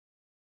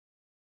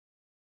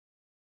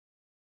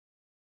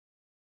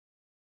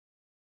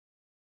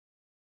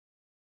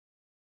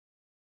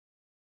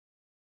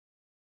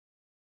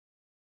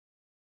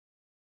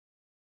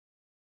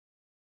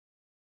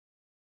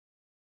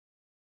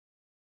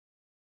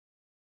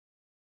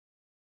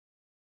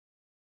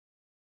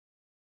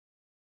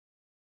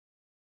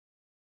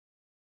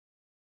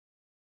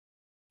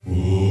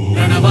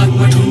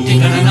ढुंटी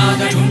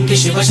गणनाद ढुंटी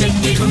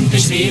शिवशक्ति ढुंटी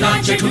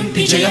श्रीराज्य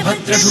ढुंटी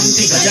जयभद्र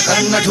ढुंटी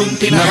गजकर्ण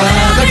ढुंटी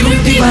नवनाद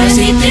ढुंटी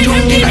वरसीति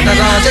ढुंटी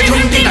नटराज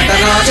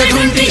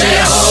ढुंटी जय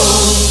हो।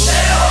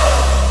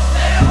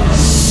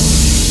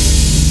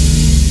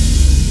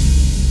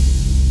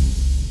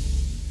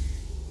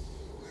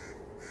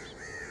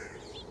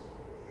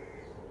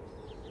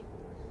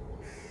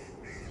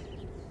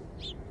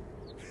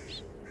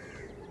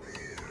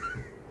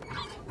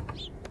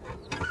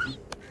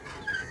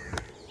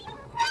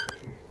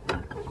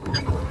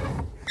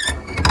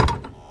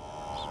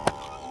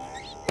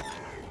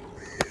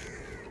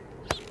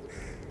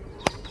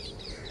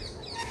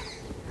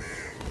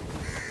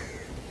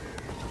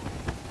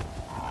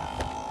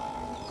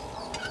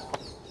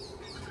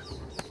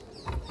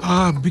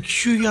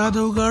 భిక్షు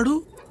యాదవ్ గాడు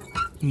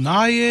నా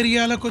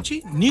ఏరియాలకొచ్చి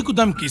నీకు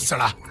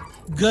దమ్కిస్తాడా?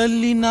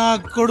 గల్లీ నా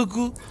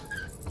కొడుకు.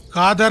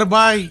 కాదర్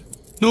బాయ్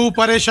నువ్వు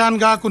పరేషాన్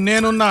గాకు,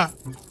 నేనున్నా.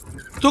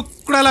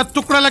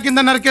 తుక్డల కింద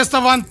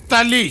నరికేస్తావా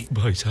తల్లి?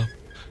 భాయ్ సాబ్,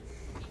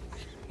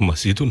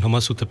 మసీదు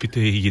నమాజు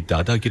తప్పితే ఈ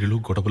దాదాగిరిలు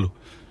గొడవలు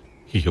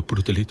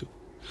ఎప్పుడు తెలీదు.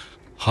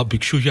 ఆ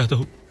భిక్షు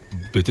యాదవ్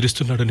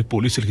బెదిరిస్తున్నాడని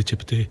పోలీసులకి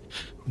చెబితే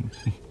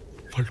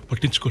వాళ్ళు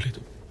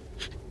పట్టించుకోలేదు.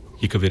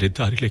 ఇక వేరే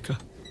దారి లేక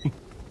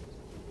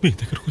మీ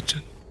దగ్గరకు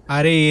వచ్చాను.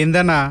 అరే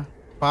ఏందన్నా,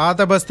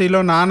 పాత బస్తీలో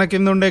నాన్న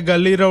కింద ఉండే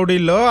గల్లీ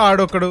రౌడీల్లో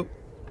ఆడొకడు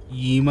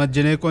ఈ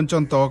మధ్యనే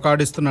కొంచెం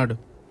తోకాడిస్తున్నాడు.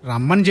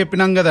 రమ్మని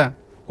చెప్పినాం కదా,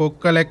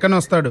 కుక్క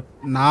లెక్కనొస్తాడు.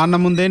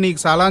 నాన్న ముందే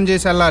నీకు సలాం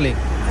చేసి వెళ్ళాలి.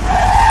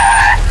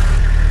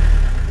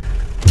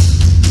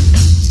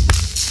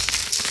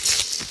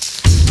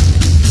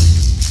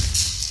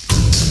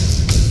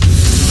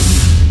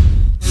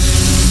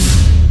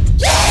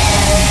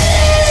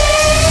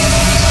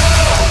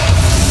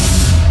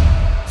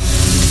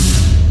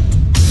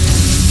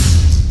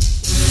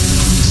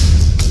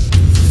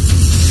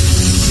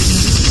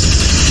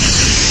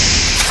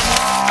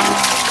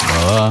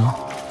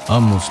 ఆ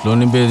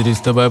ముస్లోని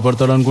బెదిరిస్తే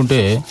భయపడతాడు అనుకుంటే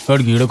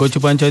వాడు గీడకొచ్చి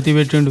పంచాయతీ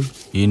పెట్టిండు.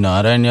 ఈ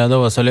నారాయణ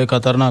యాదవ్ అసలే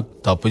ఖతర్నాక్.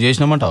 తప్పు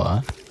చేసినామంటావా?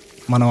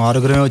 మనం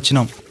 6గురమే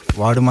వచ్చినాం.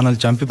 వాడు మనల్ని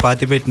చంపి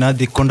పాతి పెట్టినా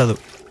దిక్కుండదు.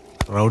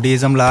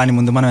 రౌడీజంలా అని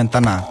ముందు మనం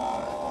ఎంతన్నా?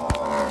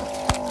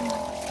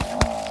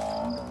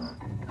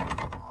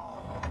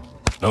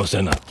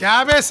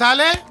 క్యాబే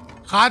సాలే,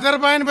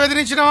 ఖాదర్ బాయ్ని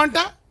బెదిరించినావంట.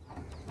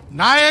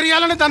 నా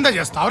ఏరియాలోనే దందా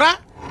చేస్తావురా?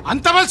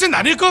 అంత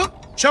వలసిందా నీకు?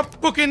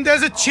 చెప్పు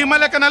కిందేసి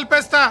చీమలెక్క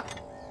నలిపేస్తా.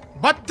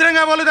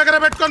 భద్రంగా వాళ్ళ దగ్గర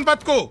పెట్టుకొని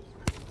బతుకు.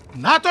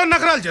 నాతో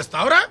నగరాలు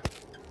చేస్తావురా?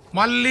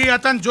 మళ్ళీ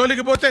అతను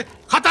జోలికి పోతే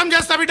ఖతం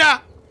చేస్తా బిడ్డ.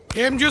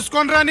 ఏం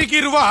చూసుకోనరా నీకు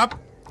ఈ రువాబ్?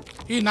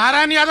 ఈ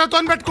నారాయణ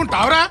యాదవ్తో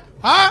పెట్టుకుంటావురా?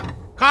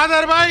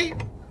 ఖాదర్ బాయ్,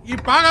 ఈ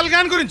పాగల్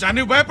గాన్ గురించి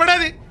నువ్వు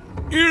భయపడేది?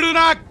 ఈడు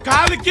నా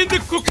కాలు కింది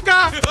కుక్క,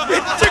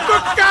 పిచ్చి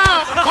కుక్క,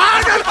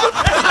 పాగల్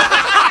కుక్క.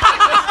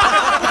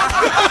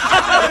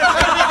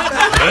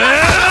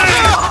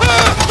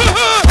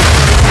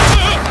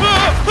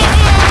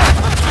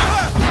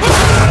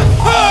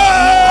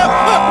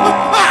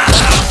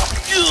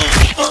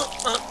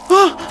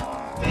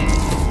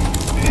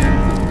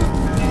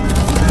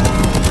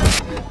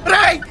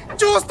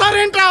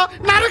 చూస్తారేంట్రా?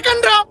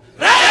 నరకండ్రా.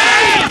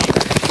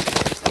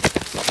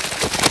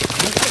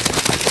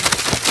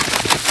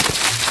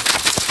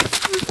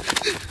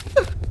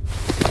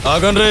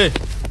 ఆగండ్రే,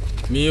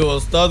 మీ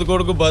వస్తాద్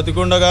కొడుకు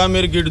బతికుండగా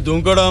మీరు గిడ్డు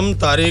దుంకడం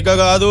తరీక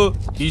కాదు.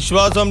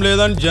 విశ్వాసం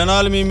లేదని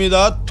జనాలు మీ మీద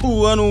తూ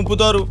అని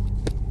ఊపుతారు.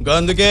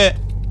 అందుకే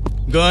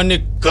గాన్ని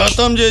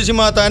ఖతం చేసి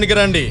మా తానికి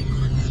రండి.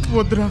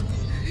 వద్దురా,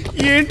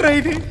 ఏంట్రా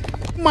ఇది?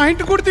 మా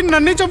ఇంటి కొడితే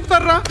నన్నే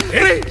చంపుతారా?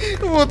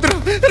 వద్దురా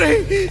రే.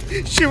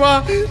 శివ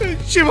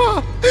శివ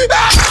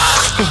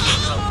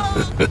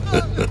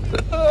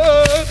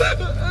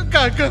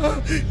కాకా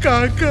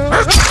కాకా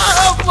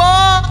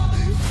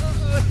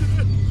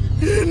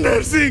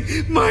నర్సింగ్,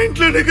 మా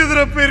ఇంట్లోనే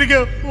కదరా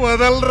పెరిగా.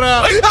 వదలరా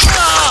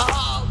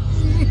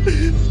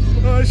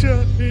ఆశ.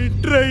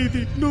 ఏంట్రా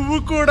ఇది? నువ్వు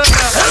కూడా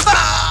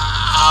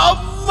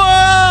అమ్మా.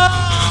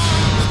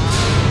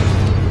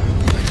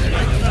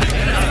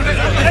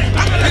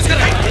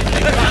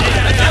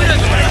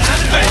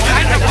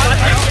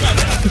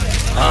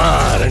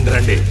 రండి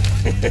రండి.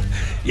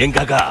 ఏం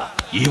కాక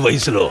ఈ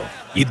వయసులో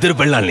 2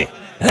 పెళ్ళాల్ని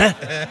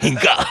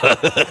ఇంకా?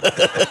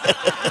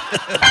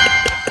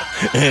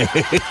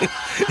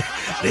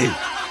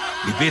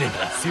 నీ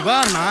పేరేంట్రా? శివ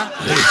అన్న.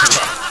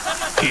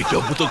 ఈ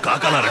డబ్బుతో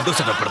కాకా నా 2వ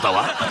సెటప్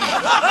పెడతావా?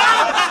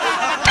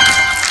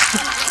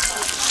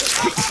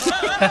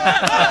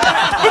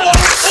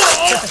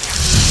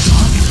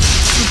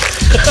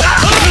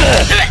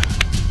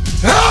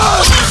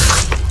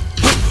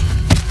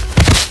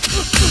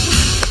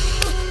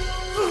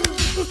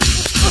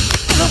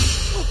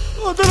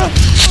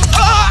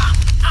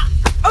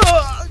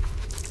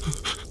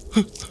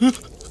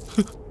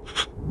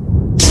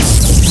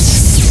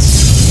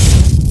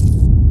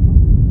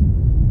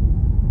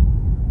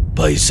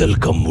 పైసల్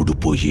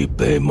కమ్ముడుపోయే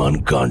బేమాన్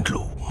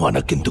గాండ్లు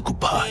మనకెందుకు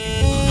బాయ్?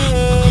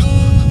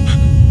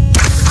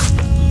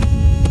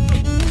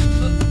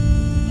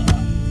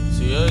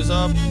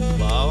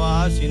 బావా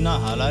చిన్న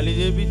హలాలి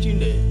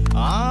చేపించిండే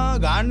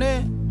గాండే.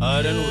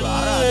 అరే నువ్వు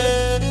రారా?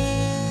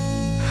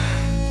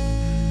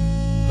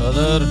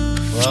 ఫాదర్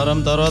వారం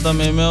తర్వాత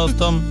మేమే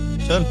వస్తాం.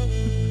 చల్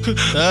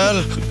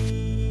చల్.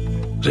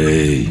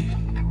 రేయ్,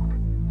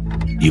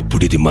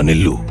 ఇప్పుడిది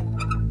మనెల్లు.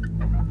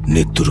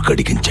 నెత్తురు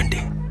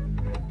కడిగించండి,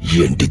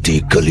 ఎండితే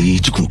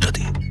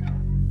గలీజుకుంటది.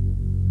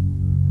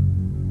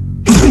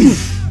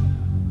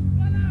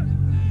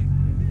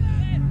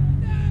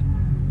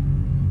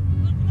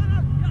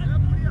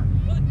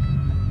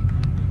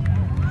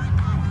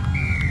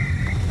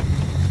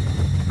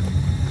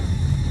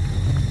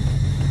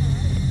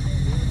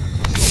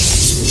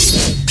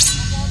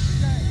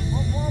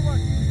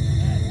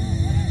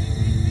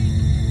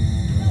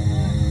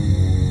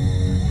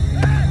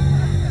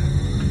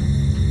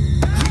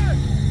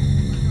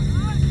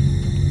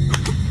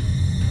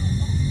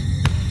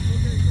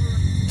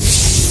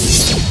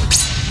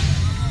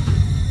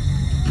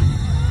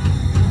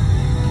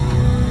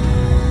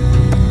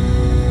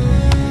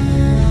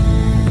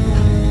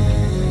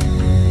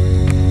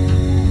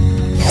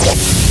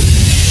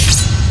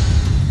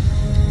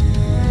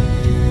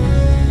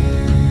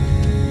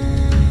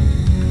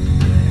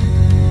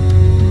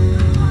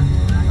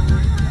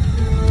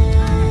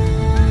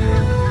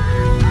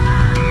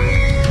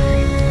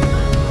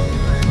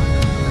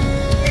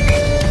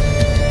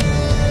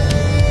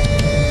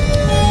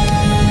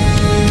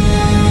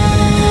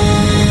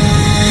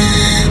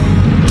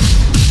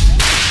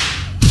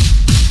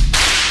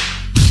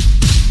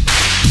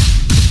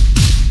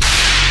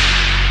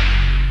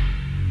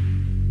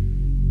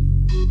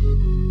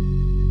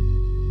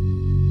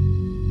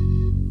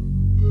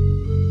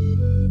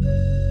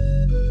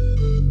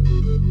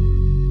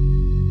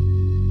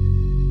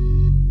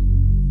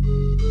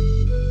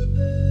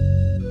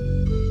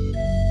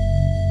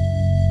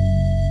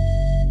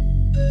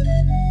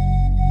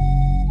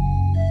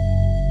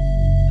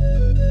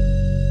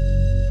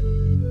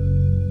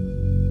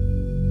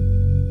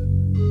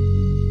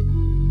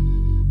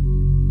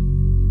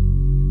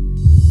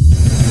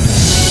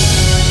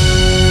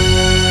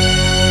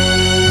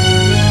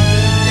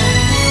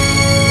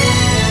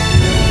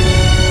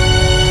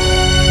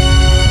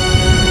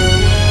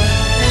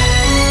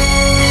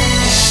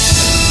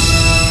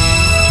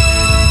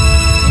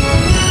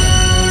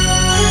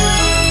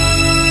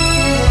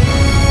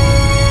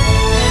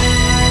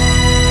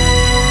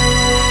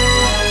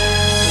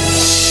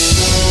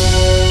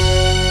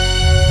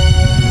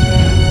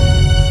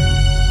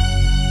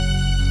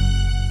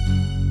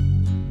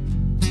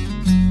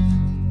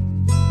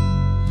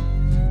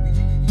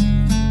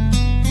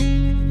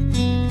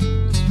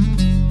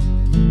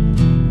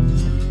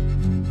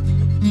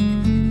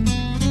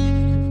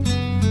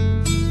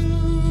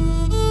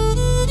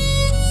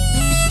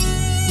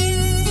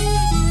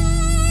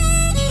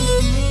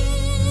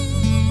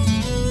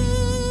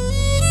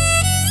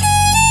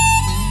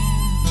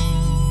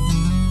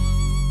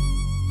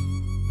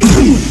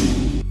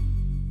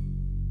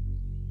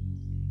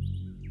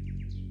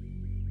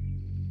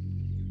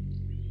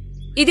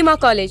 ఇది మా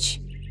college,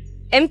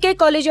 MK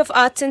college of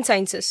arts and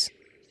sciences.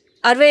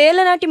 60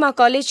 ఏళ్ల నాటి మా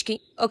కాలేజ్కి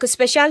ఒక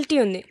స్పెషాలిటీ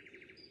ఉంది.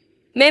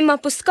 మేము మా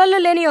పుస్తకాల్లో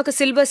లేని ఒక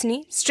సిలబస్ని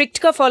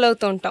స్ట్రిక్ట్గా ఫాలో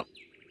అవుతూ ఉంటాం.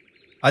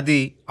 అది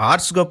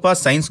ఆర్ట్స్ గొప్ప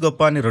సైన్స్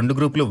గొప్ప అని 2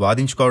 గ్రూపులు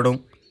వాదించుకోవడం,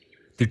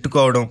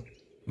 తిట్టుకోవడం,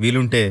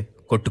 వీలుంటే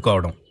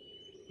కొట్టుకోవడం.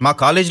 మా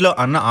కాలేజ్లో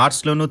అన్న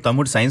ఆర్ట్స్లోనూ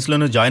తమ్ముడు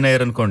సైన్స్లోనూ జాయిన్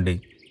అయ్యారనుకోండి,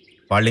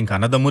 వాళ్ళు ఇంక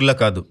అన్నదమ్ముల్లా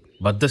కాదు,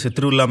 బద్ధ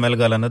శత్రువుల్లా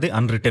మెలగాలన్నది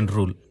అన్రిటెన్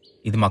రూల్.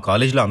 ఇది మా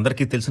కాలేజ్లో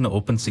అందరికీ తెలిసిన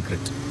ఓపెన్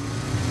సీక్రెట్.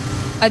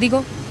 అదిగో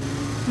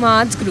మా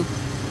ఆర్ట్స్ గ్రూప్.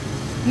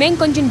 మేం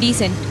కొంచెం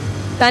డీసెంట్.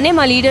 తనే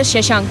మా లీడర్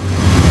శశాంక్.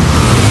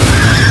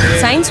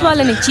 సైన్స్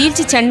వాళ్ళని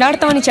చీల్చి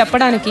చెండాడతామని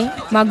చెప్పడానికి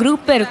మా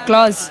గ్రూప్ పేరు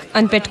క్లాజ్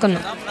అని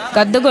పెట్టుకున్నాం.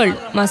 గద్దగోల్డ్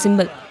మా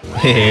సింబల్.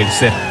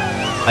 సార్,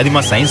 అది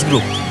మా సైన్స్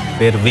గ్రూప్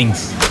పేరు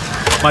వింగ్స్.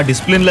 మా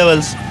డిసిప్లిన్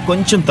లెవెల్స్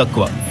కొంచెం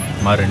తక్కువ.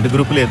 మా 2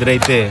 గ్రూపులు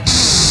ఎదురైతే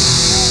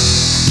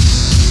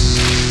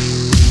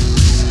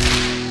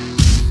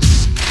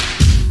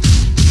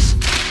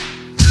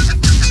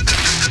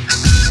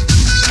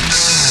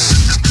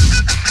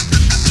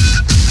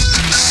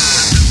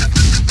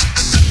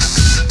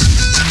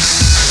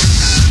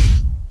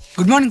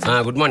good morning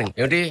sir. Good morning.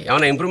 ఏమిటి,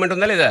 ఏమైనా ఇంప్రూవ్మెంట్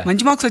ఉందా లేదా?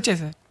 మంచి మార్క్స్ వచ్చాయి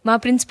సార్. మా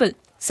ప్రిన్సిపల్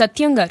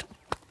సత్యం గారు,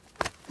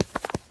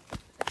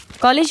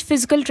 కాలేజ్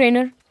ఫిజికల్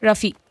ట్రైనర్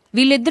రఫీ,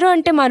 వీళ్ళిద్దరూ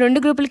అంటే మా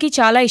 2 గ్రూపులకి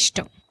చాలా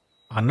ఇష్టం.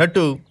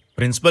 అన్నట్టు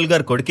ప్రిన్సిపల్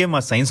గారు కొడుకే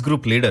మా science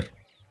group leader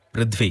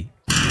Prithvi.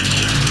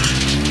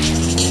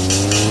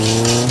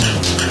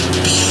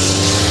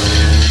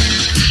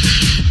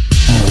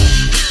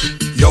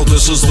 Yo,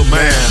 this is the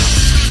man.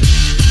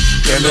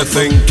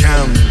 Anything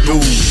can do,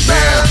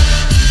 man.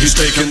 He's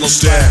taking the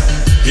step,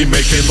 he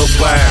making the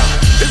plan.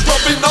 He's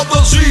rubbing up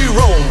the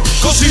zero,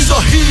 cause he's a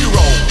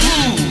hero.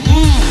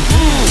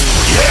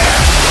 Yeah!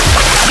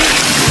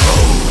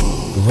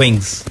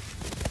 Wings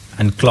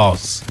and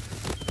class.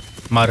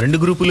 మా 2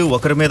 గ్రూపులు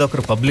ఒకరి మీద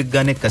ఒకరు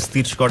పబ్లిక్గానే కసి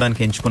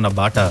తీర్చుకోవడానికి ఎంచుకున్న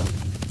బాట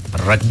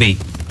rugby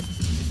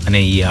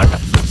అనే ఈ ఆట.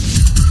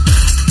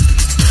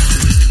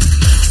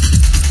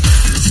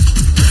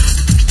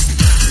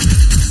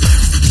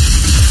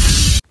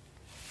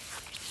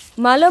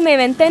 మాలో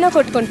మేము ఎంతైనా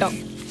కొట్టుకుంటాం,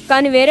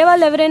 కానీ వేరే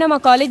వాళ్ళు ఎవరైనా మా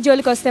కాలేజ్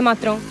జోలికి వస్తే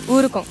మాత్రం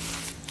ఊరుకోం.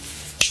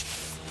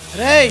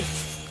 రేయ్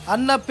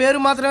అన్న పేరు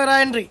మాత్రమే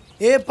రాయండి.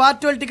 ఏ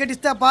పార్టీ వాళ్ళు టికెట్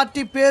ఇస్తే ఆ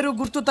పార్టీ పేరు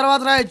గుర్తు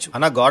తర్వాత రాయొచ్చు.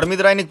 అన్న గోడ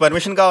మీద రాయనికి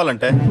పర్మిషన్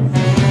కావాలంటే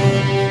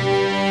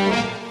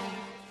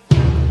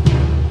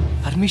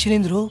పర్మిషన్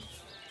ఏందిరో?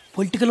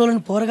 పొలిటికల్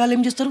వాళ్ళని పోరగాళ్ళు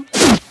ఏం చేస్తారు?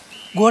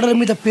 గోడల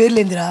మీద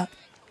పేర్లేందిరా,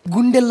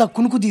 గుండెల్లా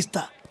కునుకు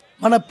తీస్తా.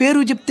 మన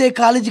పేరు చెప్తే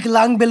కాలేజీకి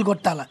లాంగ్ బెల్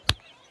కొట్టాల.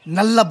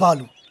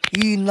 నల్లబాలు,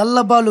 ఈ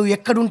నల్లబాలు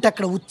ఎక్కడుంటే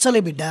అక్కడ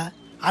ఉచ్చలే బిడ్డ.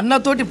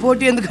 అన్నతోటి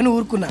పోటీ ఎందుకని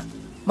ఊరుకున్నా.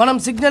 మనం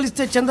సిగ్నల్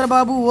ఇస్తే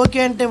చంద్రబాబు ఓకే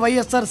అంటే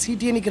వైఎస్ఆర్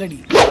సిటీఎనికి రెడీ.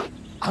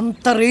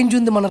 అంత రేంజ్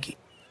ఉంది మనకి.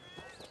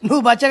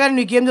 నువ్వు బచ్చగాని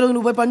నీకేం తెలియదు,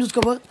 నువ్వు పోయి పని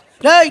చూసుకోపో.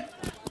 రేయ్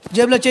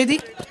జేబులో చేతి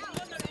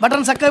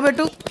బటన్ చక్కగా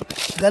పెట్టు.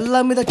 గల్లా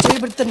మీద చేయి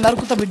పెడితే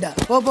నరుకుతా బిడ్డ.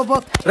 పో పో పో.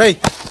 రేయ్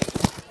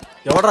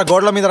ఎవడ్రా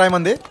గోడల మీద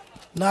రాయమంది?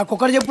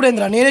 నాకొకటి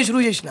చెప్పుడేంద్రా, నేనే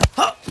షురూ చేసిన.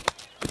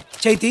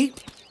 చైతి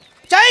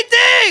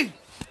చైతి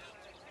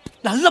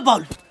నల్ల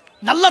బాలు,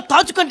 నల్ల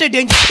తాచు కంటే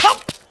డేంజర్.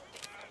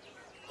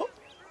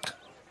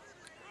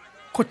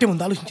 కొట్టే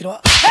ముందు ఆలోచించరా?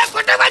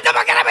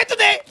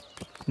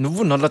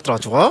 నువ్వు నల్ల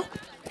త్రాచువా?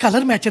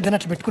 కలర్ మ్యాచ్ ఏదైనా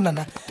అట్లా పెట్టుకున్నా.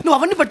 నువ్వు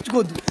అవన్నీ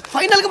పట్టుకోవద్దు.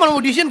 ఫైనల్ గా మనం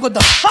డిసిషన్కి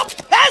వద్దాం.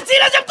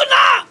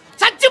 చెప్తున్నా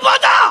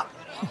చచ్చిపోతా.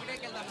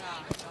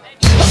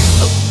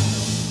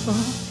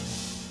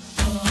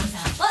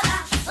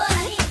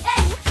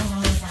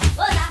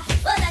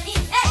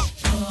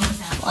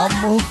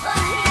 అమ్మో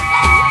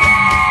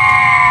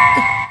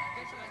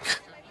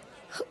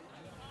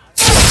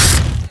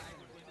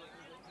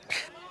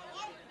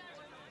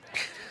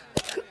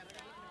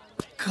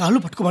కాళ్ళు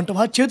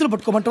పట్టుకోమంటావా, చేతులు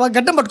పట్టుకోమంటావా,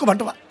 గడ్డం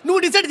పట్టుకోమంటావా? నువ్వు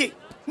డిసైడ్ చేయి.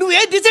 నువ్వు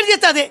ఏం డిసైడ్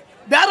చేస్తే అదే.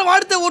 బేరం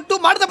ఆడితే ఒట్టు,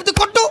 మాట తప్పితే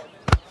కొట్టు.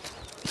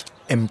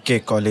 ఎంకే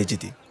కాలేజ్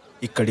ఇది.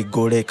 ఇక్కడి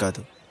గోడే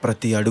కాదు,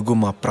 ప్రతి అడుగు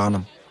మా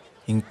ప్రాణం.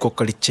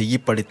 ఇంకొకటి చెయ్యి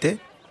పడితే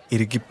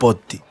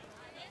ఇరిగిపోద్ది.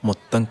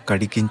 మొత్తం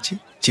కడిగించి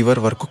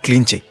చివరి వరకు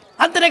క్లీన్ చెయ్యి.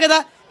 అంతనే కదా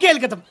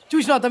కేల్కతం.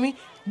 చూసినావు తమ్మి,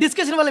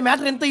 డిస్కషన్ వల్ల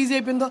మ్యాటర్ ఎంత ఈజీ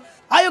అయిపోయిందో.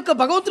 ఆ యొక్క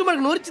భగవంతుడు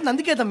మనకు నోరిచ్చింది.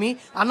 అందుకే తమ్మి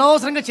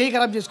అనవసరంగా చేయి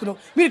ఖరాబ్ చేసుకున్నావు.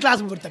 మీరు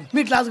క్లాసుకు పెడతాను,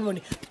 మీరు క్లాసుకు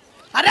పోండి.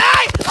 అరే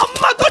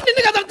అమ్మతో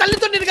నిన్ను కదా,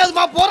 తల్లితో నిన్ను కాదు,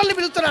 మా పోరల్ని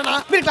పిలుస్తున్నానా?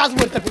 మీరు క్లాసుకు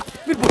పెడతారు,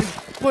 మీరు పోండి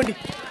పోండి,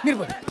 మీరు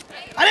పోండి.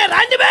 అరే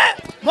రాండి బే,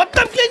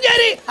 మొత్తం క్లీన్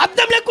చేయాలి,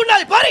 అద్దం లేకుండా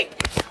పోరి.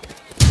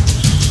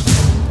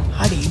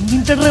 ఆడు ఏం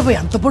తింటాడు రే పోయి,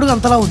 అంత పొడుగు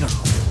అంతలా ఉన్నాడు.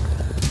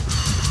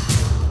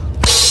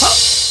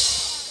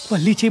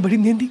 మళ్ళీ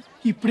చేయబడింది ఏంది?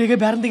 ఇప్పుడేగా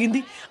బేరం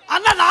దిగింది.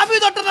 అన్న నా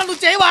మీద ఉంటున్నా,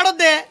 నువ్వు చేయి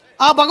వాడొద్దే.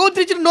 ఆ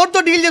భగవంతుడు ఇచ్చిన నోట్తో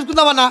డీల్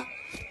చేసుకుందామన్నా.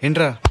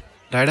 ఏంట్రా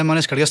రాయడం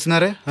అనేసి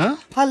కడిగేస్తున్నారే?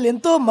 వాళ్ళు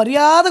ఎంతో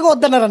మర్యాదగా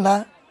వద్దన్నారన్నా.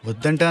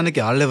 వద్దంటానికి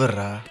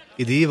వాళ్ళెవర్రా?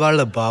 ఇది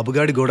వాళ్ళ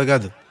బాబుగాడి గోడ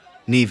కాదు.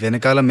 నీ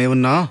వెనకాల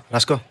మేమున్నా.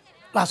 రాసుకో.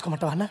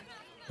 రాసుకోమంటావా అన్న?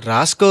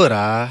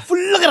 రాసుకోరా.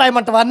 ఫుల్గా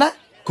రాయమంటావా అన్న?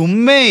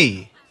 కుమ్మేయ్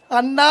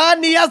అన్నా.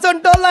 నీ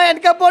అసంటోళ్ళ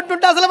వెనక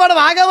పోతుంటే అసలు మనం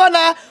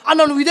ఆగవన్నా అన్న.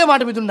 నువ్వు ఇదే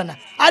మాట మీద ఉండన్నా.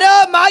 అరే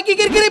మాకి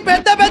కిరికిరి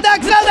పెద్ద పెద్ద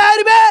అక్షరాలు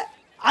రాయరుబే.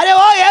 అరే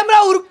ఓ ఏమ్రా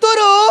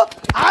ఉరుకుతూరు,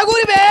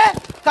 ఆగురిబే.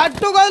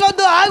 కట్టు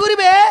కొదలొద్దు,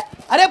 ఆగురిబే.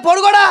 అరే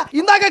పొడుగోడా,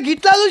 ఇందాక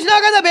గిట్లా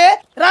చూసినావు కదా బే.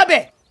 రాబే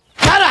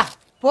రారా.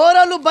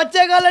 పోరాలు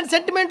బచ్చేగాలని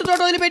సెంటిమెంట్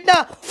తోటి వదిలిపెట్టినా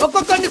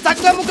ఒక్కొక్కరిని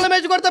చక్కగా ముక్కల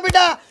మేచి కొడతా బిడ్డ.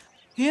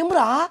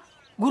 ఏమ్రా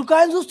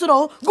గురికాయలు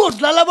చూస్తున్నావు?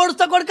 గుడ్లల్లో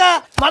పొడుస్తా కొడుక.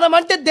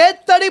 మనమంటే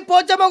దేత్తడి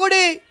పోచమ్మ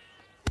గుడి.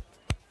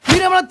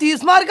 మీరేమన్నా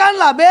తీసుమార్కాను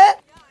లాబే.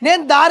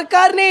 నేను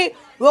దార్కారిని,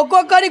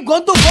 ఒక్కొక్కరి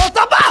గొంతు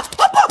పోస్తాపా.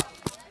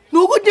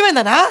 నువ్వు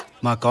గుట్టిపోయిందనా?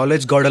 మా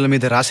కాలేజ్ గోడల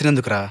మీద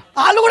రాసినందుకురా.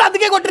 వాళ్ళు కూడా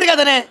అందుకే కొట్టరు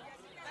కదనే.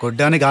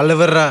 కొట్టడానికి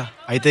వాళ్ళెవర్రా?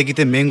 అయితే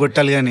గితే మేం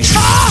కొట్టాలి గాని.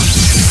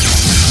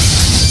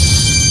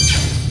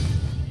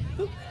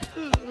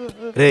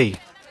 రేయ్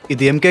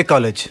ఇది ఎంకే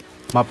కాలేజ్,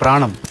 మా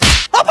ప్రాణం.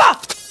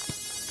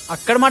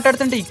 అక్కడ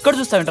మాట్లాడుతుంటే ఇక్కడ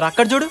చూస్తావేంటారా?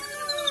 అక్కడ చూడు.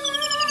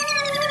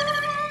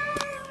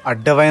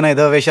 అడ్డమైన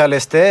ఏదో వేషాలు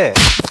వేస్తే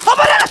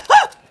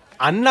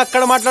అన్న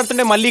అక్కడ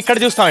మాట్లాడుతుంటే మళ్ళీ ఇక్కడ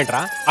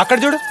చూస్తావేంట్రా? అక్కడ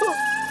చూడు.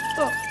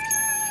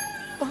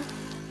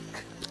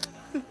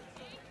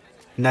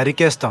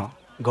 నరికేస్తాం.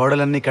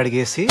 గోడలన్నీ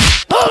కడిగేసి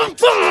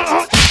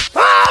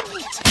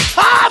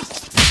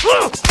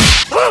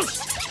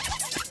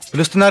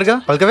పిలుస్తున్నారుగా,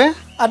 పలకవే.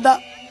 అన్న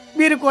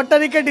మీరు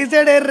కొట్టనికే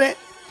డిసైడ్ అయ్యర్రే.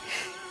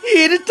 ఈ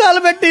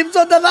ఇన్స్టాల్మెంట్ టీమ్స్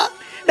వద్దన్నా,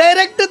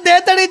 డైరెక్ట్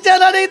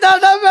దేతడిచ్చానని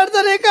దండం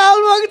పెడతాను.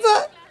 కాలు మోగుతా,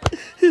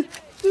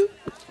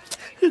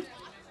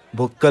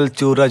 బుక్కలు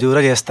చూరా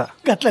చూరా చేస్తా.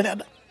 గట్లనే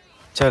అన్న.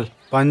 చల్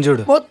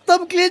పంజుడు మొత్తం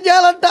క్లీన్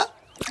చేయాలంట.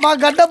 మా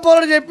గడ్డ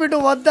పోరడు చెప్పిండు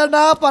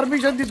వద్దన్నా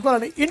పర్మిషన్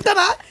తీసుకోవాలని.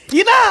 ఇంటనా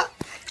ఇనా?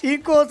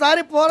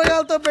 ఇంకోసారి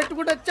పోరగాలతో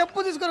పెట్టుకుంటే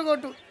చెప్పు తీసుకొని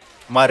కొట్టు.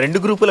 మా రెండు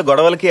గ్రూపుల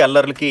గొడవలకి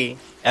అల్లర్లకి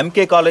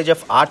MK college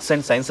of arts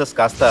and sciences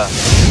కాస్త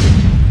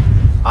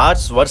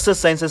ఆర్ట్స్ వర్సెస్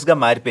సైన్సెస్గా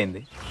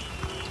మారిపోయింది.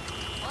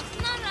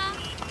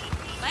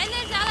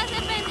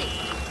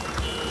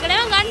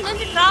 ఇక్కడేమో గంట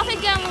నుంచి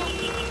ట్రాఫిక్ జాము.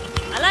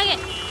 అలాగే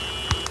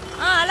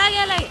అలాగే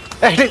అలాగే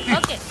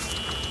ఓకే.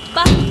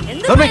 బా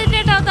ఎందుకు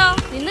మెడిటేట్ అవుతావు?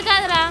 నిన్ను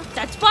కాదురా,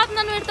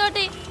 చచ్చిపోతున్నాను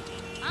వీటితోటి.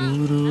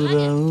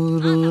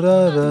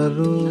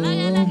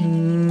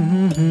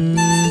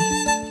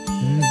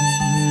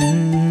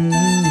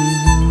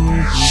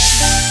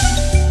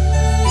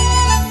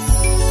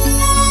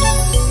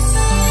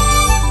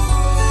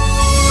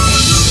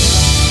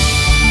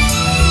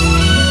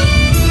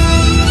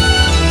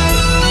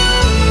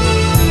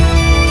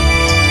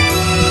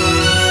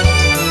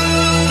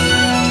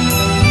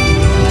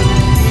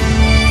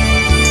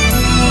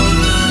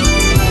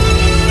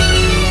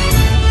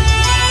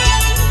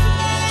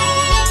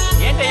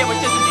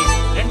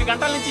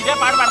 సంవత్సరాల నుంచి ఇదే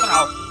పాట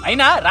పాడుతున్నావు.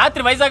 అయినా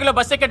రాత్రి వైజాగ్ లో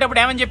బస్సు ఎక్కేటప్పుడు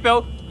ఏమని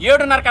చెప్పావు?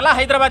 7:30 కల్లా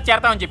హైదరాబాద్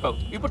చేరతామని చెప్పావు.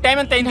 ఇప్పుడు టైం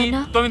ఎంత అయింది?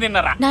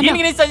 9:30.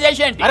 దీనికి నీ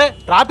సజెషన్ ఏంటి? అరే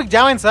ట్రాఫిక్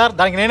జామ్ అయింది సార్,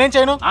 దానికి నేనేం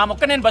చేయను? ఆ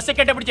ముక్క నేను బస్సు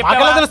ఎక్కేటప్పుడు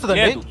చెప్పాను. తెలుస్తుంది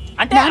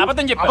అంటే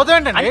అబద్ధం చెప్పావు. అబద్ధం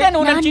ఏంటండి? అంటే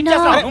నువ్వు నన్ను చీట్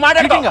చేస్తావు. నువ్వు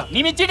మాట్లాడుకో. నీ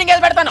మీద చీటింగ్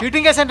కేసు పెడతాను.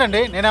 చీటింగ్ కేసు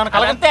ఏంటండి? నేను ఏమైనా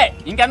కలగంతే.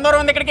 ఇంకెంత దూరం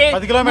ఉంది ఇక్కడికి?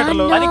 10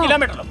 కిలోమీటర్లు. 10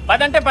 కిలోమీటర్లు.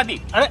 10 అంటే 10.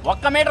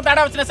 ఒక్క మీటర్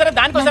తేడా వచ్చినా సరే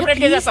దానికో సెపరేట్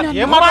కేసు చేస్తాను.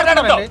 ఏం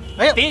మాట్లాడతావు?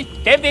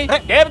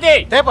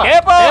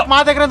 మా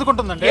దగ్గర ఎందుకు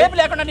ఉంటుందండి? టేప్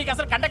లేకుండా నీకు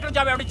అసలు కండక్టర్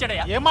జాబ్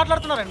ఎవడిచ్చాడయ్యా? ఏం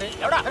మాట్లాడుతున్నారండి?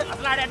 ఎవడా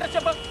అసలు ఆడ అడ్రస్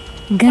చెప్పు.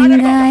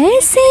 गंगा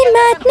ऐसी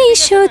मैटनी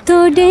शो तो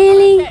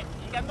daily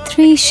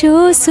 3 show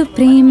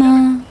सुप्रीमा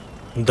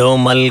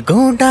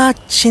Domalguda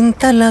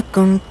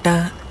Chintalakunta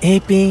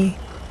AP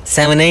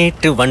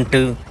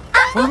 7812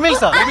 full meal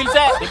sir.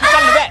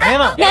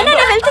 నాన్న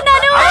నేను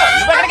వెళ్తున్నాను.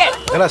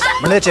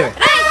 మళ్ళీ వచ్చేవే.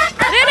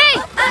 రేయ్ రేయ్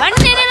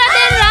బండి నేనేనా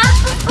తేరా?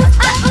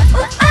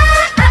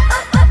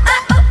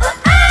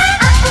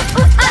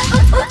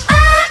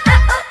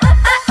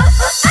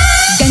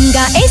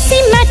 गंगा ऐसी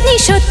मैटनी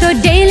शो तो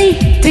daily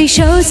 3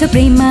 show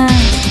सुप्रीमा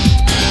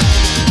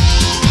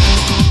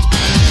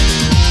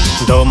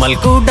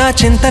Domalguda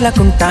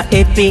Chintalakunta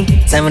AP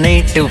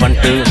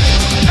 7812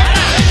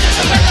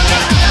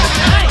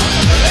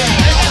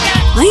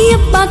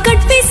 Ayyappa cut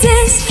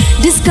pieces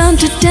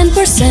discount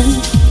 10%.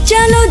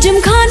 चलो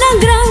Gymkhana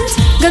grounds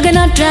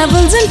गगना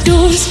travels and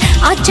tours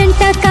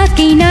आचंटा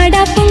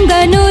Kakinada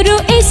पुंगनूरू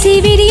AC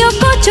video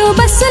कोचो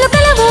बस्सुलु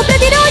कलवो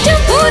प्रतिरोजु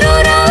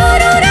ఊరూరా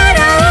ఊరూరా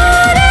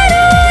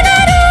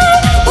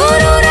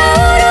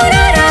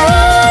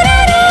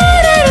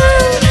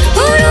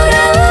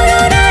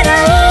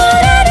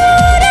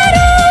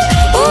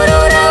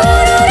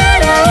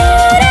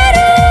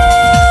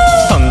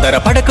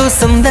పడకు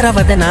సుందర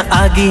వదన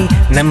ఆగి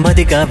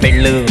నెమ్మదిగా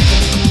వెళ్ళు.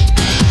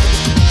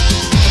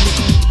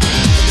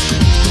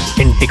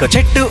 ఇంటికో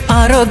చెట్టు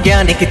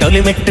ఆరోగ్యానికి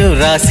తొలిమెట్టు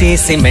రాసి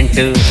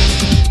cement.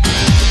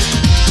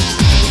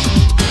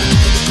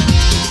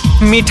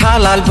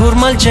 Mithalal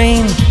Bhurmal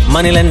Jain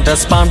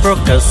మనీలెండర్స్ pawn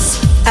brokers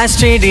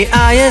STD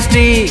ISD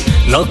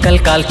local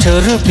culture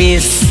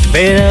rupees.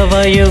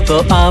 Wherever you go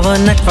our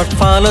network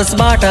follows.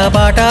 Bata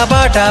bata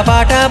bata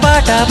bata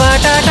bata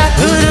bata ta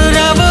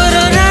urura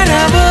urura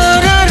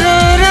urura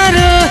urura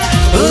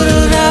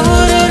urura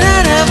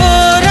urura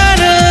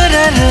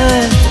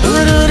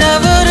urura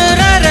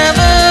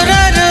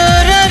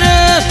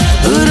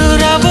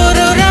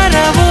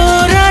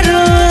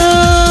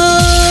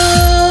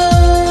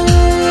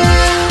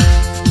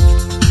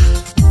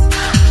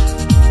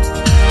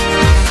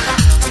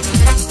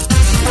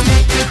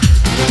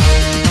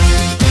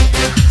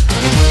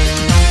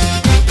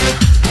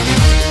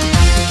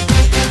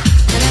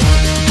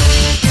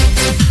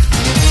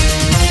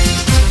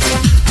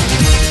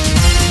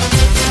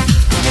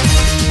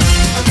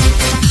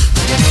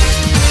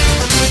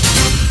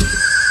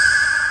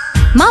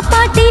మా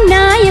పార్టీ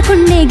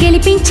నాయకుణ్ణి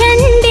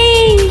గెలిపించండి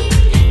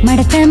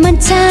మడత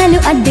మంచాలు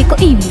అద్దెకు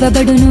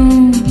ఇవ్వబడును.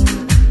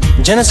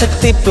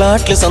 జనశక్తి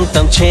ప్లాట్లు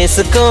సొంతం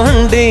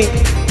చేసుకోండి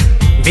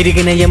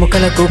విరిగిన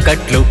ఎముకలకు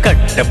కట్లు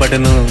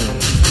కట్టబడును.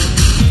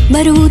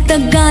 బరువు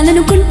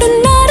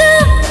తగ్గాలనుకుంటున్నారా?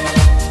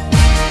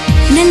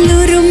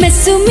 Nellore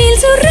mess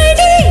meals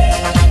ready.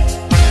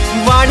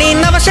 వాణి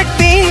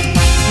నవశక్తి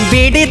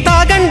బీడి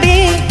తాగండి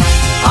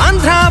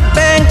ఆంధ్ర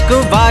బ్యాంకు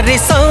వారి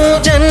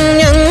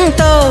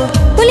సౌజన్యంతో.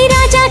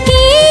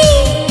 పులిరాజాకి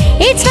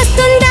ఎయిడ్స్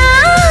వస్తుందా?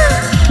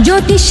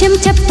 జ్యోతిష్యం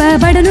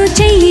చెప్పబడును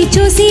చెయ్యి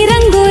చూసి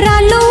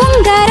రంగురాళ్ళు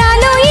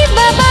ఉంగరాలు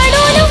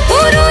ఇవ్వబడును.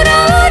 ఊరూరా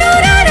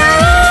ఊరూరా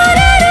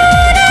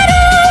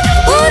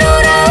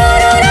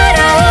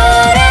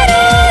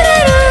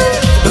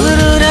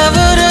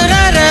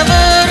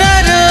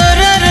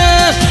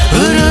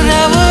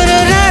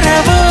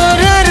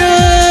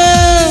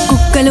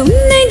కుక్కలు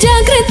ఉన్నాయి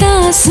జాగ్రత్త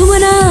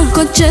సుమన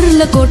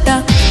కొచ్చర్ల కోట.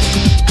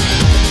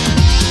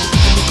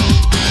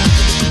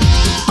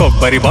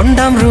 కొబ్బరి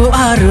బొండం రూ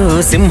 6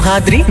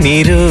 సింహాద్రి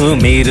నీరు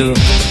మీరు.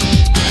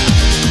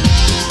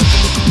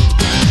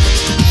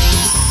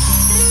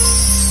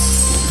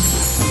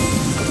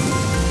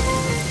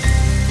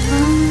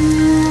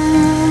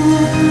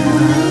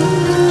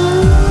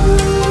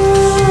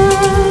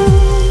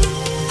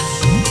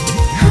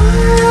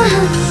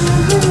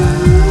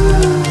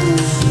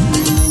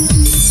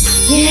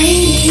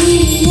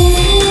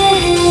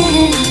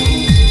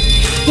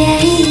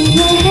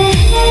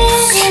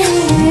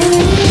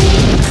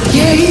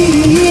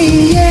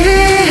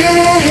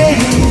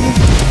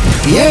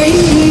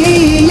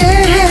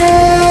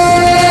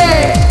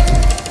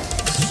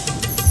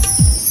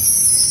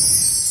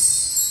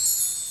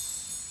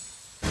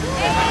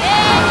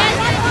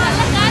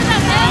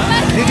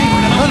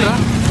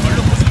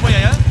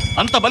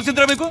 అంత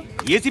బలిసిందిరా మీకు?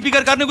 ఏసీపీ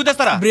గారి కార్ని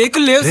గుద్దేస్తారా?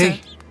 బ్రేకులు లేవు సార్.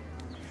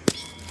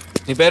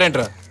 నీ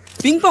పేరేంట్రా?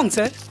 Ping pong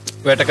sir.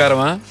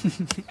 వెటకారమా?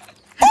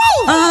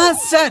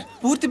 సార్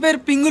పూర్తి పేరు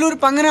పింగులూరు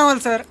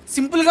పంగనావాలి సార్.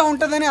 సింపుల్ గా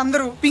ఉంటదని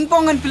అందరూ పింగ్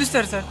పాంగ్ అని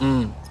పిలుస్తారు సార్.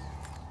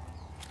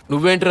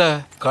 నువ్వేంట్రా?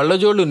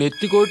 కళ్ళజోళ్ళు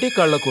నెత్తికోటి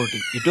కళ్ళకోటి,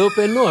 ఇటో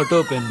పెన్ను అటో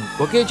పెన్ను,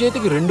 ఒకే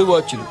చేతికి 2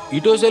 వాచ్లు,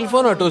 ఇటో సెల్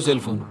ఫోన్ అటో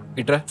సెల్ ఫోన్.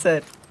 ఇట్రా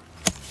సార్.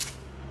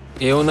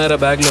 ఏమున్నారా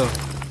బ్యాగ్లో?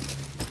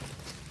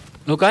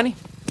 నువ్వు కానీ.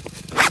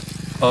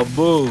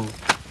 అబ్బో,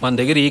 మన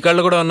దగ్గర ఈ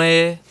కళ్ళు కూడా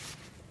ఉన్నాయే.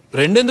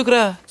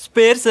 రెండెందుకురా?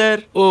 Spare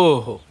sir.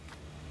 ఓహో.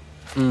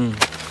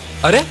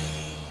 అరే,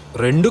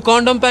 2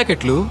 కాండమ్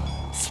ప్యాకెట్లు.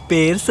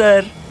 Spare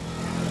sir.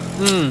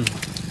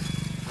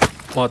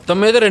 మొత్తం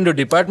మీద 2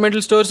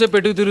 డిపార్ట్మెంటల్ స్టోర్సే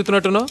పెట్టుకు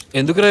తిరుగుతున్నట్టున్నావు.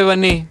 ఎందుకురా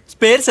ఇవన్నీ?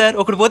 స్పేర్ సార్,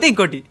 ఒకటి పోతే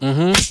ఇంకోటి.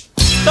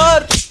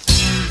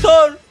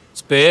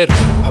 స్పేర్.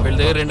 వీళ్ళ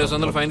దగ్గర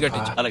 200 ఫైన్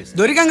కట్టించు.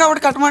 దొరికాం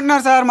కాబట్టి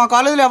కట్టమంటున్నారు సార్. మా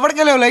కాలేజీలో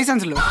ఎవరికి లేవు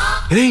లైసెన్సులు.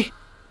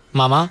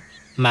 మామా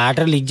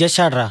మ్యాటర్ లీక్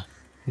చేశాడ్రా.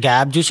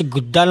 గ్యాప్ చూసి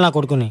గుద్దాలి నా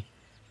కొడుకుని.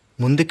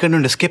 ముందు ఇక్కడ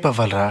నుండి escape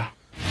అవ్వాలరా.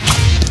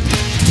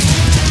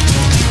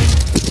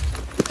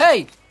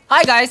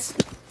 Hi guys,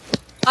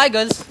 hi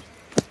girls.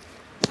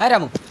 Hi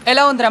రాము,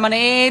 ఎలా ఉందిరా మన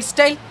హెయిర్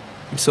స్టైల్?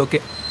 It's okay.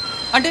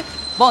 అంటే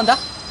బాగుందా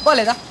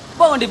బాగలేదా?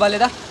 బాగుంది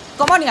బాగలేదా?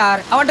 కమాన్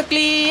యార్, ఐ వాంట్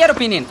క్లియర్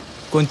ఒపీనియన్.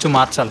 కొంచెం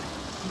మార్చాలి.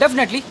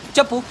 డెఫినెట్లీ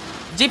చెప్పు.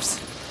 జిప్స్,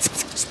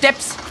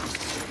 స్టెప్స్,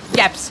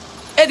 గ్యాప్స్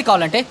ఏది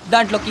కావాలంటే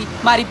దాంట్లోకి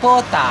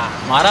మారిపోతా.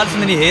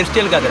 మారాల్సింది నీ హెయిర్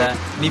స్టైల్ కదరా,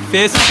 నీ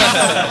face.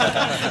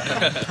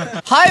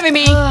 Hi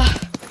Mimi,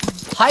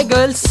 hi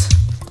girls.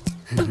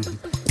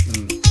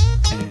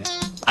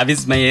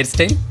 అవిస్ my hair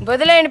style.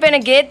 బొదలో ఎండిపోయిన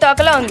గేదె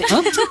తోకలా ఉంది.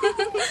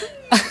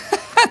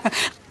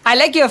 I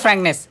like your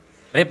frankness.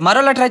 రేపు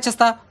మరోలా ట్రై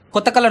చేస్తా,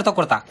 కొత్త కలర్తో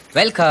కొడతా.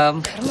 Welcome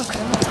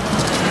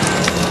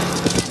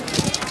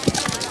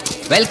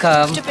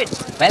welcome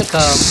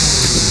welcome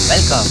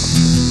welcome.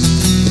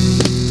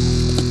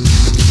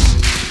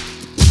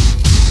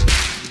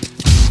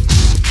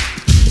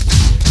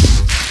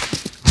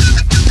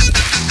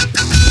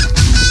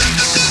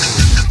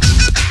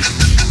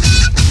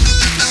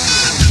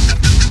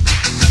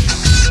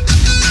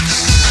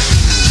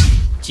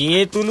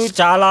 చేతులు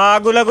చాలా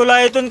గులగుల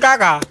అవుతుంది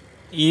కాక.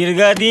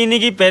 ఇరుగా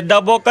దీనికి పెద్ద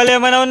బొక్కలు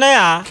ఏమైనా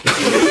ఉన్నాయా?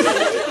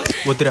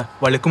 వద్దురా,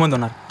 వాళ్ళు ఎక్కువ మంది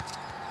ఉన్నారు.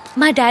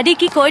 మా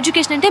డాడీకి కో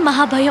ఎడ్యుకేషన్ అంటే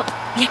మహాభయం.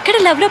 ఎక్కడ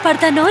లవ్లో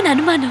పడతానో అని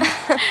అనుమానం.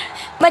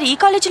 మరి ఈ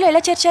కాలేజీలో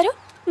ఎలా చేర్చారు?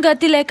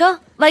 గతి లేక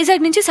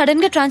వైజాగ్ నుంచి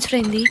సడన్ గా ట్రాన్స్ఫర్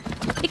అయింది.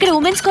 ఇక్కడ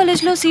ఉమెన్స్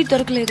కాలేజ్లో సీట్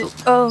దొరకలేదు.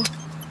 ఓ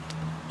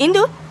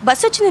ఇందు,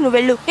 బస్ వచ్చింది, నువ్వు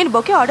వెళ్ళు, నేను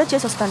బొకే ఆర్డర్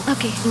చేసి వస్తాను.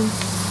 ఓకే.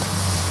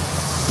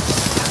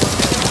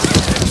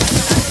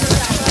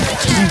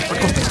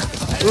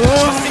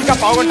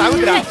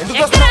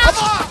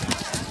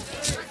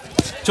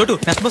 చోటు,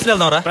 నెక్స్ట్ బస్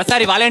వెళ్దాం రా.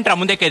 ప్రసారి వాలేంట్రా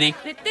ముందెక్కేది.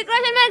 ऋतिक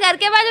रोशन मेरे घर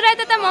के बाजू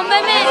रहता था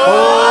मुंबई में.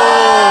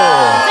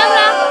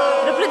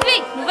 पृथ्वी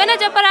నువ్వేనా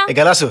చెప్పరా?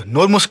 గలాసు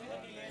నోరు మూసు.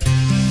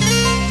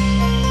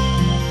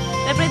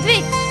 పృథ్వీ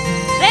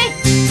రే.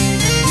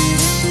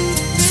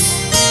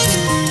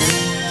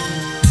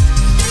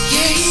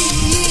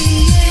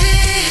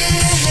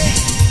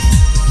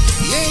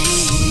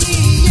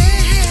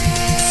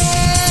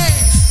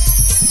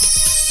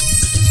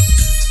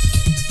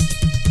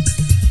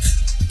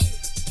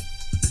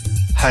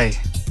 Hi.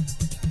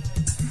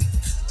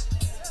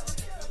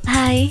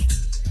 Hi.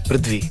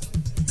 Prithvi.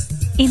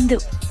 Indu.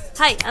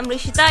 Hi, I'm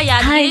Rishita,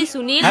 Yadvi,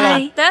 Sunil,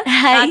 Akhtar,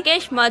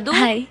 Rakesh, Madhu.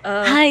 Hi.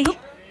 Hi.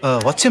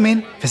 What's your main?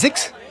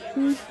 Physics?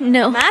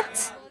 No.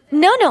 Maths?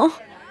 No.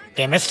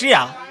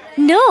 కెమిస్ట్రీయా?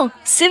 No.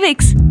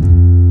 Civics.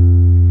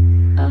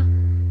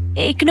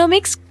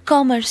 Economics,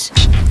 commerce.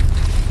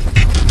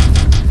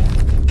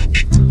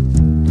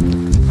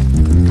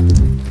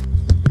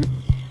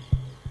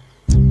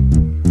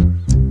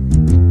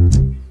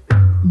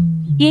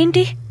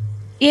 ఏంటి?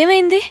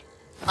 ఏమైంది?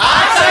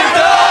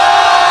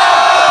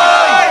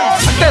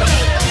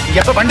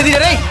 ఎప్ప బండి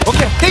దిగరే.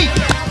 ఓకే.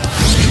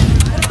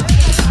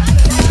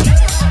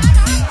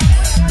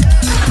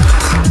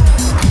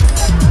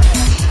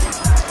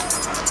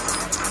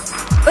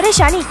 ఒరే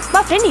షాని,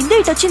 మా ఫ్రెండ్ ఇందు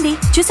ఇటు వచ్చింది,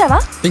 చూసావా?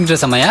 పింక్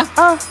డ్రెస్ అమ్మాయా?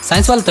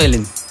 సైన్స్ వాళ్ళతో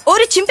వెళ్ళింది.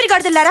 ఓరి చింపిరి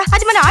గడుతున్నారా,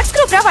 అది మన ఆర్ట్స్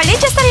గ్రూప్ రా. వాళ్ళు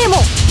ఏం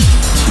చేస్తారేమో.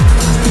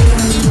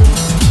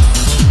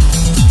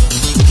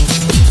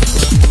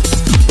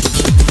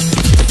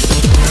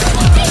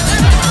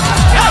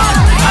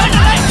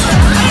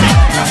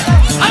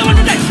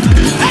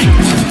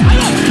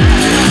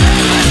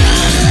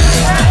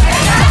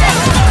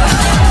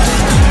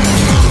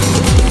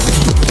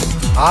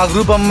 ఆ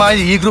గ్రూప్ అమ్మాయి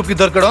ఈ గ్రూప్ కి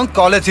దొరకడం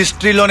college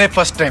హిస్టరీలోనే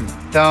first time.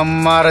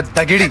 తమ్మార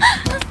తగిడి.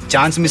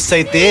 Chance miss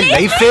అయితే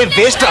లైఫే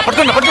వేస్ట్.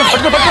 పట్టుకోండి పట్టుకోండి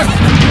పట్టుకోండి పట్టుకోండి.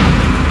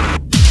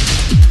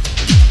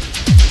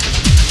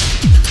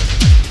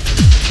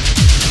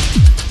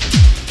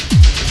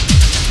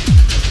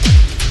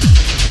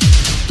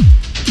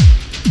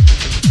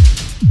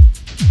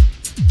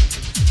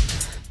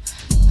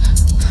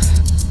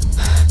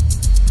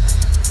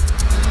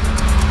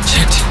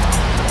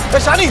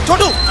 షాని,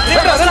 చోటు,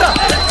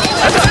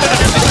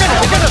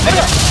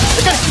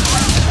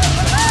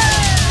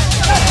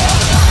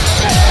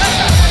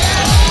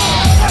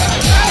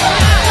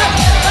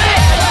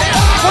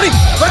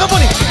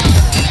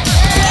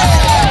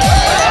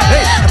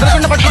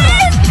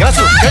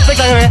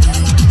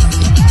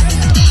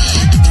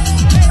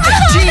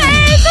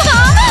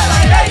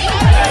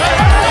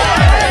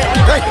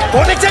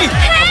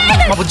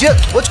 మా బుజ్జి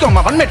వచ్చుకో.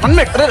 మా 1 మినిట్.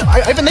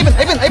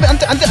 అయిపోయింది.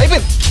 అంతే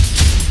అయిపోయింది.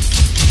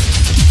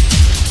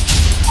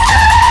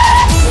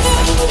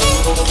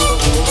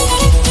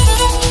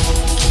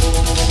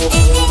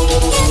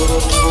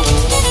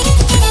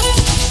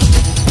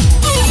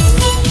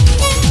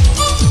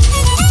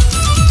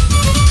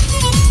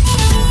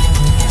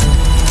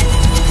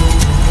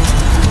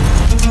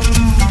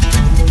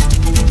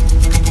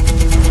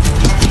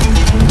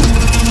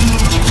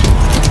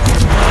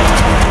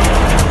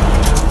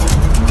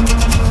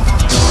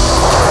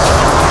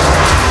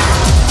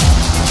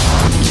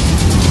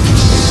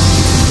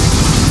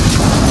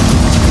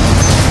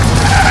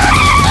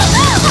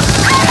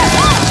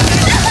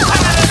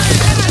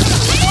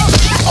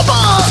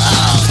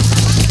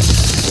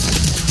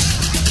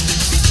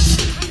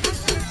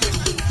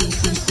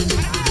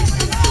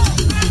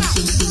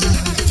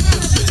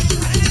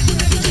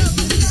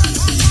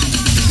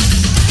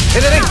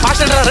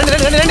 ఫాస్ట్ రండి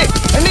రండి రండి రండి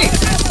రండి.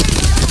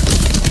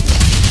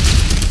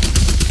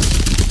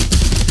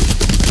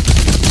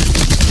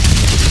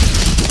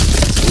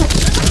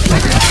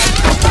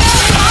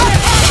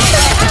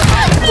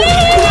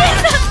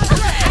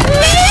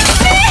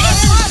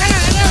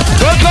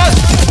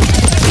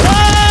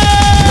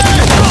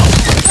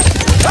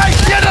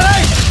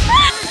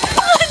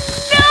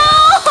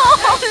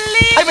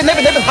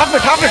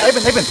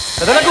 అయిపోయింది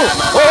కదలకు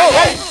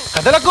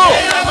కదలకు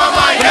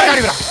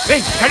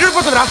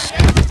కడిపోతుందిరా.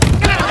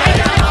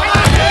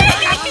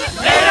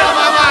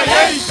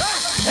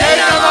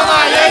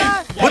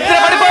 బుద్ధి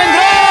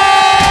పడిపోయింది.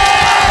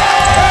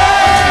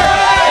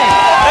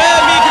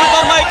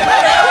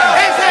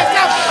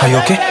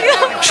 ఓకే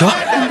షో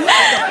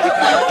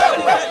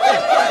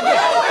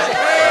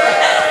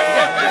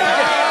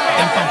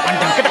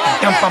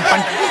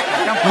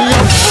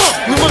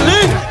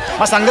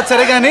మా సంగతి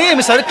సరే గానీ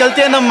మీ సరుకు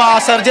కల్తీ అన్నమ్మా.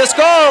 సరి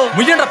చేసుకో.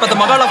 ముయ్యండి పెద్ద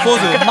మగాళ్ళ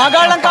పోజు.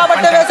 మగాళ్ళం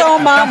కాబట్టి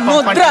వేసామమ్మా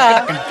ముద్ర.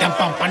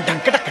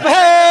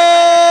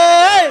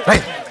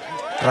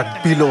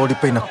 రగ్బీలో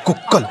ఓడిపోయిన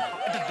కుక్కలు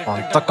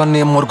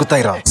అంతకన్నా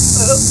మొరుగుతాయిరా.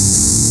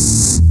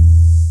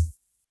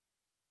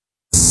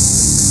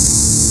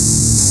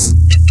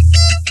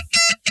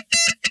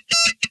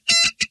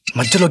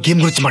 మధ్యలో గేమ్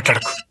గురించి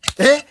మాట్లాడకు.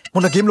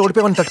 మొన్న గేమ్ లో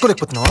ఓడిపోయామని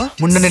తట్టుకోలేకపోతున్నావా?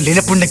 మొన్న నేను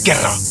లేనప్పుడు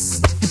నెక్కారా.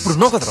 ఇప్పుడు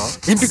ఉన్నావు కదరా,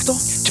 ఏం పిక్తో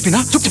చెప్పినా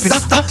చెప్పినా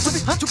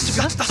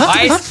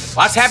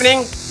what's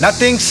happening?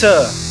 Nothing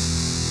sir,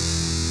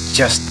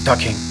 just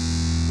talking.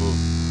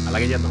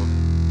 అలాగే చేద్దాం.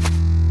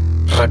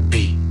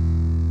 Rugby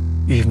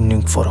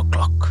evening 4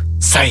 o'clock.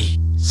 సై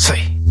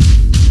సై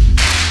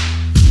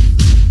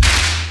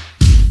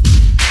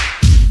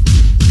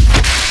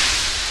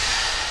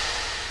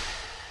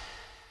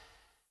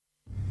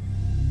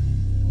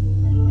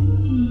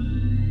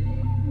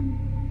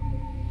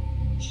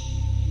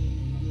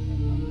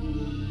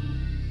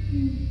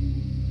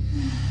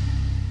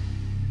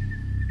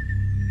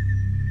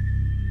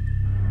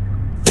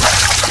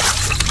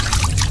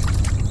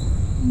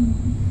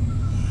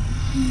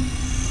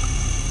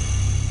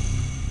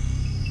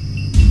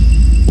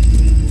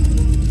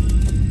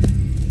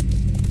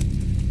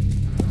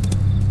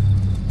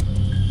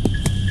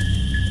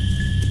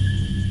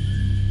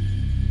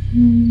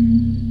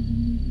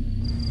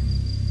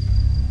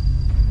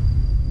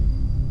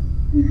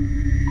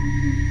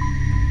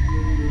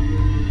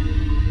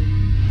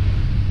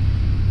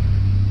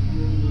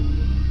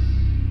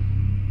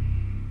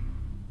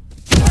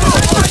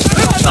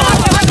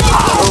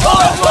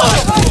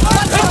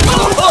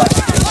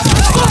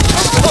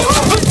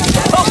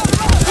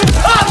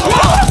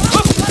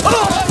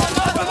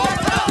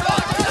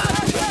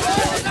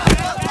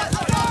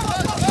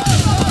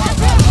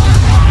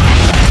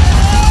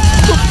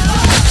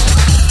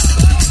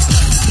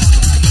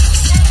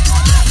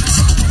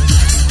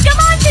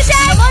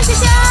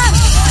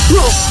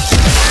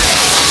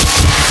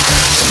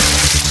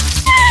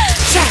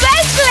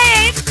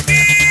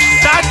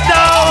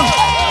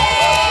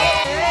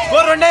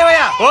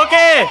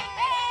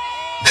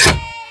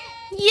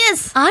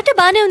ఆట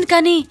బానే ఉంది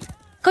కానీ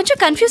కొంచెం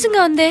కన్ఫ్యూజింగ్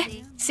గా ఉంది.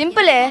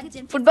 సింపులే,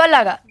 ఫుట్బాల్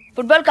లాగా.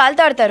 ఫుట్బాల్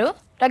కాలుతో ఆడతారు,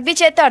 రగ్బీ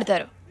చేత్తో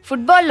ఆడతారు.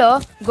 ఫుట్బాల్లో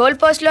గోల్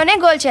పోస్ట్ లోనే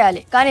గోల్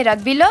చేయాలి, కానీ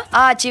రగ్బీలో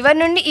ఆ చివరి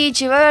నుండి ఈ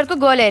చివరి వరకు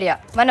గోల్ ఏరియా.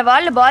 మన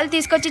వాళ్ళు బాల్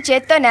తీసుకొచ్చి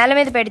చేత్తో నేల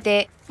మీద పెడితే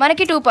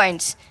మనకి 2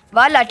 points,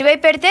 వాళ్ళు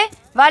అటువైపు పెడితే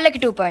వాళ్ళకి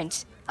 2 points.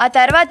 ఆ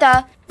తర్వాత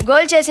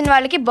గోల్ చేసిన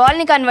వాళ్ళకి బాల్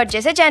ని కన్వర్ట్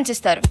చేసే ఛాన్స్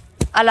ఇస్తారు.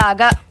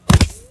 అలాగా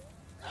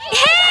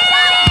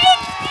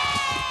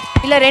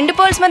ఇలా 2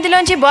 poles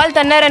మధ్యలోంచి ball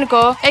తన్నారనుకో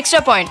extra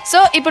point. So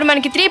ఇప్పుడు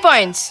మనకి 3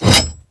 points.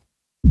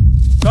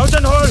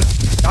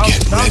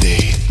 Get ready,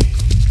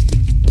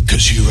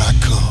 'cause here I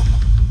come.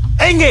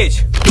 Engage.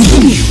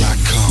 Here I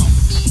come.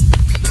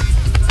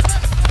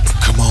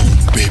 Come on,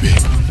 baby.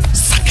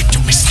 Suck it to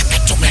me, suck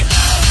it to me.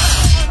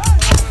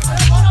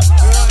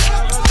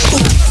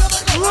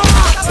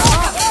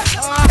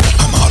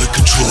 I'm out of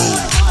control.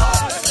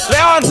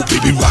 Leon. Oh,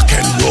 baby, rock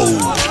and roll.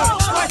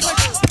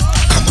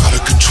 I'm out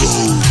of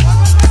control.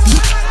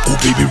 Oh,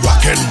 baby,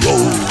 rock and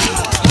roll.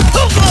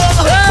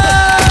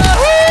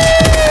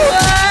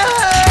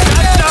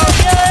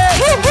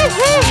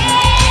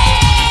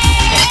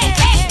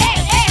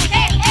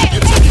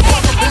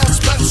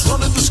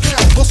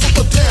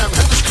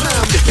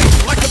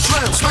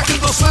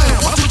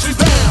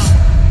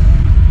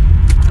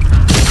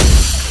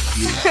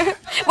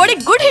 What a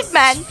good hit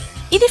man.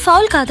 ఇది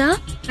foul కాదా?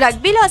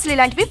 రగ్బీలో అసలు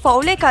ఇలాంటివి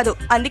ఫౌలే కాదు,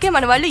 అందుకే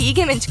మన వాళ్ళు ఈ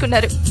game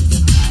ఎంచుకున్నారు.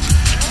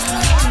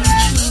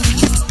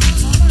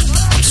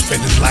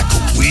 Spinning like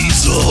a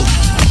weasel.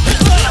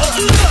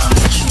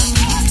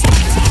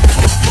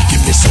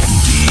 Give me some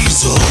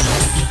diesel.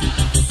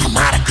 I'm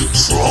out of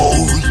control.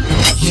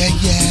 Yeah,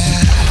 yeah.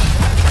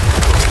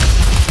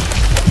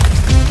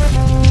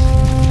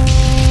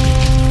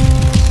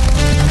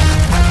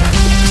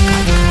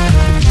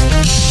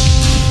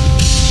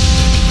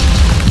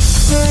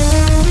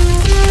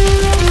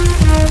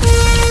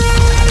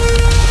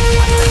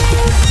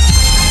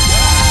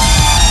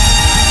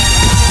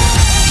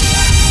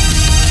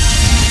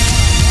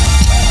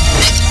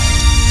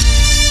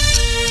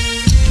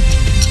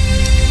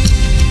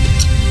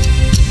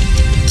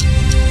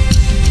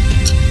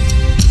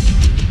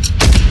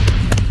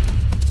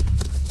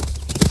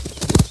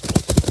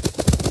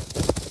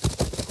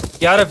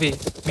 యారఫీ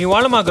మీ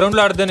వాళ్ళు మా గ్రౌండ్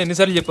లో ఆడదని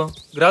ఎన్నిసార్లు చెప్పాం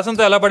గ్రాస్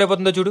అంతా ఎలా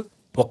పడిపోతుందో చూడు.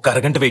 ఒక్క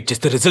అరగంట వెయిట్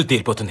చేస్తే రిజల్ట్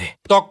తీరిపోతుంది.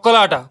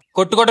 తొక్కలాట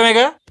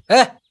కొట్టుకోవటమేగా.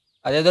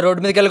 అదేదో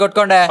రోడ్డు మీదకి వెళ్ళి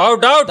కొట్టుకోండి.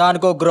 Out out.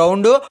 దానికి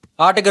గ్రౌండ్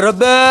ఆటకి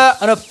రబ్బే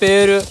అనే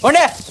పేరు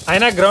ఉండే.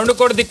 అయినా గ్రౌండ్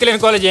కూడా దిక్కులేని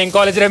కాలేజ్. ఏం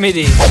కాలేజ్ రా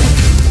మీది?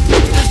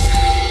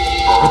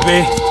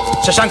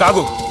 శశాంక్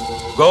ఆగు.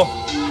 గో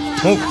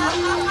మూవ్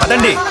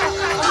పదండి.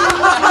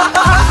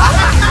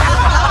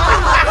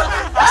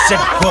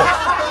 Set go.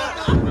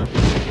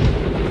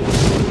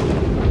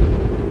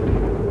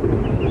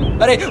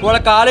 అరే వాళ్ళ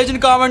కాలేజీని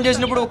కామెంట్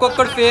చేసినప్పుడు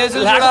ఒక్కొక్కటి ఫేస్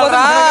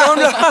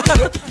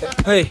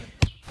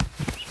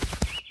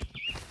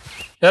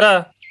ఎరా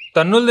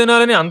తన్నులు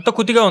తినాలని అంత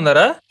కుతిగా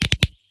ఉందారా?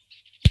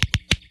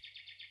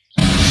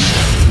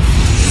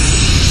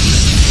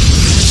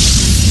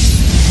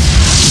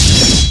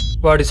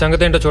 వాడి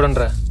సంగతి ఏంటో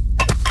చూడండి రా.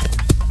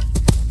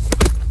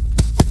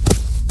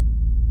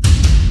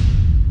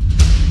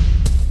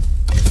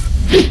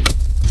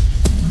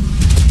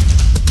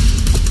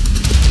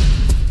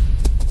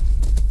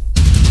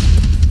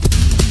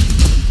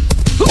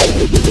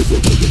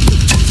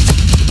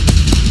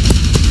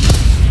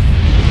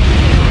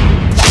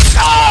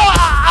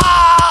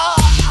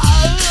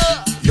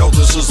 Yo,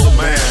 this is the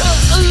man.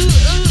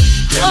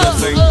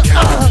 Anything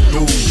can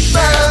do,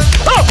 man.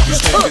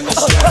 He's taking the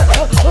step.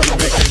 He's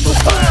making the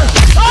plan.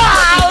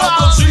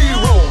 Another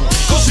zero,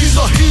 'cause he's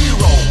a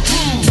hero.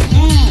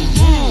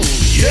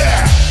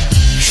 Yeah,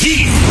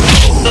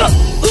 hero.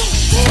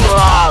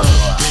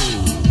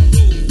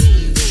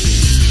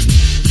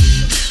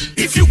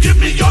 If you give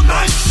me your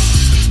knife,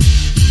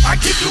 I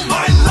give you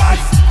my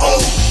life.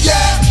 Oh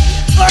yeah.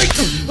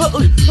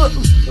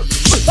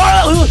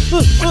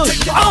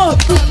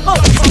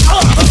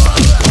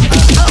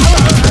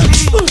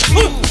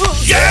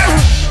 Yeah,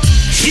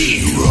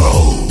 hero.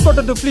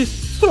 కొట్టద్దు please.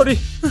 Sorry.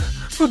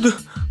 వద్దు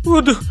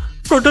వద్దు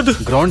కొట్టద్దు.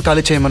 Ground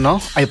ఖాళీ చేయమన్నావు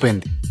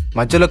అయిపోయింది.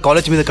 మధ్యలో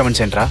college మీద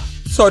comments ఏంట్రా?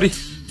 Sorry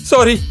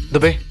sorry.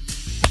 Dubey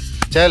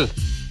చల్.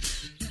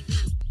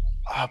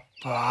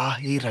 అబ్బా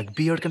ఈ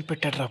రగ్బీ ఎవడికని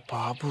పెట్టాడ్రా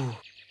బాబు.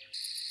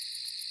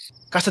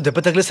 కాస్త దెబ్బ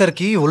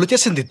తగిలేసరికి ఒళ్ళు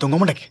చేసింది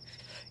దొంగముండకి.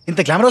 ఇంత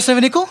గ్లామర్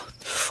వస్తాయి నీకు?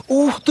 ఓ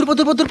దుర్పో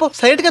దుర్పో దుర్పో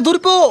సైడ్ గా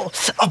దుర్పో.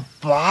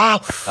 అబ్బా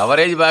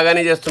కవరేజ్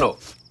బాగానే చేస్తున్నావు.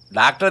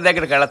 డాక్టర్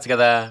దగ్గరికి వెళ్ళొచ్చు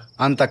కదా.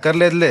 అంత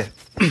అక్కర్లేదులే.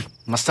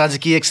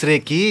 మసాజ్కి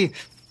ఎక్స్రేకి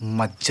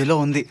మధ్యలో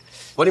ఉంది.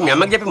 పోనీ మీ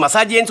అమ్మకి చెప్పి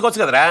మసాజ్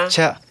చేయించుకోవచ్చు కదరా.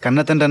 చా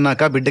కన్న తండ్రి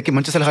అన్నాక బిడ్డకి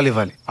మంచి సలహాలు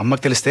ఇవ్వాలి.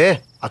 అమ్మకి తెలిస్తే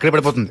అక్కడే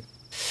పడిపోతుంది.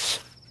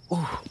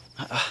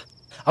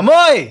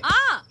 అమ్మోయ్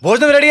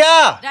భోజనం రెడీయా?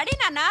 రెడీ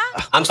నాన్నా.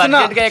 అంత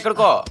అర్జెంట్గా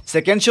ఎక్కడికో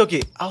సెకండ్ షోకి.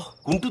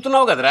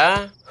 కుంటున్నావు కదరా.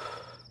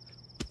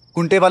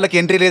 కుంటే వాళ్ళకి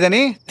ఎంట్రీ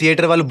లేదని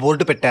థియేటర్ వాళ్ళు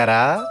బోర్డు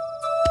పెట్టారా?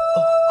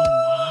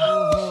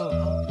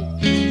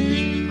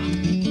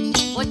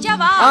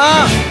 వచ్చావా?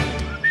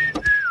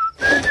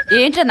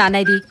 ఏంట్రా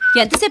నాన్న ఇది?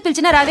 ఎంతసేపు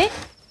పిలిచినా రావే?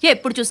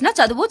 ఎప్పుడు చూసినా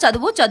చదువు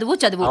చదువు చదువు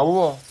చదువు.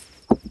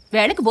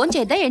 వేళకి భోజనం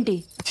చేద్దా ఏంటి?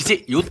 చిచి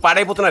యూత్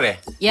పాడైపోతున్నారే.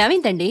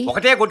 ఏమైందండి?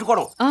 ఒకటే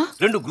కొట్టుకోవడం.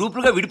 2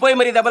 గ్రూపులుగా విడిపోయి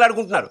మరీ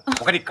దెబ్బలాడుకుంటున్నారు.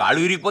 ఒకటి కాళ్ళు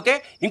విరిగిపోతే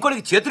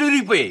ఇంకోటికి చేతులు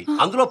విరిగిపోయాయి.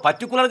 అందులో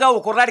పర్టికులర్ గా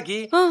ఒక కుర్రాడికి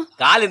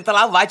కాలు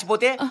ఇంతలా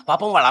వాచిపోతే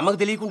పాపం వాళ్ళ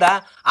అమ్మకు తెలియకుండా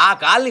ఆ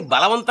కాల్ని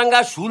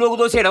బలవంతంగా షూలోకి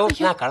దోసేయడం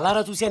నా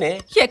కళ్ళారా చూసానే.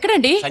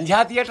 ఎక్కడండి?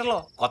 సంధ్యా థియేటర్ లో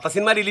కొత్త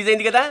సినిమా రిలీజ్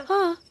అయింది కదా.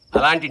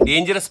 అలాంటి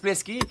డేంజరస్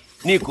ప్లేస్ కి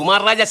నీ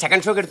కుమార్ రాజా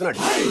సెకండ్ షో పెడుతున్నాడు.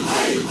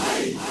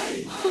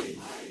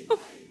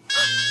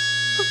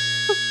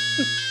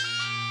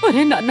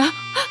 ఒరే నాన్న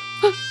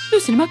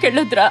నువ్వు సినిమాకి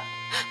వెళ్ళొద్దురా.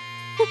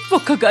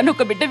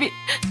 ఒక్కగానొక్క బిడ్డవి.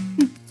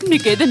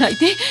 నీకేదైనా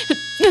అయితే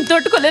నేను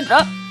తట్టుకోలేనురా.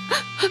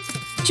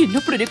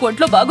 చిన్నప్పుడు నీకు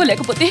ఒంట్లో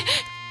బాగోలేకపోతే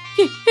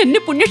ఎన్ని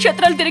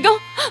పుణ్యక్షేత్రాలు తిరిగాం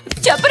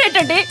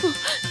చెప్పరేటండి.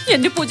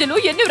 ఎన్ని పూజలు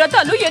ఎన్ని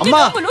వ్రతాలు ఎన్ని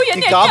నోములు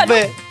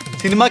ఎన్ని.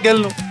 సినిమాకి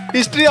వెళ్ళను.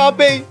 హిస్టరీ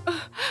ఆపేయి.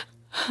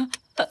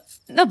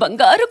 నా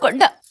బంగారు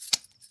కొండ.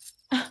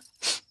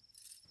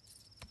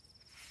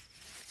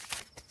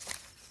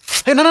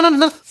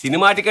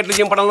 సినిమా టికెట్లు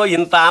చింపడంలో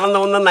ఇంత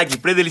ఆనందం ఉందని నాకు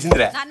ఇప్పుడే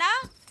తెలిసిందిరా.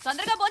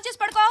 తొందరగా భోంచేసి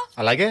పడుకో.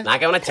 అలాగే.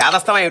 నాకేమైనా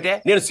చేదస్తావా ఏమిటే?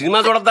 నేను సినిమా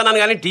చూడొద్దాను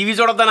కానీ TV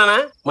చూడొద్దానా?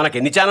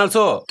 మనకెన్ని channels?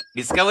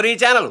 Discovery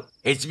channel,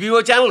 HBO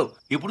channel.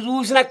 ఇప్పుడు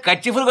చూసినా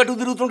కచ్చిఫులు కట్టుకు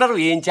తిరుగుతుంటారు.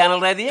 ఏం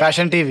ఛానల్ రాది?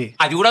 Fashion TV.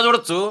 అది కూడా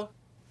చూడొచ్చు.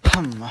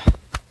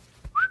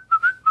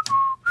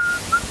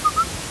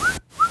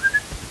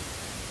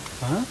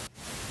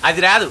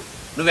 అది రాదు.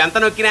 నువ్వెంత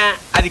నొక్కినా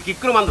అది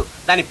కిక్కురు మందు.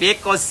 దాని పేక్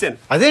కోసేసాను.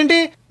 అదేంటి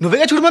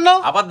నువ్వేగా చూడమన్నావు?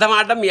 అబద్ధం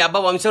ఆడడం మీ అబ్బా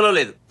వంశంలో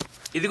లేదు.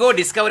 ఇదిగో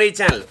డిస్కవరీ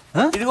ఛానల్,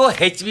 ఇదిగో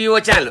HBO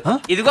ఛానల్,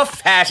 ఇదిగో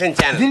ఫ్యాషన్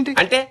ఛానల్.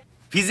 అంటే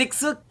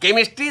ఫిజిక్స్,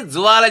 కెమిస్ట్రీ,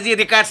 జువాలజీ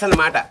రికార్డ్స్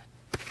అన్నమాట.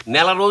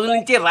 నెల రోజుల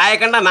నుంచి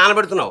రాయకుండా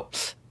నానబెడుతున్నావు.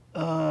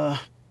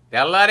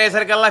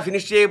 తెల్లారేసరికల్లా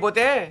ఫినిష్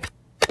చేయకపోతే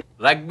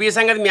రగ్బీ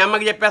సంగతి మీ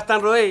అమ్మకి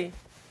చెప్పేస్తాను రోయ్.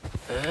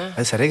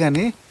 అది సరే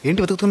గాని ఏంటి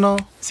వెతుకుతున్నావు?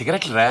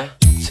 సిగరెట్లు రా.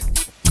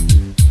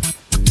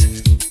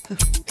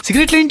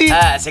 సిగరెట్లు ఏంటి?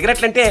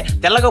 సిగరెట్లు అంటే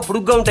తెల్లగా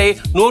పొడుగ్గా ఉంటాయి.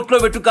 నోట్లో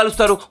పెట్టు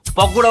కాలుస్తారు.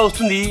 పొగ కూడా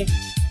వస్తుంది.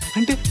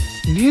 అంటే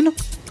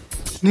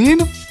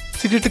నేను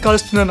సిగరెట్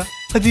కాలుస్తున్నానా?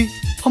 అది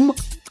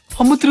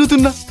అమ్మ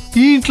తిరుగుతున్నా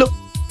ఈ ఇంట్లో.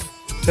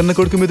 కన్న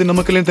కొడుకు మీద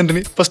నమ్మకం లేని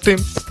తండ్రిని ఫస్ట్ టైం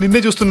నిన్నే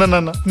చూస్తున్నాను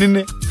నాన్న.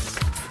 నిన్నే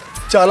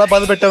చాలా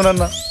బాధ పెట్టావు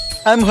నాన్న.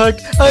 I'm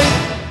hurt.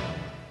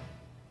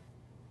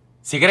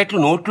 సిగరెట్లు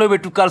నోట్లో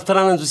పెట్టుకు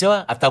కాలుస్తానని చూసావా?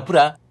 అది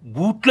తప్పురా,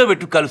 బూట్లో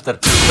పెట్టుకు కాలుస్తారు.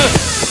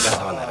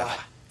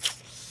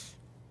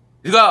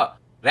 ఇదిగో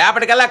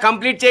రేపటికల్లా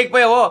కంప్లీట్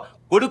చేయకపోయావో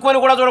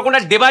కొడుకుని కూడా చూడకుండా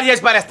డిబార్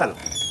చేసి పారేస్తాను.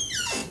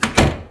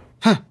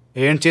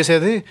 ఏం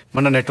చేసేది?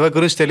 మన నెట్వర్క్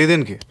గురించి తెలియదు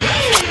దీనికి.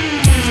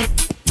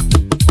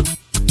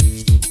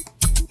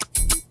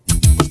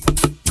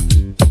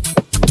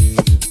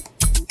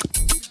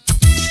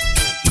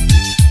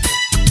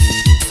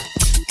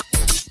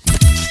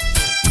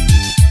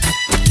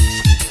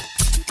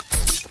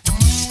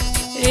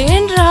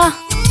 ఏంట్రా?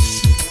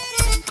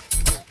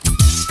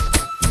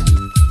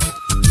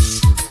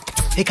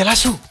 ఏ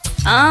కలాసు,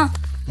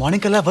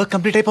 మార్నింగ్ కల్లా వర్క్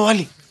కంప్లీట్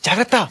అయిపోవాలి.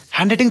 జాగ్రత్త,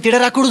 హ్యాండ్ రైటింగ్ తేడా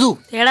రాకూడదు.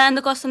 తేడా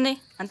ఎందుకు వస్తుంది?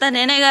 అంతా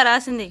నేనేగా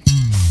రాసింది.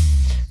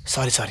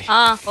 సారీ.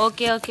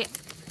 ఓకే.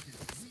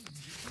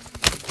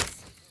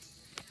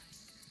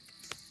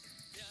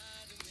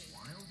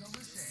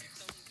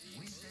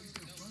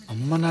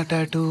 అమ్మ నా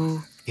టాటూ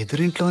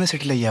ఎదురింట్లోనే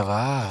సెటిల్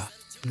అయ్యావా?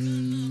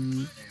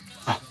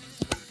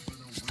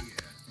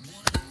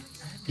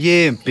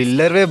 ఏం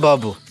పిల్లర్వే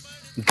బాబు,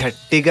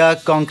 గట్టిగా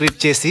కాంక్రీట్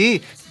చేసి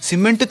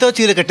సిమెంట్తో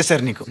చీర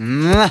కట్టేశారు నీకు.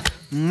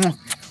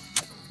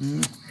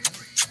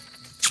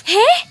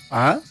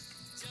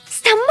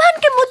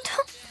 స్తంభానికి ముద్దు.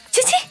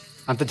 చిచి,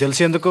 అంత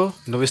జెల్సీ ఎందుకు?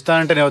 నువ్వు ఇస్తా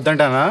అంటే నేను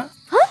వద్దంటానా?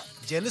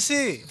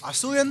 జెల్సీ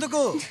అసూ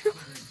ఎందుకు?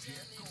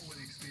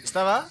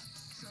 ఇస్తావా?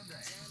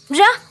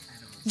 రా,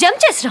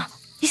 జంప్ చేసిరా,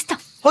 ఇస్తా.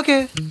 ఓకే.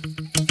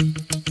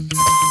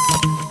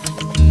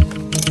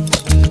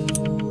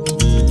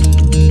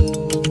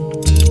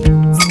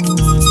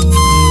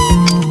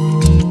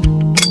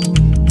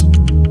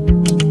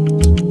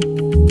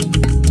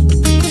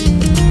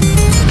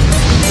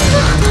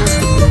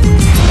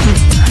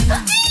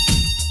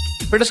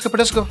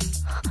 పెట్టేసుకో.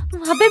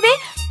 అబ్బేబే,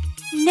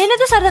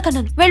 నేనేదో సరదా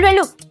కన్నాను.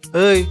 వెళ్ళు.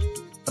 ఏయ్,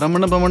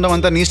 రమ్మండం బమ్మండం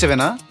అంతా నీ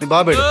ఇష్టమేనా? నీ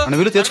బాబేడు అని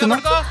వీళ్ళు తెచ్చుకుందాం.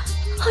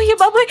 అయ్యో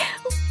బాబాయ్,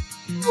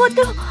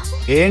 వద్దు.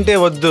 ఏంటే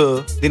వద్దు?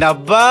 దీని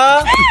అబ్బా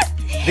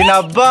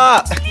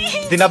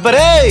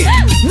రే.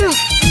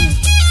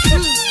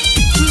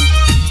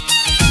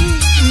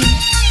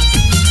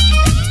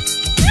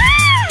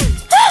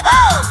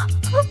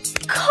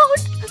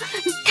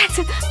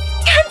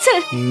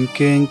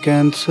 ఇంకేం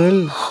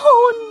క్యాన్సల్?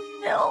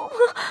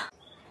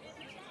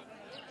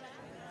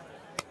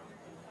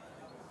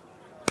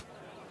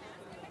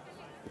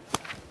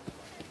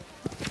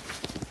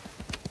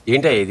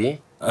 ఏంటా ఇది?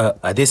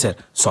 అదే సార్,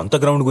 సొంత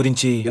గ్రౌండ్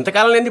గురించి.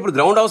 ఇంతకాలం లేదు, ఇప్పుడు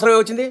గ్రౌండ్ అవసరమే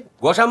వచ్చింది.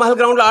 గోషామహల్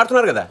గ్రౌండ్ లో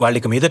ఆడుతున్నారు కదా.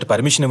 వాళ్ళకి మీదట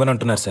పర్మిషన్ ఇవ్వని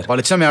అంటున్నారు సార్.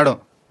 వాళ్ళు ఇచ్చిన మేడం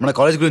మన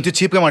కాలేజ్ గురించి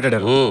చీప్ గా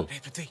మాట్లాడారు.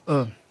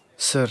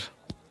 సార్,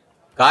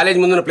 కాలేజ్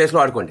ముందున్న ప్లేస్ లో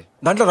ఆడుకోండి.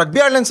 దాంట్లో రగ్బీ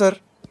ఆడలేం సార్.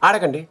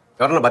 ఆడకండి.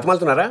 ఎవరన్నా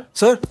బతిమాలుతున్నారా?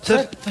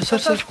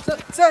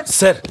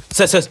 సార్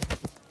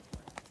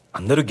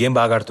అందరూ గేమ్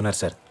బాగా ఆడుతున్నారు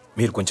సార్,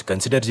 మీరు కొంచెం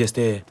కన్సిడర్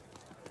చేస్తే.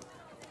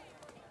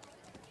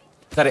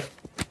 సరే,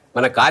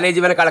 మన కాలేజీ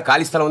వెనకాల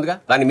ఖాళీ స్థలం ఉందిగా,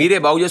 దాన్ని మీరే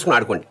బాగు చేసుకుని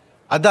ఆడుకోండి.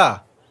 అదా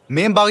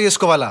మేం బాగు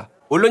చేసుకోవాలా?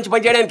 ఒళ్ళుంచి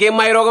పనిచేయడానికి ఏం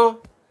మాయ రోగం?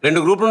 2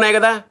 గ్రూపులు ఉన్నాయి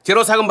కదా,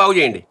 చెరో సగం బాగు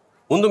చేయండి.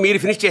 ముందు మీరు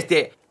ఫినిష్ చేస్తే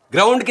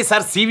గ్రౌండ్ కి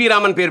సార్ సివి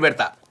రామన్ పేరు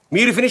పెడతా.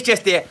 మీరు ఫినిష్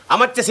చేస్తే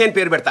అమర్త్య సేన్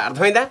పేరు పెడతా.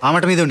 అర్థమైందా? ఆ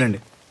మాట మీద ఉండండి.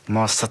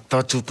 మా సత్తా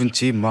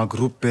చూపించి మా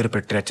గ్రూప్ పేరు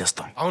పెట్టే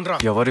చేస్తాం.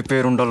 ఎవరి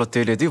పేరు ఉండాలో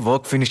తెలియదు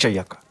వర్క్ ఫినిష్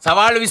అయ్యాక.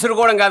 సవాళ్లు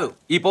విసురుకోవడం కాదు,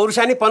 ఈ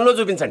పౌరుషాన్ని పనిలో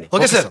చూపించండి.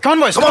 Okay sir,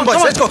 come on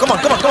boys, let's go, కమాన్.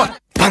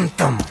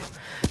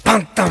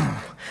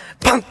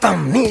 పంతం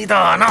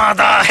నీదా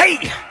నాదా హై.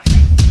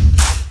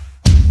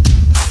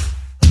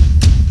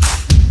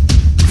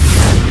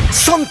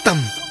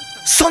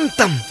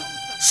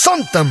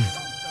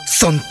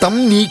 సొంతం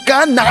నీకా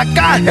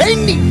నాకా హై.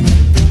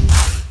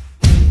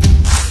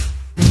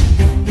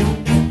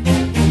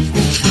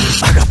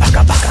 భగ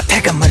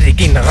తెగ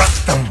మరిగిన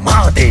రక్తం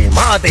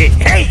మాదే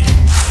హై.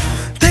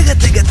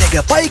 తెగ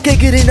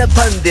పైకెగిరిన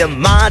పందెం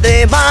మాదే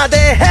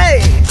హై.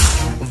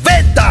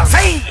 వేద్దాం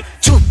సై,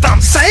 చూద్దాం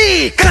సై,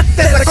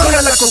 కత్తెర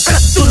కొనలకు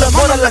కత్తుల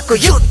మొనలకు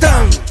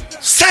యుద్ధం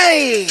సై,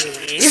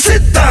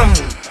 సిద్ధం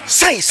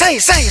సై.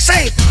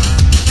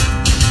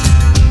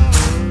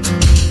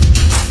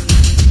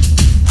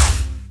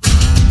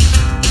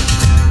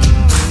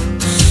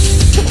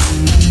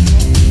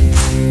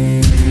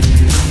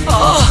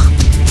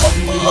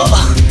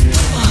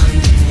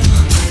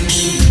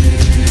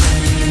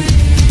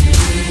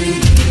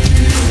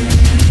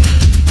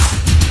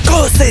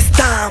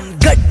 కోసేస్తాం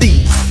గడ్డి,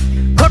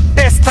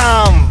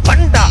 కొట్టేస్తాం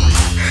బండ,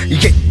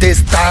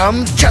 ఎత్తేస్తాం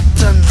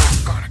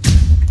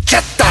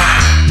చెత్త,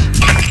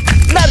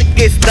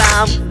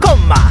 నరికేస్తాం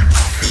కొమ్మ,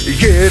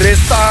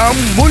 ఏరేస్తాం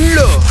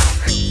ముళ్ళు,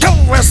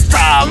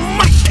 తవ్వేస్తాం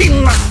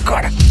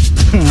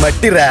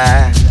మట్టిరా,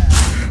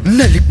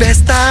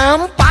 నలిపేస్తాం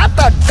పాత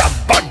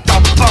డబ్బా,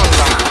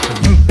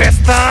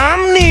 నింపేస్తాం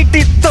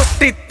నీటి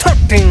తొట్టి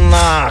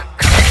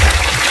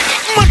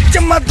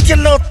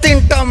మధ్యలో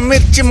తింటాం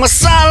మిర్చి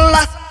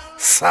masala.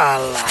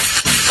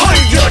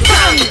 Hold your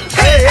tongue,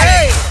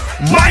 hey.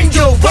 Mind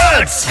your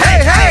words,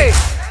 hey.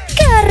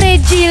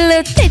 క్యారేజీలు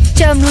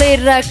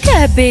తెచ్చాంలేరా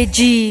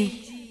cabbage.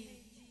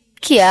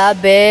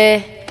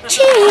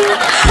 Cabbage.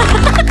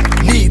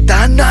 నీదా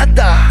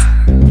నాదా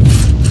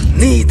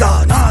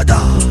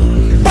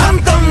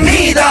పంతం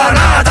నీదా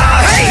నాదా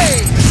హై.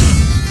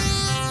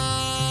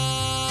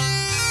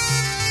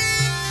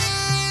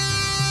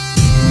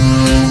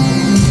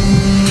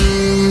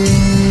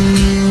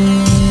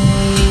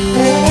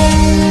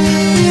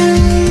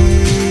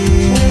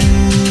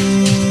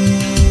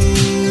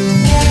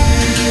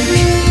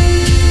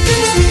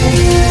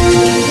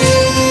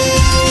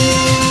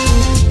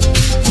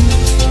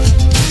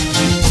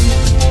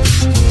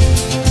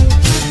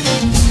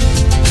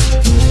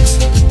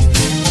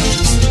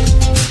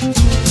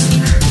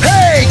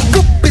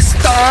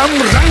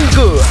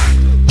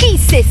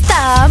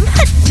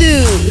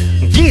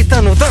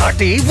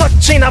 పాటి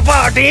వచ్చిన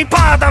పాటి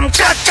పాదం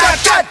కట్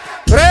కట్ కట్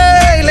రే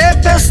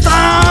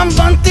లేపేస్తాం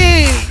బంతి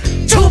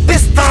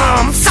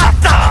చూపిస్తాం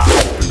సత్తా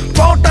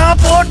పోటా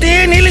పోటీ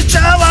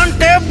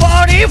నిలిచావంటే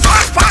బాడీ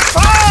ఫాట్ ఫాట్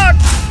ఫాట్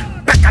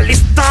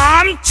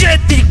పెకలిస్తాం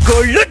చేతి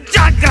గోళ్ళు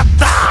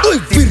జాగ్రత్త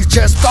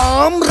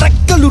విరిచేస్తాం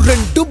రెక్కలు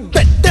రెండు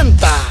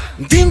బెట్టంత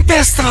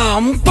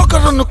దింపేస్తాం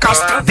పొగరును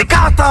కాస్త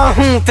దిగాతా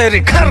హూ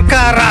తెరి ఘర్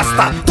కా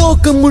రాస్తా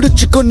తోక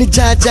ముడుచుకొని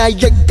జాజా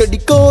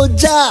ఎక్కడికో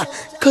జా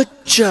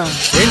కొచ్చా.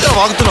 ఏంటో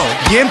వాగుతున్నావు?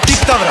 ఏం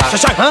తీస్తావురా?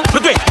 Shashank,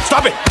 Prithvi,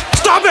 stop it,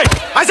 stop it,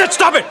 I said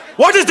stop it.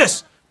 What is this?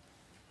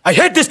 I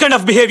hate this kind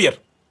of behaviour.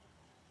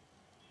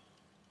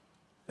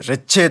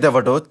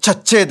 రెచ్చేదెవడో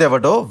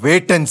చచ్చేదెవడో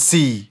wait and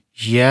see.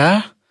 Yeah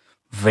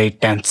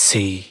wait and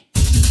see.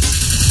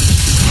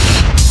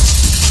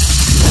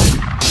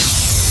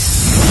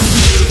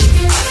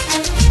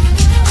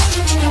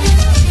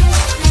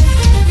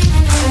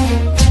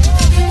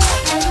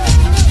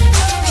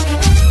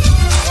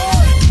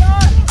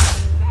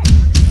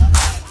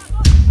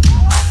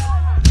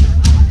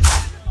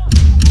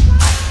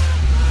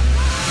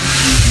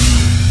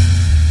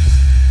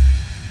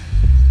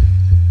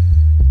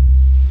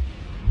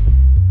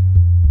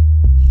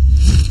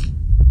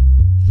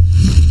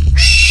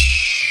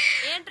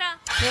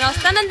 నేను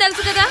వస్తానని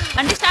తెలుసు కదా,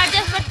 అంటే స్టార్ట్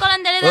చేసి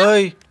పెట్టుకోవాలని తెలియదు.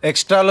 ఓయ్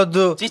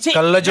ఎక్స్ట్రాలొద్దు,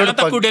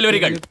 కళ్ళజోడు డెలివరీ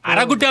గాళ్ళు,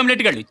 అరగుట్టి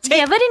ఆమ్లెట్ గాళ్ళు.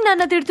 ఎవరిని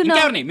నాన్న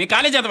తిడుతున్నావు? మీ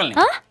కాలేజ్ చదవాలని.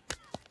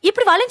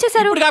 ఇప్పుడు వాళ్ళేం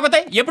చేశారు? ఇప్పుడు కాకపోతే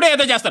ఎప్పుడో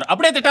ఏదో చేస్తారు.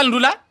 అప్పుడే తిట్టాలి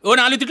రూలా. ఓ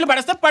 4 తిట్లు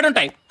పడేస్తే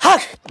పడుంటాయి.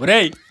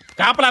 ఒరేయ్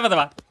కాపలా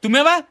వెదవా,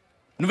 తుమ్మేవా?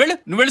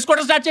 నువ్వు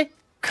వెళ్ళుకోవడం స్టార్ట్ చేయి.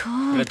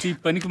 ప్రతి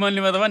పనికి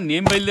మళ్ళీ వెదవా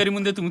నేను బయలుదేరి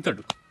ముందే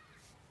తుమ్ముతాడు.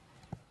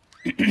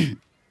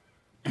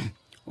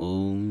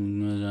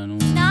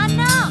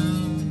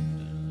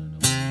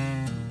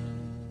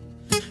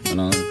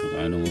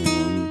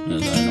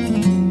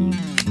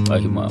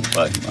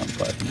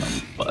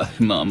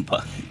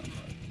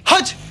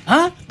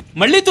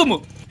 మళ్ళీ తుమ్ము.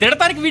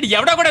 తిడతానికి వీడు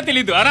ఎవడో కూడా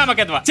తెలీదు.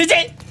 అనామకద్వా చిచే.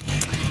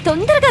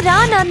 తొందరగా రా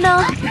నాన్న.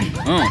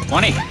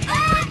 పోనీ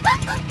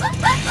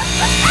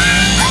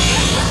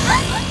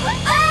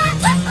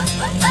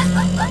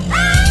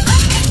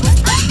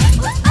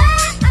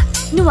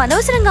నువ్వు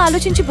అనవసరంగా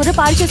ఆలోచించి బుర్ర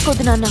పాడు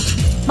చేసుకోవద్దు నాన్న.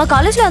 మా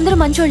కాలేజ్లో అందరూ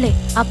మంచోళ్లే.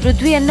 ఆ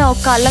పృథ్వీ అన్న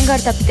ఒక్క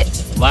అల్లంగాడు తప్పితే.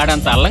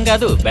 వాడంత అల్లం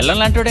కాదు, బెల్లం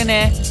లాంటోడేనే.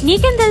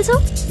 నీకేం తెలుసు?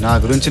 నా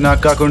గురించి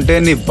నాకు కాకుంటే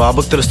నీ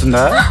బాబుకు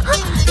తెలుస్తుందా?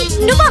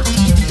 నువ్వా?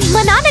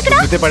 మా నాన్న ఎక్కడ?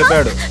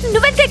 పడిపోయాడు.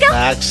 నువ్వెంతగా?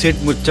 బ్యాక్ సీట్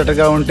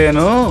ముచ్చటగా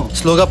ఉంటేను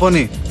స్లోగా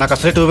పోనీ. నాకు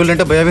అసలే 2 వీలర్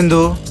అంటే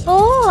భయమిందు. ఓ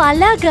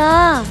అలాగా?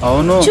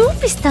 అవును,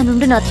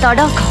 చూపిస్తానుండు నా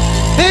తడాక.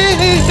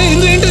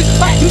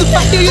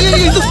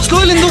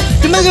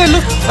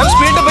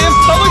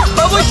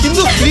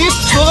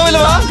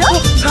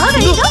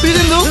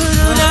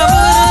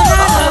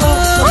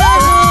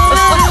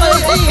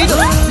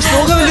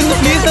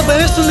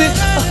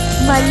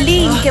 మళ్ళీ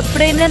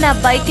ఇంకెప్పుడైనా నా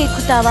బైక్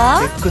ఎక్కుతావా?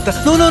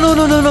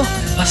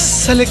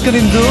 అస్సలు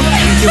ఎక్కనిందు,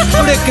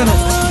 ఎప్పుడు ఎక్కను.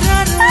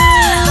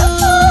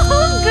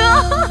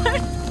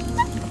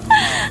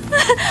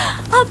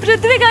 ఆ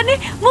పృథ్వీ గారిని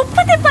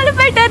 30 తిప్పలు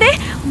పెట్టానే.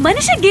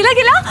 మనిషి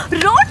గిలగిలా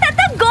రోడ్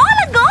అంతా గోల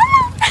గోల.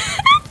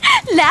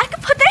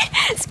 లేకపోతే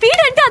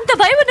స్పీడ్ అంటే అంత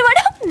భయం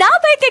ఉన్నవాడు నా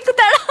బైక్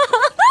ఎక్కుతాడా?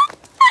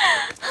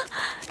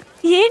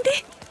 ఏంటి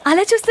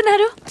అలా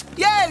చూస్తున్నారు?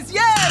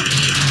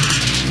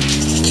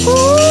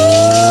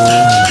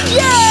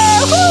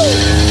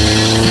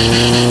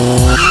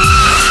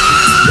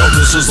 Yo,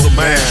 this is the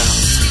man.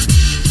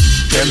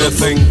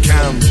 Anything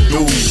can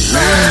do,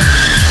 man.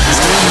 He's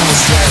taking the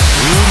step,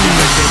 he's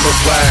making the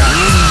plan.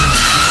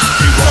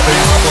 He's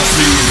robbing others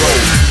hero,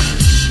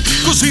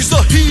 'cause he's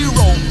the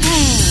hero.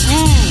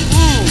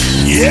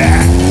 Yeah,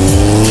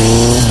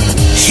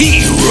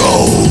 hero.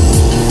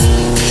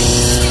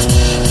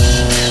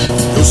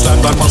 You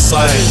stand by my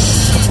side,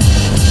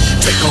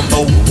 take on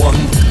the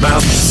one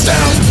man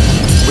stand.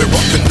 We're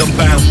rocking the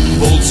band,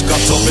 bulls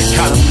got all we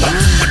can.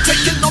 We're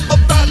taking on the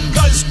bad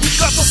guys, we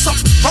got the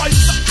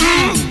surprise.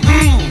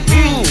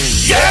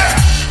 Yeah!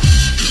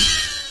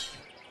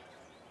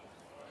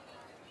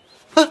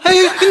 Hey,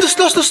 Indu,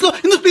 slow.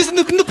 Indu, please,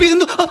 Indu.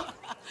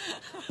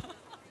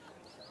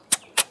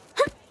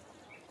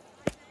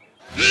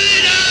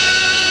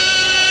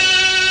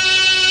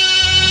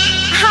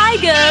 Hi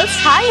girls.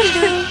 Hi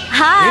Indu.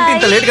 Hi. ఏంటి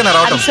ఇంత late గా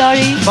రావటం?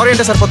 Sorry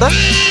అంటే సరిపోతా?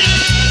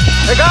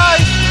 Hey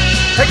guys.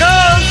 Hey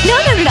girls. No,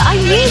 I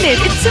mean it.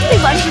 It's simply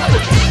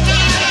wonderful.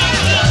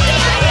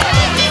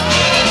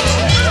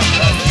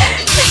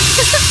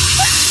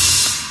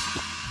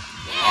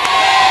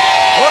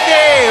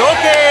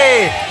 Okay.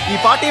 ఈ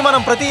party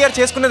మనం ప్రతి year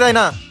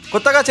చేసుకునేదైనా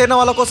కొత్తగా చేరిన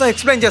వాళ్ళ కోసం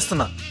ఎక్స్ప్లెయిన్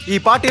చేస్తున్నా. ఈ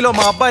పార్టీలో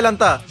మా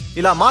అబ్బాయిలంతా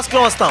ఇలా మాస్క్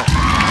లో వస్తాం.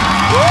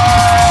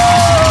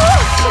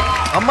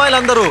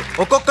 అమ్మాయిలందరూ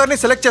ఒక్కొక్కరిని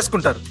సెలెక్ట్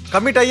చేసుకుంటారు.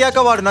 కమిట్ అయ్యాక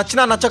వాడు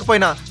నచ్చినా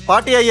నచ్చకపోయినా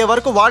పార్టీ అయ్యే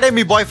వరకు వాడే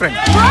మీ బాయ్ ఫ్రెండ్.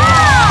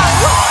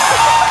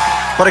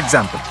 ఫర్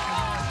ఎగ్జాంపుల్,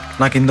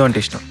 నాకు ఇందో అంటే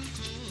ఇష్టం,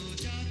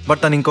 బట్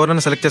తను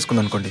ఇంకెవరైనా సెలెక్ట్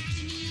చేసుకుంది అనుకోండి,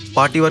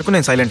 పార్టీ వరకు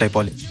నేను సైలెంట్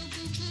అయిపోవాలి.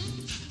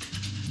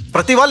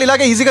 ప్రతి వాళ్ళు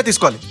ఇలాగే ఈజీగా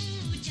తీసుకోవాలి.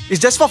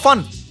 It's just for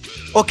fun.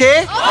 Okay?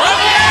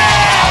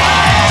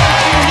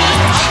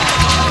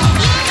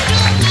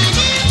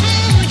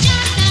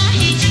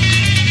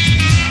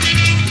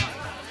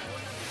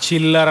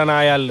 చిల్లర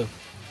నాయాళ్ళు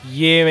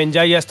ఏం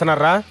ఎంజాయ్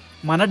చేస్తున్నారా?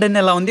 మన డెన్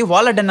ఎలా ఉంది,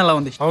 వాళ్ళ డెన్ ఎలా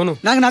ఉంది? అవును,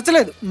 నాకు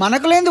నచ్చలేదు.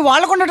 మనకు లేని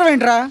వాళ్ళకు ఉండటం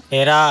ఏంట్రా?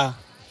 ఏరా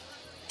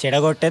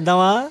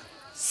చెడగొట్టేద్దామా?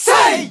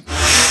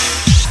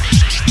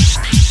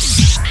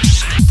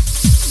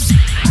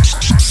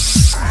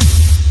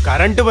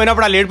 కరెంటు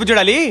పోయినప్పుడు ఆ లేడుపు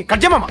చూడాలి.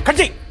 కట్ చేయమమ్మా, కట్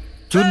చేయి.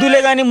 చూద్దులే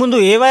గాని ముందు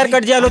ఏ వైర్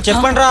కట్ చేయాలో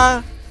చెప్పండి రా.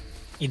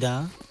 ఇదా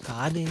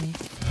కాదే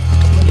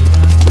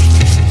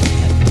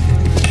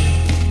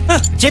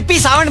చెప్పి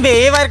సావండి బే,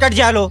 ఏ వైర్ కట్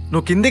చేయాలో.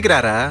 నువ్వు కిందికి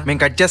రారా, మేము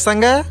కట్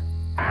చేస్తాంగా.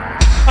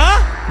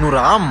 నువ్వు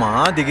రా అమ్మా,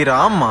 దిగి రా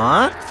అమ్మా.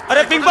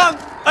 అరే పింగ్ పాంగ్,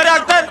 అరే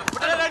అక్తర్,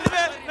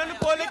 నన్ను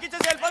కోలేకి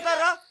ఇచ్చేసి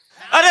వెళ్ళిపోతారా?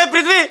 అరే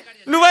పృథ్వీ,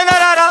 నువ్వైనా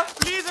రారా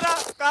ప్లీజ్, రా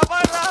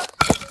కాపాడరా.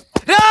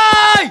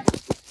 రేయ్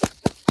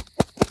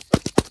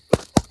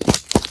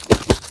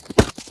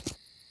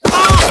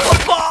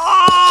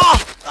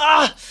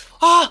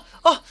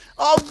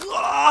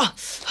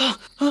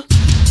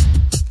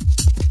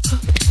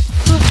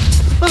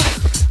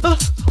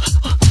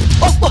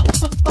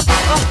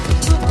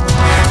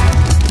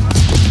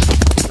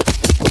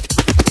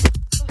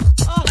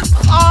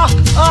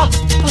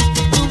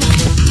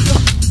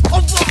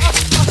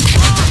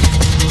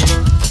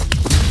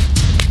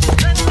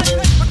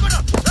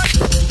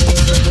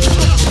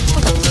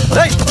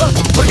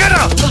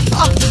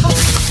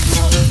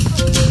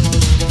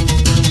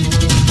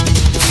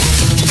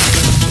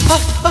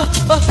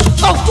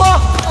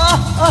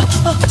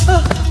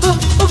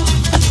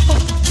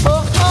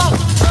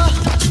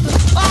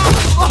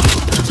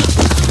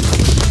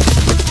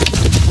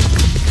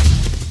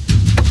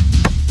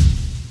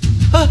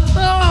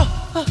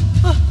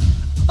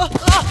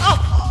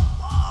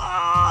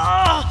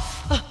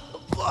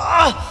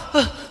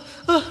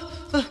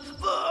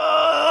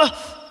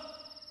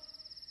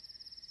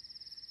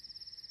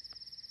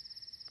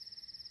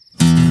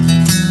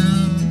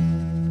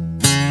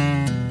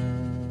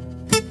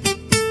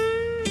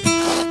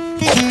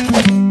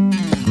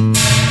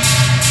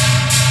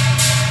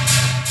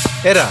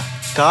ఏరా,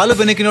 కాలు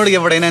బెనికినోడు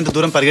ఎవడైనా ఇంత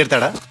దూరం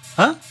పరిగెడతాడా?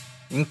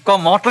 ఇంకా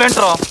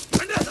మాట్లాడేంట్రా?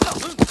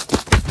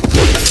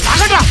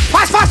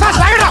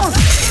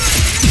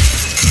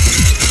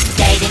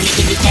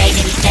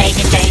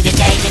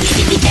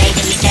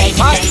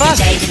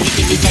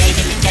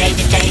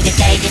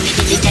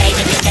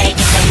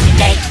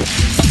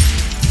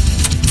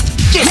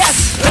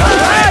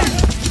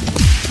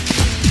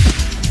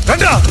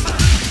 రండ్రా,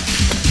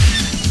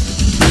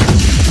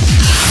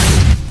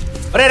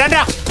 అరే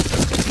రండ్రా.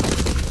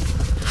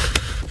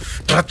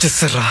 ట్రాప్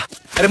చేస్తారా?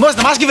 అరే మోస్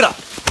నమాజ్కి విరా.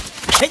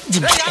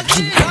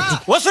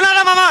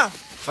 వస్తున్నారా మామా?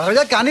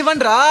 త్వరగా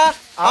కానివ్వండి రా,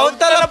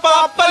 అవతల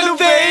పాపలు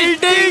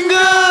వెయిటింగ్.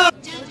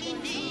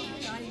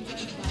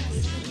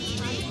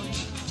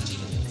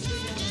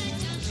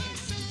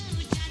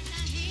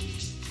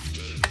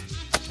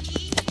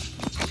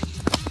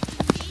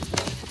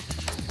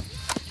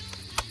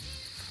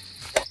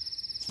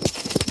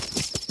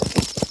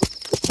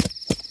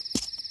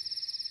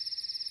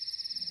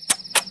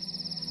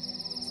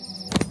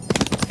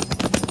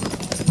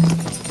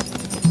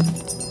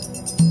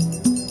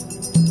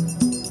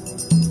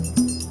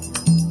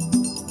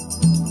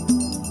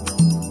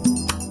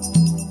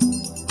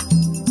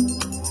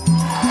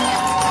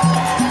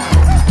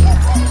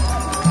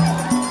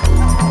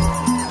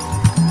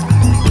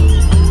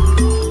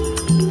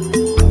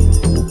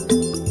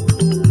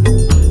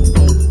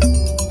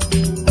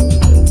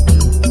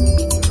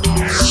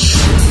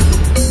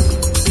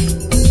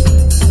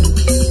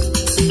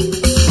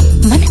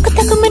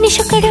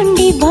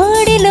 మనిషొకడుండి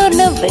బాడీలో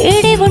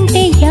వేడి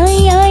ఉంటే యా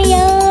యా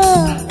యా,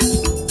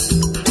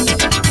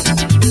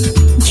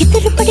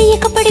 జితులు పడి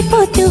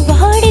ఎకపడిపోతూ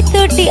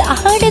వాడితోటి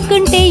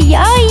ఆడుకుంటే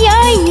yeah yeah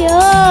yeah.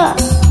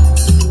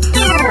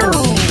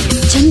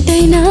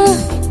 చంటైనా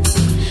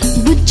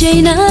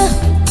బుజ్జైనా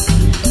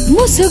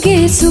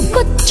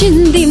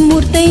ముసుగేసుకొచ్చింది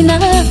మూర్తైనా,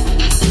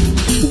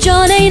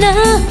 జానైనా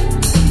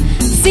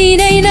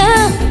సీనైనా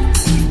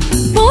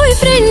boy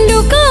friend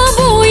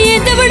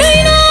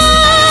కాబోయేదెవడైనా.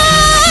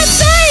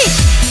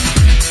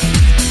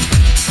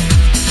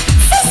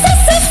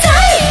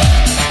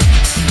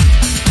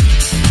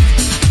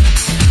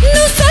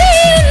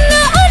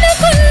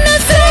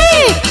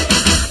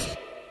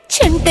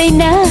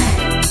 చంటైనా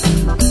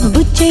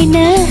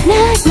బుజ్జైనా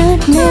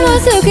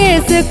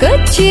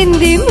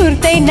మోసుగేసుకొచ్చింది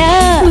మూర్తైనా,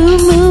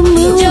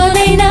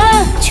 జానైనా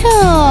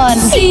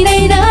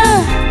సీనైనా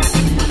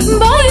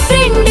boy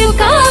friend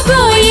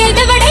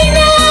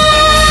కాబోయేదెవడైనా.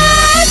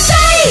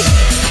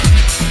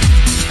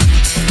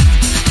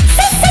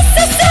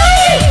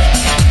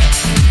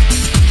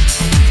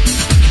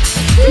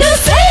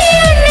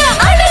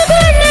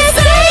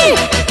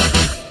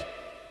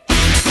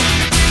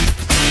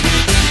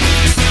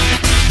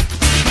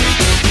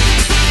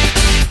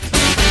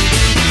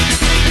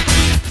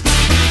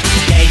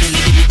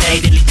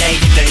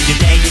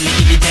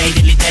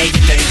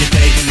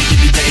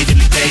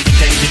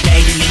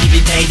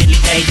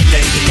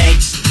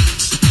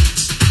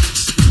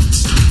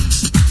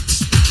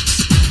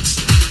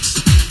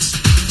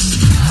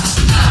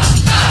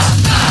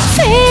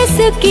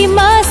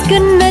 Mask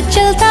न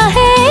चलता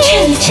है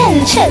चल चल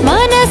चल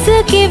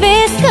మనసుకి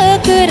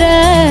వేసుకోకురా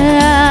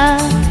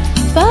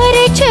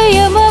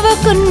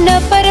పరిచయమవకున్న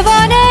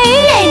పర్వానై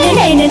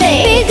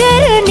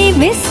ఫిగర్ని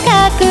మిస్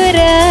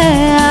కాకురా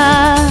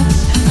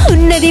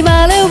ఉన్నది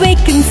మాలో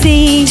vacancy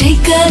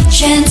take a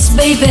chance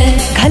baby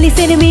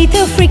కలిసిన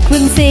మీతో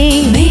frequency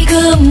make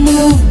a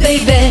move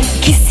baby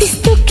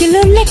కిస్సిస్తూ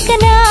kilo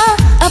లెక్కన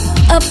అప్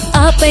అప్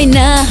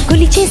ఆపైనా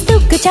గులి చేస్తూ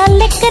గజాల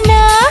లెక్కన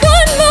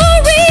one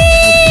more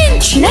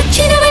inch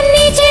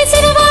నచ్చినవన్నీ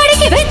చేసిన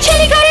వాడికి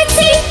వెచ్చని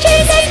కరెన్సీ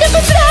చేసేందుకు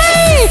ఫ్లై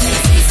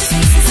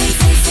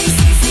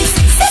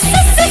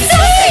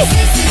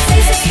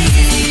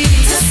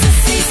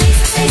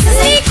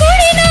నీ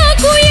కుడి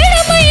నాకు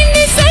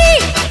ఎడమైంది సై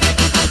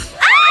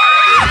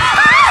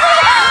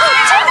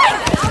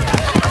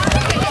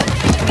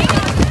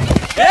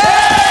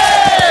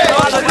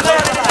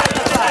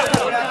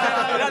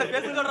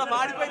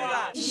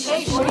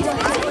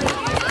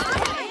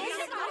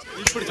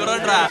ఇప్పుడు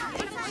చూడండిరా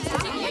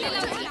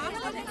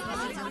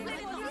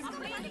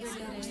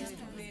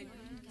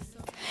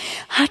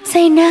ఆర్ట్స్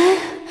అయినా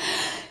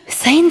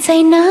సైన్స్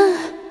అయినా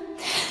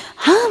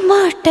ఆ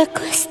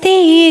మాటకొస్తే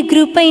ఏ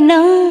గ్రూప్ అయినా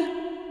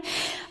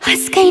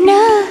హస్కైనా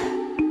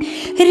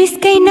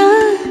రిస్క్ అయినా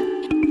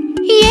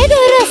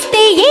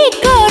ఎదురొస్తే ఏ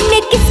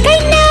కోడ్ని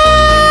కిస్కైనా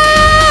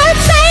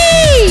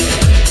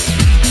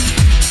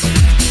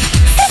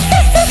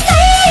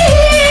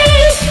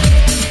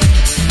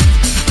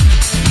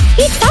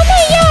ఈ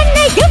సమయాన్న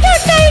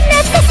ఎవరినైనా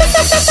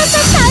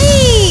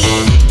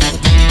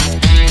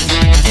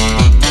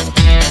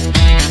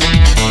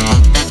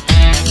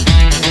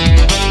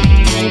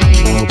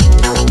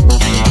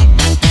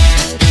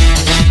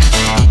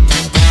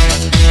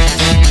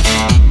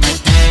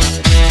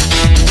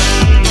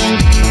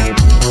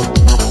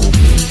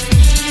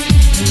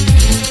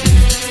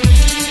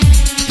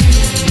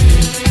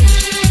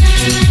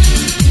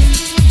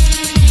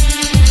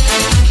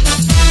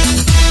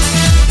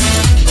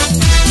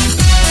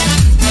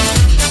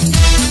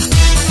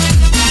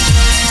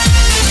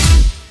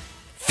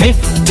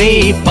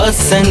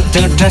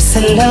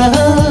డ్రెస్సుల్లో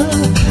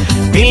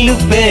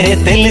పిలుపే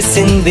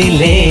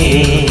తెలిసిందిలే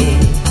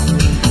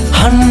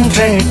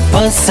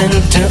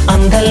 100%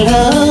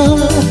 అందల్లో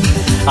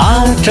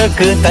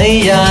ఆటకు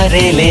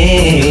తయారేలే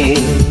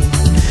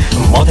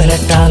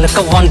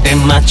మొదలెట్టాలకు one day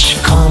match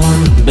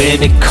common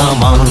baby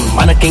common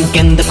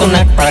మనకింకెందుకు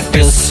net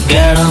practice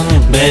get on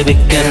baby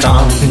get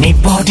on నీ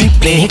బాడీ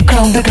ప్లే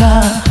గ్రౌండ్ గా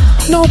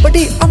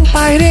నోబడీ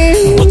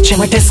అంపైరింగ్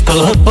ముచ్చెమ డిస్కో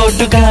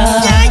బోర్డుగా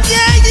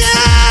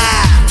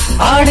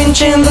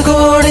ఆడించేందుకు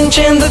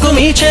ఓడించేందుకు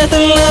మీ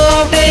చేతుల్లో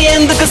ఒకటే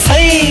ఎందుకు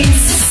సై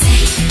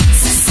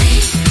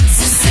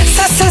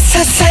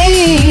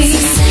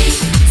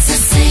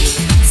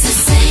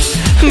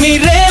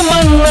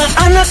మీరేమన్నా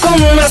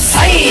అనుకున్న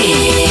సై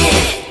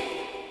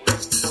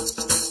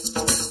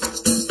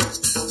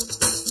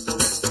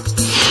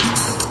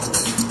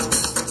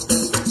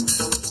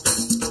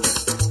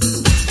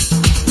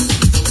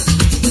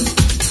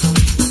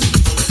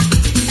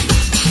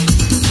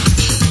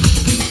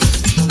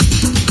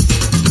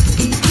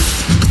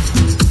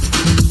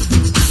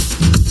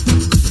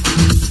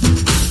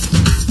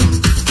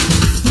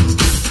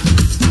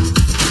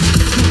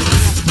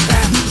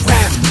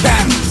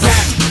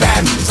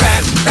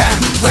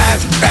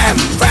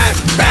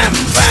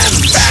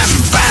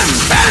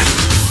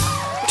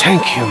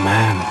Thank you,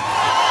 man.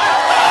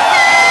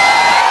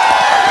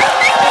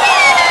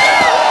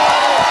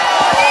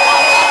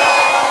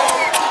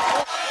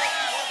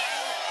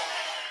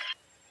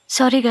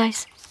 Sorry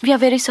guys we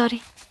are very sorry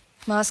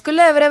మా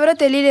స్కూల్లో ఎవరెవరో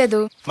తెలియలేదు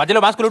మధ్యలో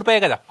మాస్కులు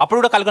ఊడిపోయాయి కదా అప్పుడు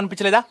కూడా కళ్ళు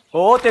కనిపించలేదా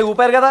ఓ తెగ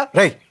ఊపారు కదా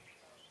రేయ్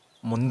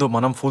ముందు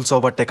మనం ఫూల్స్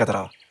అవ్వబట్టే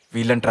కదరా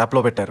వీళ్ళని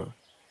ట్రాప్లో పెట్టారు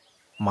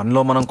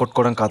మనలో మనం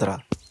కొట్టుకోవడం కాదురా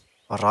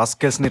ఆ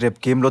రాస్కెల్స్ని రేపు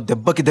గేమ్లో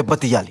దెబ్బకి దెబ్బ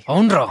తీయాలి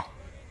అవునరా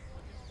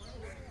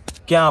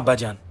క్యా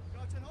అబ్బాజాన్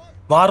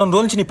వారం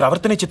రోజు నుంచి నీ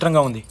ప్రవర్తనే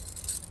చిత్రంగా ఉంది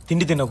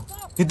తిండి తినవు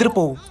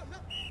నిద్రపోవు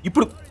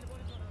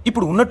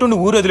ఇప్పుడు ఉన్నట్టుండి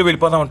ఊరు వదిలి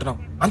వెళ్ళిపోదాం అంటున్నాం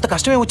అంత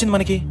కష్టమే వచ్చింది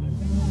మనకి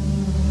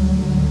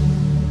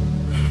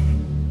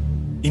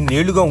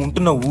ఇన్నేళ్లుగా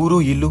ఉంటున్న ఊరు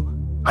ఇల్లు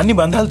అన్ని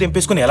బంధాలు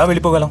తెంపేసుకుని ఎలా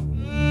వెళ్ళిపోగలం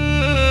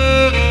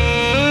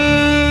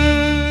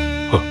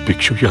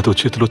భిక్షు యాదవ్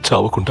చేతిలో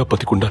చావకుండా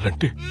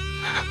బతికుండాలంటే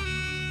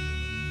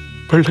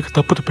పెళ్ళకి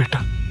తప్పదు పెట్ట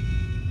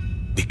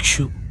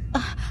భిక్షు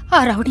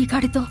ఆ రౌడీ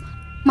గాడితో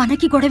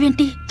మనకి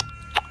గొడవేంటి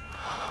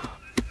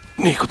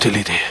నీకు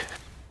తెలీదే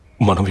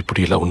మనం ఇప్పుడు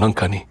ఇలా ఉన్నాం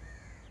కానీ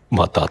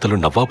మా తాతలు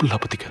నవాబుల్లా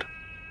బతికారు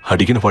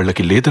అడిగిన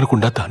వాళ్ళకి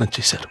లేదనకుండా దానం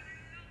చేశారు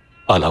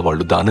అలా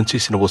వాళ్ళు దానం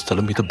చేసిన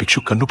వస్తువుల మీద భిక్షు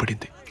కన్ను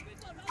పడింది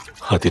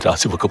అది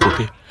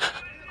రాసివ్వకపోతే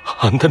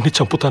అందరినీ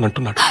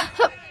చంపుతానంటున్నాడు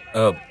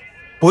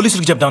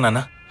పోలీసులకు చెప్దాం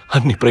నాన్న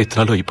అన్ని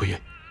ప్రయత్నాలు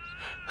అయిపోయాయి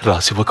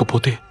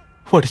రాసివ్వకపోతే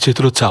వాడి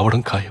చేతిలో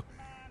చావడం ఖాయం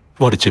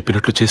వాడు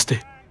చెప్పినట్లు చేస్తే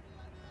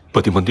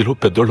 10 మందిలో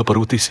పెద్దోళ్ల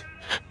పరువు తీసి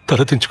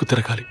తలదించుకు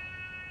తిరగాలి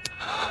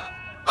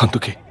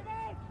అందుకే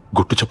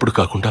గుట్టు చప్పుడు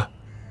కాకుండా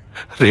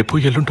రేపు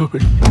ఎల్లుండో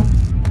వెళ్ళి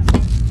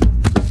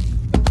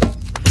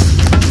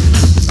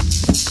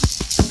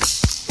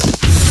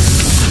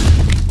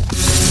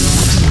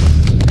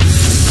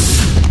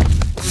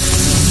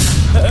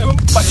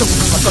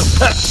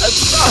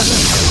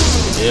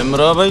ఏం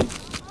రాబాయ్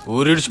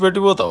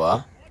ఊరిడిచిపెట్టిపోతావా?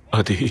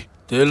 అది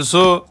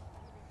తెలుసు.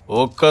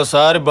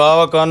 ఒక్కసారి బావ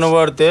కన్ను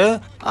పడితే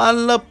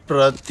అలా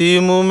ప్రతి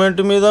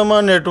మూమెంట్ మీద మా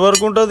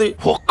నెట్వర్క్ ఉంటది.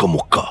 ఒక్క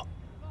ముక్క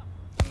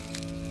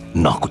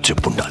నాకు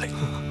చెప్పుండాలి,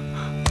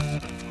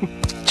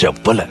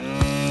 చెప్పలే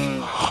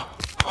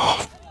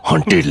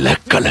అంటే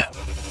లెక్కలే.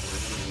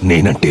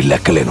 నేనంటే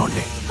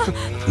లెక్కలేనండి.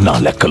 నా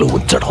లెక్కలు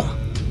ఉంచడం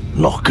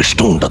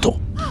నాకిష్టం ఉండదు.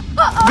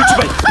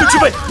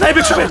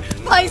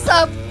 భాయ్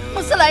సాబ్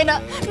ముసలాయన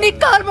నీ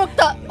కాలు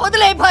ముక్త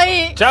వదిలే భాయ్.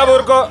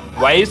 ఊరుకో,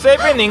 వయసు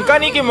అయిపోయింది ఇంకా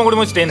నీకు మొగుడు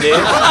ముచ్చింది.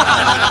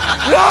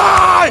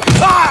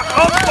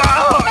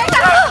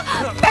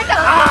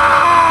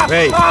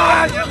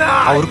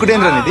 ఆ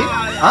ఉరుకుడేంద్రా నీది?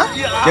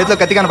 చేతిలో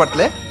కత్తి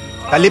కనపడతలే,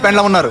 తల్లి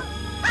పెండ్లా ఉన్నారు.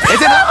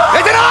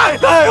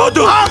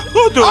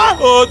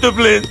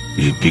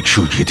 ఈ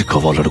భిక్షు ఏది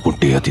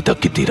కావాలనుకుంటే అది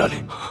దక్కి తీరాలి.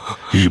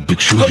 ఈ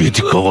భిక్షు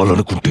ఏది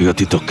కావాలనుకుంటే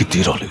అది దక్కి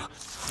తీరాలి.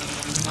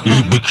 ఈ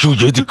భిక్షు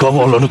ఏది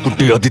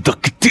కావాలనుకుంటే అది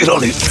దక్కి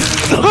తీరాలి.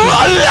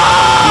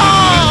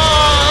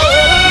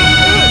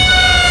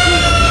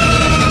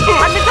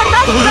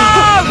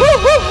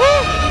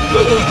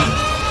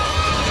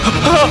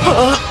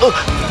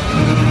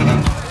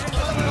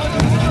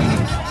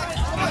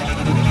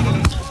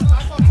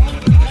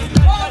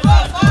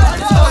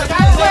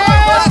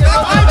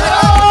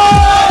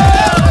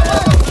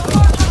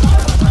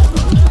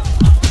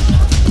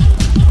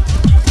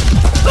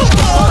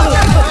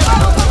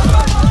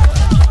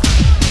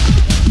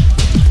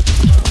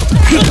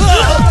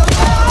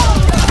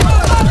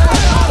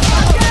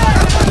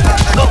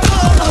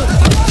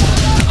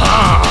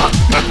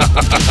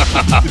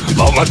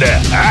 బాగుందే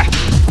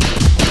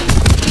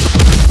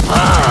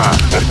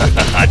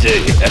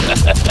అజయ్.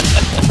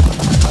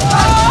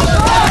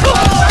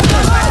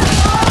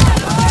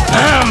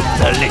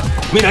 తల్లి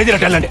మీరు ఐదు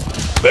రట్టు వెళ్ళండి.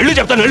 వెళ్ళు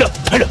చెప్తాను, వెళ్ళు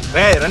వెళ్ళు.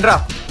 రండ్రా.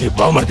 ఈ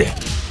బాగుమడితే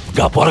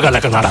గా పొరగా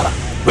లెక్క నాడారా.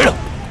 వెళ్ళు.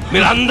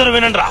 మీరు అందరూ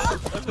వినండి రా.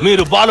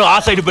 మీరు బాలు ఆ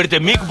సైడ్ పెడితే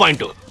మీకు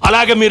పాయింట్,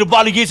 అలాగే మీరు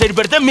బాలు ఈ సైడ్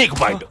పెడితే మీకు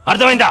పాయింట్.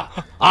 అర్థమైందా?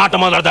 ఆట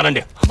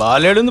మొదలెడతానండి.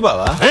 బాలేడుంది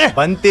బావా.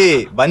 బంతి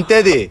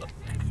బంతేది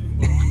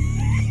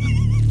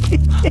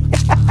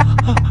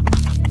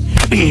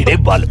వీడే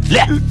బాలు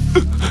లే.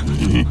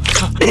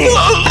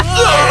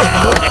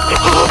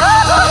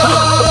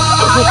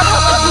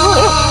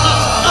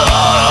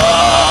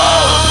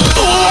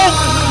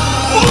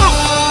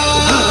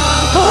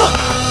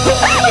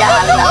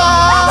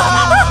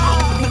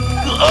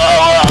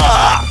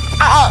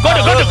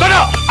 కొడు కొడు కొడు.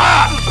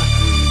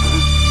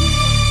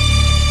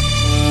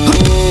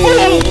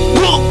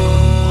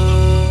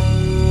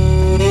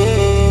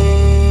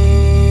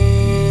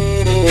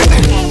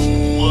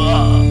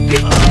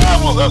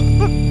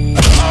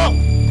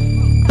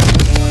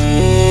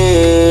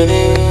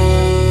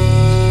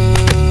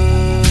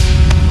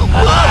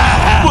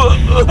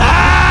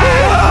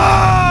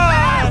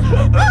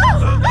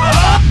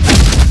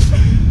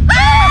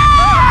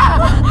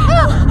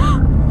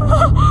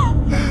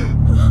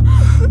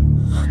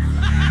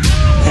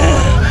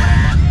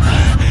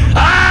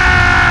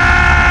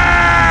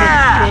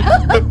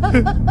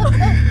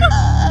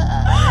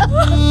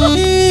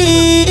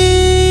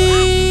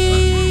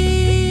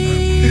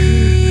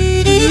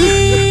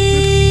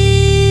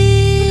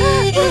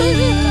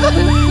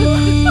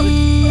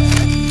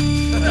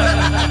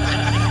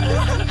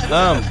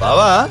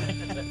 బావా,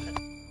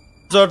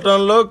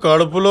 చట్టంలో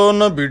కడుపులో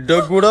ఉన్న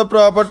బిడ్డకు కూడా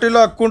ప్రాపర్టీలో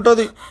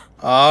హక్కుంటది.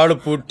 ఆడు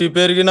పుట్టి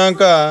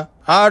పెరిగినాక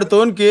ఆడితో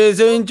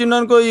కేసు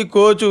వేయించిండనుకో ఈ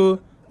కోచు,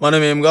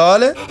 మనం ఏం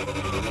కావాలి?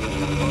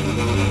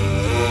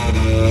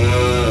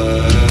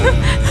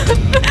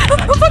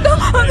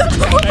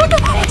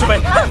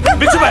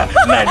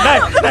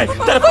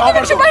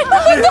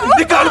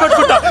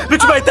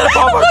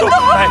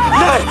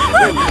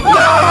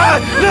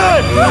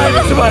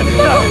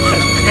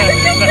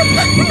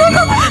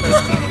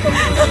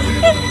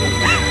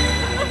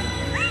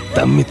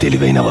 తమ్మి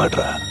తెలివైన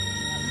వాడ్రా,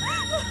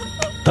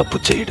 తప్పు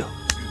చేయడు.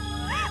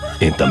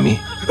 ఏం తమ్మి?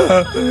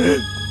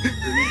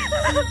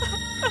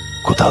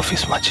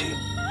 ఖుదాఫిస్ మాచి.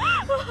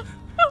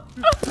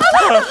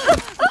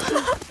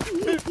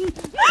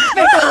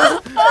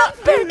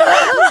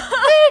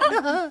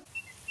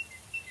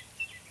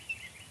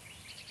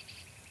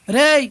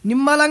 రే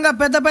నిమ్మలంగా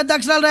పెద్ద పెద్ద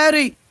అక్షరాలు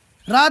రాయరి.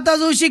 రాత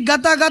చూసి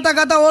గత గత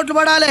గత ఓట్లు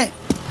పడాలి.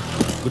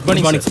 Good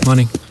morning.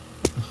 మార్నింగ్.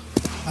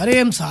 అరే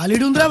ఏం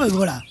సాలిడ్ ఉందిరా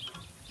కూడా.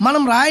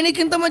 మనం రాయనికి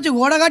ఇంత మంచి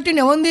గోడ కట్టిన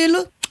ఎవంది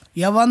ఇల్లు.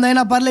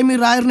 ఎవందైనా పర్లే,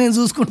 మీరు రాయరు, నేను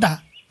చూసుకుంటా.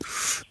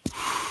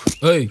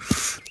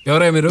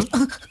 ఎవరా మీరు?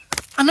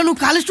 అన్న నువ్వు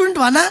కాలేజ్ స్టూడెంట్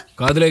వానా?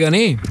 కాదులే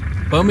గాని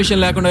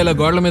పర్మిషన్ లేకుండా ఇలా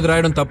గోడల మీద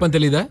రాయడం తప్పని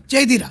తెలీదా?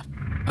 చైతీరా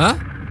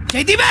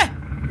చైతీబే,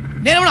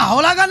 నేనేమన్నా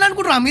హౌలాగా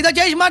అనుకుంటున్నా మీద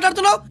చేసి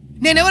మాట్లాడుతున్నావు.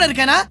 నేనెవరు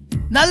ఎరికైనా?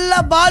 నల్ల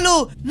బాలు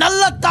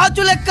నల్ల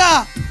తాచు లెక్క.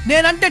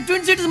 నేనంటే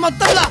ట్విన్ సిటీస్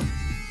మొత్తంలా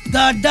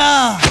దడ్డా.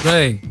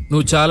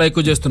 నువ్వు చాలా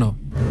ఎక్కువ చేస్తున్నావు.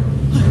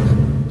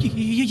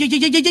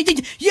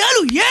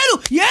 ఏలు ఏలు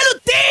ఏలు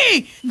తీ.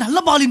 నల్ల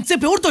బాలు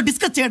ఇంతసేపు ఎవరితో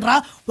డిస్కస్ చేయడరా?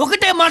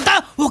 ఒకటే మాట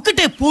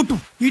ఒకటే పోటు.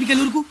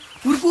 వీడికెళ్ళి ఉరుకు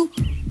ఉరుకు.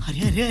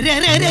 అరే అరే అరే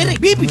అరే అరే అరే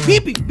బీపీ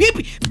బీపీ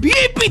బీపీ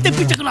బీపీ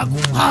తెప్పించకు నాకు.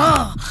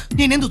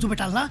 నేనేందో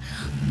చూపెట్టాలనా?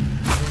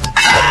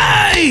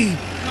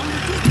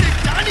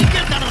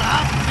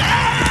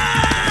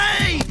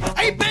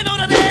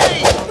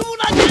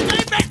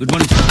 Good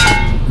morning sir.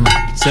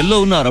 సెల్లో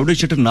ఉన్న రౌడీ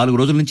షీటర్ 4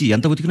 రోజుల నుంచి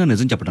ఎంత ఉతికినా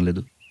నిజం చెప్పడం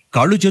లేదు.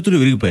 కాళ్ళు చేతులు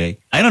విరిగిపోయాయి,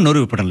 అయినా నోరు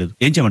విప్పడం లేదు.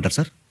 ఏం చేయమంటారు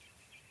సార్?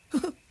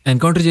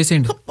 ఎన్కౌంటర్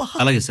చేసేయండి.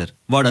 అలాగే సార్.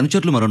 వాడు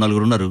అనుచరులు మరో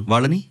 4 ఉన్నారు,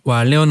 వాళ్ళని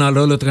 4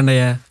 రోజులు ఉతకండి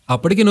అయ్యా.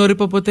 అప్పటికి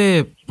నోరిపోతే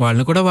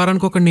వాళ్ళని కూడా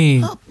వారానికి ఒకడిని.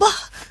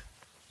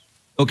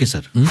 Okay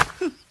sir.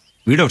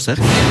 వీడవుట్ సార్.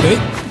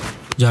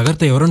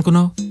 జాగ్రత్త,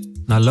 ఎవరనుకున్నావు?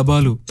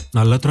 నల్లబాలు,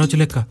 నల్ల త్రాచు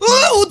లెక్క.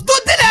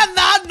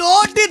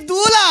 నోటి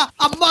దూల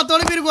అమ్మతో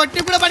మీరు కొట్టి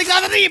కూడా పడి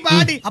కాదని ఈ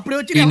బాడీ అప్పుడు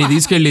వచ్చి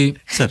తీసుకెళ్ళి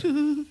సార్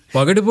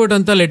పగటిపూట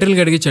అంతా లెటర్లు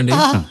అడిగించండి.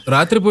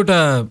 రాత్రిపూట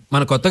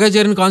మన కొత్తగా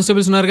చేరిన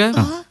కానిస్టేబుల్స్ ఉన్నారుగా,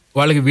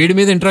 వాళ్ళకి వీడి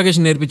మీద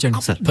ఇంట్రాగేషన్ నేర్పించండి.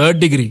 3rd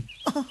డిగ్రీ,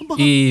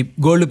 ఈ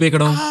గోల్డ్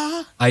పీకడం,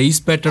 ఐస్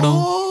పెట్టడం,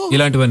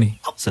 ఇలాంటివన్నీ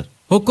సార్.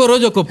 ఒక్కో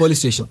రోజు ఒక్కో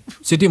పోలీస్ స్టేషన్,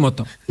 సిటీ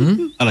మొత్తం.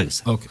 అలాగే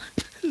సార్. ఓకే.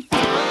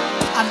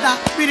 అన్నా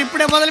మీరు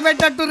ఇప్పుడే మొదలు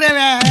పెట్టట్టు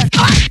రేవే.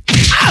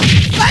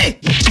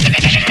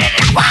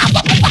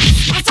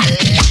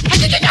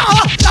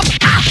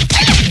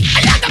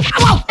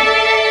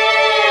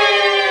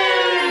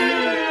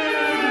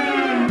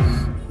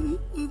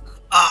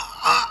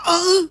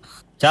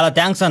 చాలా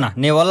థ్యాంక్స్ అన్న.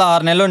 నీ వల్ల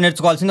 6 నెలల్లో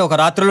నేర్చుకోవాల్సింది 1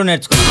 రాత్రిలో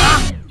నేర్చుకున్నా.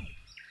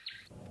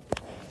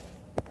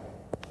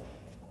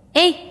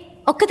 ఏయ్,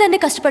 ఒక్కదాన్నే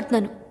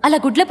కష్టపడుతున్నాను. అలా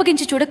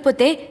గుడ్లప్పగించి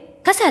చూడకపోతే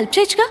కాస్త హెల్ప్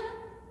చేయొచ్చుగా.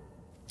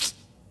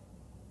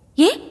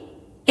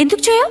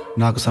 ఎందుకు చేయవు?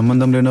 నాకు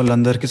సంబంధం లేని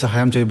వాళ్ళందరికీ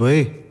సహాయం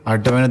చేయబోయి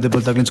అడ్డమైన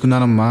దెబ్బలు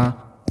తగిలించుకున్నానమ్మా.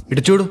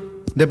 ఇటు చూడు,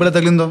 దెబ్బలే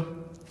తగిలిందో.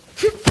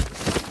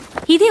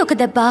 ఇది ఒక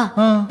దెబ్బ.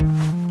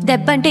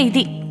 దెబ్బ అంటే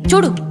ఇది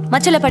చూడు,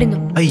 మచ్చలా పడిందో.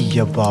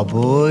 అయ్య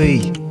బాబోయ్,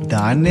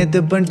 దాన్నే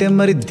దెబ్బంటే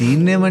మరి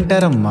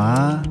దీన్నేమంటారమ్మా?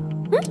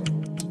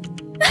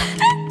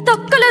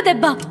 తొక్కలో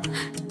దెబ్బ.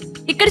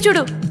 ఇక్కడ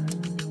చూడు,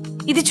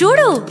 ఇది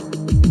చూడు.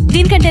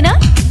 దీనికంటేనా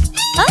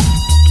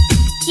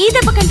ఈ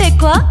దెబ్బ కంటే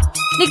ఎక్కువ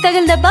నీకు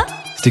తగిలిన దెబ్బ.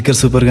 స్టిక్కర్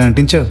సూపర్ గా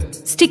అంటించావు.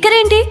 స్టిక్కర్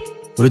ఏంటి?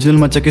 ఒరిజినల్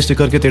మచ్చకి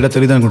స్టిక్కర్ కి తేడా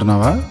తెలియదు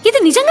అనుకుంటున్నావా? ఇది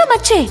నిజంగా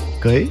మచ్చే.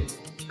 కై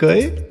కై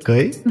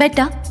కై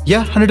బెట్టా? Yeah,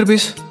 100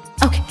 rupees.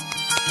 ఓకే,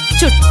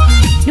 చూడు,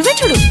 నువ్వే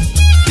చూడు.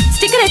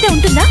 స్టిక్కర్ అయితే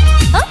ఉంటుందా?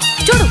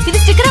 చూడు, ఇది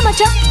స్టిక్కరా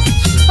మచ్చా?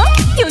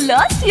 You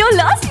last, you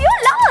last, you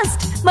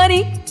last. మరి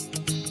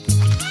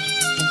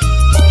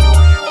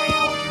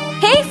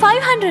హే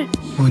 500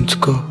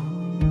 ఉంచుకో.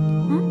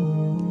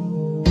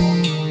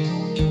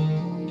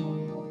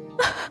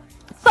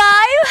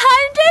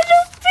 500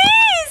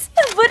 రూపీస్.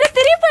 బుర్ర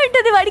తిరిగిపోయి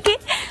ఉంటుంది వాడికి.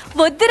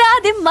 వద్దురా,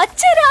 అది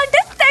మచ్చరా అంటే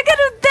తెగ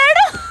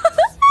రుద్దాడు.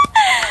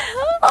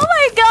 Oh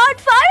my God,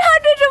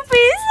 500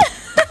 rupees.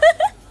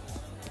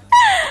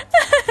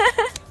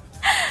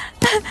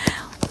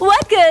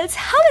 What girls,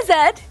 how is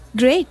that?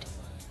 Great.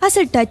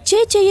 అసలు టచ్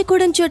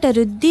చేయకూడని చోట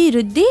రుద్ది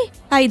రుద్ది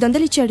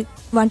 500 ఇచ్చాడు.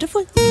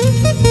 వండర్ఫుల్.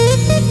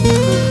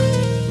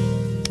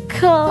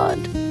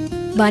 గాడ్,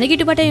 బాగా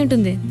గిట్టుబాటు అయి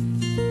ఉంటుంది.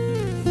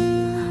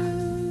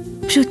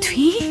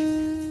 పృథ్వీ,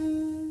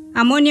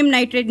 అమోనియం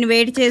నైట్రేట్ ని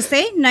వేడి చేస్తే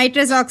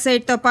నైట్రస్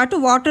ఆక్సైడ్ తో పాటు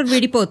వాటర్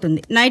విడిపోతుంది.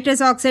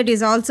 Nitrous oxide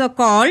is also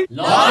called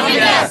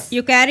లాన్లీనెస్.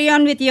 You carry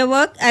on with your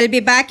work. I will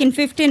be back in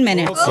 15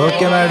 minutes.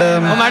 Okay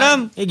madam.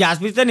 Madam, ఈ గ్యాస్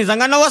పిస్తే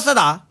నిజంగానే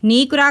వస్తుందా?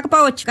 నీకు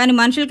రాకపోవచ్చు, కానీ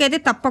మనుషులకైతే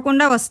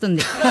తప్పకుండా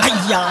వస్తుంది.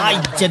 అయ్యా,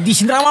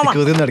 జద్దీసింద్రా మామ.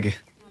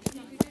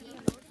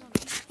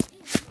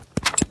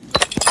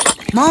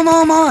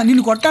 మా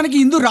నిన్ను కొట్టడానికి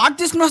ఇందు రాడ్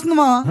తీసుకుని వస్తుంది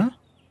మా.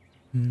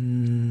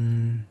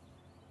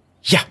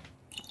 యా,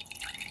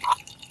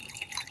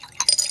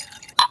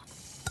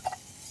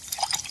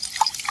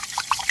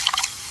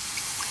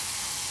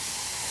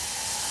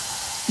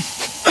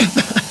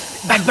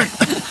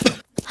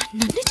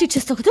 నన్ను చీట్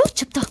చేస్తావు కదా,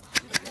 చెప్తా.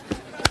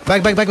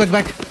 Back back back back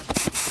back.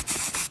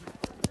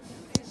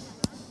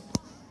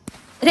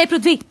 రే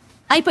పృథ్వీ,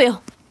 అయిపోయావు.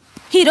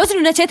 ఈ రోజు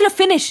నువ్వు నా చేతిలో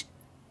ఫినిష్.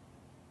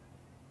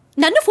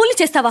 నన్ను ఫూల్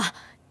చేస్తావా?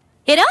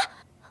 ఏరా,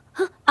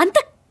 అంత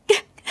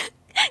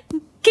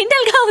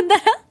కిండల్గా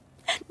ఉందారా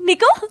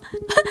నీకు?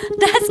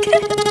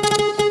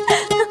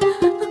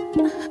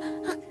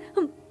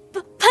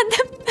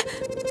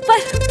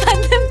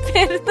 పందెం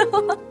పేరుతో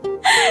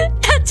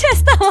టచ్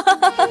చేస్తావా?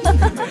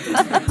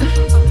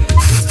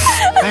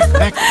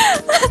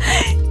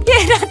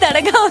 ఏరా,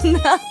 తడగా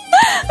ఉందా?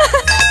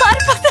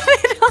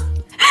 పారిపోతావేరా,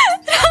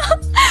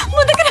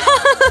 ముందుకు రా.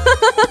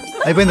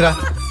 అయిపోయిందిరా.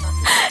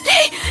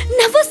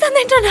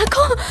 నవ్వొస్తుందేంట్రా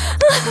నాకు?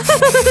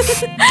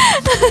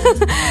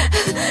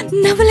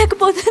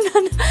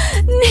 నవ్వలేకపోతున్నాను.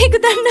 నీకు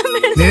దండం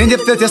పెడతాను. నేనేం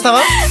చెప్తే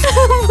చేస్తావా?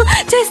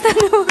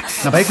 చేస్తాను.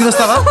 నా బైక్ మీద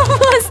వస్తావా?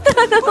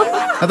 వస్తాను.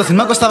 నాతో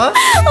సినిమాకి వస్తావా?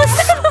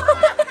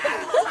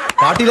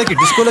 పార్టీలకి,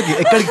 డిస్కోలకి,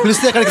 ఎక్కడికి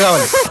పిలిస్తే ఎక్కడికి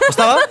రావాలి.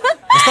 వస్తావా?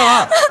 వస్తావా?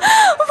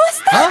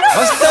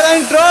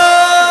 వస్తానంట్రో.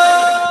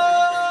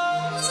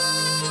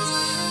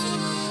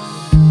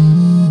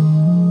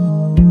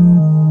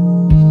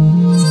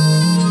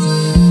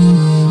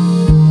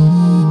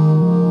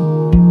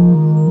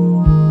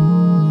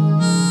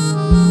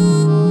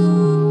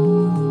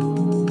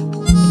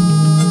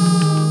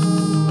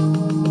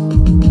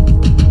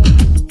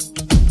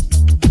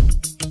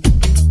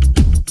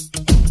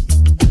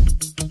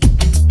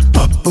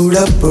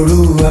 అప్పుడప్పుడు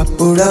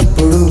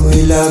అప్పుడప్పుడు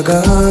ఇలాగా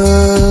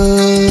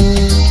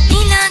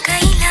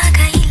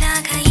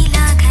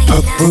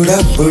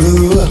అప్పుడప్పుడు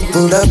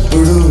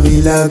అప్పుడప్పుడు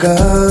ఇలాగా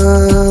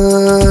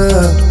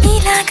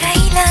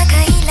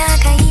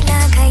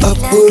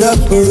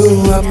అప్పుడప్పుడు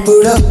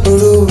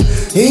అప్పుడప్పుడు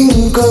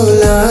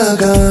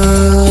ఇంకోలాగా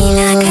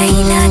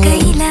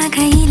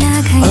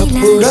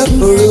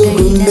అప్పుడప్పుడు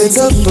గుండె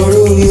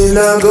చప్పుడు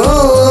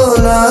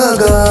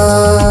ఇలాగోలాగా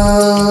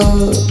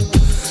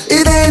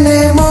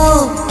ఇదేనేమో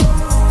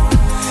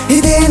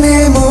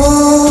ఇదేనేమో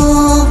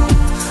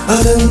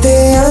అదంతే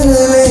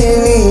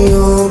అనలేని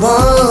ఓ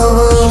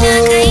భావం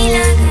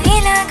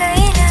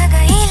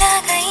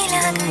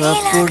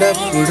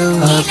అప్పుడప్పుడు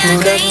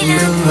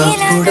అప్పుడప్పుడు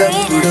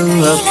అప్పుడప్పుడు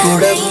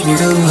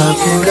అప్పుడప్పుడు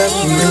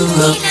అప్పుడప్పుడు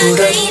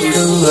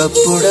అప్పుడప్పుడు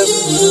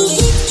అప్పుడప్పుడు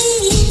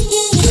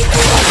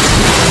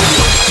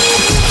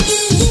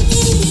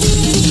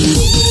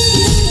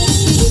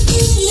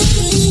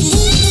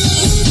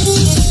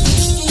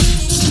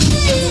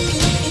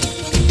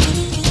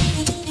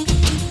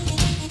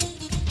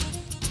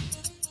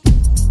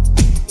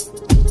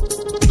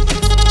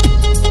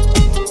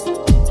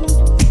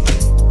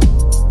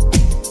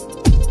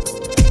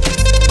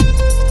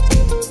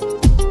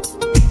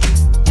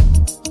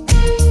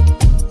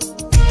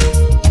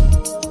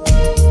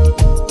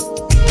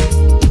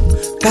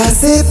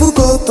కాసేపు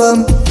కోపం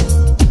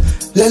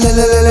లై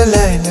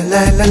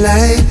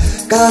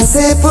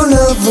కాసేపు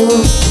నవ్వు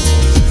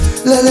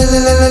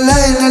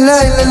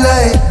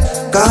లై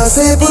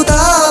కాసేపు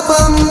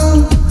తాపం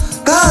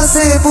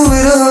కాసేపు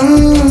విరహం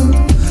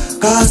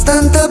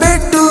కాస్తంత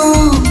పెట్టు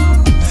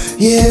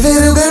ఏ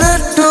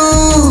వెరుగనట్టు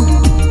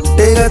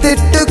తెగ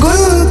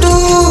తిట్టుకుంటూ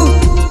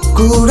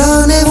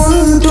కూడానే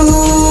ఉంటూ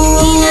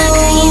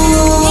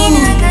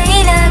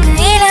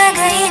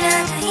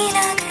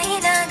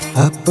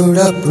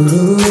అప్పుడప్పుడు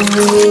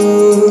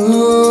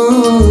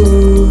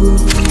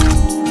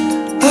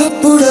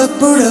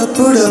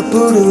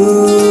అప్పుడప్పుడప్పుడప్పుడు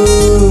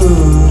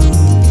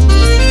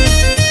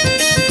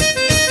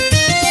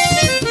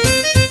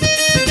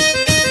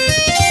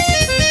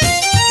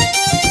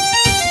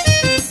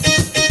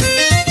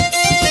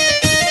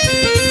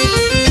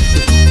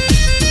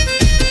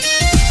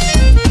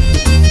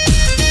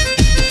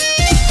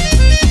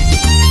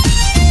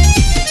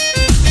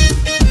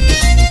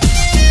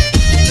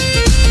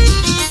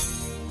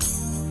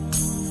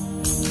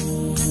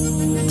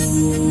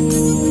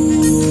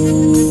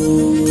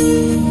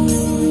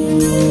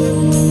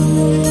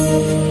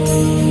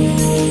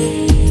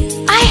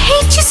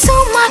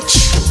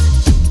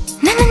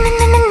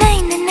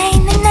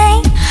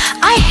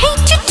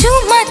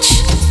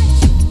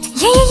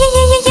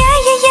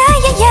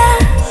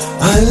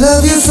I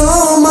love you so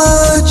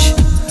much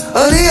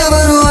అని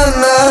ఎవరు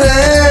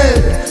అన్నారే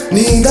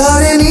నీ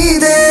దారి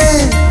నీదే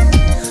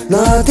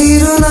నా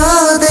తీరు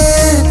నాదే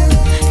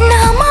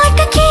నా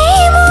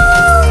మాటకేమో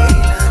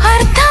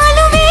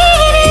అర్థాలు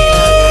వేరే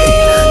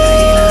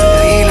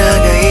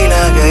ఇలాగా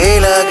ఇలాగా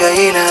ఇలాగా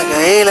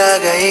ఇలాగా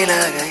ఇలాగా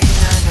ఇలాగా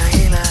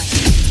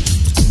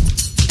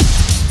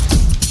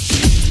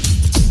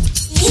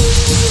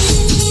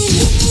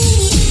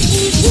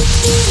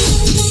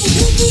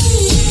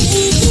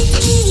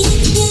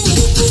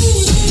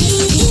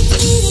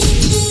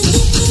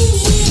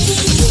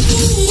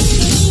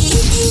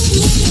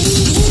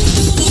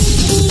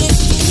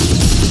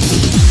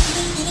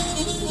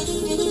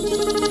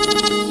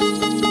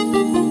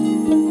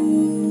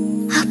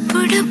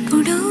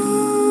అప్పుడప్పుడు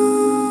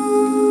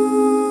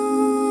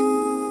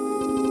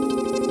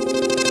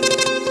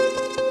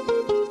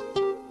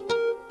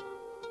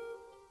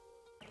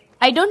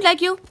I don't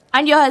like you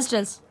and your hair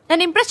styles.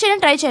 నన్ను ఇంప్రెస్ చేయడం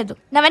ట్రై చేయొద్దు.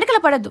 నా వెనకాల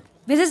పడద్దు.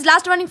 This is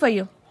last warning for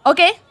you.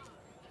 Okay,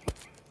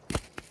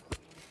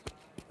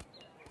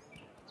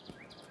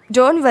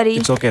 don't worry.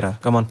 It's okay రా,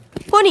 కమ్ ఆన్.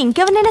 పోనీ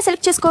ఇంకెవరినైనా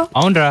సెలెక్ట్ చేసుకో.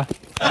 అవునరా,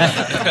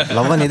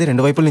 లవ్ అనేది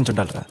రెండు వైపుల నుంచి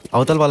ఉండాలిరా.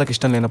 అవతల వాళ్ళకి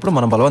ఇష్టం లేనప్పుడు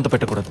మనం బలవంత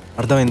పెట్టకూడదు.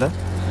 అర్థమైందా?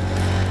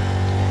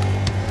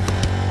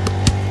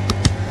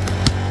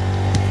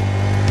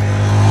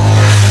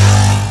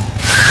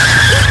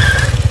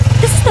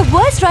 This is the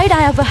worst ride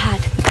I ever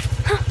had.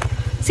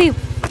 See you.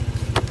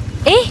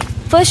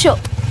 First show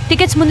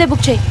tickets ముందే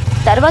బుక్ చేయి.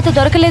 తర్వాత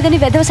దొరకలేదని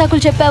వెధవ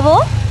సాకులు చెప్పావో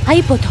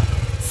అయిపోతావు.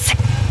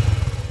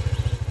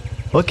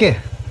 ఓకే.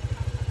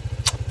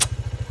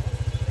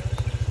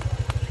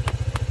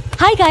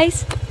 Hi guys.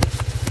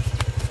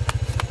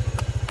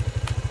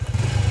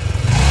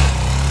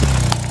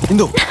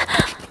 ఇందు,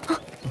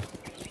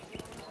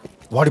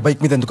 వాడి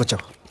బైక్ మీద ఎందుకు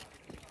వచ్చావు?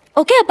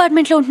 ఒకే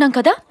అపార్ట్మెంట్లో ఉంటున్నాం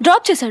కదా,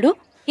 డ్రాప్ చేశాడు.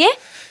 ఏ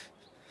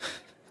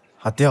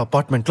అదే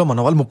అపార్ట్మెంట్లో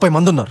మన వాళ్ళు 30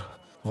 మంది ఉన్నారు.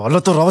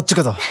 వాళ్ళతో రావచ్చు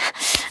కదా.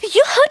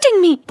 You hurting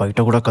me. బయట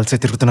కూడా కలిసే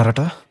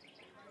తిరుగుతున్నారట.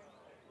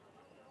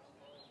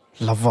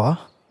 లవ్వా?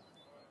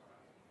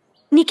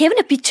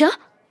 నీకేమైనా పిచ్చా?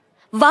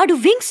 వాడు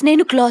వింగ్స్,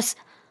 నేను క్లాస్.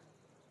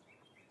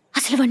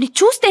 అసలు వాడిని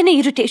చూస్తేనే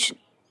ఇరిటేషన్.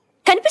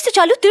 కనిపిస్తే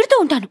చాలు తిడుతూ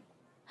ఉంటాను.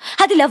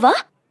 అది లవ్వా?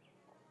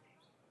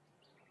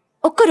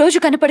 ఒక్కరోజు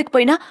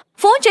కనపడకపోయినా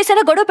ఫోన్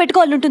చేసినా గొడవ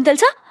పెట్టుకోవాలని ఉంటుంది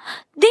తెలుసా?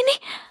 దీన్ని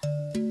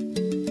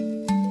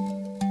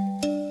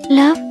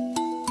లవ్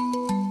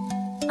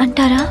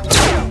అంటారా?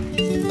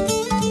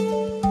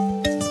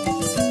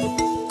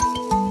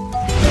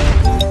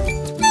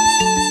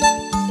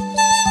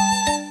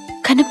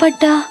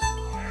 కనపడ్డా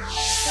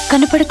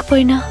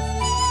కనపడకపోయినా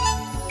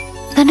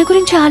తన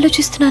గురించి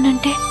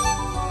ఆలోచిస్తున్నానంటే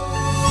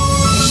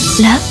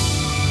love?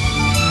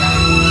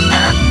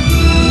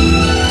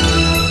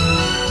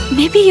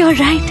 Maybe you're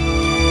right.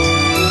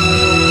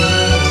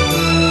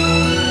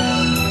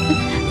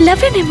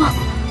 Love ఏనేమో.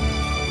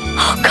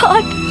 Oh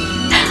God,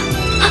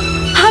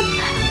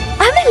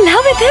 I'm in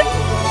love with him.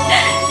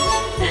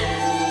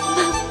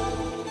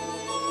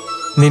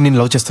 నేను నిన్ను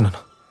లవ్ చేస్తున్నాను.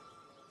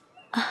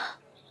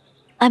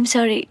 I'm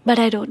sorry, but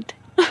I don't.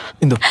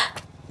 ఇందు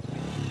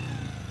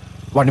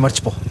వాడిని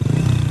మర్చిపో.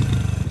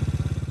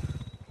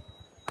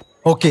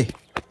 ఓకే,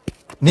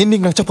 నేను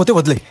నీకు నచ్చకపోతే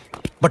వదిలే,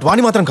 బట్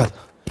వాడిని మాత్రం కాదు.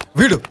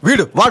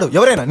 వీడు వాడు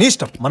ఎవరైనా నీ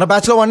ఇష్టం. మన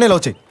బ్యాచ్లో వాడినే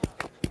లవ్ చేయి.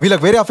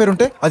 వీళ్ళకి వేరే అఫేర్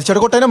ఉంటే అది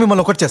చెడగొట్టైనా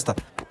మిమ్మల్ని ఒకటి చేస్తా.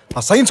 ఆ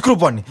సైన్స్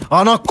గ్రూప్ వాడిని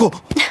నాకు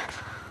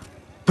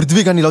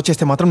పృథ్వీ గారిని లవ్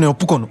చేస్తే మాత్రం నేను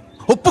ఒప్పుకోను.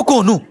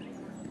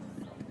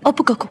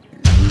 ఒప్పుకోకు.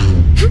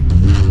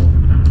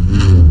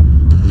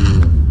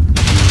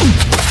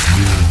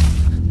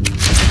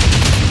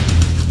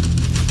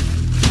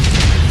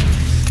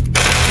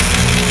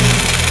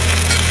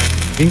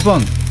 పింగ్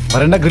పాంగ్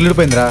వరండా గ్రిల్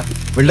పోయిందిరా.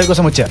 బిల్డర్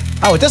కోసం వచ్చా.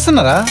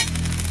 వచ్చేస్తున్నారా?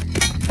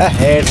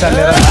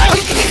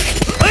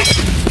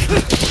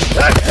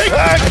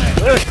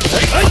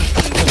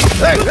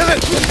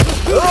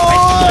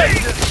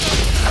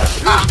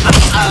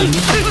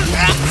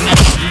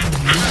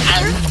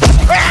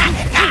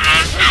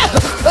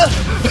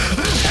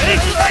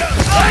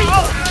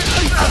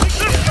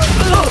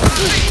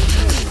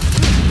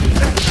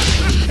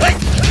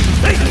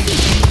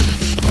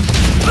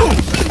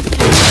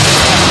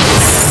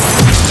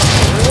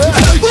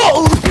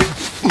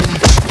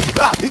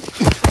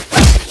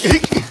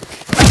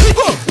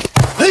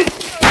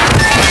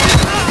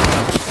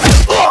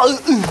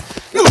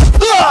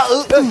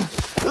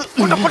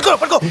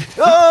 పట్టుకో.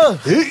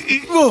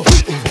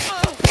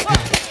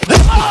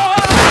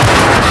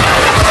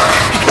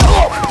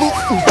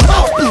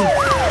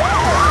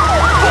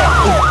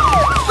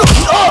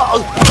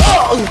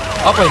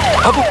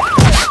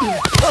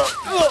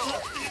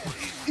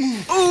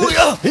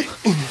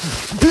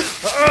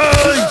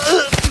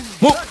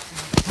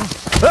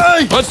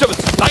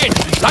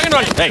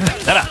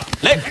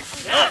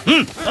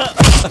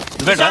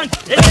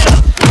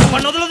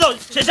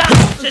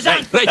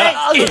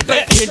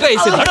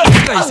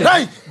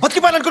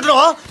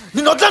 బతికిపోయానుకుంటున్నావా?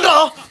 నిన్ను వద్దండ్రా.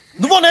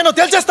 నువ్వు నేను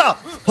తేల్చేస్తా.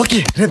 ఓకే,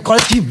 రేపు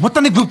కాలేజ్కి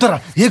మొత్తాన్ని గ్రూప్ తరా.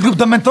 ఏ గ్రూప్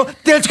దమ్మెంతో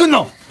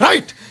తేల్చుకుందాం.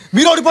 రైట్.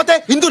 మీరు ఓడిపోతే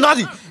ఇందు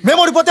నాది, మేము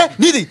ఓడిపోతే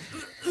నీది.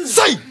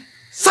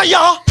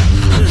 సయ్యా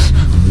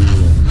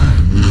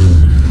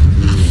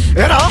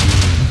ఏరా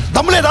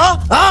దమ్ము లేదా?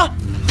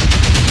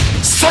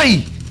 సై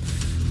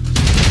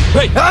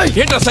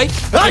ఏంట్రా సై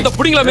అంత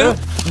పుడింగ్లా మీరు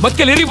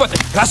బతికెళ్ళి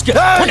ఎరిగిపోతాయి.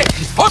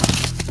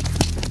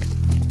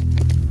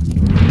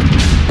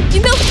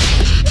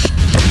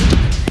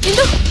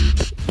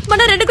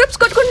 మన 2 గ్రూప్స్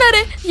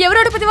కొట్టుకున్నారే. ఎవరు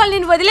ఓడిపోతే వాళ్ళు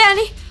నేను వదిలే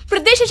అని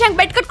Prithvi Shashank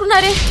bet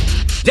కట్టుకున్నారే.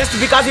 Just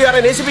because you are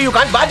N ACB you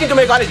can't barge into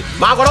my college.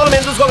 మా గొడవలు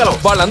మేము చూసుకోగలం.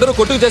 వాళ్ళందరూ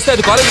కొట్టుకు చేస్తే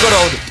అది కాలేజ్ గొడవ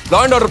అవుతుంది. లా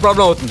అండ్ ఆర్డర్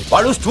ప్రాబ్లం అవుతుంది.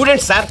 వాళ్ళు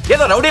స్టూడెంట్స్ సార్.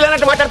 ఏదో రౌడీలు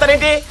అన్నట్టు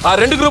మాట్లాడతారేంటి? ఆ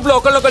 2 గ్రూపులు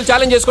ఒకళ్ళొకళ్ళు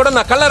ఛాలెంజ్ చేసుకోవడం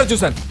నా కళ్ళారా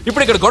చూశాను.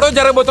 ఇప్పుడు ఇక్కడ గొడవ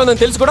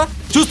జరగబోతోందని తెలిసి కూడా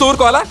చూస్తూ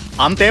ఊరుకోవాలా?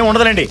 అంతేం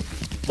ఉండదులేండి.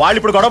 వాళ్ళు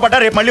ఇప్పుడు గొడవ పడ్డా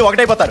రేపు మళ్ళీ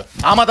ఒకటైపోతారు.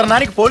 ఆ మాత్రం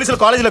దానికి పోలీసులు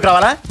కాలేజీలోకి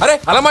రావాలా? అరే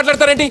అలా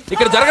మాట్లాడతారేంటి?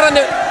 ఇక్కడ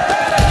జరగరాంది.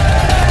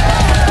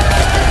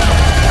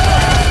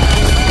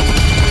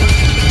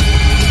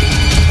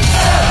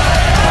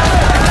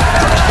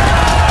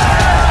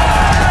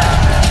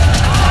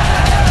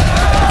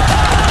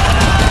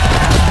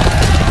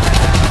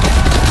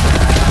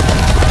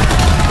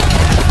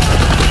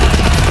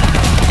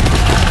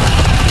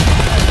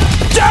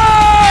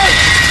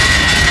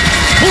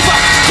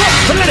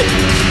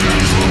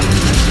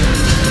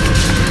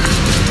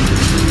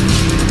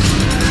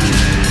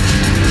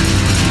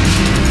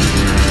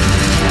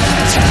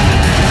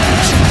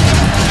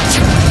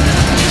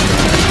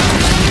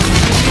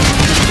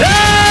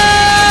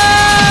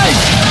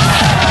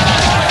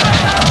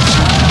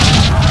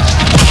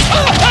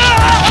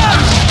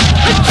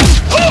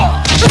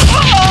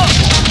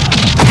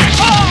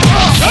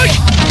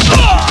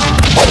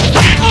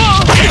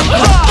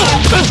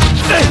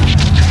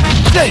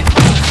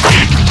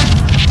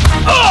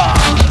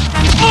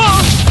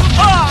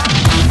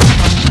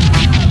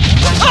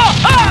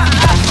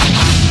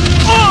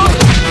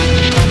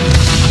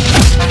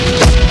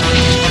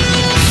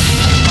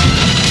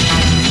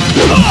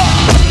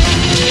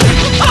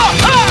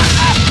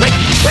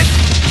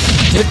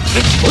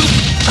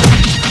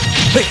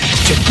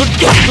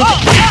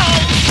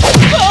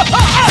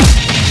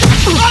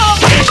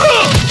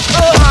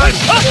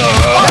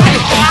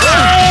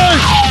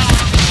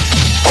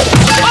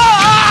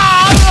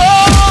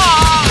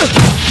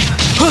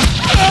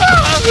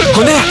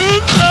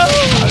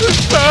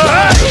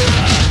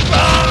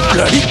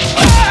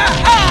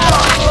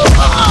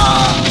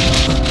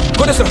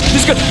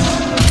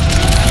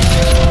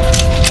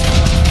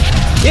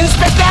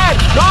 Inspector!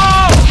 No!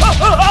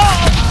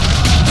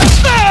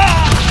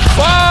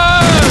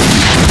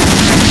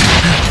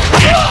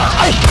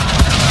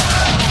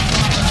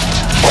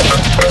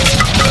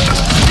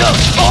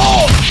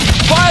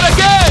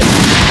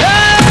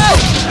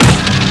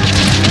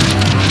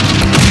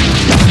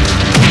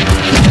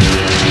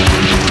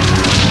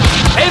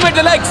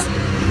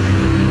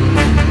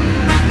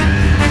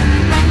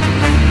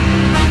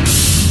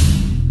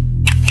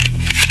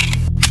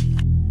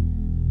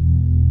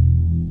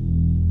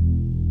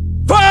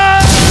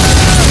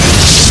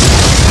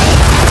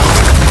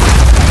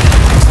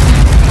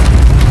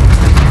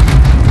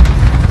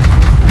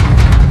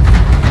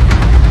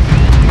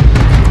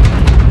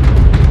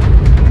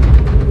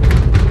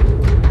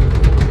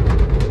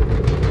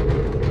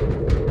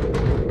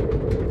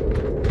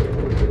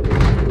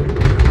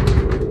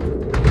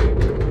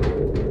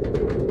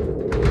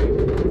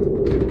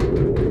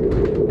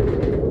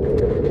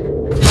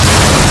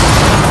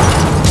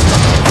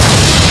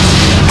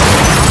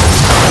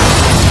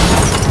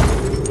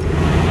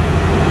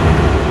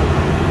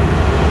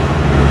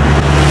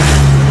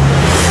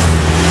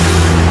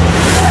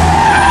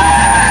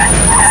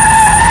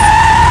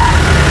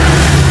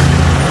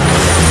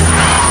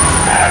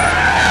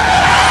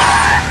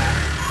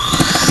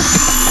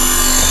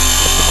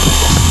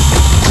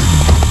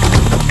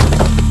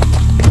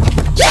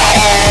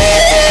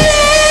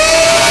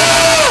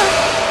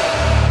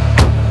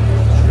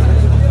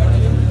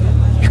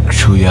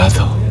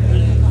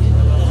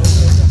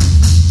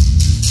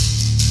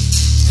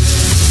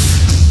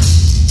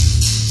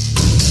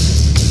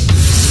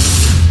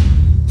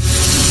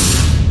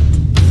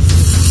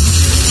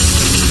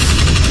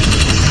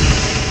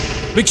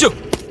 భిక్షు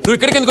నువ్వు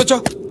ఇక్కడికి ఎందుకు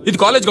వచ్చావు? ఇది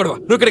కాలేజ్ గొడవ,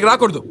 నువ్వు ఇక్కడికి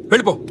రాకూడదు,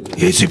 వెళ్ళిపో.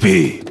 ఏసీపీ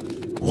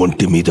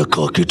ఒంటి మీద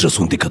కాకి డ్రెస్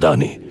ఉంది కదా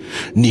అని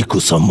నీకు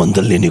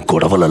సంబంధం లేని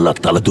గొడవలల్లా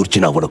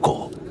తలదూర్చినావనుకో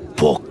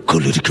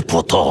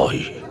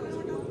పొక్కులిరికిపోతాయి.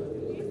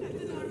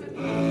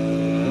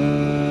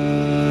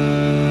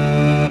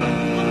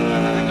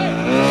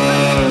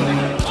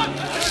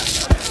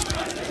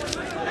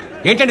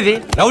 ఏంటండి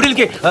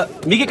రౌడీలకి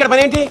మీకు ఇక్కడ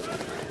పని ఏంటి?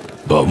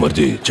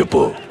 బామర్ది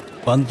చెప్పు.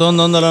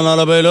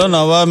 1940లో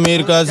నవాబ్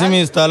మీర్ కాసిం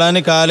ఈ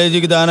స్థలాన్ని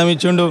కాలేజీకి దానం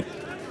ఇచ్చిండు.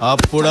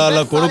 అప్పుడు వాళ్ళ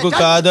కొడుకు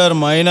కాదర్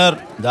మైనర్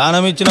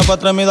దానం ఇచ్చిన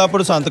పత్రం మీద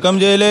అప్పుడు సంతకం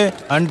చేయలే.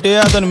 అంటే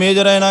అతను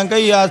మేజర్ అయినాక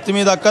ఈ ఆస్తి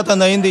మీద అక్క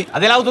తందయింది.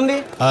 అదెలా అవుతుంది?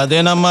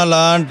 అదేనమ్మా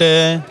లా అంటే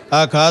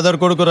ఆ ఖాదర్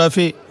కొడుకు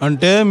రఫీ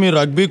అంటే మీ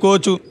రగ్బీ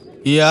కోచు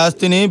ఈ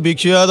ఆస్తిని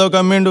భిక్షు యాదవ్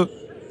కమ్మిండు.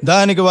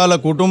 దానికి వాళ్ళ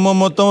కుటుంబం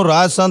మొత్తం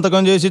రాజ్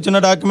సంతకం చేసి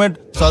ఇచ్చిన డాక్యుమెంట్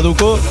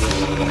చదువుకో.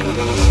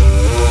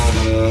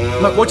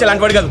 మా కోచ్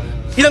అలాంటి వాడు కాదు,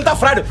 ఇదంతా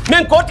ఫ్రాడ్.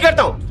 మేము కోర్టుకి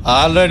వెళ్తాం.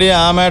 ఆల్రెడీ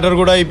ఆ మ్యాటర్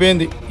కూడా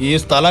అయిపోయింది. ఈ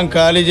స్థలం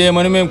ఖాళీ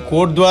చేయమని మేము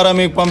కోర్టు ద్వారా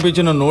మీకు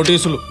పంపించిన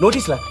నోటీసులు.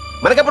 నోటీసులా?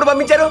 మనకెప్పుడు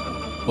పంపించారు?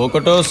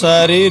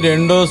 ఒకటోసారి,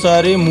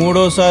 రెండోసారి,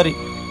 మూడోసారి.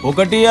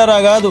 1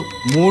 కాదు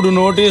 3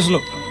 నోటీసులు.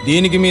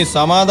 దీనికి మీ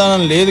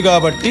సమాధానం లేదు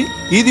కాబట్టి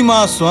ఇది మా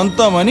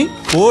సొంతమని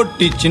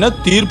కోర్టు ఇచ్చిన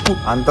తీర్పు.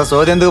 అంత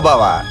సోదెందుకు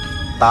బావా,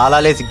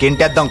 తాళాలేసి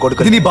గెంటేద్దాం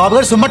కొడుకు. నీ బాబు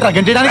గారు సుమ్మట్రా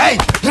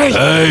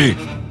గెంటేయడానికి.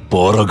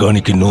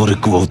 పోరగానికి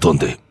నోరెక్కువ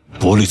అవుతోంది.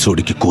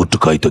 పోలీసోడికి కోర్టు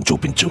కాగితం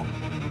చూపించు,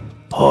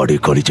 ఆడే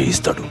ఖాళీ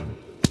చేయిస్తాడు.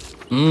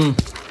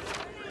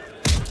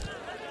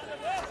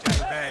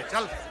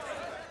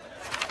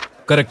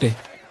 కరెక్టే.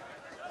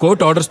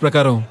 కోర్టు ఆర్డర్స్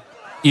ప్రకారం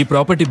ఈ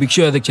ప్రాపర్టీ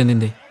భిక్షు యాదవ్కి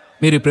చెందింది.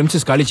 మీరు ఈ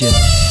ప్రెమిసెస్ ఖాళీ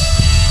చేయాలి.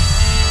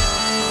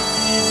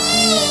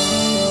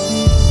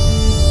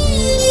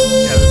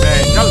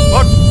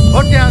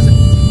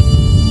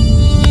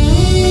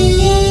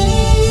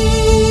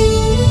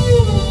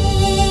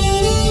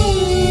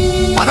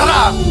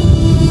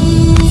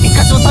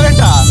 ఇంకా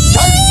చూస్తావేంట్రా?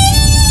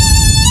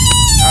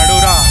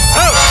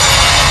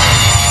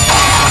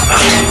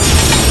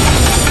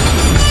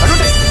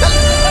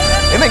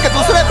 ఇంకా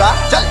చూస్తావేంట్రా?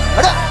 చల్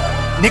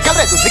నికల్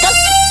రే, నికల్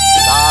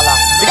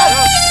నికల్.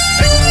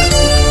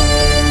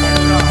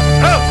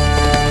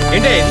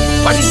 ఏంటే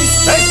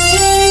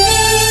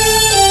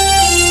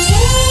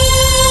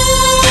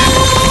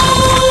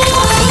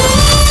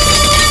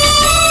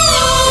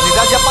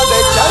నిజాలు చెప్పాలి.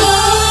 చల్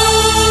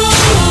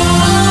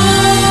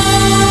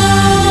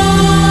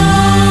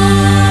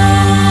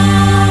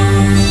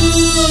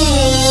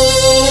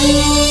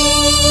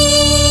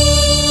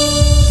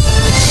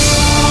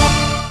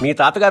మీ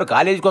తాతగారు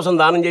కాలేజీ కోసం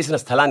దానం చేసిన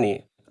స్థలాన్ని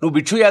నువ్వు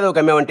భిక్షు యాదవ్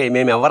కమ్మావంటే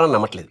మేము ఎవరన్నా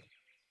నమ్మట్లేదు.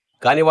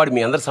 కానీ వాడు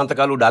మీ అందరి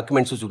సంతకాలు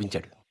డాక్యుమెంట్స్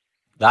చూపించాడు.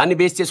 దాన్ని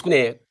బేస్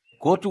చేసుకునే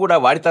కోర్టు కూడా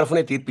వాడి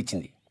తరఫునే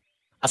తీర్పిచ్చింది.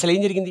 అసలు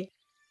ఏం జరిగింది?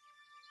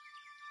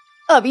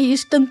 అవి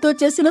ఇష్టంతో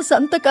చేసిన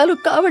సంతకాలు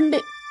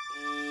కావండి.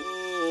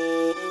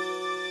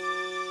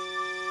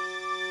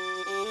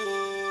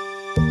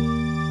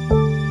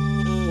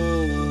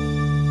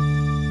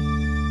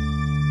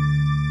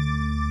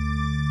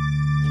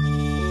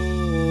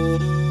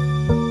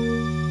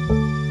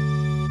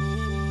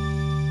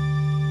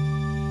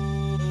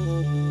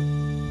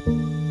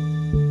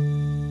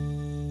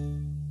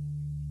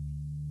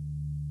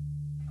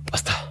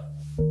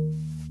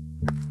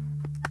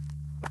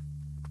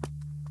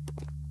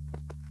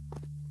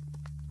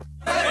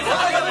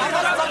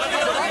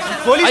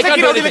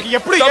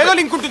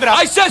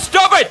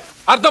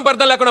 అర్థం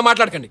పర్థం లేకుండా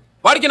మాట్లాడకండి.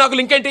 వాడికి నాకు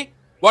లింక్ ఏంటి?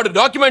 వాడు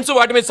డాక్యుమెంట్స్,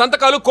 వాటి మీద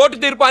సంతకాలు, కోర్టు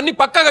తీర్పు అన్ని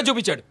పక్కాగా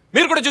చూపించాడు.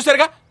 మీరు కూడా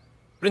చూసారుగా.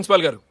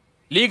 ప్రిన్సిపాల్ గారు,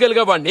 లీగల్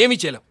గా వాడిని ఏమీ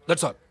చేయలేం.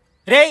 That's all.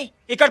 రే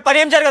ఇక్కడ పని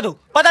ఏం జరగదు,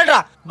 పదండ్రా.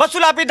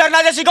 బస్సులు ఆపి ధర్నా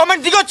చేసి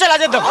గవర్నమెంట్ దిగొచ్చేలా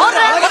చేద్దాం.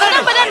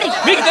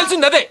 మీకు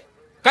తెలిసింది అదే,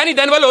 కానీ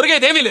దానివల్ల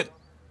ఒరిగేది ఏమీ లేదు.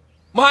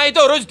 మహా అయితే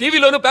ఓ రోజు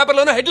టీవీలోను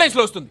పేపర్లోను హెడ్లైన్స్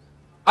లో వస్తుంది.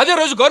 అదే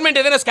రోజు గవర్నమెంట్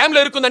ఏదైనా స్కామ్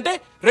లో ఇరుక్కుందంటే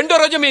రెండో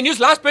రోజు మీ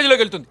న్యూస్ లాస్ట్ పేజ్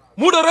లోకి వెళ్తుంది.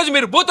 మూడో రోజు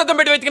మీరు భూతద్దం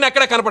పెట్టి వెతికినా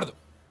ఎక్కడ కనపడదు.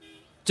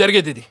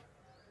 జరిగేది ఇది.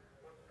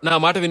 నా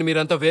మాట విని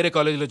మీరంతా వేరే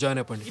కాలేజీలో జాయిన్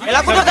అయిపోండి.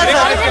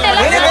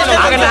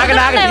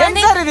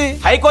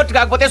 హైకోర్టు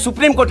కాకపోతే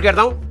సుప్రీం కోర్టుకి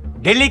వెళ్దాం.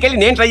 ఢిల్లీకి వెళ్ళి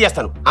నేను ట్రై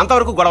చేస్తాను.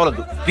 అంతవరకు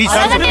గొడవలొద్దు ప్లీజ్.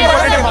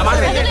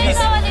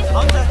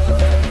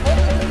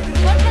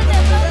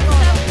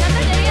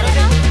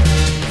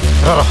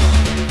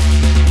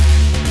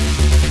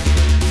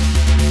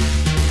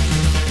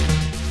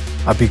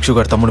 ఆ భిక్షు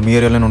గారు తమ్ముడు మీ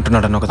ఏరియాలోనే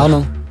ఉంటున్నాడు అన్న కదా? అవును.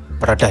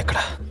 ఇప్పుడు అడ్డా ఇక్కడ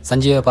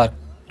సంజీవ పార్క్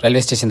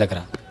రైల్వే స్టేషన్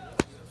దగ్గర.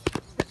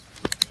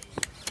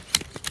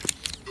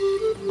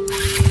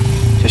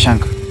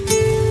 శశాంక్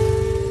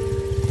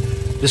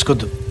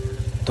తీసుకొద్దు,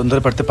 తొందర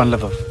పడితే పనులు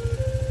అవ్వవు.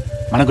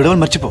 మన గొడవలు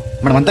మర్చిపో,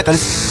 మనమంతా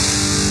కలిసి.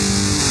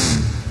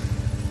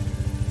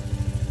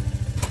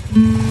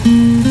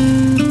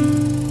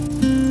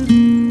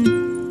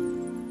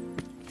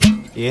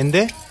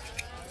 ఏందే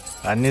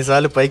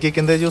అన్నిసార్లు పైకి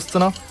కింద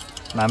చూస్తున్నావు?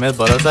 నా మీద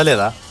భరోసా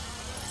లేదా?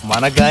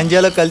 మన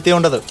గాంజాలో కల్తీ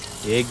ఉండదు,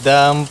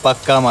 ఏకదం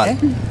పక్కా మాల్.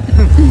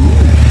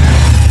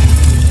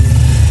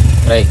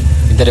 రై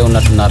ఇద్దరే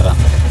ఉన్నట్టున్నారా?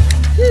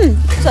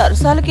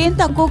 సరసాలకేం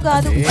తక్కువ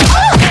కాదు.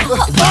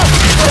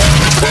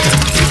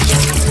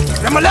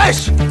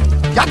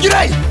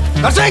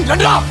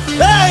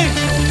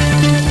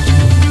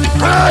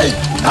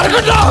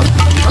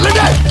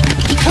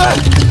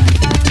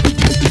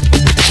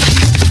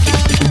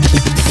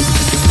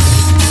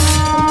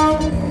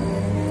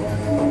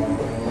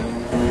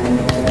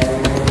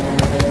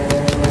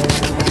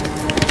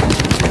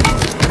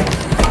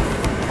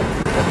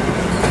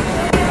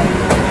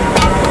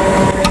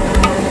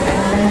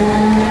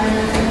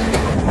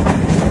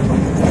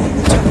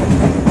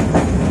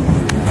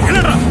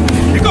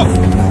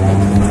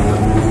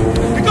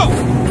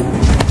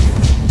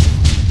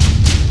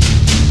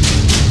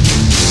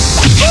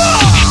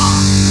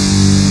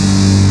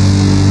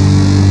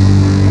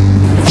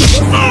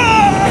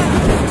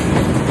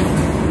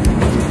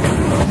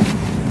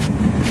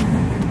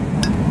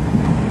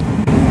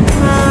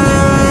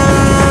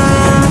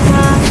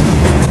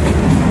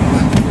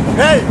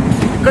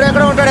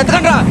 ఎక్కడ ఉంటాడు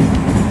ఎత్తకండ్రా.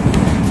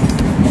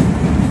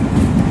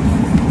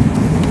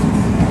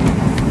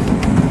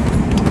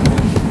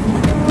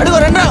 అడుగు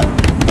రండ్రా.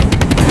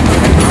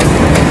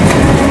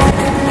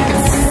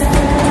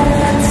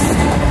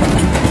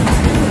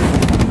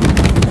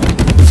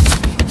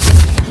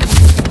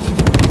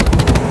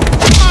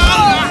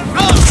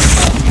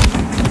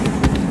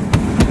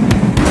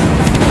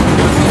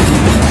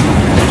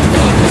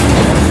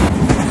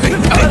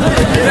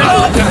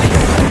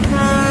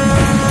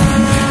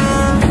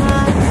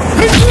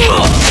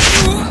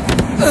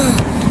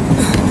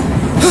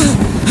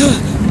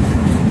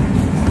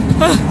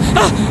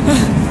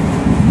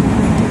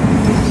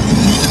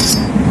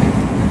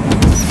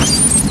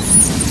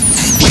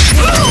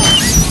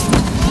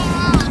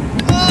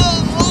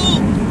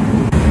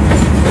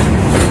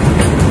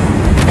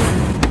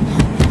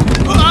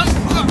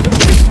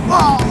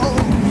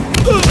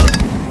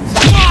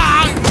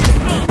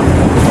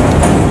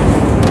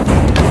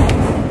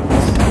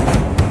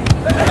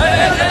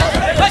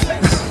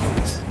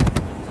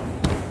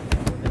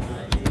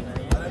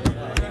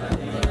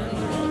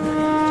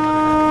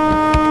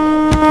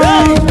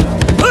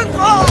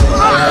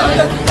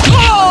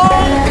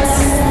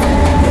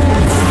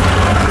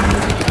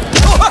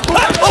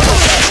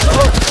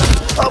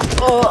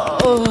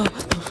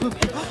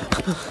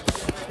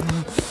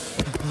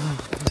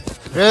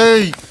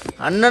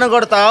 అన్నను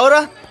కొడతావురా,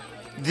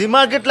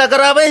 దిమాగ్ ఇట్లా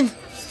ఖరాబ్ అయింది.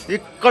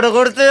 ఇక్కడ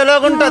కొడితే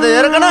ఎలాగుంటది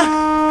ఎరకనా?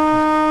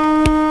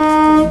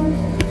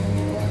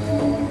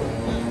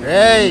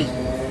 ఏయ్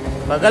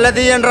పగల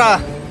తీయండ్రా.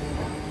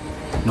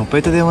 నొప్పి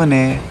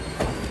అవుతుందేమోనే.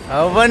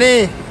 అవ్వని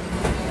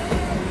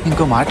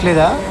ఇంకో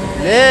మాట్లేదా?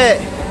 లే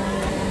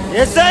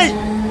ఎస్ఐ.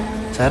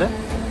 సరే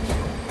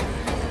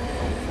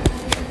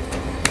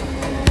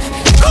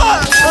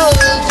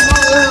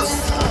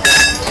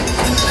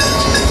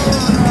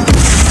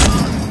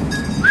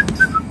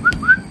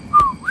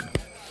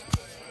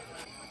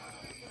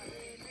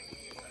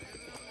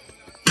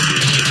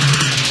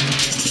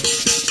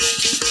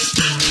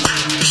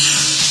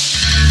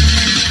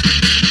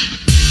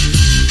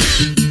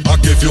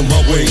You my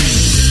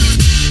wings,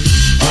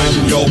 I'm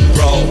your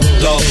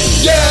brother.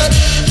 Yeah,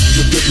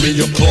 you give me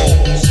your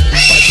claws,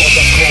 fight for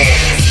the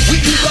cause. We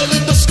eagle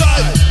in the sky,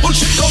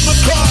 bullshit gonna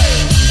cry.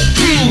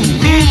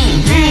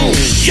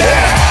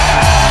 Yeah,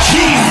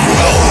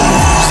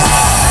 heroes.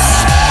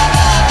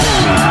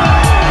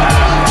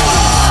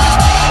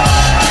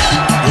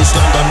 You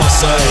stand by my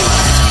side,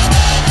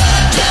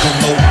 take a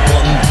no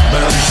one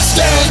man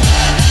stand.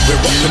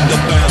 We're rocking the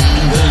band,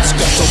 world's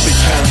got a big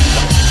hand.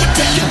 We're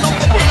taking on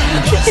the world.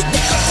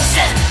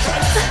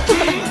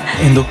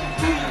 ఇందు,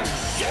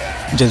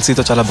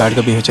 జెల్సీతో చాలా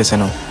బ్యాడ్గా behave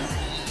చేశాను.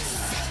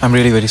 I'm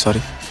really very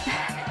sorry.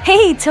 Hey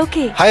it's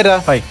okay. Hi రా.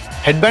 Hi.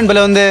 Head band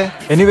భలే ఉందే.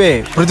 Anyway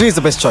Prithvi is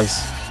the best choice.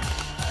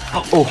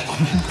 Oh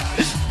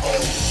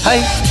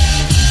hi.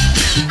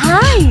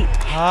 Hi.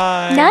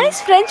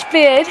 Nice French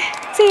player.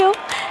 See you.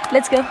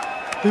 Let's go.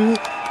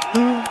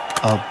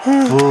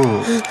 అబ్బో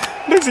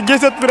నాకు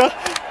సిగ్గేసేస్తుందిరా.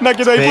 నాకు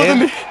ఇది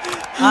అయిపోతుంది.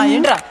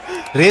 ఏంట్రా?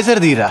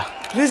 రేజర్ తీరా.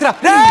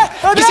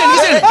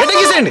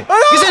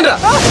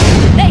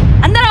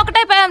 అందరం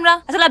ఒకటైపోయాం రా.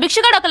 అసలు ఆ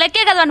భిక్షుగాడు ఒక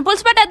లెక్కే కదా, అని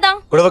పులుసు పెట్టేద్దాం.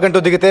 గొడవకంటూ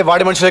దిగితే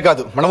వాడి మనుషులే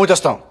కాదు మనము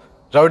చేస్తాం.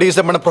 రౌడీ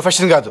ఇస్తే మన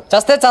ప్రొఫెషన్ కాదు.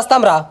 చస్తే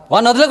చేస్తాం రా,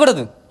 వాడిని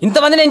వదలకూడదు.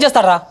 ఇంతమందిని ఏం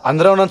చేస్తారా?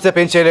 అందరం ఉన్నంతసేపు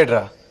ఏం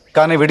చేయలేడురా,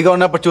 కానీ విడిగా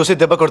ఉన్నప్పుడు చూసి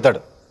దెబ్బ కొడతాడు.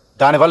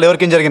 దానివల్ల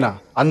ఎవరికేం జరిగినా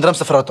అందరం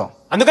సఫర్ అవుతాం.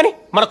 అందుకని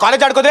మన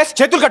కాలేజ్ ఆడుకోదే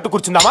చేతులు కట్టు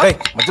కూర్చుందామా?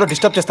 మధ్యలో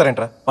డిస్టర్బ్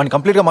చేస్తారేంట్రా? వాడిని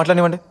కంప్లీట్ గా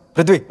మాట్లాడివ్వండి.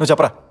 పృథ్వీ నువ్వు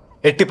చెప్పరా.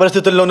 ఎట్టి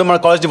పరిస్థితుల్లోనూ మన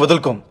college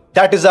వదులుకోం.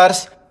 That is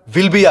hours,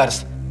 will be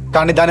ఆర్స్.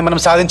 కానీ దాన్ని మనం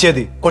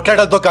సాధించేది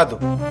కొట్లాటలతో కాదు.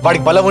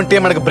 వాడికి బలం ఉంటే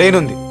మనకు బ్రెయిన్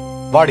ఉంది.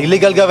 వాడు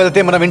ఇల్లీగల్ గా వెళ్తే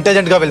మనం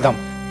ఇంటెలిజెంట్ గా వెళ్దాం.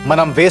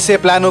 మనం వేసే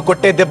ప్లాన్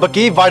కొట్టే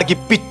దెబ్బకి వాడికి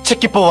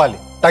పిచ్చెక్కిపోవాలి.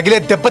 తగిలే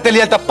దెబ్బ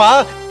తెలియాలి తప్ప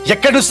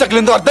ఎక్కడి నుంచి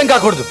తగిలిందో అర్థం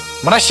కాకూడదు.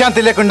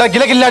 మనశ్శాంతి లేకుండా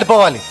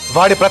గిలగిల్లాడిపోవాలి.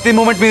 వాడి ప్రతి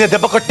మూమెంట్ మీద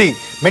దెబ్బ కొట్టి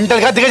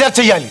మెంటల్ గా దిగజారు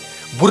చెయ్యాలి.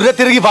 బుర్ర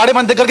తిరిగి వాడే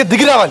మన దగ్గరికి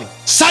దిగి రావాలి.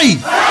 సై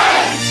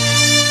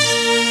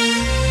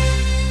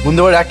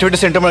ముందు వాడి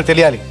యాక్టివిటీస్ ఏంటో మనకు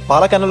తెలియాలి.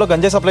 పాలకెన్నలో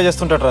గంజాయి సప్లై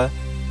చేస్తుంటాడు రా.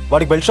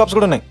 వాడికి బెల్ట్ షాప్స్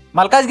కూడా ఉన్నాయి.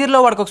 మల్కాజ్గిరిలో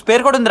వాడికి ఒక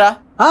స్పేర్ కూడా ఉందిరా.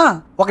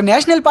 ఒక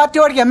నేషనల్ పార్టీ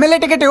వాడికి MLA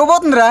ticket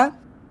ఇవ్వబోతుందిరా.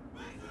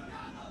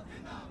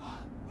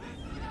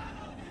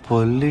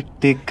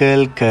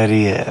 Political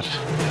career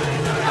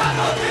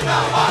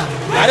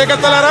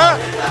కార్యకర్తలారా,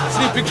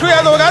 Shri భిక్షు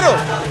యాదవ్ గారు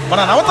మన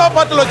నవతా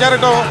పార్టీలో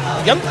చేరటం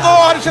ఎంతో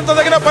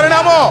హర్షించదగిన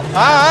పరిణామం.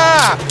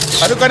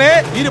 కనుకనే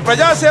వీరి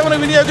ప్రజాసేవను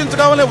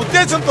వినియోగించుకోవాలనే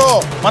ఉద్దేశంతో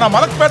మన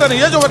మలక్పేట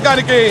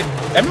నియోజకవర్గానికి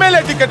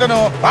ఎమ్మెల్యే టికెట్ను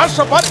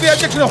రాష్ట్ర పార్టీ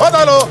అధ్యక్షుని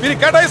హోదాలో వీరు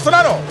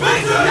కేటాయిస్తున్నారు.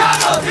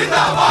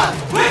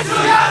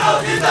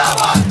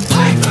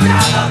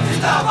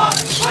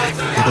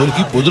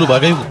 పొదులు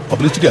బాగా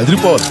పబ్లిసిటీ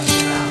అదిరిపోవాలి.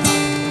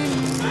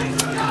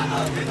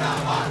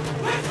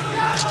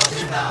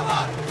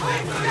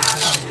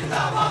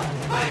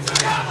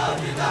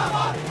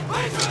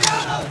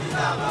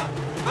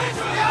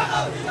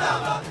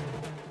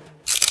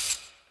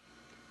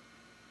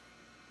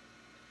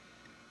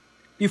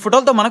 ఈ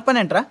ఫోటోలతో మనకు పని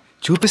ఏంట్రా?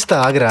 చూపిస్తా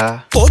ఆగరా.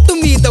 పోటు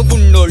మీద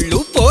ఉన్నోళ్ళు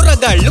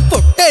పోరగాళ్ళు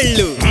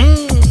పొట్టేళ్ళు,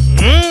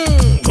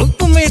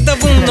 ఉప్పు మీద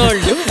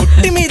ఉన్నోళ్ళు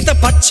ఉట్టి మీద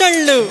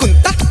పచ్చళ్ళు,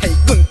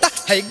 గుంత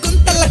హై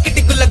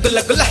గుంతలకి గుల్ల గుల్ల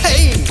గుల్ల హై,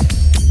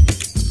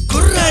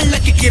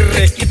 కుర్రాళ్ళకి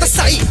కిర్రెక్కిత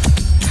సై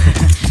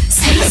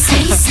సై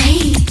సై సై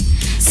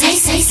సై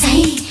సై సై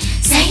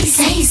సై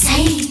సై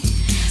సై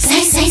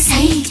సై సై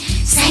సై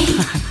సై.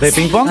 రే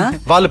పింగ్ పాంగ్,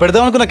 వాళ్ళు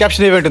పెడదాం అనుకున్న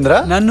క్యాప్షన్ ఏమిటిందిరా?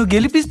 నన్ను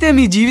గెలిపిస్తే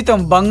మీ జీవితం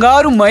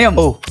బంగారు మయం.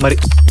 ఓ మరి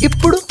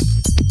ఇప్పుడు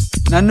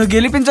నన్ను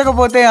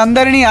గెలిపించకపోతే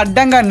అందరినీ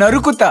అడ్డంగా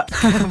నరుకుతా.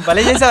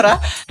 భలే చేసావరా.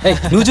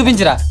 నువ్వు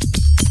చూపించరా.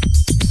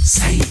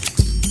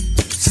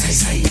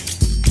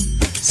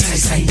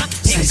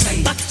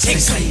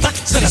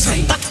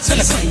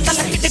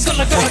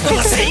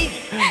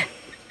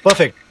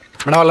 పర్ఫెక్ట్.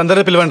 మన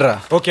వాళ్ళందరూ పిలవండి రా.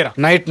 ఓకే రా.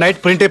 నైట్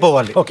ప్రింట్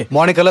అయిపోవాలి. ఓకే.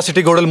 మార్నింగ్ కల్లా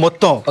సిటీ గోడలు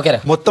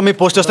మొత్తం మీ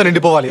పోస్టర్స్ తో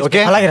నిండిపోవాలి.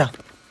 ఓకే అలాగే రా.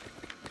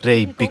 రే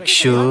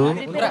భిక్షు,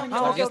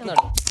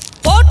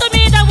 పోటు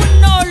మీద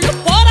ఉన్నోళ్ళు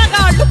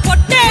పోరగాళ్ళు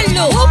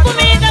పొట్టేళ్ళు, ఊపు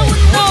మీద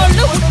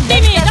ఉన్నోళ్ళు ఉట్టి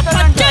మీద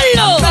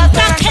పచ్చళ్ళు,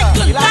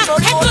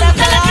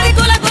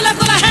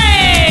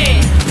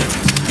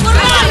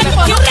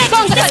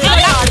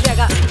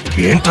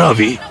 ఏంట్రా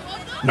అవి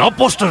నా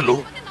పోస్టర్లు?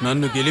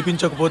 నన్ను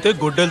గెలిపించకపోతే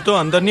గొడ్డలతో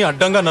అందరినీ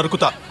అడ్డంగా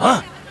నరుకుతా.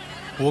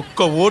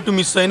 ఒక్క ఓటు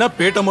మిస్ అయినా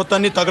పేట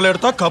మొత్తాన్ని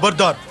తగలెడతా.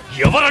 ఖబర్దార్.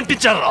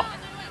 ఎవరంటించారా?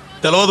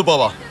 తెలవదు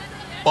బావా.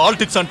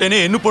 పాలిటిక్స్ అంటేనే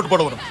ఎన్ను పోటు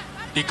పడవడం.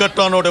 టికెట్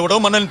రానోడెవడో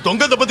మనల్ని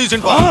దొంగ దెబ్బ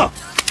తీసిండు.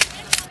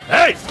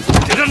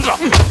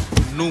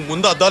 నువ్వు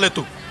ముందు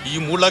అద్దాలెత్తు. ఈ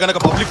మూడ్లా గనక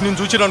పబ్లిక్ నేను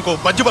చూసిరనుకో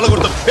బజ్జి బల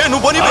కొడతారు.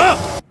 నువ్వు పోనీ.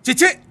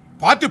 చిచ్చి,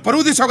 పార్టీ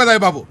పరువు తీసావు కదా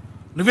బాబు.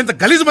 నువ్వింత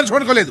గలీజు మనిషి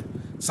అనుకోలేదు.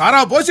 సారా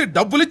పోసి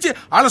డబ్బులిచ్చి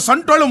వాళ్ళ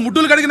సంటోళ్ళు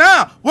ముడ్డులు కడిగినా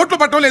ఓట్లు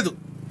పట్టలేదు.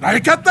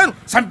 నరికేస్తాను,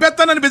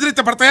 చంపేస్తానని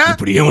బెదిరిస్తే పడతాయా?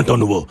 ఇప్పుడు ఏమంటావు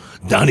నువ్వు?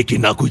 దానికి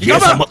నాకు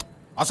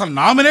అసలు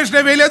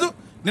నామినేషన్ వేయలేదు.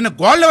 నిన్న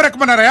గోల్డ్ ఎవరు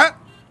ఎక్కమన్నారా?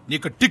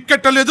 నీకు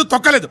టిక్కెట్ లేదు,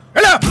 తొక్కలేదు.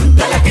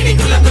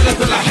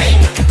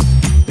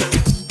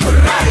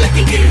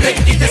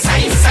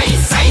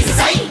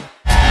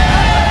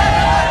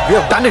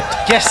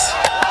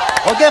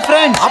 ఓకే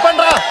ఫ్రెండ్స్,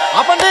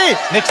 ఆపండి.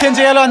 నెక్స్ట్ ఏం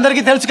చేయాలో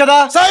అందరికీ తెలుసు కదా.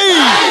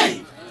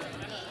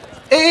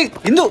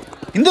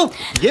 ఇందు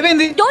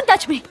ఏమైంది? Don't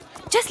touch me,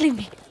 just leave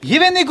me.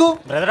 ఏమైంది నీకు?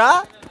 బ్రదరా,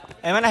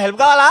 ఏమైనా హెల్ప్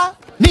కావాలా?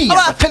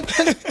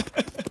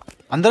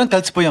 అందరం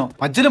కలిసిపోయాం.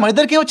 మధ్యలో మన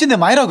ఇద్దరికి వచ్చింది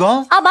మాయరోగం.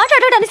 ఆ మాట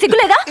ఆడడానికి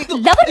సిగ్గులేదా?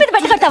 లవర్ మీద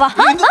పెట్టగట్టావా?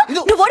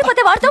 నువ్వు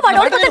ఓడిపోతే వాడితో, వాడు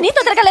ఓడిపోతే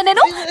నీతో తిరగలే.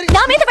 నేను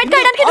నా మీద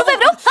పెట్టడానికి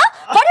నువ్వెవరు?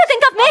 What you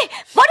think of me?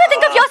 What you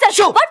think of your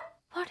self?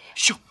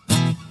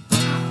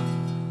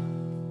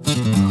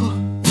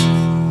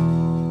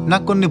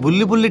 నాకు కొన్ని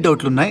బుల్లి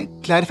డౌట్లున్నాయి,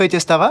 క్లారిఫై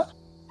చేస్తావా?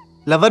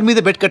 లవర్ మీద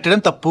బెట్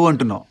కట్టడం తప్పు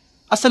అంటున్నావు.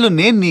 అసలు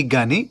నేను నీకు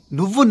గాని,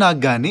 నువ్వు నాకు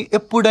గాని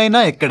ఎప్పుడైనా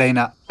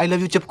ఎక్కడైనా ఐ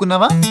లవ్ యూ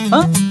చెప్పుకున్నావా?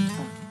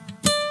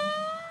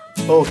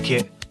 ఓకే,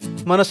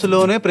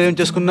 మనసులోనే ప్రేమ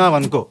చేసుకున్నావు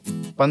అనుకో.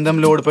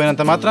 పందెంలో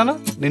ఓడిపోయినంత మాత్రాన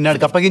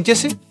నిన్నాడికి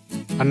అప్పగించేసి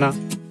అన్నా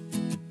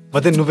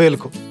వదే నువ్వే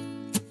వెళ్ళుకో,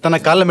 తన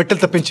కాళ్ళ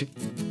మెట్టలు తప్పించి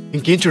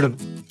ఇంకేం చూడను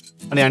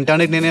అని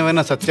అంటానికి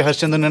నేనేమైనా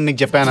సత్యహర్షందుని నీకు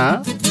చెప్పానా?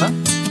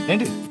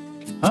 ఏంటి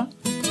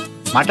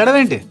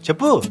మాట్లాడవేంటి?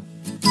 చెప్పు.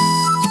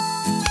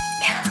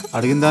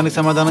 అడిగిన దానికి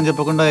సమాధానం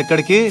చెప్పకుండా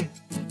ఎక్కడికి?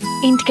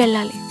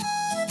 ఇంటికెళ్ళాలి.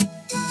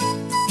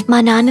 మా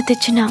నాన్న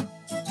తెచ్చిన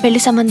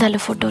పెళ్లి సంబంధాల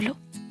ఫోటోలు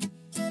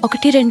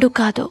 1, 2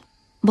 కాదు,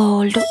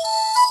 బోల్డ్.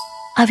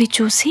 అవి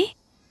చూసి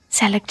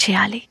సెలెక్ట్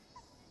చేయాలి.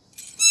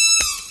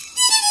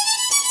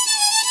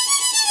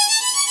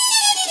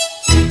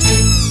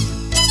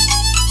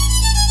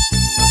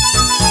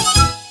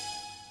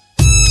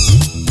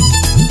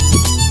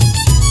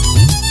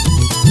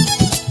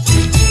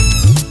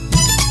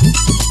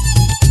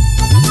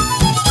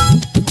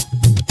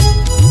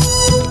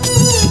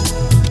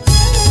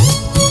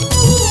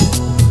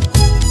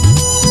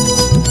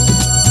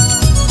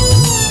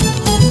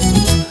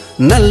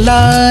 నల్లా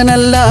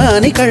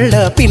నల్లాని కళ్ళ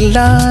పిల్ల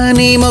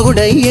నీ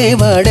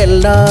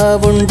మగుడయ్యేవాడెల్లా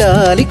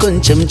ఉండాలి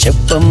కొంచెం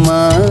చెప్పమ్మా.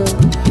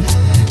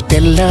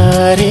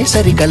 తెల్లారే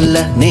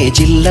సరికల్లా నే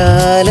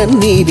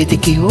జిల్లాలన్నీ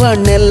వెతికి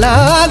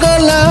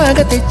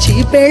వాణ్ణెల్లాగోలాగా తెచ్చి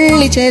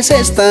పెళ్లి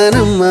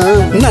చేసేస్తానమ్మా.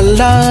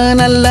 నల్లా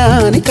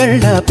నల్లాని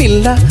కళ్ళ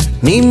పిల్ల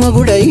నీ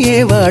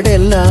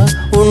మగుడయ్యేవాడెల్లా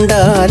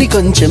ఉండాలి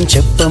కొంచెం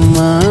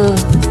చెప్పమ్మా.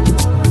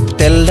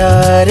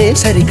 తెల్లారే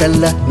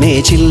సరికల్లా నే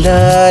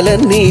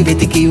జిల్లాలన్నీ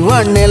వెతికి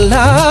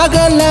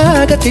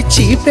వాణ్ణెల్లాగోలాగా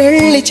తెచ్చి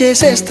పెళ్లి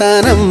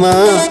చేసేస్తానమ్మా.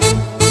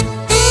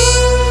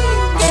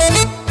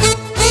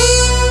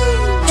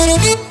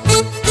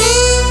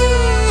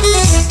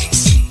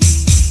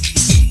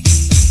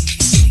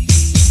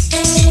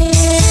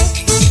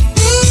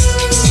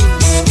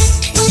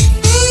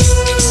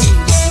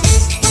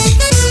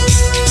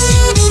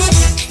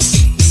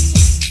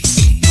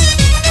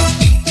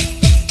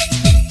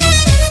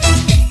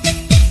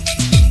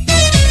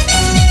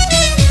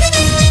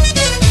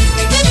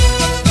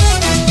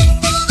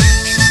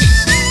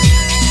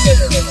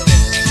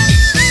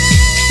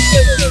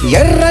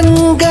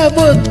 ఎర్రంగా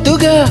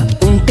బొద్దుగా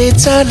ఉంటే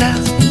చాలా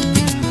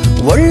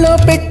ఒళ్ళో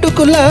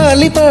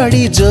పెట్టుకులాలి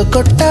పాడి జో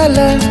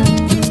కొట్టాలా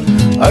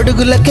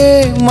అడుగులకే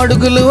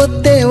మడుగులు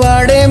వస్తే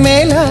వాడే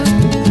మేళ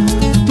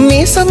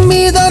మీసం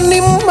మీద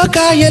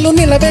నిమ్మకాయలు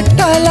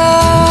నిలబెట్టాలా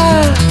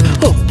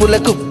ఉప్పుల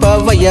కుప్ప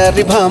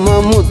వయారి భామ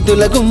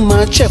ముద్దుల గుమ్మ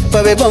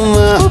చెప్పవే బొమ్మ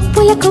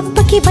ఉప్పుల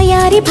కుప్పకి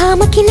వయారి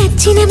భామకి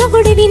నచ్చిన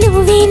మొగుడివి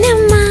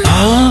నువ్వేనమ్మా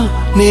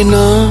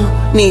నేనా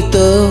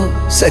నీతో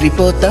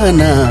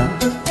సరిపోతానా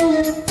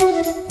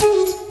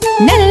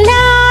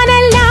నల్లా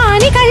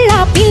నల్లాని కళ్ళ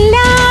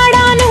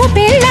పిల్లాడాను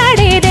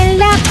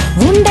పెళ్ళాడేదెల్లా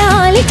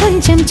ఉండాలి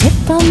కొంచెం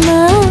చెప్పమ్మా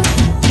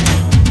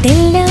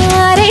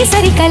తెల్లారే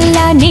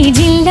సరికల్లా నీ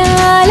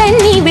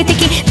జిల్లాలన్నీ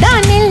వెతికి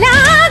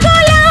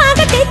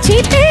దాన్నెల్లాగోలాగా తెచ్చి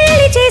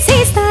పెళ్లి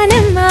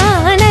చేసేస్తానమ్మా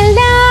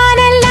నల్లా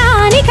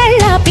నల్లాని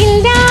కళ్ళ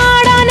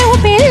పిల్లాడాను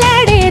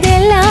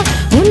పెళ్ళాడేదెల్లా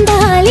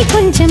ఉండాలి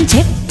కొంచెం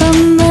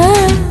చెప్పమ్మా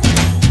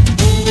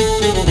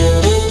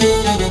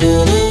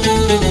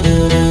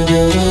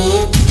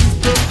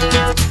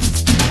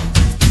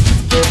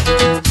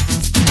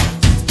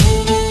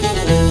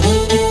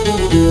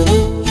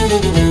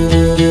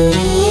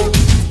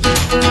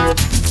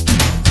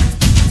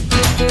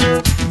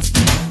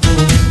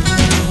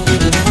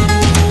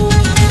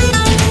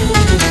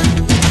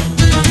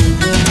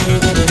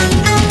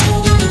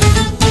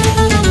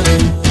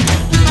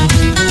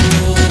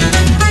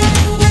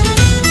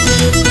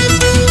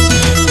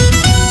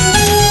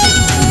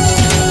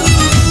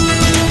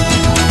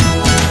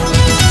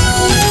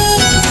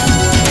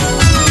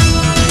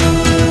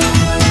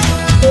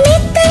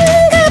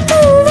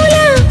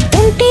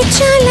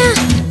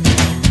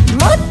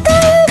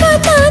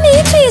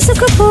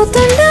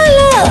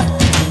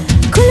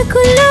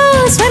కులుకుల్లో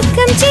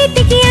స్వర్గం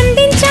చేతికి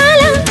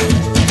అందించాలా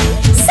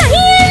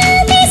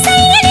సయ్యంటే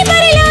సయ్యని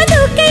బరిలో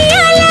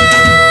దూకెయ్యాలా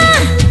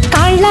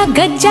కాళ్ళ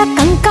గజ్జ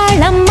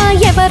కంకాళమ్మ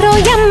ఎవరో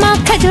యమ్మ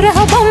ఖజురహ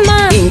బొమ్మ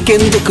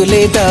ఇంకెందుకు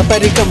లేదా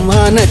పరికమ్మ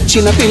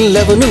నచ్చిన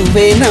పిల్లవు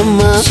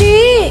నువ్వేనమ్మా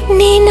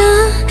నేనా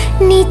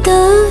నీతో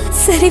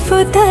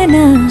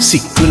సరిపోతానా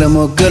సిక్కుల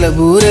మొగ్గల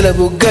బూరెల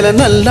బుగ్గల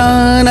నల్లా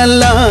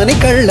నల్లాని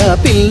కళ్ళ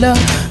పిల్ల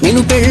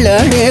నిన్ను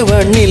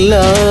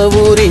పెళ్ళాడేవాణ్ణిల్లా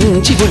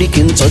ఊరించి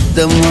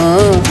గుడికించొద్దమ్మా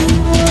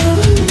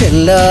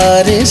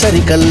తెల్లారే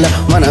సరికల్లా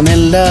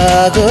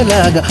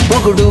మనమెల్లాగోలాగా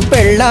మొగుడు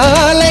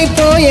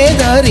పెళ్ళాలైపోయే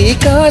దారి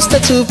కాస్త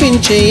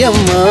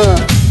చూపించేయమ్మా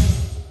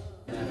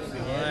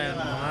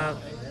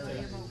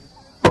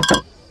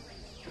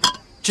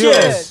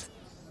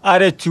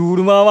అరే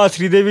చూడు మావా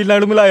శ్రీదేవి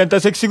నడుములా ఎంత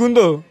సెక్సీగా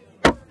ఉందో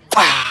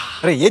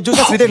అరే ఏ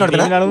చూసా శ్రీదేవి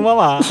నడుములా నడుము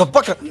మావా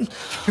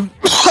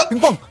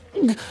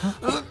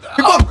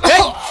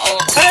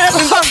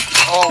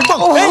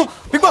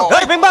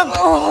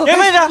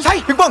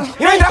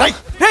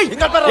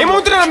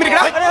ఏమవుతున్నారా మీరు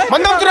ఇక్కడ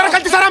మంద అమ్ముతున్నారా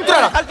కల్తీ సారా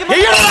అమ్ముతున్నారా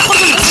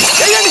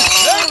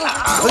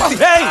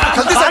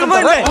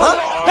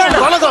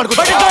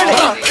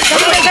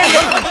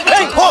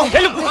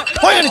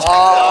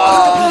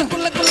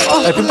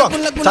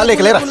చాలే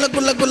లేరా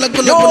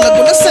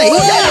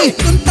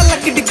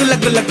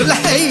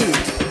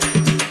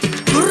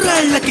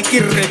గుర్రాళ్ళకి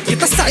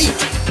కిర్రెక్కిత సై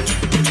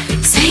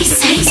సై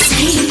సై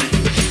సై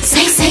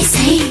సై సై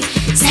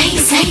సై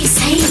సై సై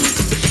సై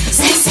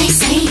సై సై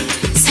సై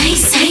సై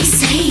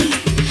సై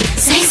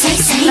సై సై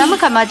సై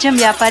ప్రముఖ మద్యం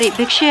వ్యాపారి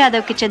భిక్షు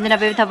యాదవ్ కి చెందిన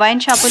వివిధ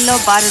వైన్ షాపుల్లో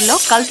బారుల్లో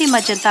కల్తీ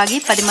మద్యం తాగి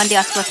 10 మంది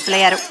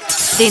అస్వస్థులయ్యారు.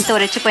 దీంతో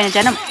రెచ్చిపోయిన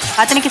జనం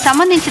అతనికి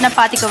సంబంధించిన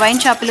 25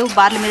 వైన్ షాపులు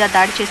బార్ల మీద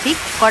దాడి చేసి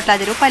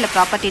కోట్లాది రూపాయల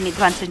ప్రాపర్టీని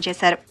ధ్వంసం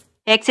చేశారు.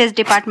 ఎక్సైజ్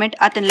డిపార్ట్మెంట్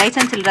అతని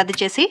లైసెన్సులు రద్దు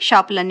చేసి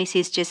షాపులన్నీ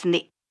సీజ్ చేసింది.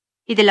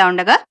 ఇదిలా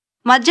ఉండగా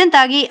మద్యం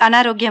తాగి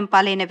అనారోగ్యం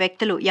పాలైన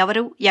వ్యక్తులు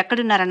ఎవరు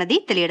ఎక్కడున్నారన్నది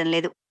తెలియడం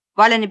లేదు.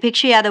 వాళ్ళని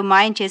భిక్షు యాదవ్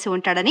మాయం చేసి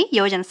ఉంటాడని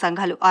యువజన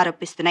సంఘాలు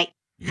ఆరోపిస్తున్నాయి.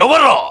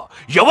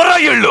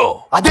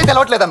 అదే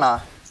తెలవట్లేదన్నా.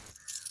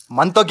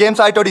 మనతో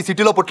గేమ్స్ ఆడేటోడు ఈ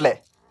సిటీలో పుట్టలే.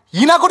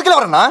 ఈ నా కొడుకులు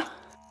ఎవరన్నా?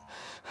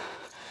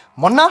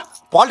 మొన్న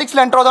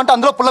పాలిటిక్స్లో ఎంటర్ అవుదంటే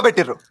అందులో పుల్ల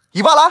పెట్టిర్రు.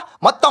 ఇవాళ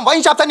మొత్తం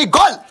వైన్ షాప్స్ అన్ని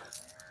గోల్.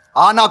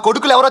 ఆ నా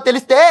కొడుకులు ఎవరో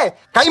తెలిస్తే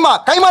కైమా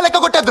లెక్క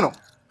కొట్టేద్దును.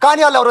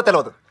 కానీ వాళ్ళు ఎవరో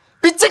తెలియదు.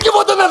 పిచ్చెక్కి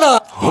పోతుందన్నా.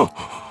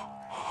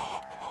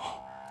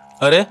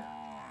 అరే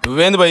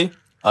నువ్వేంది భయ్,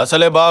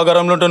 అసలే బాగా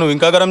గరంలో ఉంటావు, నువ్వు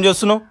ఇంకా గరం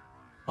చేస్తున్నావు.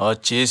 ఆ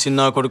చేసిన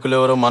నా కొడుకులు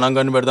ఎవరో మనం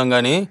కనిపెడతాం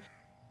కానీ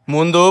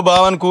ముందు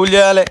బావని కూల్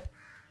చేయాలి.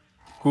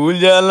 కూల్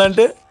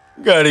చేయాలంటే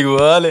గాడికి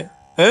పోవాలి.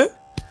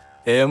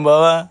 ఏం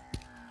బావా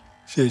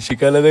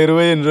శశికళ దగ్గర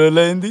పోయి ఎన్ని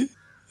రోజులు అయింది?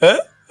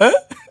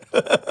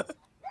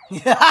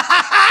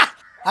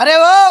 అరే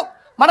ఓ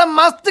మనం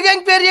మస్తుగా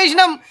ఎంక్వైరీ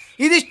చేసినాం.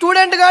 ఇది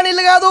స్టూడెంట్ గా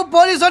నీళ్ళు కాదు,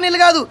 పోలీసు నీళ్ళు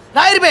కాదు.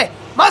 రాయిరి బే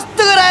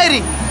మస్తుగా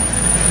రాయిరి.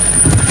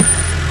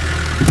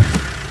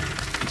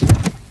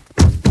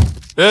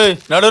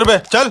 నడురు బే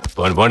చల్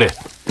పోండి.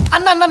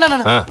 అన్న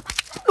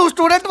నువ్వు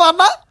స్టూడెంట్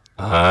వాడినా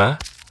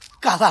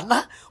కాదన్నా,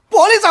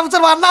 పోలీస్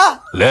ఆఫీసర్ వాడినా?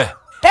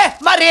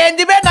 మరి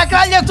ఏంది బే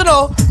నకరాలు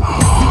చేస్తున్నావు?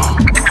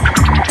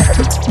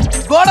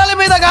 గోడల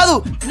మీద కాదు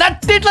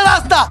నట్టిట్లా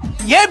రాస్తా.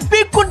 ఏం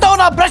పీక్కుంటావు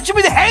నా బ్రష్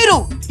మీద హెయిర్?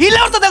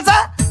 ఇల్లెవరితో తెలుసా?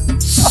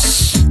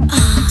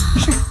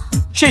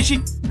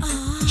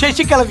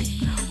 శశికళవి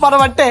మనం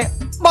అంటే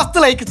మస్తు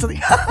లైకిస్తుంది.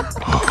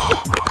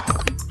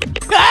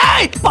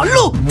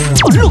 పళ్ళు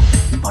పళ్ళు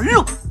పళ్ళు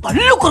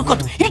పళ్ళు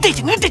కొనుక్కోద్దు.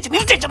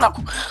 ఇరిటేషన్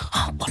నాకు.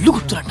 పళ్ళు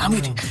గుర్తున్నాడు నా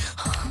మీద.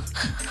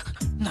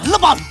 నల్ల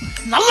బాలు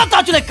నల్ల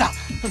తాచు లెక్క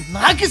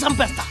నాకి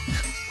చంపేస్తా.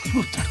 పళ్ళు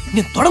గుర్తున్నాడు.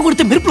 నేను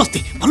తొడగొడితే మెరుపులు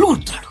వస్తాయి. పళ్ళు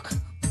గుర్తున్నాడు.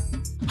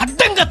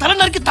 అడ్డంగా తల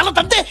నరికి తల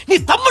తంతే నీ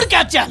తమ్ముడు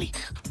క్యాచ్ చేయాలి.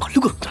 పళ్ళు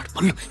గుర్తున్నాడు.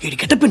 పళ్ళు ఏడి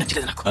గెటప్పి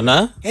నచ్చలేదు నాకు. అన్నా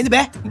ఏంది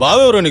బే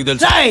బావెవరో నీకు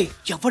తెలుసు?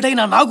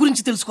 ఎవడైనా నా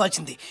గురించి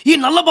తెలుసుకోవాల్సింది. ఈ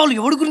నల్ల బాలు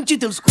ఎవడి గురించి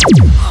తెలుసుకో.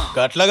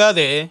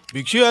 గట్లగాదే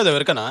భిక్షు యాదవ్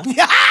ఎవరికనా?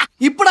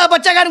 ఇప్పుడు ఆ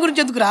బచ్చాగాని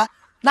గురించి ఎందుకురా?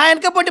 నా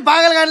వెనక పొట్టి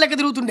పాగలగాని లెక్క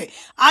తిరుగుతుండే.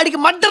 ఆడికి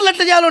మడ్డర్లు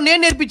ఎట్లా చేయాలో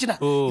నేను నేర్పించిన.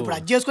 ఇప్పుడు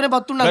అది చేసుకునే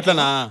బతున్నా.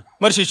 అట్లనా?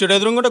 మరి శిష్యుడు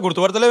ఎదురుంటే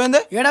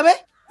గుర్తుపడతలేవేందే? ఏడాబే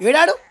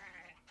ఏడాడు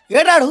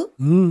ఏడాడు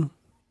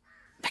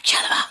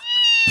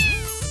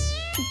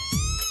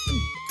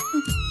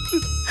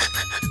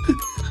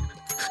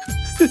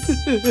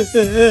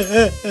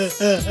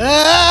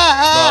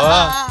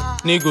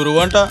నీ గురువు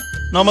అంట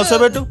నమస్తే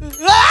పెట్టు.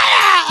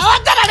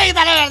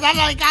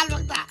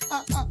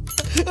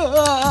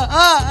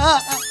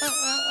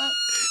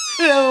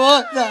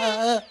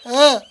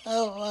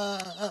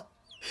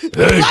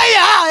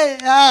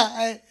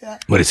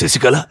 మరి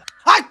శశికళ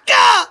అక్క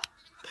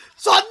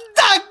సొంత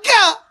అక్క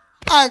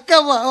అక్క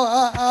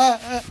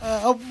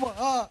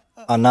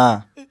అన్నా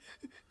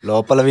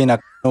లోపల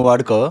నువ్వు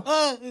వాడుకో,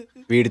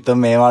 వీడితో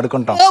మేము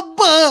ఆడుకుంటాం.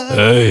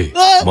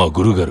 మా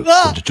గురువు గారు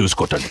కొంచెం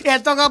చూసుకోటండి.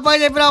 ఎంతో గొప్ప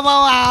చెప్పినా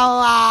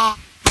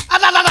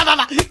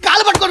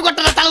కాలు పట్టుకొని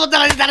కొట్టాలి. తల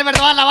వద్దాలని దాని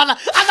పెడతా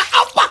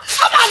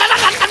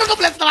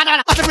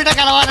బిడ్డ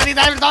కలవాలని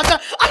దాని పెడతా.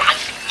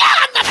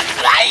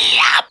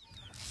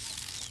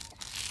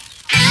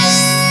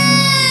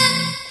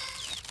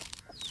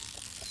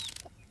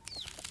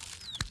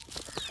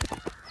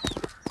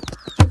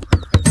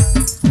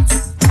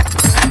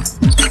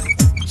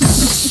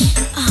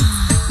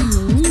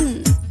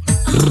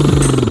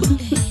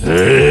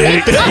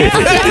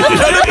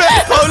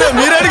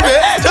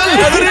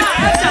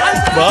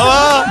 బావా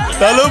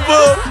తలుపు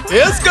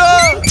వేసుకో.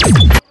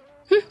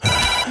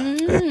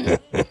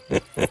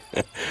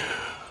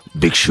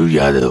 భిక్షు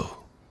యాదవ్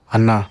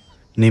అన్నా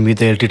నీ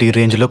మీద ఎల్టీటీ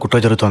రేంజ్ లో కుట్ర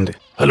జరుగుతోంది.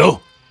 హలో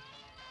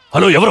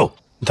హలో ఎవరు?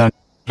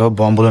 దాంట్లో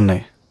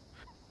బాంబులున్నాయి.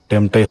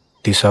 టెంప్ట్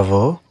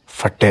తీసావో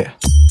ఫట్టే.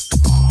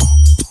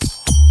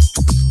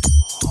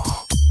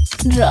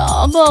 రా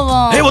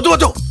బావా. వద్దు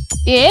వద్దు.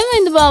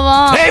 ఏమైంది బావా?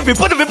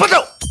 విప్పదు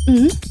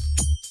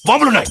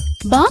బాంబులున్నాయి.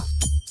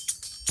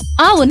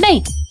 ఉన్నాయి.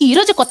 ఈ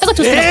రోజు కొత్తగా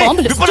చూస్తున్న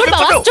బాంబులు. చూడు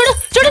బావా, చూడు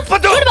చూడు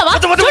చూడు బావా,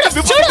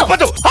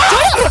 చూడు.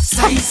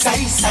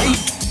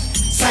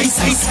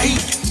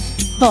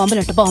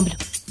 బాంబులంట బాంబులు.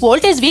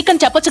 వోల్టేజ్ వీక్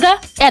అని చెప్పొచ్చుగా.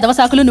 ఎదవ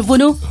సాకులు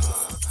నువ్వును.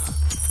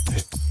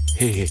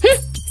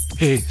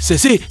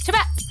 శశి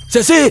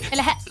శశి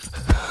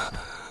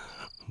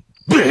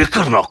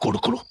బేకర్ నా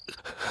కొడుకులు.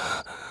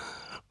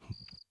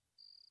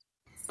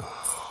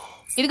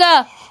 ఇదిగా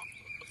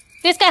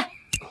తీసుకా.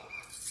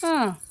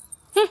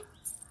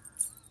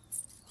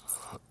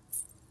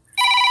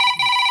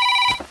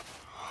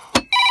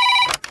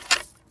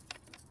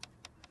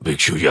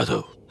 భిక్షు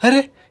యాదవ్. అరే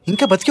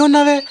ఇంకా బతికి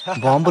ఉన్నావే?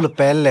 బాంబులు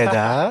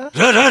పేలలేదా?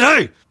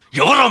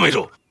 ఎవరా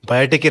మీరు?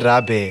 బయటికి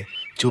రాబే,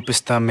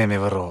 చూపిస్తాం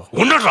మేమెవరో.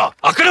 ఉండరా,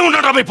 అక్కడే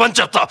ఉండరా మీ పని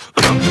చెప్తా.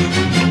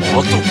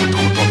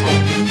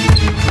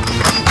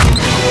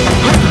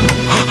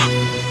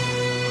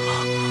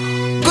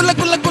 గుల్ల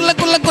గుల్ల గుల్ల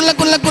గుల్ల గుల్ల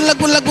గుల్ల గుల్ల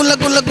గుల్ల గుల్ల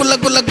గుల్ల గుల్ల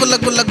గుల్ల గుల్ల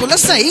గుల్ల గుల్ల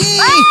సై.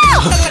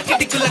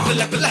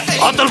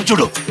 ఆ తలుపు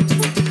చూడు.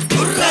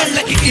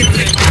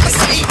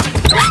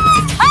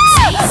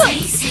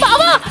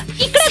 బావా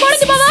ఇక్కడే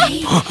గోడది బావా.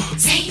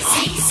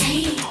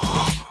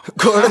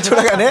 గోడ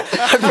చూడగానే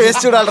ఫేస్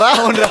చూడాలరా.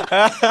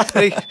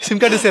 సిమ్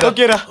కార్డు ఇస్తారా?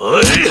 ఓకేరా.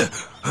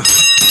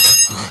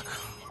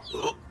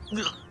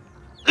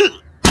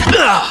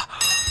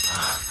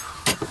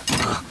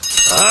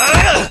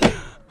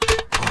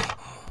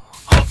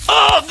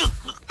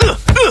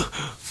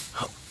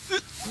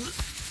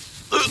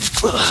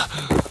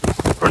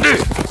 రండి.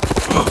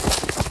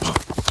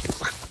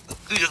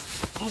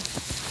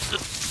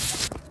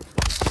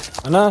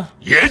 అన్నా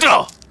ఏంట్రా?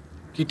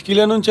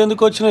 కిటికీల నుంచి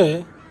ఎందుకు వచ్చినాయి?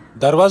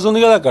 దర్వాజా ఉంది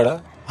కదా అక్కడ.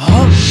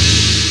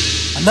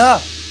 అన్నా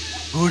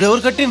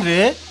గూడెవరు కట్టిండ్రే?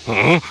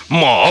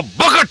 మా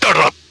అబ్బా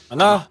కట్టాడు.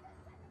 అన్నా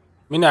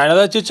మీ నాయన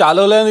వచ్చి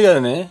చాలా లేదు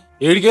కదనే.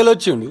 ఏడికేళ్ళు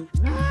వచ్చిండు.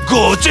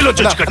 గోచిలో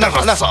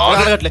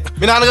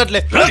మీ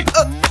నాన్నగట్లే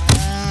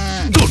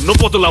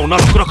దున్నపోతులా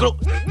ఉన్నారు ఒకరొకరు.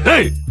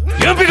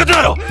 ఏం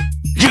పీకుతున్నారు?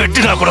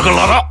 ఎట్టి నా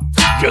కొడుకులారా,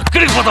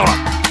 ఎక్కడికి పోతావా?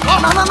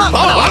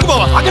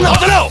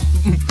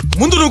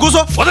 ముందు నువ్వు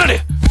కూర్చో. వదండి.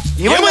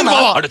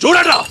 అటు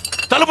చూడండి,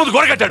 తల ముందు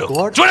గోడ కట్టాడు.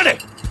 చూడండి.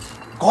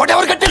 గోడ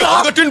ఎవరు కట్టిండ్రు?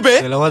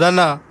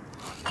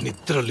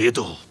 నిద్ర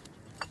లేదు,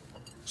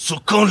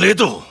 సుఖం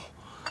లేదు,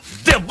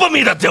 దెబ్బ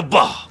మీద దెబ్బ,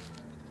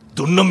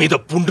 దున్న మీద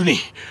పుండుని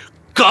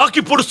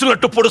కాకి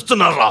పొడుస్తున్నట్టు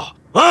పొడుస్తున్నారా?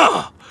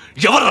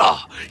 ఎవర్రా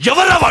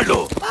ఎవర్రా వాళ్ళు?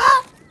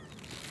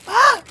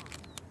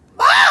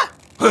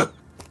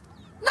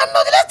 నన్ను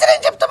వదిలేస్తే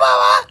నేను చెప్తా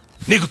బావా.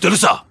 నీకు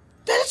తెలుసా?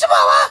 తెలుసు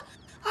బావా.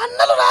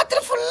 అన్నలు రాత్రి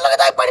ఫుల్గా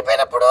దాగి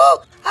పడిపోయినప్పుడు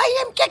ఆ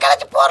ఎంకే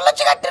కాలేజీ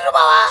పోర్లొచ్చి కట్టిర్రు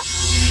బావా.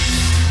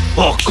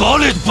 ఆ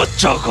కాలేజ్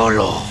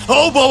బచ్చాగాళ్ళు. ఓ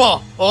బావా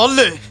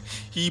వాళ్ళే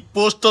ఈ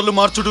పోస్టర్లు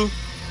మార్చుడు,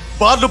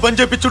 బార్లు బంద్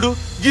చేపించుడు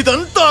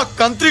ఇదంతా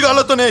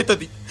కంత్రిగాళ్లతోనే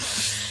అవుతుంది.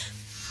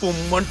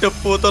 పొమ్మంటే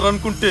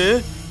పోతారనుకుంటే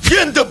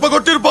ఏం దెబ్బ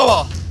కొట్టిరు బావా.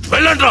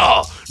 వెళ్ళండ్రా,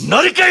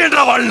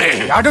 నరికేయండ్రా వాళ్ళని.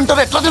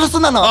 ఆడుంటారు ఎట్లా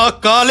తెలుస్తుందన్న? ఆ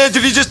కాలేజ్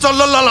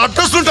రిజిస్టర్లలో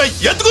అడ్రస్ ఉంటాయి.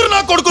 ఎందుకు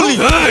నా కొడుకుని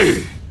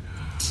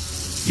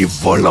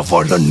ఇవాళ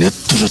వాళ్ళ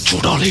నెత్తులు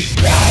చూడాలి.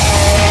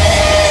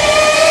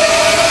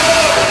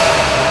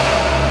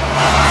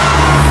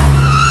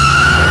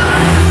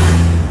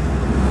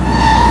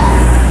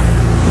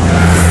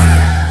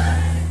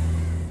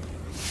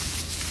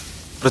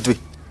 పృథ్వీ,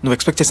 నువ్వు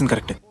ఎక్స్పెక్ట్ చేసింది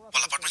కరెక్టే.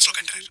 వాళ్ళ అపార్ట్మెంట్స్ లో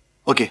కంటారు.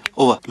 ఓకే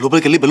ఓవర్,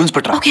 లోపలికి వెళ్ళి బెలూన్స్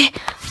పెట్టరా. ఓకే.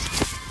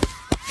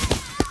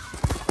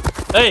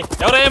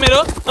 ఎవరయ్యా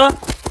మీరు?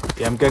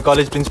 ఎంకే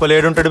కాలేజ్ ప్రిన్సిపల్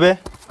ఏడుంటాడు బే?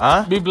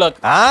 B block.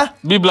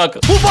 B block.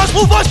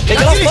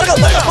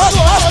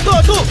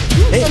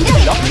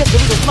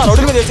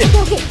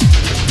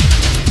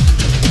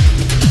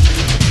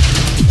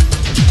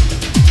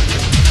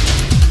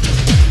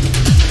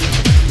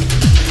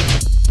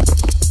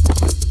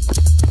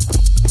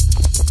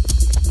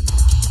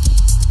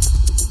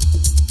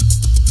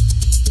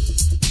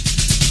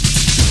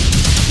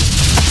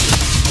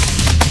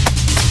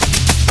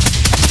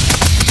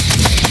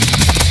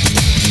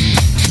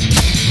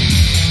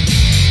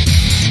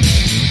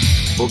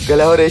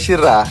 బుగ్గలు ఎవరు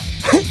వేసిర్రా?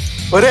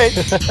 ఒరే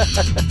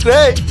రే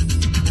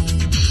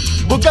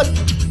బుగ్గలు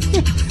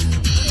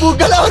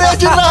బుగ్గలు ఎవరు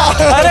వేసిర్రా?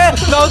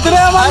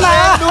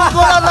 నువ్వు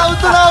కూడా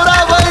నవ్వుతున్నావురా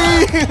భయ్.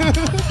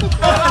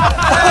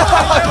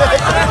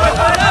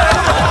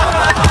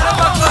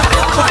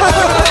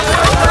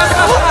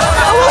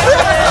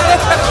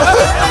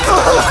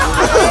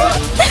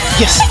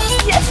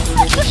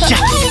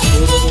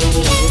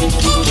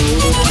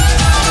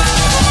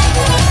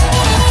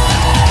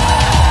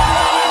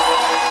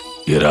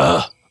 ఎరా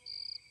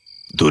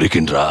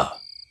దొరికిండ్రా,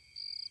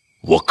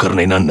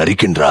 ఒక్కరినైనా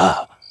నరికిండ్రా.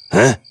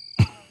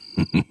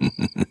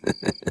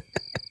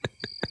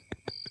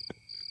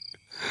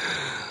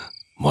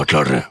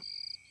 మాట్లాడరే,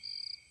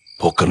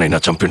 ఒక్కరినైనా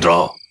చంపిండ్రా?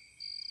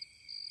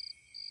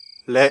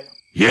 లే.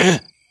 ఏ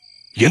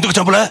ఎందుకు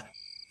చంపలే?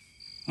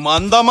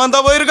 మంద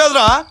పోయిరు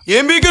కదరా,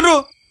 ఏం బీకిండ్రు?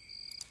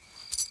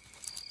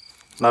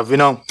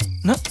 నవ్వినాం.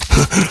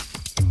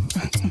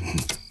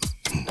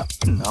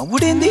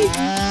 నవ్వుడేంది?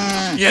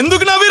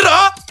 ఎందుకు నవ్విర్రా?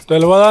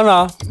 తెలియదానా,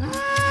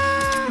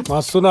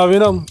 మస్తు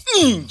నవ్వినాం.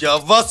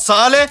 ఎవ్వ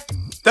సాలే,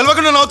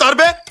 తెలియకుండా నవ్వుతారు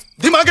బే.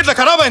 దిమాగ్ ఇట్లా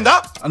ఖరాబ్ అయిందా?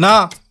 అన్నా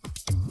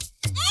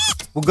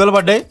బుగ్గలు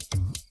పడ్డాయి,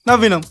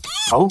 నవ్వినాం.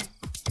 అవు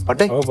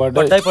పడ్డాయి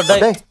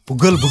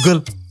బుగ్గలు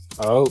బుగ్గలు.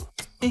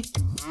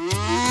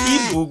 ఈ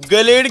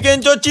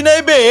బుగ్గలేడికెంచి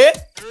వచ్చినాయి బే?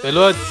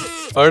 తెలియదు,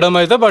 పడడం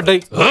అయితే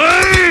పడ్డాయి.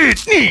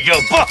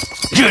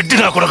 ఎడ్డి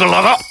నా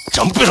కొడకలాగా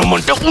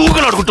చంపిరమ్మంటే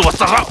ఊగలాడుకుంటూ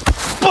వస్తారా?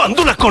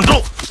 పందు లెక్కండ్రు.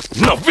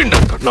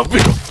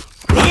 నవ్విండ్రు.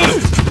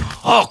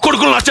 ఆ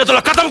కొడుకులు నా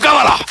చేతుల్లో కథం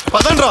కావాలా?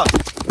 పదండ్రా,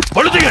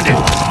 పళ్ళు తీయండి.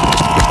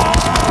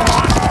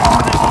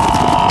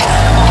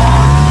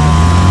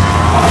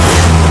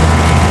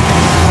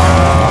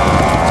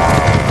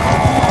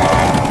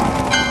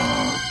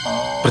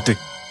 పృథ్వీ,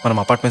 మనం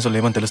అపార్ట్మెంట్స్ లో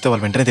లేవని తెలిస్తే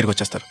వాళ్ళు వెంటనే తిరిగి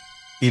వచ్చేస్తారు.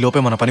 ఈ లోపే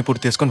మన పని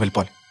పూర్తి చేసుకొని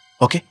వెళ్ళిపోవాలి.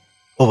 Okay,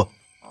 over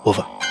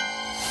over.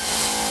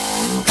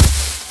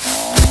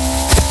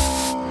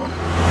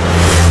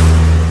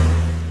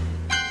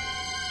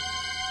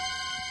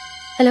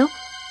 Hello,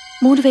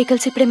 3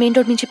 vehicles ఇప్పుడే మెయిన్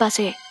రోడ్ నుంచి పాస్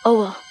అయ్యాయి.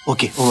 ఓవర్.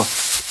 Okay over.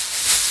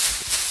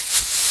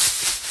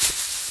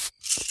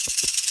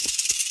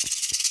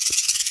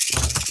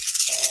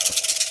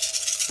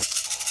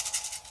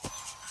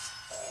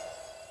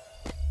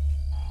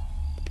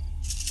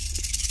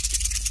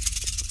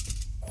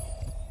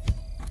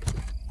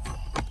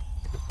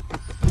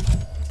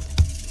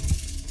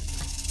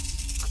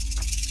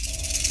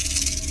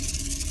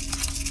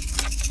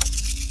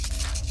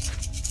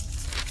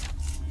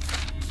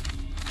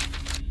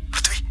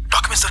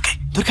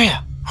 దొరికాయా?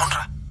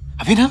 అవునరా,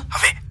 అవేనా?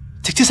 అవే.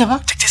 చెక్ చేసావా?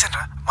 చెక్ చేశాను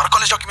రా, మన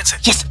కాలేజ్ డాక్యుమెంట్స్.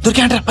 ఎస్,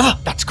 దొరికాయంట్రా. పదా.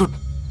 That's good.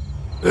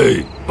 ఏయ్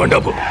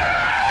బండాపు,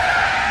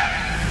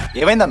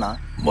 ఏమైందన్నా?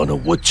 మనం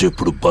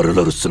వచ్చేప్పుడు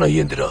బరులరుస్తున్నాయి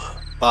ఏందిరా?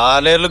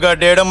 పాలేర్లు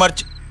గడ్డేయడం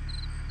మర్చి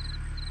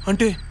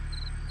అంటే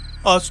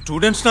ఆ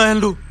స్టూడెంట్స్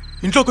నాయన్లు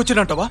ఇంట్లోకి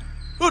వచ్చిరంటవా?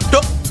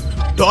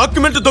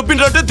 డాక్యుమెంట్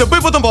దొబ్బిండ్రంటే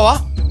దెబ్బైపోతాం బావా.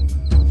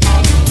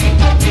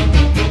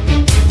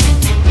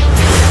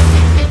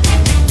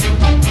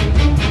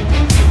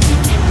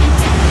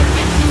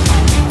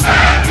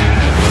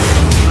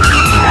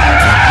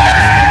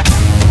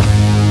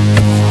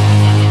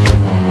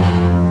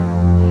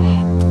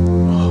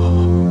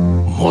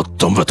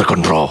 మొత్తం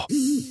వెతకండ్రా.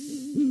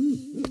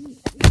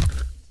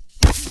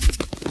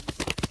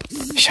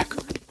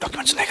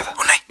 డాక్యుమెంట్స్ ఉన్నాయి కదా?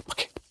 ఉన్నాయి.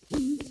 ఓకే.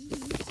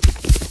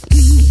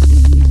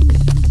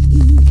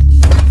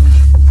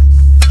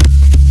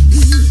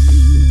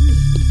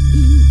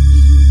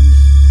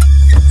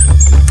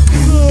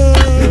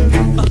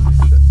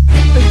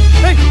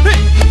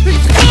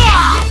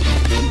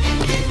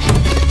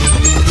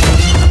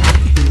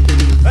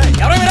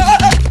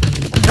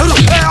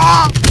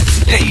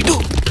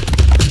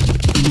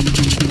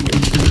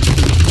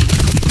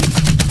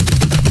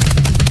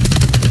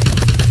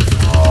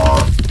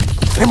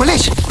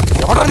 మలేష్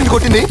ఎవరు ఎవరా నిన్ను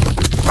కొట్టింది?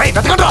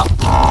 వెతకండ్రా.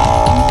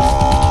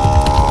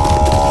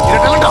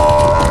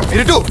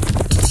 ఇటు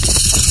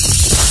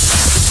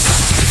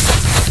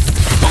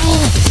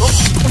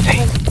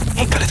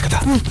ఏం కాలేదు కదా?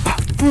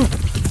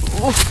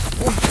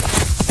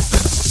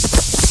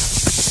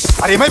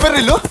 అరే ఏమైపోయారు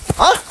ఇల్లు?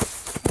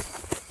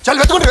 చల్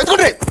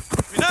వెతుకుంటే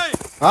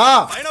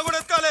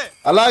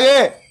అలాగే.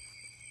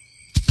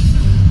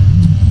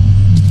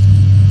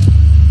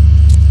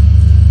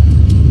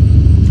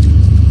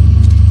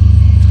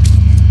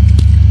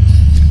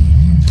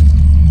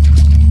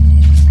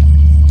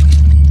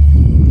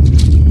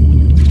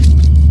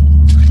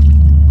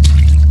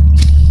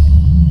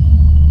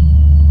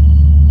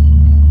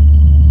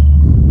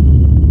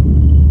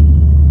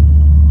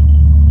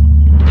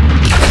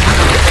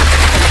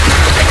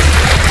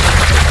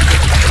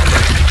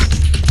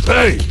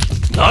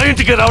 నా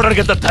ఇంటికి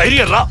రావడానికి ఎంత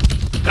ధైర్యం రా?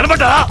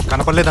 కనపడ్డా?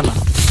 కనపడలేదన్నా.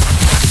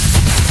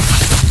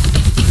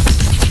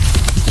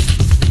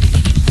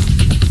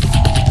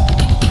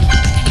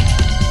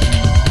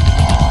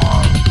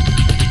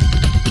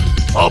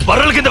 ఆ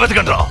బర్రెల కింద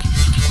వెతకండి రా.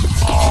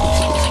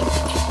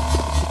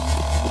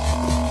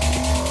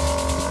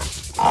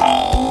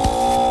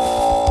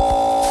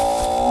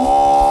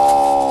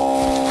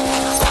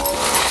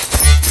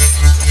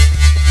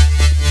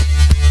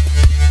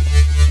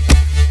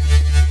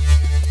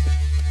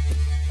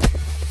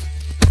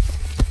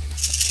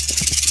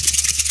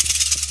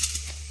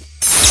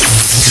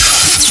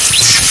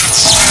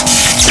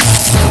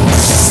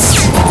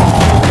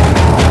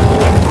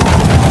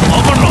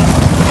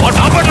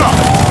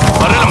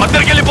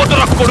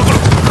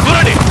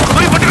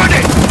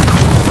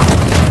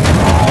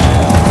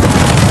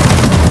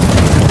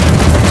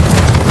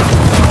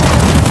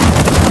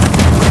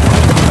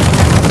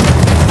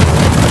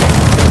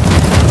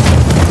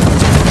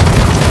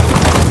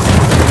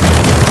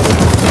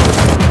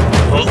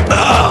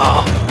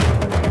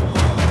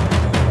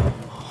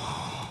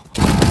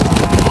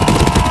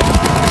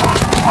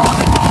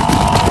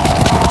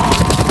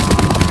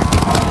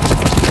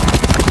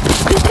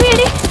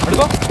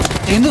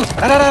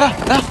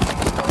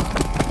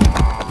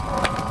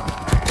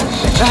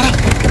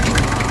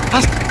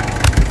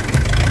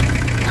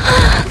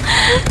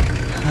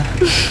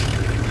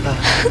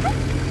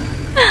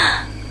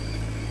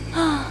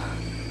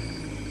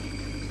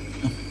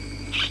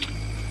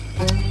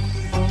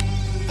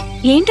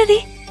 ఏంటది?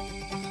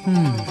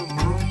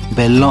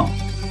 బెల్లం.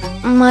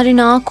 మరి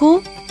నాకు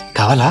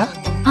కావాలా?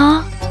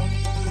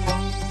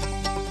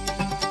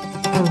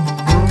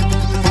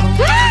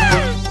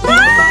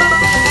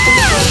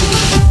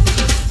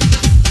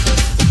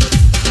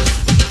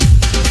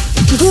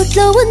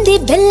 గూట్లో ఉంది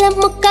బెల్లం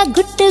ముక్క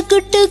గుట్టు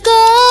గుట్టుగా,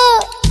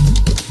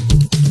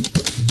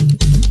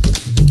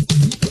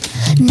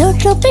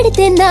 నోట్లో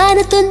పెడితే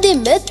నానుతుంది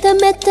మెత్త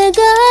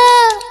మెత్తగా.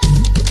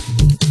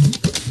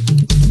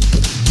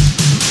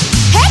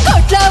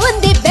 గూట్లో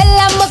ఉంది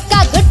బెల్లం ముక్క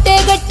గుట్టు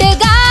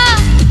గుట్టుగా,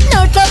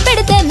 నోట్లో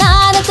పెడితే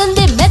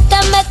నానుతుంది మెత్త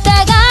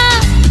మెత్తగా.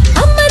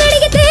 అమ్మని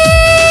అడిగితే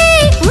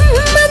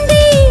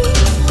మంది,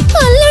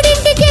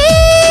 అల్లుడింటికి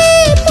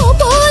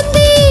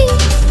పోపోంది.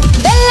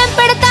 బెల్లం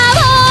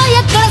పెడతావో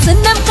ఎక్కడ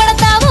సున్నం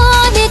కడతావో,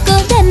 నీకు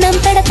దన్నం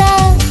పెడతా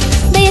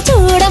దయ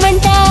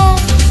చూడమంట.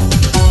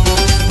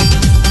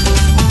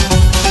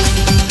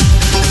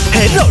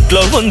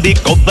 రోడ్లో ఉంది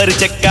కొబ్బరి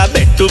చెక్క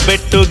బెట్టు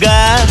బెట్టుగా,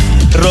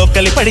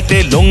 రోకలి పడితే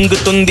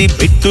లొంగుతుంది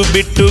బిట్టు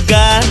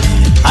బిట్టుగా.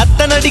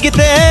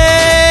 అత్తనడిగితే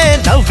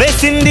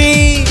నవ్వేసింది,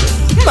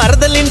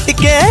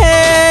 మరదలింటికే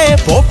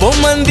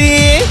పోపోమంది.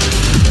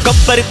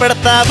 కొబ్బరి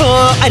పెడతావో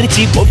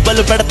అరిచి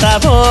బొబ్బలు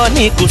పెడతావో,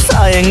 నీకు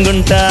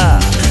సాయంగుంటా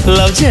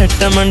లవ్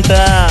చేయటమంట.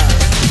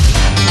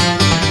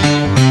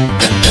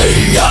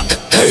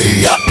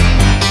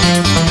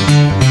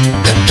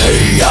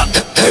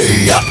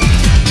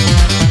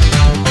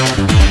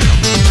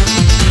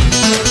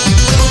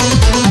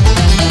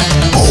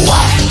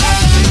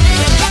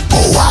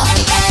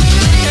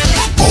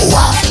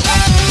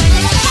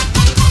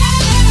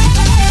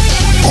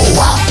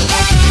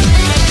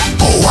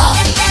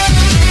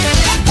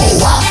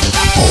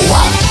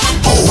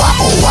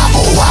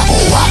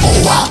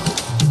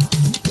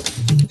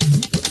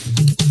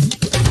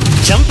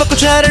 చంపకు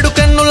చారడు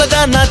కన్నులదా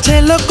నా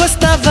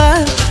చేలోకొస్తావా,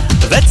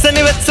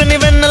 వెచ్చని వెచ్చని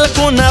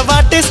వెన్నెలకు నా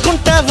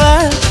వాటేసుకుంటావా.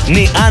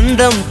 నీ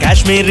అందం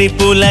కాశ్మీరీ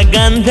పూల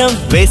గంధం,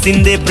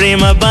 వేసిందే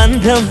ప్రేమ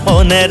బంధం ఓ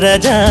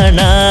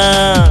నెరజానా.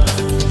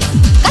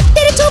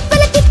 కత్తిరి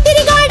చూపుల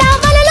తిత్తిరి గాడ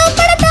వలలో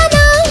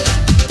పడతానా,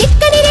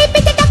 తిక్కని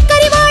రేపితే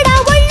టక్కరి వాడ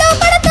ఒళ్ళో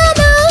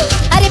పడతానా.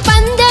 అరే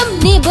పందెం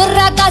నీ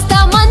బుర్ర కాస్త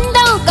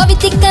మందం, కవి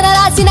తిక్కన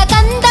రాసిన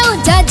కందం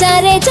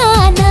జాజారే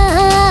జానా.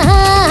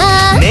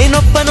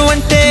 నేనొప్పను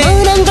అంటే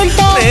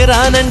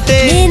నేరానంటే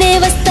నేనే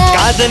వస్తా,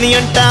 కాదని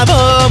అంటావో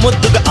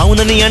ముద్దుగా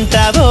అవునని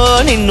అంటావో,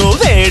 నిన్ను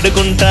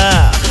వేడుకుంటా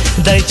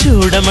దయ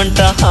చూడమంట.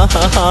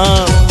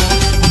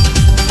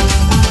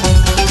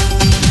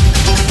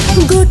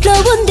 గూట్లో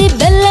ఉంది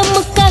బెల్లం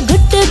ముక్క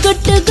గుట్టు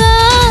గుట్టుగా,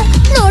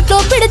 నోట్లో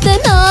పెడితే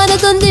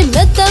నానుతుంది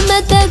మెత్త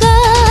మెత్తగా.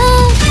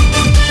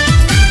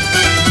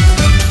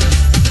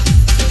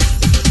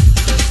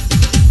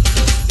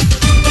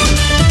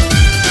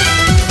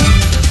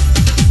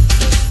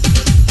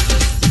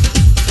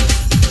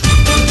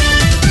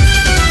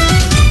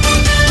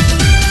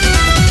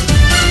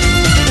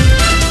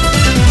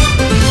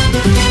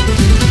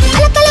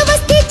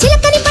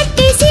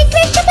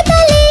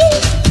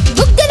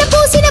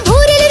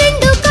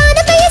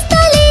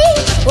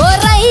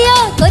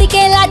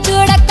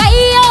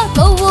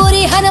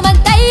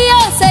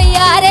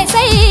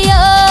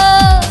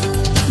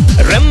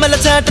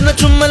 చాటున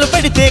చుమ్మలు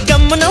పడితే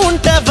గమ్మున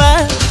ఉంటావా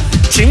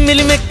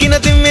చిమ్మిలి మెక్కిన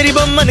తిమ్మిరి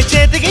బొమ్మని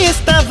చేతికి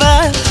ఇస్తావా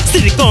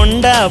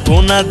సిరికొండ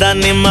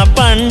పూనదాన్ని మా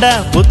పండ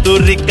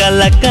పుత్తూరి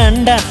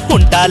కలకండ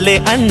ఉంటాలే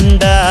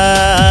అండా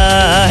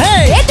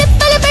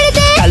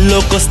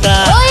కల్లోకొస్తా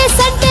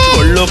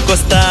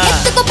ఒళ్ళోకొస్తా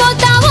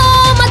ఎత్తుకుపోతావో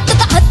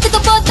మత్తుకు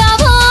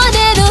హత్తుకుపోతావో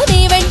నేను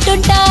నీ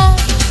వెంటుంటా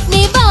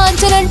నీ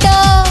బాంచనంటా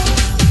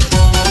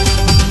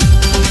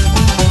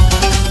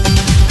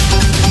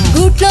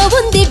గూట్లో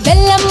ఉంది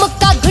బెల్లం ముక్క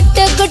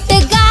గుట్టు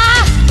గుట్టుగా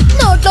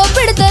నోట్లో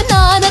పెడితే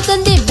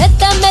నానుతుంది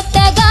మెత్త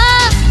మెత్తగా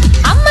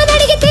అమ్మని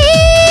అడిగితే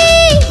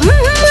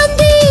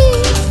ఉంది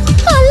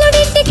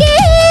అల్లుడింటికి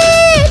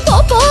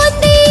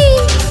పోపోంది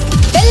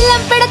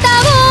బెల్లం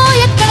పెడతావో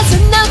ఎక్కడ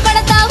సున్నం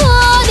పెడతావో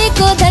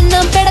నీకు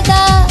దండం పెడతా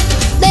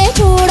నే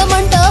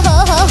చూడమంటో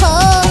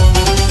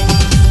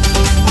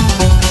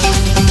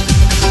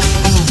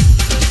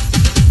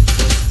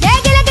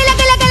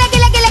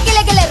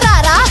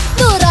రారా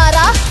నువ్వు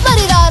రారా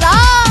మరి రారా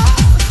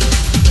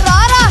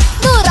రారా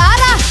నువ్వు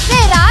రారా నే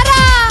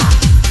రారా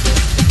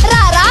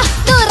రారా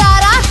నువ్వు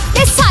రారా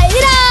నే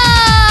సైరా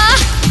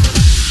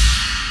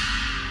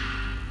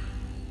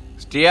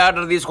స్టే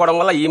ఆర్డర్ తీసుకోవడం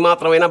వల్ల ఈ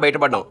మాత్రమైనా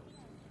బయటపడ్డాం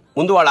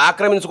ముందు వాళ్ళు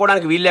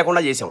ఆక్రమించుకోవడానికి వీలు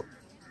లేకుండా చేసాం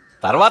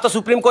తర్వాత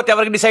సుప్రీంకోర్టు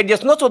ఎవరికి డిసైడ్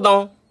చేస్తుందో చూద్దాం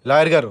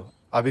లాయర్ గారు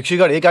ఆ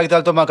భిక్షుగాడు ఏ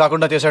కాగితాలతో మా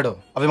కాకుండా చేశాడు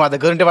అవి మా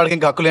దగ్గర ఉంటే వాడికి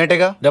ఇంకా హక్కులు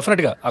ఏంటేగా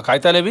డెఫినెట్గా ఆ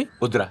కాగితాలేవి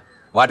వద్దురా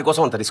వాటి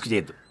కోసం అంత రిస్క్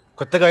చేయొద్దు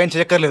కొత్తగా ఏం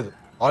చేయక్కర్లేదు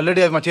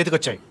ఆల్రెడీ అవి మా చేతికి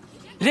వచ్చాయి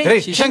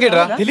శశాంక్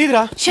ఏంట్రా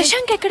తెలీదురా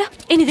శశాంక్ ఎక్కడ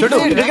చూడు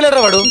రెగ్యులర్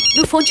రా వాడు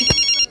నువ్వు ఫోన్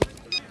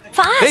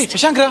చేయి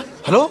శశాంక్ రా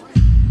హలో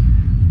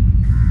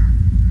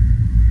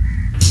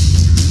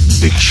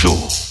భిక్షు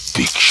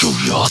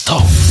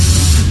యాదవ్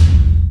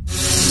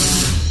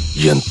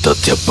ఎంత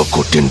దెబ్బ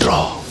కొట్టిండ్రా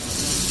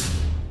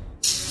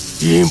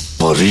ఏం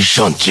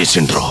పరేషాన్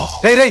చేసిండ్రా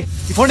రేయ్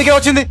ఈ ఫోన్ నీకే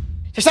వచ్చింది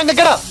శశాంక్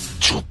ఎక్కడ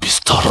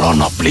చూపిస్తారా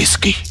నా ప్లేస్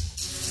కి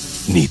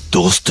నీ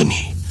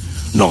దోస్తుని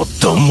నా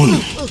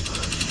దమ్ముని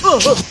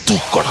చూస్తూ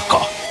కొడక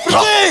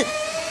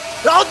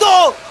రావద్దు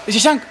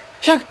శశాంక్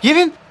శశాంక్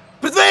ఏమేం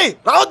పృథ్వీ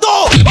రావద్దు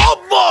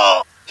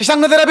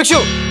శశాంక్ నదేరా భిక్షు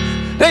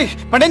రేయ్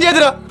పండేం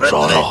చేయదురా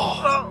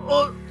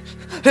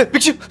రే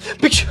భిక్షు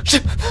భిక్షు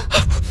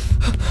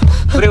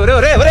ఒరే ఒరే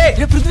ఒరే ఒరే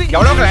పృథ్వీ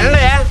ఎవడో ఒకడు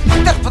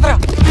వెళ్ళండి పదరా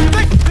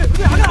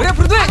రే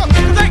పృథ్వీ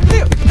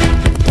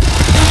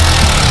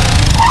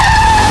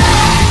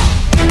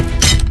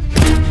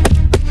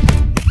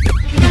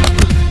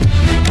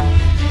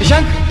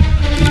శశాంక్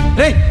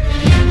రేయ్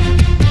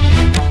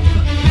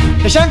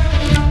శశాంక్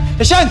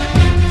శశాంక్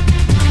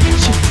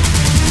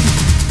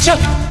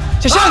శశాంక్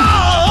శశాంక్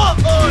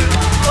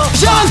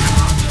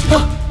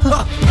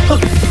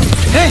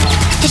రేయ్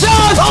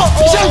శశాంక్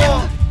శశాంక్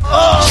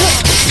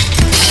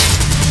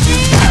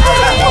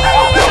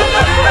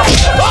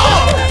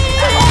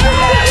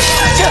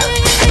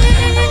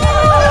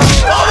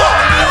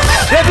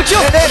రే భిక్షు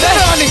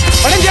వాడిని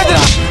పని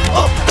చేద్దురా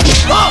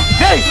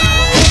రేయ్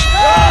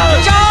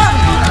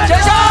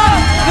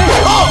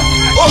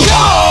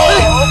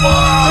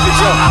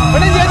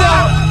పని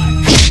చేద్దురా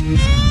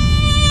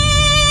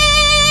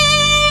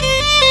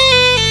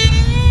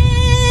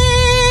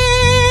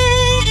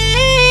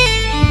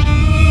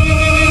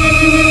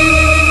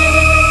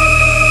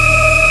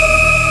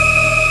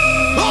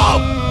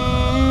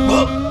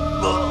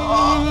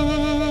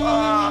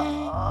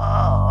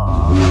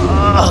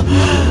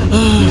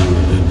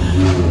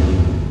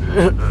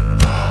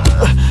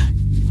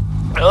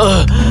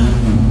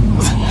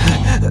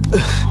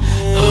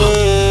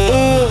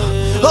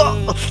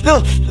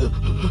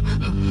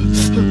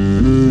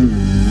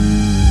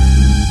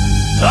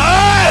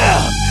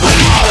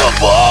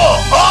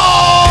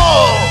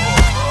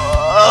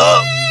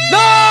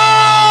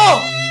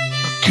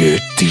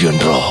గేట్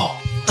తీయండ్రా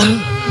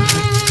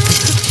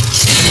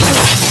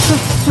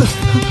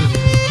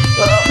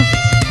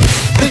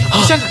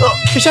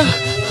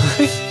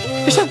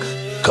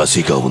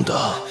కసిగా ఉందా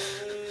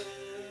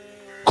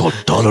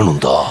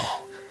కొట్టాలనుందా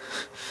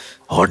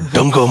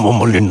అడ్డంగా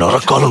మమ్మల్ని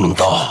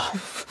నరకాలనుందా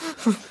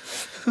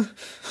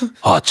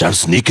ఆ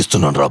ఛాన్స్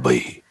నీకిస్తున్నాను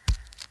రాబాయ్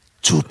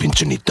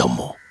చూపించు నీ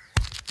దమ్ము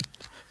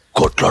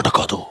కొట్లాట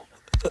కాదు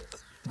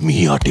మీ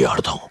ఆటే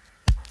ఆడదాం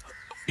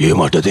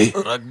ఏమాటది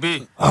రగ్బీ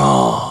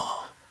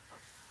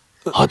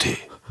అదే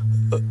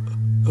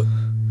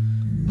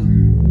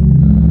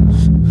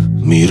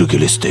మీరు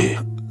గెలిస్తే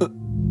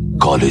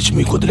కాలేజ్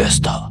మీకు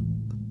వదిలేస్తా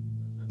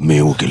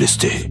మేము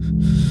గెలిస్తే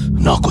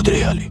నాకు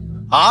వదిలేయాలి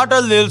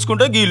ఆటలు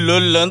తెలుసుకుంటే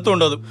గిల్లొల్లంత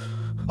ఉండదు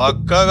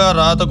పక్కగా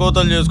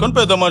రాతకోతలు చేసుకొని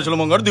పెద్ద మనుషుల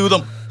ముంగడు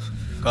దిగుదాం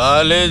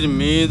కాలేజ్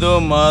మీదో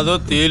మాదో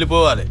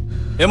తేలిపోవాలి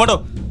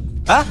ఏమంటావు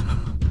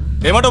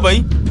ఏమంటావు బాయ్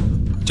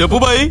చెప్పు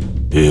బాయ్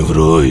ఏం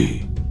రోయ్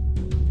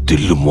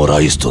తిల్లు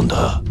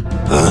మొరాయిస్తుందా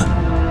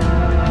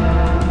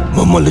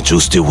మమ్మల్ని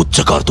చూస్తే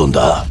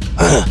ఉచ్చకారుతుందా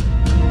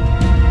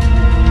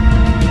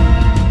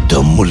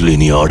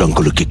దమ్ముల్లేని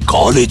ఆడంకులకి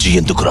కాలేజీ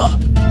ఎందుకురా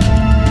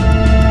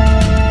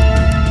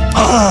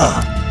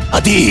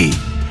అది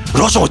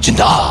రోషం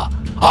వచ్చిందా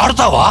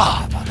ఆడతావా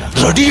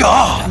రెడీయా?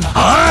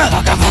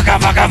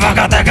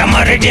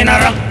 మరిగిన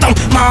రక్తం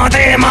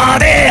మాదే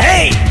మాదే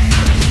హై,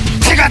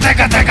 తెగ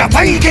తెగ తెగ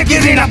పైకి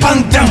గిరిన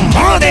పంతం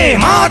మాదే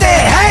మాదే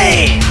హై.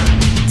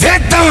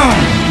 వేద్దాం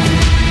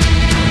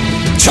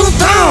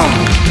చూద్దాం,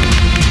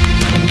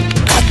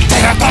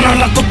 కత్తెర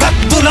కొనలకు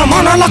కత్తుల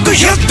మనలకు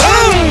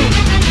యుద్ధం.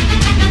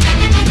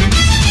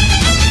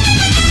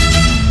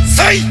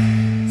 సై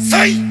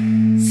సై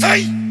సై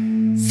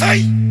సై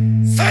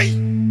సై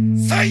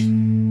సై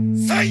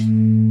సై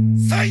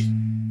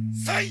సై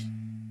సై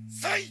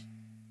సై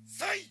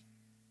సై.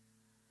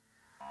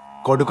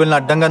 కొడుకుల్ని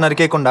అడ్డంగా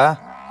నరికేయకుండా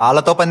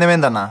వాళ్ళతో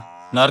పందెమేందన్నా?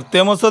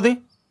 నరికితేమొస్తుంది?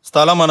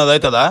 స్థలం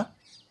మనదవుతుందా?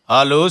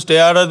 వాళ్ళు స్టే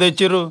ఆర్డర్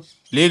తెచ్చిర్రు,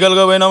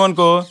 లీగల్గా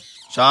పోయినామనుకో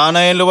చాలా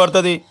ఏళ్ళు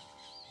పడుతుంది.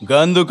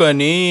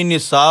 గందుకని ఇన్ని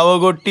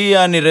సావగొట్టి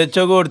అన్ని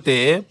రెచ్చగొడితే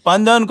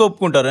పందానికి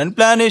ఒప్పుకుంటారని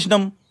ప్లాన్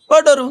వేసినాం.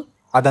 పడ్డారు.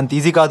 అదంత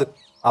ఈజీ కాదు.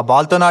 ఆ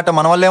బాల్తో నాట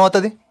మన వల్ల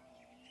ఏమవుతుంది?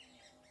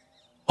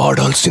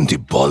 ఆడాల్సింది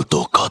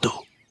బాల్తో కాదు,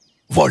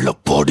 వాళ్ళ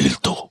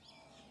బాడీలతో.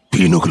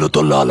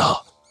 పీనుగులతో లాలా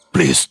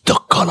ప్లేస్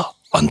దక్కాల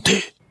అంతే.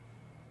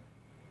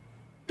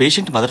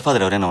 పేషెంట్ మదర్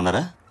ఫాదర్ ఎవరైనా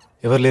ఉన్నారా?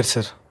 ఎవరు లేరు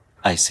సార్.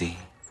 ఐసీ.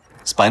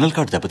 స్పైనల్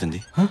కార్డ్ దెబ్బతింది.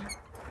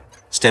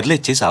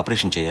 స్టెరిలైజ్ చేసి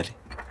ఆపరేషన్ చేయాలి,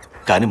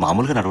 కానీ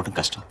మామూలుగా నడవడం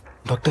కష్టం.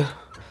 డాక్టర్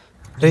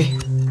రే,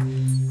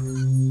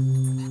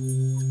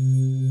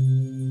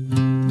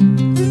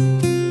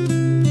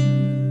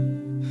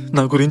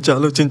 నా గురించి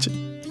ఆలోచించి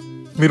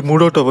మీరు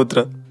మూడోట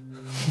అవ్వద్దురా.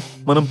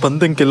 మనం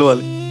పందెం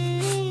గెలవాలి,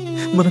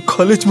 మన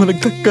కాలేజ్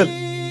మనకు దక్కాలి,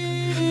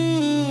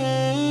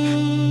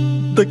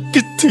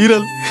 దక్కి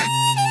తీరాలి.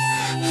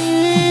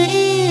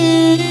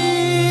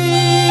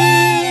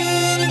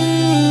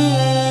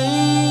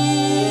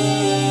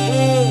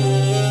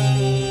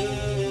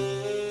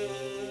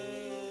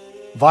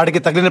 వాడికి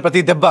తగిలిన ప్రతి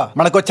దెబ్బ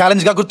మనకు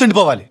ఛాలెంజ్ గా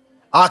గుర్తుండిపోవాలి.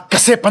 ఆ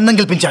కసే పందెం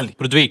గెలిపించాలి.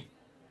 పృథ్వీ,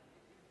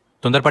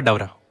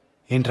 తొందరపడ్డావురా.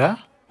 ఏంట్రా?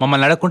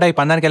 మమ్మల్ని అడగకుండా ఈ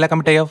పందానికి ఎలా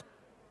కమిట్ అయ్యావు?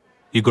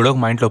 ఈ గొడవకు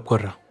మా ఇంట్లో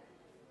ఒప్పుకోర్రా,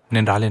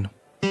 నేను రాలేను.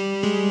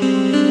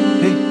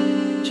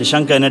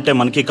 శశాంక్ అయినట్టే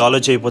మనకి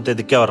కాలేజ్ అయిపోతే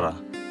దిక్కేవర్రా.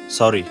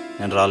 సారీ,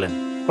 నేను రాలేను.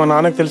 మా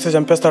నాన్నకి తెలిసి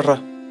చంపేస్తాడ్రా,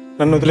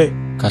 నన్ను వదిలే.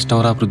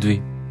 కష్టం రా పృథ్వీ,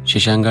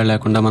 శశాంక్ గారు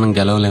లేకుండా మనం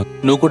గెలవలేం.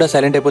 నువ్వు కూడా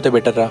సైలెంట్ అయిపోతే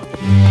బెటర్ రా.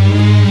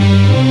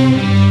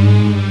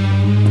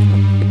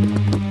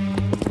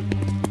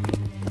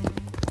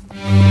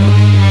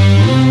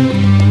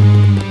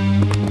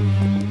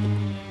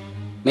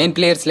 మెయిన్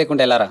ప్లేయర్స్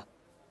లేకుండా ఎలా రా?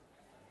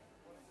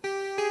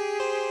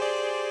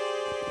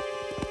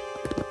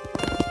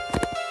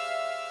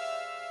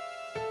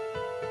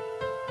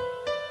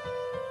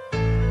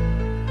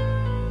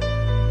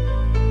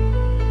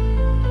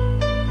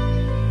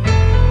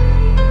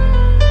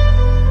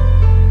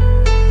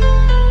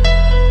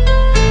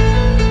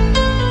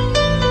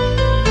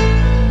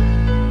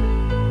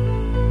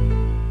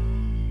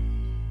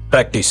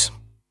 ప్రాక్టీస్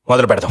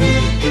మొదలు పెడదాం.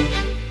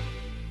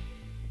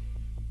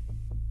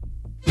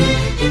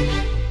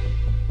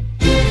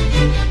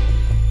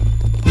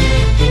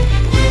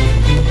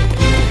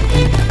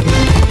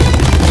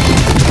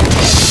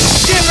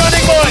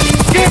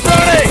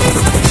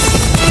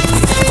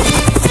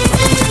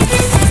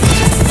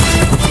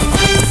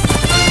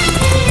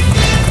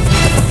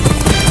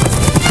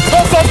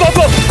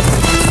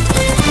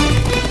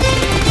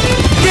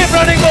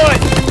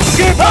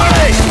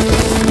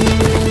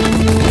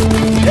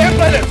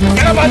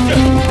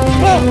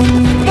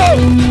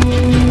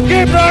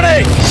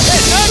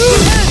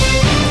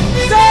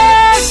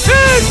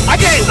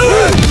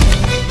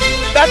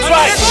 That's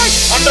right.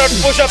 100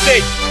 push-ups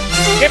each.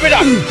 Keep it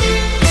up.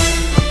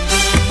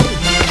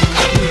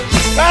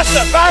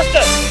 Faster,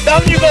 faster.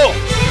 Down you go.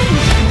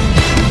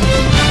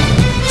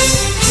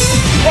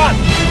 1,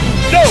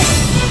 2,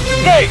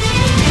 3,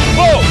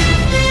 4,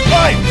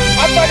 5.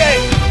 Up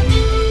again.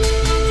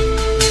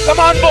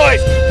 Come on,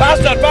 boys.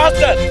 Faster,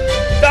 faster.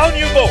 Down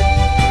you go.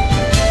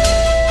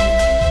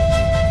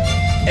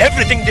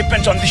 Everything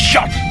depends on the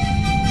shot.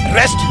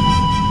 Rest.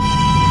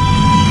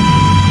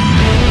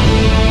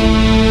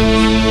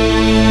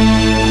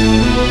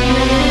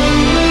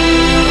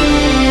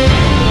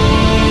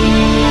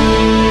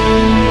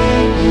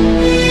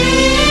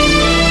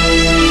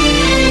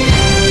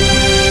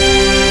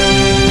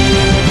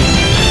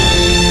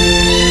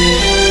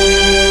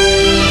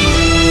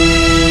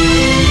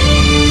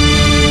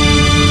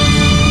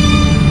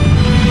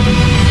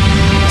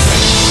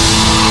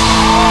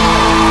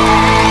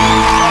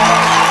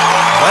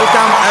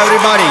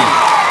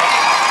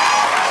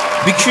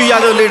 Bhikshu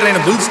Yadav leader అయిన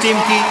bulls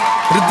టీమ్కి,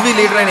 Prithvi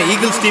leader అయిన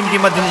eagles టీమ్కి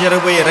మధ్య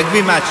జరగబోయే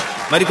rugby match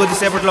మరి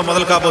కొద్దిసేపట్లో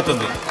మొదలు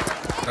కాబోతుంది.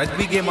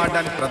 రగ్బీ గేమ్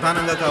ఆడడానికి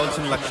ప్రధానంగా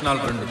కావాల్సిన లక్షణాలు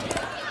 2.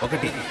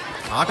 1,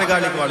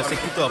 ఆటగాళ్ళకి వాళ్ళ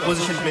శక్తితో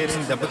అపోజిషన్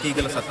ప్లేయర్స్ని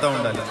దెబ్బతీయగల సత్తా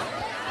ఉండాలి.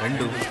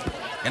 2,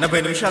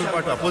 80 నిమిషాల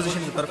పాటు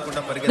అపోజిషన్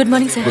తరపుకుండా పరిగెత్తాలి. Good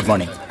morning sir. Good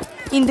morning.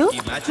 ఇందు,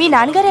 మీ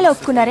నాన్నగారు ఎలా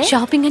ఒప్పుకున్నారే?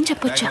 షాపింగ్ అని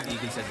చెప్పొచ్చా?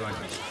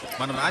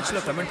 మన మ్యాచ్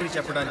లో కమెంటరీ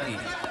చెప్పడానికి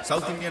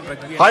south Indian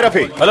rugby hi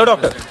Rafi. Hello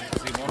doctor.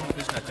 Shri Mohan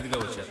Krishna అతిథిగా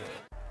వచ్చారు.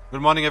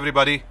 Good morning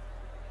everybody.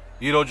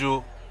 ఈరోజు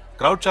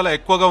క్రౌడ్ చాలా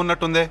ఎక్కువగా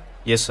ఉన్నట్టుందే.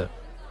 ఎస్ సార్,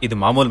 ఇది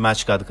మామూలు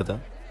మ్యాచ్ కాదు కదా,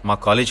 మా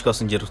కాలేజ్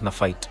కోసం జరుగుతున్న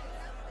ఫైట్.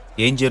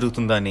 ఏం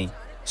జరుగుతుందా అని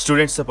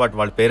స్టూడెంట్స్తో పాటు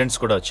వాళ్ళ పేరెంట్స్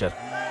కూడా వచ్చారు.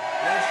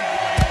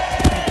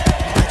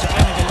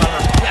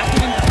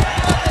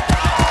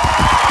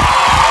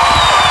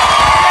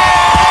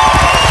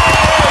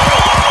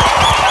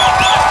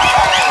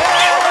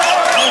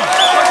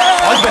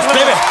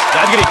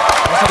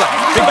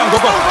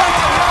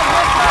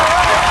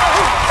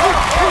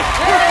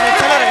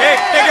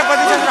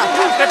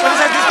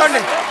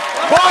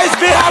 Boys,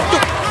 we have to.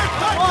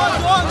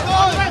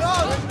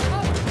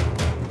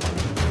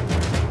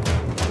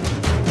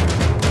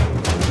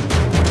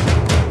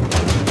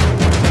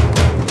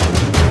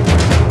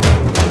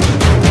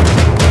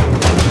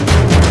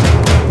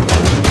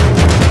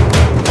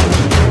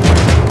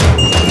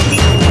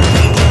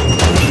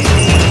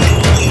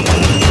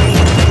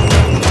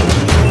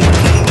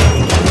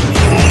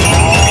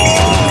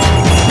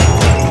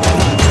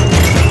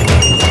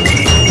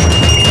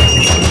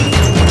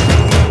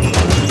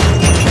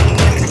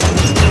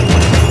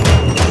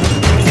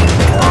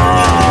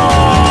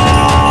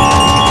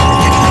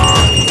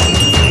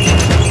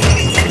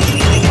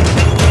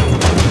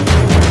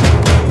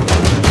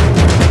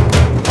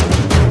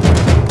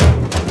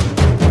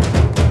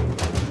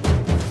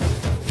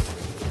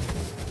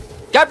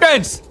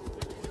 Captains,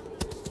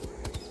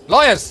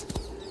 lawyers,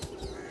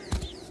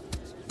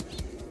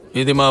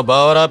 ఇది మా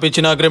బావరాపు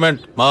ఇచ్చిన అగ్రిమెంట్.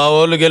 మా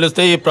వాళ్ళు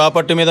గెలిస్తే ఈ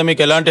ప్రాపర్టీ మీద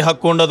మీకు ఎలాంటి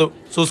హక్కు ఉండదు.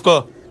 చూసుకో.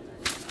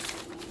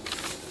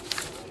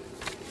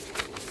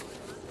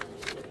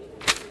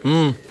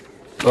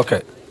 ఓకే.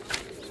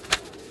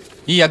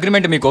 ఈ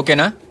అగ్రిమెంట్ మీకు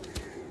ఓకేనా?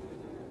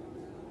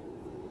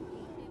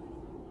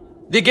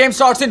 The game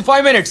starts in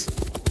 5 minutes.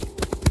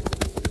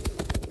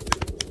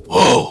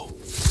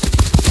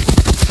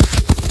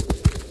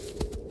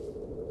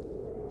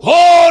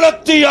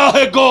 होलतिया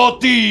है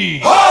गोती,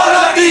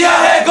 होलतिया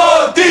है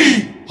गोती,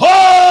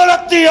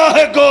 होलतिया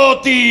है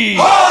गोती,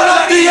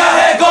 होलतिया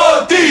है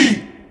गोती,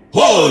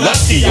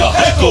 होलतिया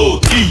है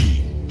गोती.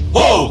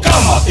 हो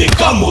कामते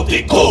कामते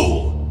को,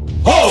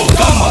 हो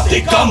कामते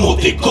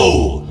कामते को,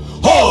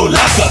 हो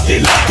लागते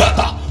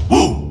लागता.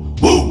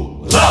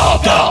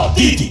 रागा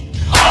दीदी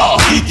आ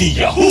दीदी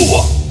या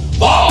हुआ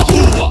वा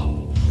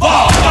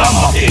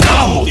कामते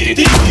कामते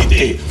दीदी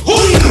दे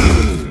हुई.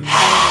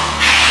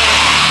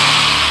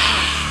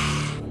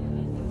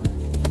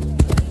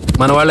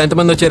 మన వాళ్ళు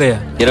ఎంతమంది వచ్చారయ్యా?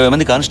 20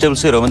 మంది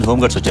కానిస్టేబుల్స్, 20 మంది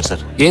హోంగార్డ్స్ వచ్చారు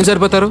సార్. ఏం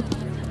సరిపోతారు?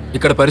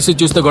 ఇక్కడ పరిస్థితి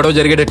చూస్తే గొడవ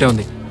జరిగేటట్టే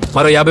ఉంది.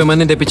 మరో 50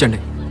 మందిని తెప్పించండి.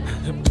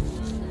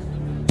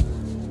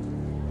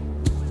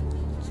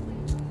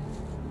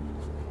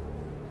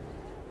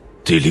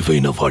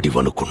 తెలివైన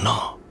వాడివనుకున్నా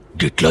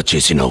గిట్లా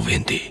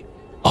చేసినవ్వేంది?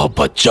 ఆ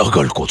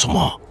బచ్చాగాళ్ళ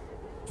కోసమా?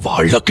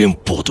 వాళ్ళకేం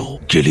పోదు.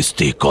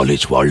 గెలిస్తే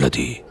కాలేజ్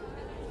వాళ్ళది,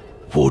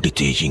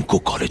 ఓడితే ఇంకో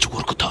కాలేజ్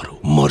కొరుకుతారు.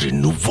 మరి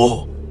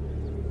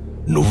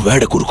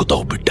నువ్వేడ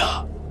కొరుకుతావు బిడ్డ?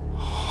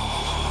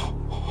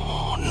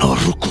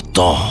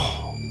 నరుకుతా.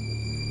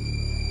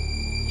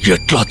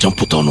 ఎట్లా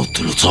చంపుతానో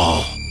తెలుసా?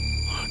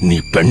 నీ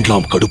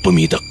పెండ్లాం కడుపు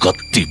మీద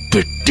కత్తి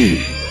పెట్టి.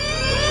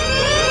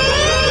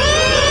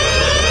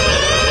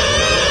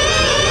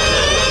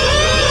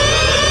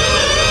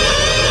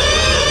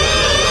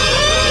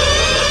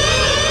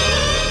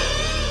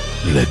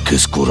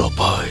 లెక్కేసుకోరా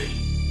బాయ్,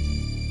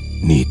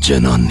 నీ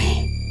జనాన్ని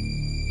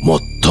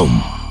మొత్తం.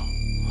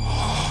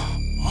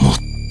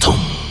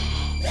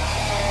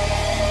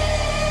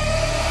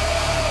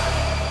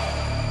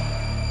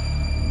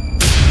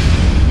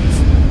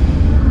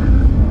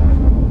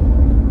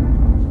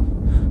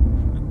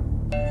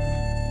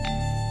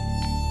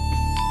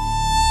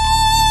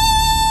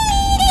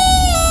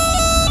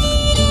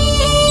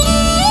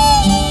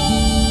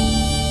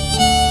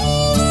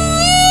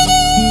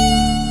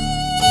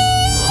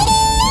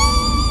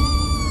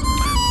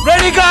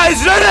 Guys,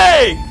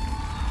 ready?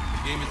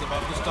 The game is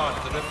about to start.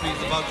 The referee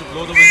is about to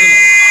blow the whistle.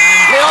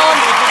 And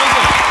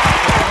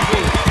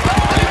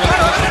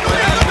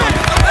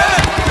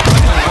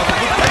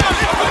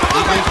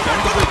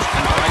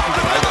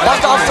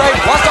What's offside?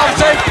 What's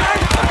offside?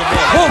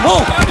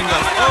 Move.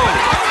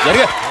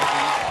 జరిగా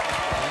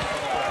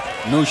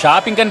నువ్వు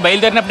షాపింగ్ అని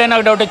బయలుదేరినప్పుడే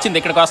నాకు డౌట్ వచ్చింది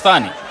ఇక్కడికి వస్తావు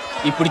అని.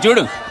 ఇప్పుడు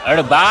చూడు,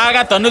 ఆడు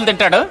బాగా తన్నులు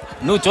తింటాడు,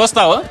 నువ్వు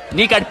చూస్తావు.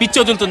 నీకు ఆడు పిచ్చి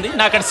వదులుతుంది,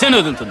 నాకు ఆడు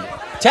సేను వదులుతుంది.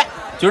 ఛే,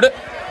 చూడు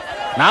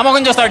నా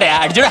ముఖం చూస్తావుడే,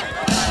 అడి చూడ.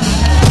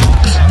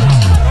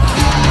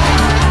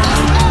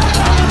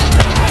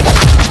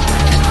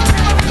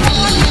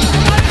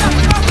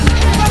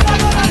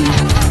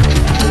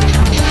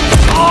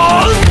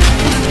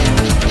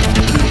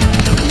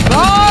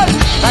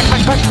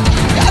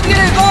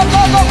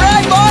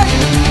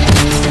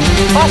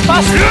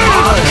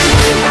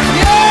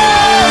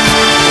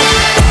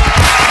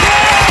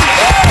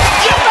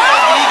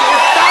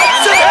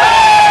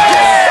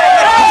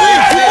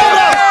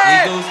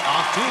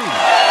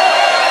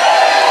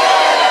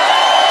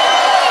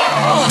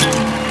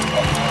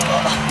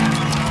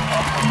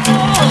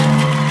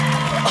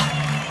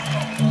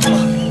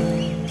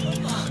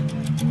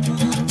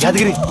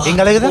 యాదగిరి ఏం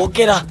కాలే కదా?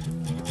 ఓకేరా,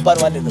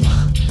 పర్వాలేదు.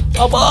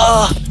 అబ్బా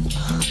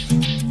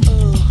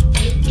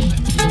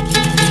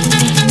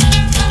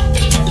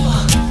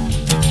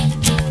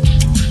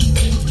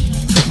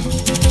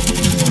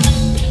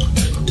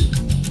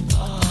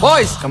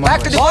Boys, back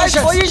to the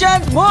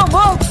positions. Move.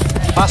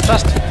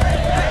 Fast.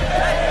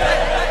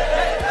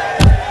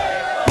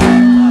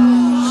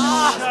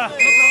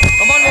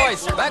 Come on,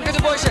 boys. Back to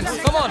the positions.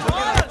 Come on.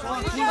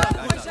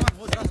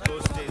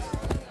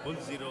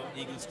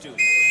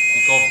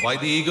 Kick off by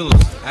the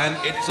Eagles, and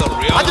it's a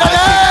real high kick.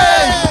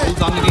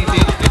 Ball's underneath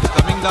it. It's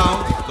coming down.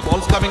 The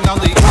ball's coming down.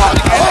 The Eagles.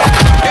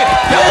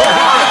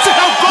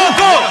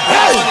 Go!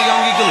 The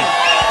young Eagle.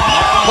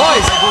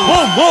 Boys,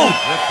 move.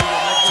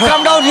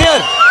 Come down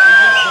here.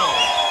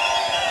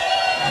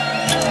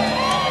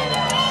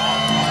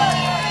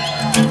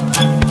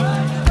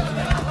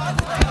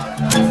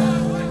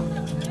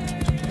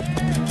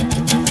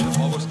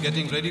 Forwards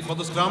getting ready for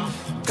the scrum.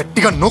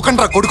 గట్టిగా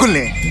నూకండ్రా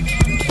కొడుకుల్ని.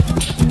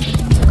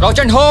 Crouch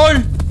and hold.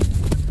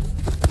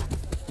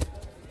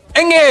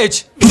 Engage.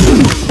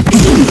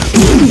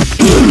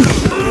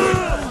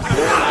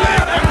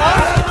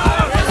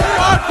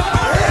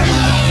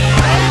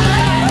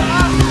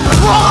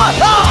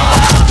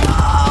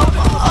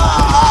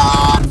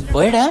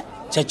 పోయాడా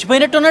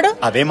చచ్చిపోయినట్టున్నాడు.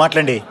 అవే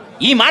మాట్లాడండి.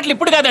 ఈ మాటలు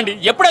ఇప్పుడు కాదండి,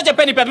 ఎప్పుడో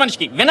చెప్పాను ఈ పెద్ద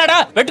మనిషికి. విన్నాడా?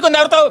 పెట్టుకుంది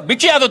ఎవరితో?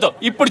 భిక్షు యాదవ్తో.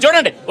 ఇప్పుడు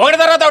చూడండి, ఒకటి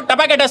తర్వాత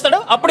టపాకెట్టేస్తాడు.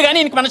 అప్పుడు కానీ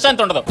ఇంక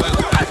మనశ్శాంతి ఉండదు.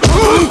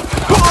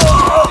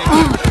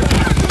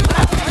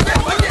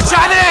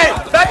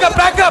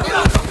 Back up.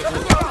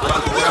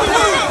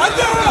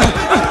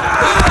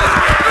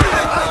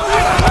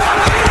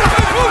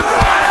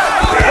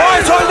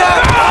 Boys, hold up.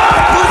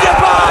 Push the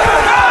ball.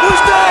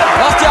 Push them.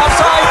 What's the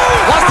offside?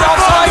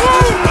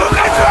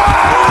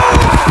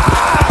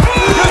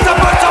 You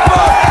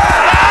support.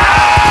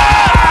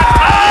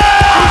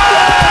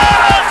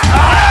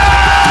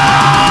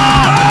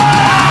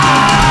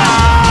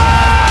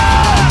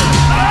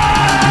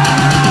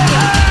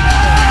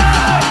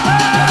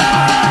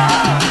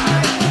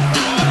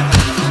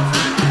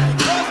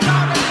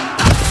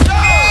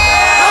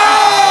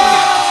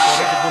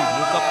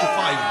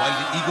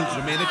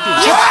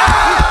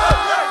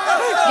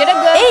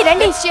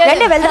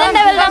 రండి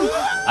వెళ్దాం.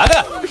 ఆగా,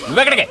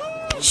 నువ్వెక్కడికి?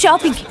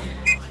 Shopping.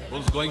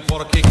 Bulls going for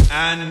a kick,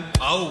 and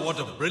oh, what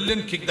a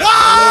brilliant kick that!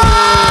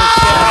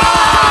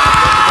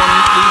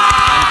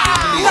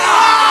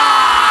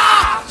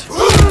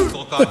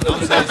 Scorecard now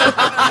says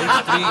Bulls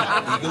 3,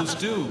 Eagles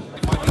 2.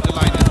 5-meter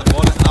line, and the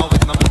ball is now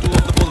with number 2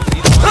 of the Bulls.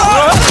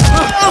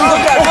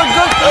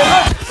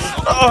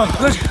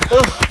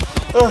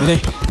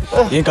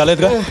 ఏం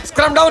కాలేదుగా?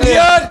 Scrum down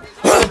here.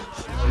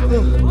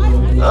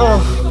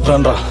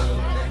 రండ్రా,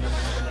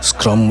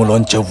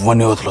 స్క్రమ్లోంచి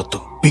ఎవ్వని వదలొద్దు,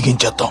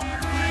 బిగించేద్దాం.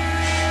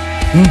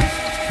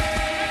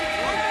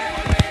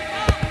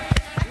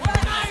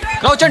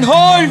 Crouch and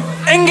hold.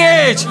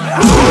 Engage.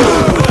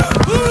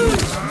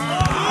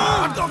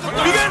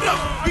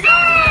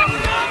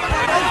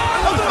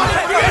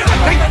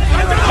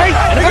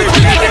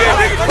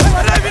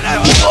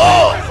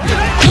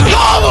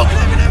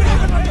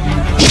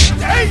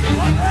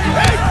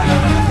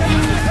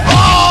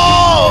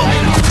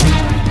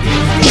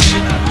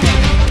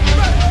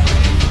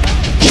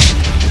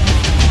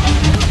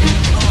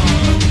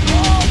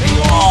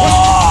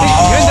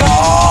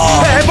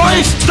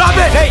 Stop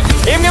it! Hey,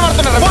 ఏం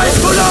చేయమంటున్నారు? Boys,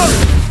 pull out!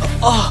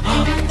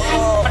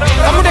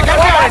 కమ్ముటే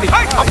కట్టేయండి.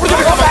 అప్పుడు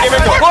చూపిస్తాం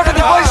ఏమేంటో. Go to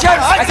the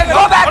positions. I said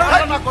go back.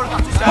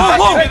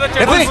 Move.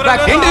 Referee,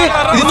 back. ఏంటి?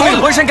 ఇది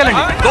తోయి position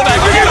కెళ్ళండి. Go back.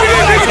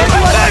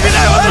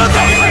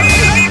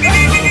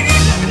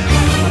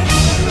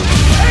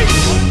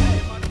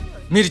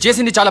 మీరు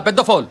చేసింది చాలా పెద్ద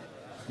ఫౌల్.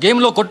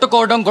 గేమ్లో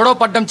కొట్టుకోవడం, గొడవ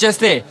పడ్డం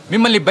చేస్తే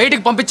మిమ్మల్ని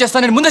బయటికి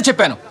పంపించేస్తానని ముందే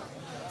చెప్పాను.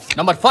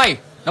 Number 5,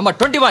 number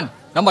 21,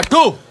 number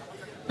 2,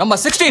 number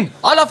 16,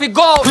 all of you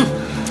go.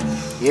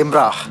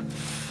 ఏమ్రా,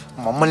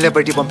 మమ్మల్ని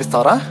బయటికి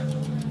పంపిస్తారా?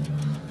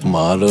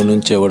 మాలో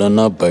నుంచి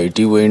ఎవడన్నా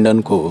బయటికి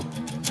పోయిండనుకో,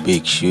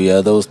 భిక్షు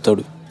యాదవ్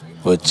వస్తాడు.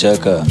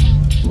 వచ్చాక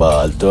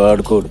బాల్తో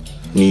ఆడుకోడు,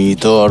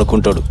 నీతో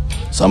ఆడుకుంటాడు.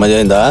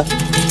 సమజైందా?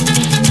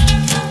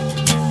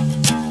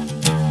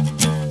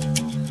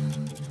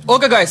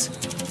 Okay guys,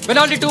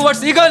 penalty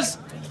towards eagles.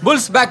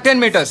 Bulls back 10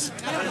 meters.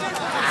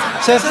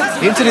 Sir,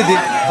 ఏం సార్ ఇది?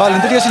 వాళ్ళు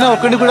ఇంత చేసినా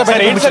ఒక్కడిని కూడా బయట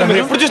పంపించారు.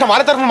 మీరు ఎప్పుడు చూసినా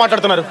వాళ్ళ తరఫున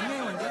మాట్లాడుతున్నారు.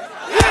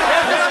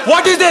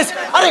 What is this?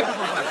 అరే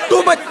టూ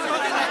మచ్.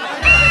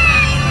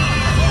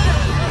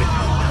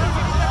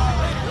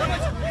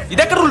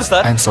 ఇదెక్కడ rule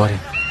sir? I'm sorry.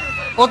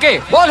 Okay,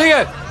 ball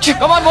here.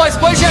 Come on boys,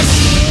 position.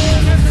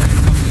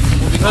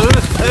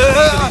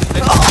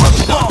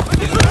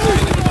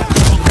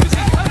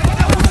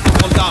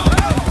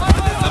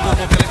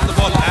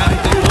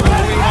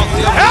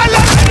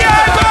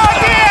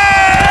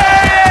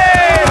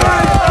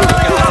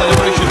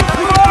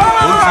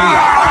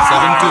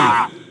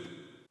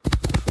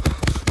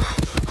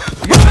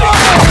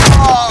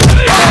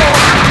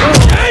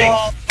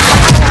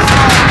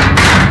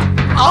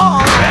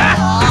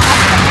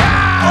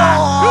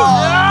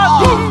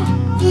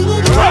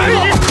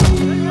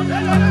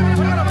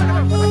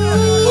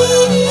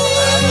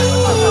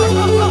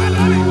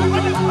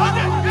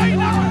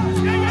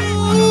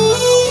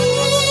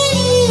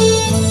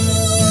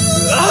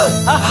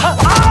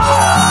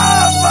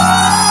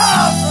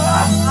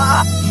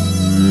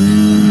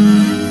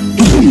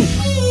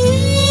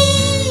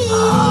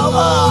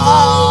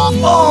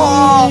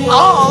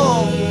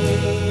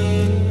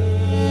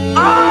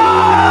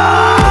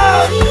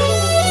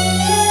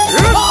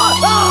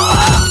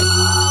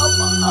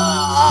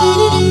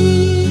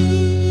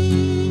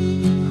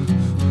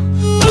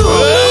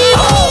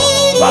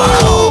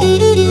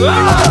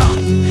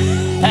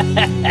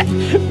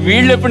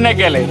 వీళ్ళు ఎప్పుడు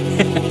నెక్కాలి.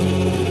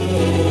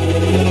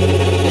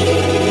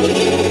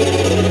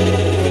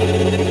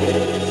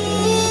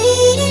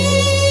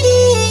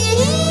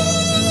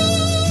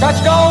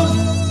 Touchdown!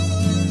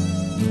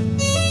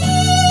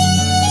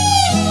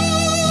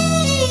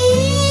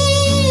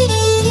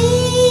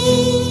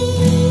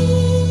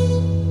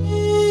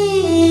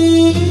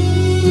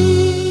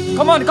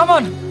 Come on, come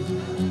on!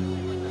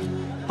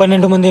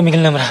 12 మంది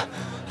మిగిలినాంరా.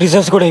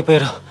 రిజర్వ్స్ కూడా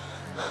అయిపోయారు.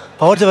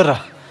 పవర్స్ ఎవర్రా?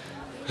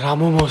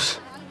 రాము మోస్.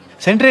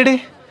 సెంట్రేడి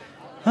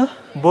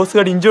బోస్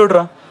గారు ఇంజోర్డ్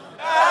రా.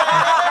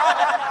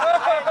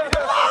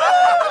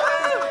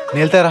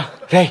 నేల్తారా?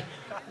 రే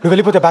నువ్వు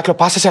వెళ్ళిపోతే బ్యాక్ లో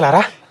పాస్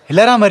చేసేలారా?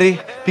 వెళ్ళారా మరి?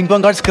 పింగ్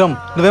పాంగ్ కార్డ్ స్క్రమ్,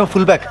 నువ్వేమో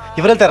ఫుల్ బ్యాక్.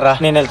 ఎవరు వెళ్తారా?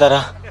 నేను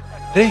వెళ్తారా?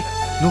 రే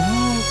నువ్వు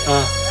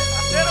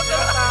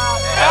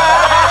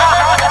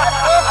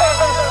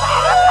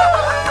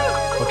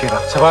ఓకేరా?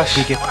 శభాష్.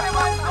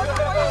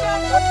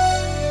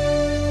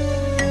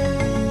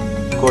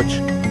 Coach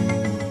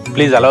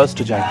please allow us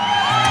to join.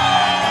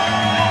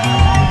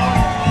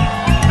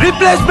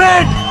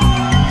 Replacement!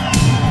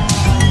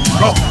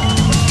 Go!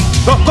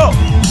 Go, go!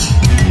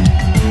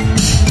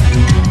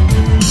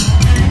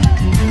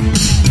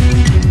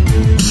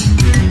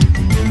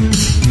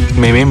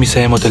 మేమేం మిస్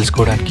అయ్యామో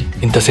తెలుసుకోవడానికి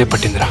ఇంతసేపు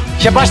పట్టిందిరా.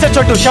 శబాష్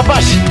చోటు,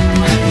 శబాష్.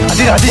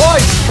 అది అది.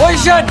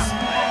 Positions!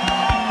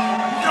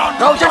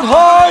 Crouch and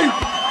hold!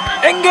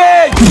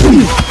 Engage!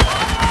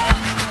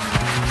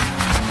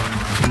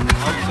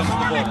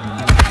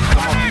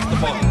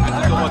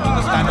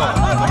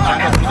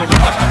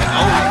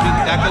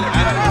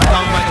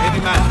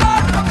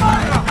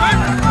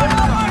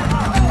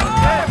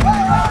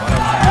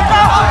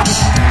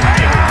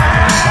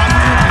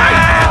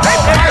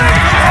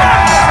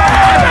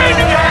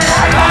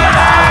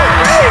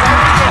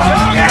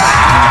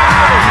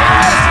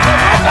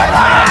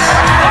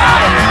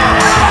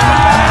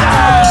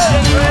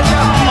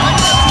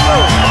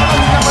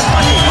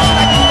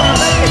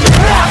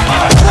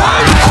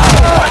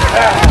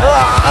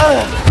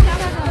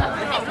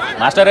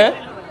 Master,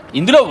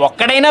 ఇందులో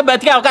ఒక్కడైనా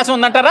బతికే అవకాశం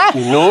ఉందంటారా?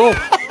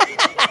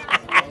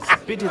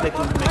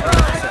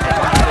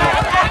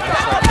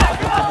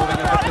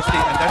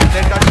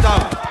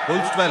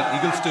 Holds 12,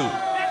 Eagles 2.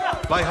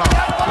 Fly half,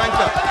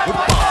 flanker, good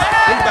pass,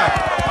 pull back.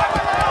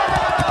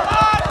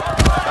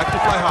 Back to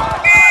fly half.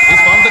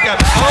 He's found the gap.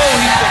 Oh,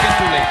 he's taken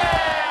too late.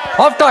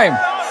 Half time.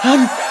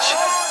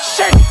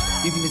 Shit!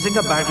 ఇది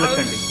నిజంగా bad luck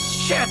అండి.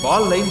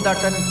 Ball line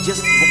దాటానికి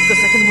just ఒక్క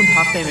second ముందు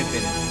half time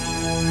అయిపోయింది.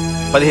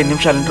 15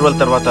 నిమిషాల interval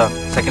తర్వాత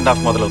second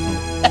half మొదలవుతుంది.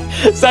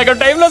 సగం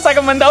టైంలో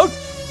సగం మంది అవుట్.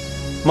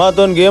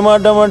 మాతో గేమ్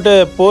ఆడడం అంటే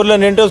పోర్లో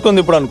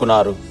నెంటేసుకుంది ఇప్పుడు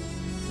అనుకున్నారు.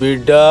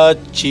 బిడ్డ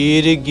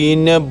చీరి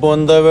గిన్నె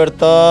బొంద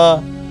పెడతా.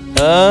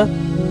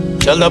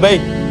 చల్ దబాయ్.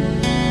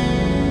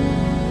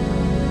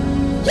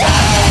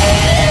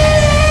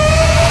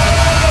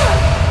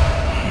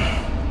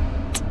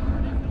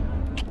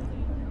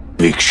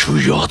 భిక్షు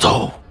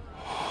యాదవ్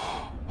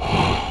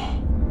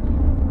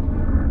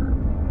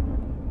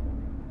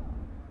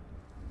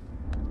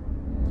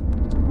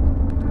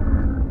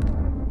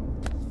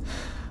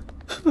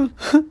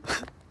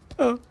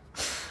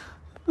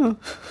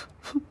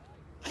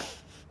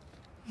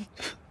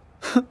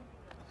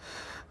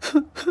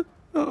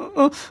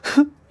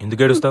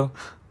ఎందుకు ఏడుస్తావు?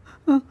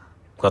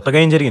 కొత్తగా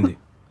ఏం జరిగింది?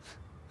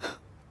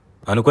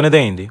 అనుకునేదే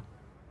అయింది.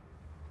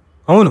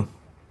 అవును,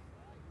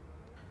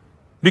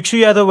 భిక్షు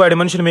యాదవ్ వాడి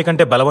మనుషులు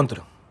మీకంటే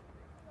బలవంతులు,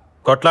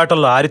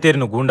 కొట్లాటల్లో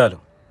ఆరితేరిన గూండాలు,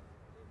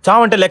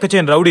 చావంటే లెక్క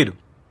చేయని రౌడీలు.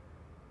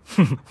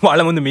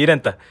 వాళ్ళ ముందు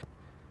మీరెంత?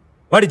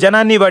 వాడి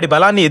జనాన్ని వాడి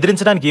బలాన్ని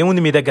ఎదిరించడానికి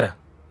ఏముంది మీ దగ్గర?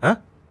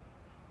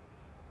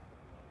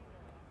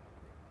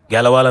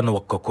 గెలవాలన్న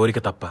ఒక్క కోరిక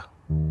తప్ప.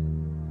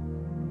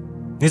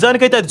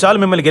 నిజానికైతే అది చాలు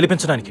మిమ్మల్ని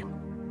గెలిపించడానికి.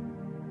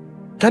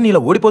 కానీ ఇలా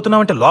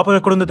ఓడిపోతున్నామంటే లోపం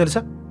ఎక్కడుందో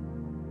తెలుసా?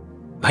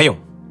 భయం.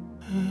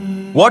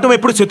 ఓటం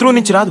ఎప్పుడు శత్రువు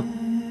నుంచి రాదు,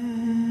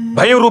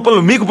 భయం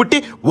రూపంలో మీకు పుట్టి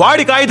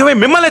వాడికి ఆయుధమే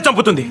మిమ్మల్నే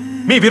చంపుతుంది.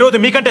 మీ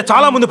విరోధం మీకంటే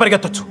చాలా ముందు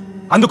పరిగెత్తొచ్చు.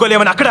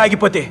 అందుకోలేమని అక్కడే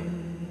ఆగిపోతే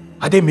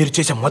అదే మీరు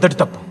చేసే మొదటి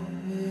తప్పు.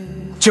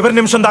 చివరి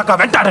నిమిషం దాకా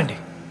వెంటాడండి.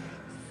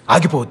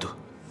 ఆగిపోవద్దు,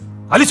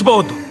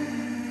 అలిసిపోవద్దు,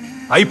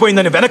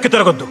 అయిపోయిందని వెనక్కి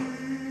తిరగొద్దు.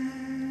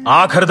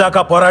 ఆఖరి దాకా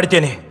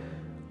పోరాడితేనే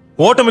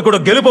ఓటమి కూడా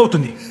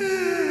గెలుపవుతుంది.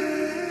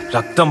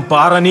 రక్తం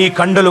పారని,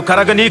 కండలు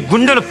కరగని,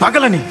 గుండెలు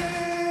పగలని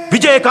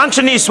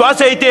విజయకాంక్షని శ్వాస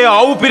అయితే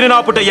ఆవు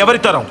పిరినాపుట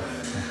ఎవరితరం?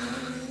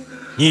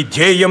 నీ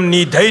ధ్యేయం,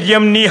 నీ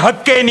ధైర్యం, నీ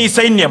హక్కే నీ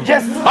సైన్యం.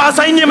 ఆ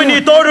సైన్యం నీ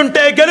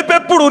తోడుంటే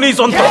గెలుపెప్పుడు నీ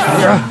సొంతం.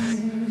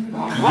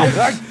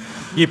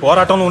 ఈ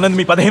పోరాటంలో ఉన్నది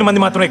మీ 15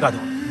 మంది మాత్రమే కాదు,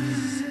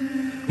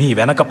 మీ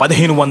వెనక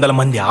 1500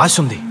 మంది ఆశ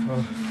ఉంది,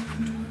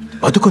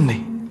 బతుకుంది,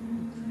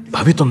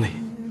 భవితుంది.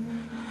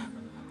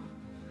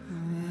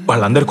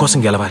 వాళ్ళందరి కోసం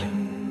గెలవాలి.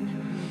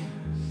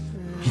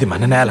 ఇది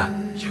మన నేల,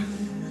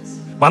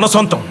 మన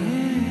సొంతం.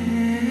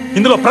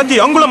 ఇందులో ప్రతి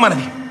అంగుళం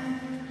మనది.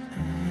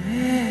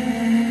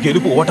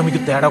 గెలుపు ఓటమికి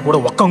తేడా కూడా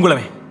ఒక్క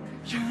అంగుళమే.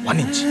 1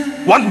 inch,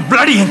 1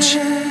 bloody inch.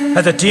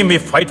 As a team we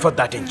fight for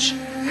that inch.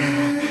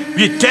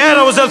 We tear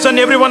ourselves and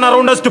everyone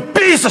around us to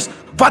pieces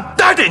for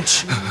that inch.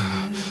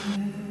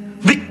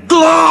 We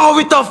claw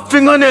with our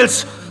fingernails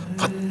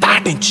for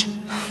that inch.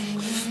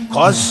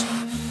 Cause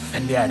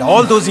And they had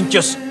all those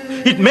inches.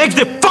 It makes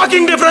the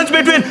fucking difference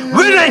between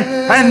winning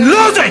and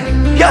losing.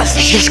 Yes,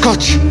 yes,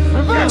 coach.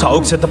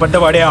 చావుకు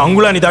సిద్ధపడ్డవాడే ఆ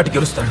అంగుళాన్ని దాటి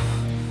గెలుస్తాడు.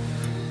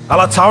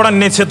 అలా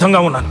చావడానికి నేను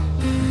సిద్ధంగా ఉన్నాను.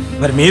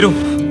 మరి మీరు?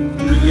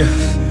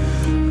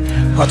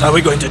 What are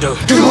we going to do?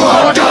 Do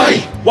or die.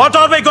 What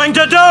are we going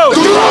to do?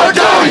 Do or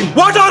die.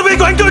 What are we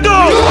going to do?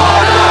 Do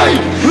or die.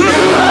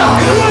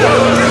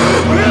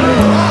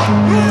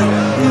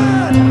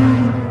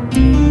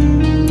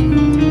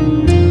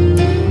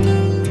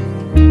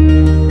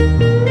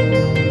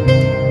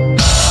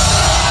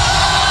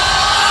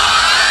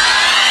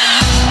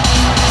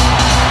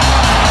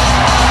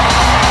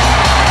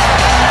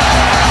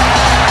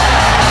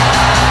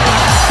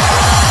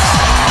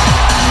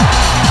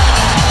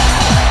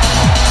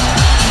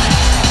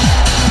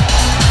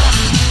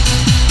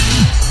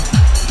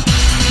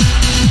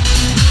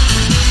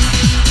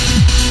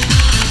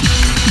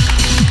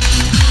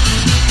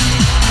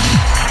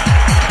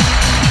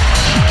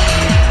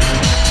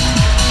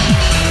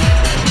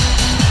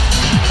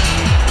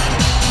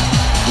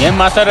 ఏం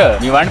మాస్టర్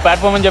మీ వాడిని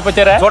పెర్ఫార్మెన్స్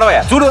చెప్పొచ్చారా?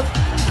 చూడవయ్యా చూడు,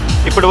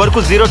 ఇప్పటి వరకు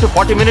 0 to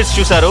 40 minutes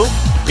చూశారు.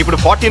 ఇప్పుడు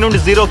 40 నుండి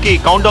 0కి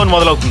count down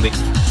మొదలవుతుంది.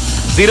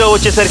 0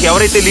 వచ్చేసరికి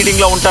ఎవరైతే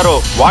లీడింగ్ లో ఉంటారో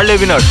వాళ్లే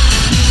వినర్.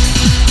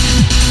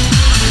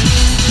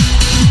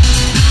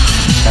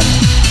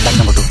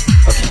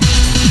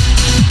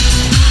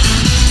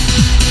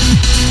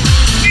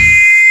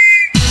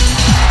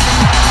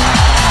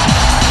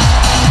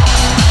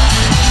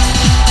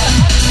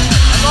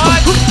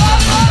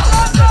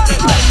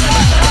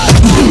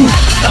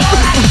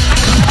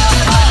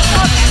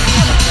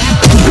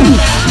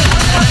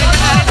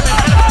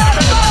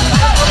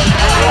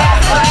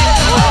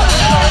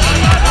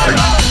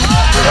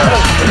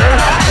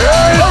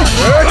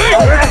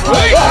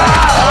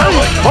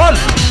 Ball.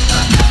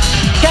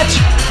 Catch.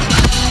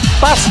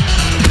 Pass.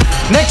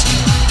 Next.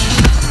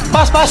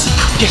 Pass, pass.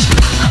 Yes.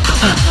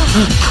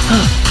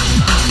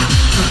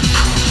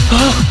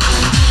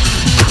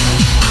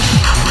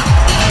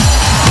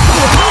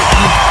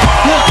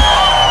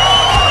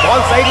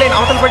 Ball side line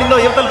అవతల పడిందో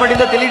యువతల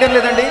పడిందో తెలియడం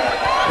లేదండి.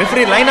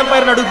 రిఫరీ లైన్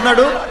అంపైర్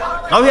అడుగుతున్నాడు.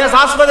 Now he has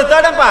asked for the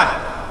third umpire.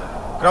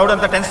 Crowd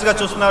అంతా టెన్స్ గా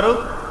చూస్తున్నారు.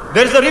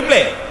 There is the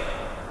replay.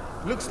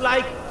 Looks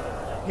like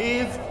he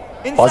is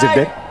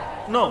inside.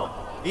 No,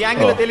 ఈ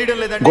యాంగిల్ తెలియడం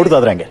లేదండి. Go to the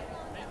other angle.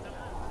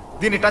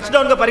 దీన్ని టచ్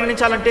డౌన్ గా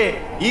పరిగణించాలంటే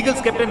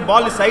eagles captain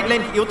ball ని side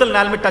line యువతల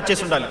నేల మీద టచ్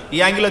చేసి ఉండాలి. ఈ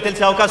యాంగిల్ లో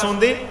తెలిసే అవకాశం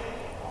ఉంది.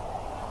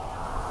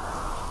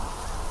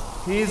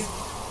 He is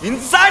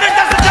inside and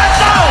that's the touch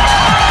down.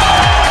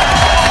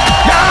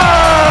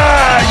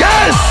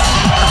 Yes!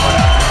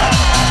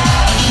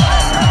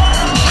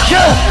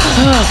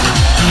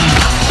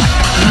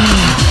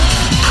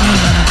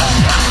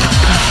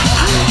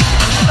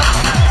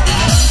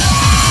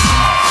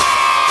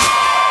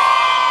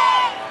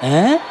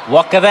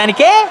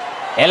 ఒక్కదానికే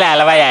ఎలా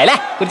అలవాయా ఎలా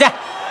కూర్చా.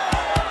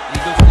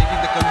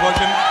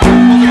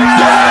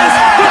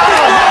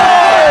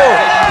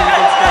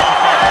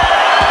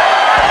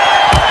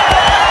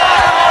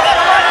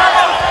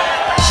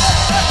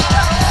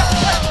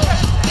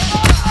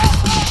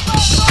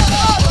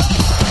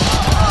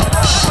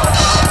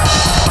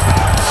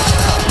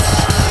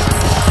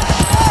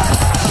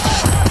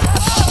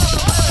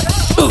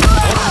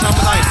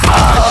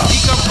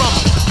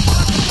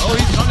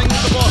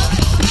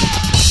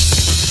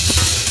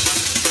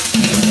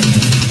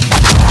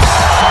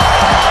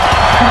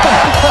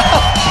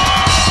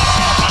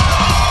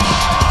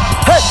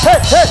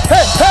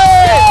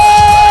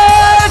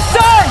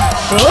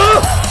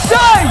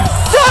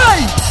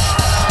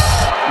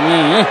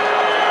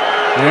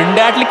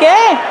 రెండాట్లకే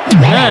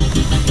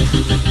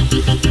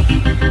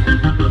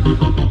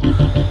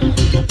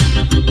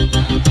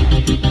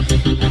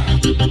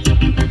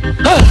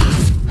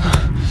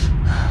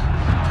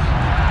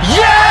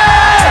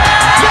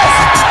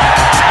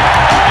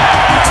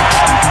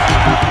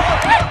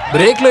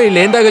బ్రేక్ లో వీళ్ళు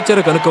ఏం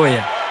తాగొచ్చారో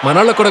కనుక్కోవయ్యా.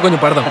 మనోళ్ళకి కూడా కొంచెం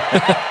పడదాం.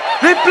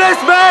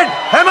 Replacement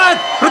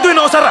Hemant, Prithvi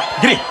నోసారా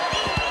Giri.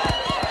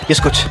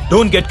 Yes coach,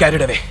 don't get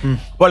carried away.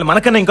 వాళ్ళు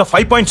మనకన్నా ఇంకా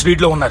 5 points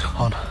లీడ్ లో ఉన్నారు.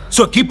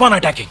 So keep on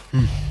attacking.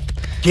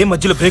 Game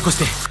మధ్యలో బ్రేక్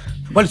వస్తే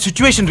వాళ్ళు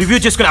సిచ్యువేషన్ రివ్యూ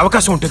చేసుకునే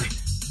అవకాశం ఉంటుంది.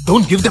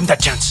 Don't give them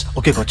that chance.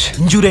 Okay coach.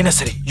 Injury అయినా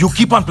సరే you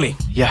keep on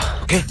playing. Yeah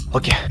okay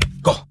okay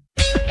go.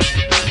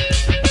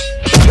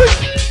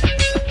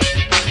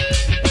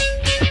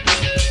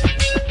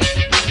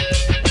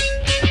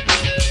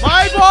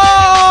 My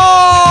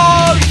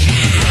ball.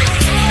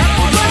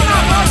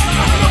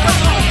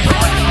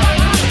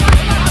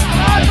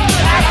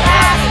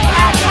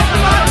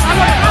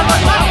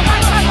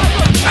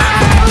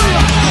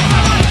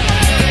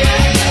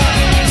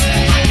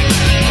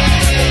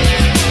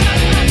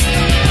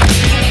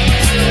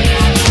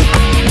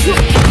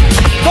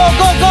 Go,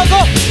 go, go, go!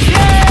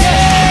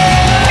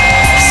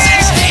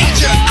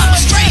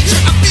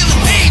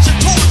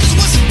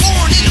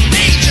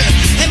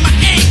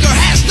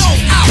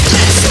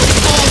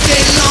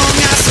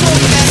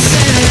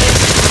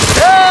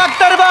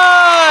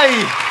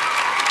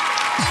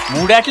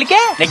 మూడాట్లకే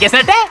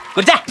లెక్కేసినట్టే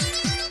కూర్చా.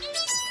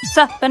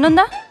 Sir pen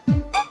ఉందా?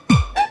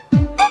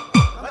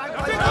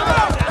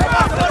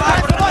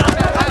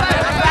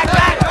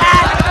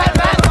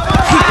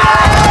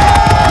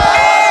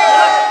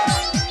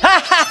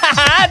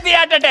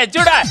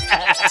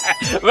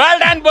 Well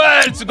done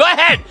boys, go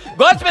head,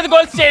 goals మీద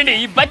goals చేయండి.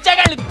 ఈ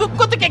బచ్చగాళ్ళు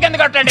తుక్కు తుక్కి కింద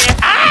కొట్టండి.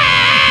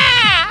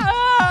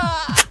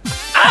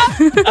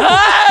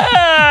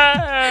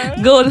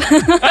 Goal.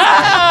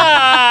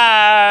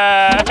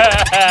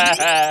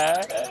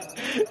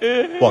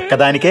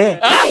 ఒక్కదానికే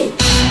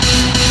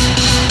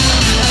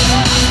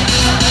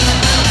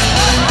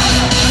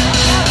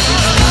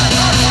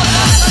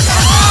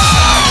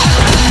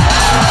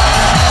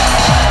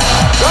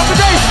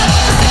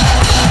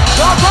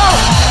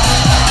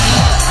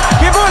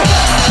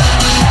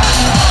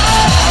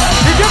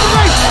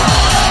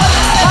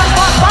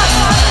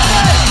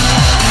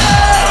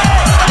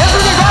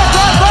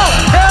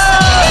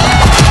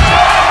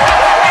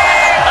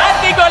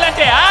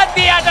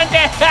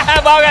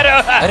బావగారు,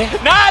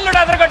 నా అల్లుడు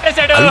అదర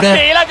కొట్టేశాడు.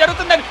 ఇలా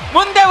జరుగుతుందని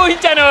ముందే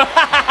ఊహించాను.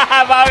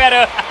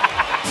 బావగారు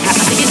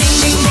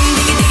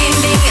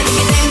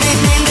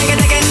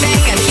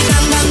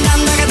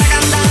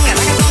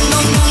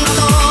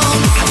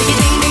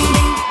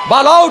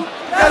బాల్ అవుట్.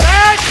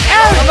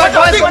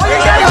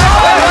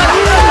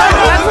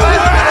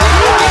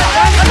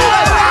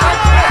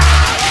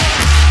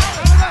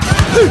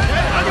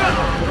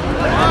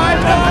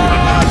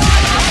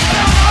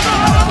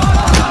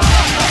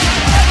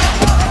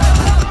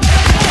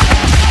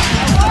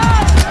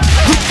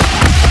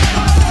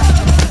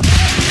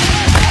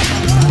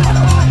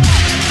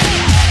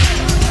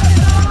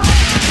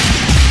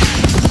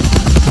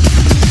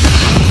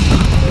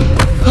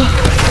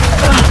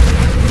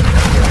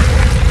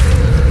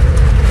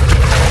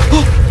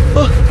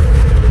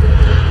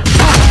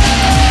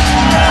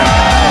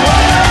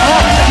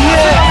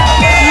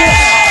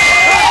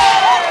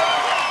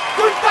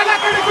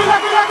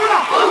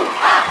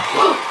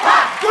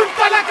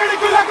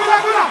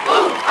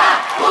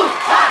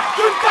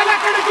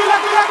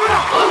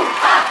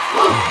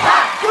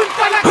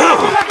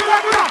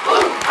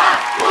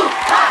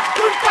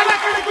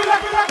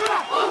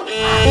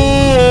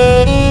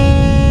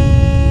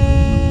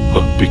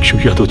 భిక్షు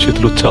యాదవ్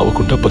చేతిలో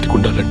చావకుండా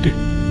బతికుండాలంటే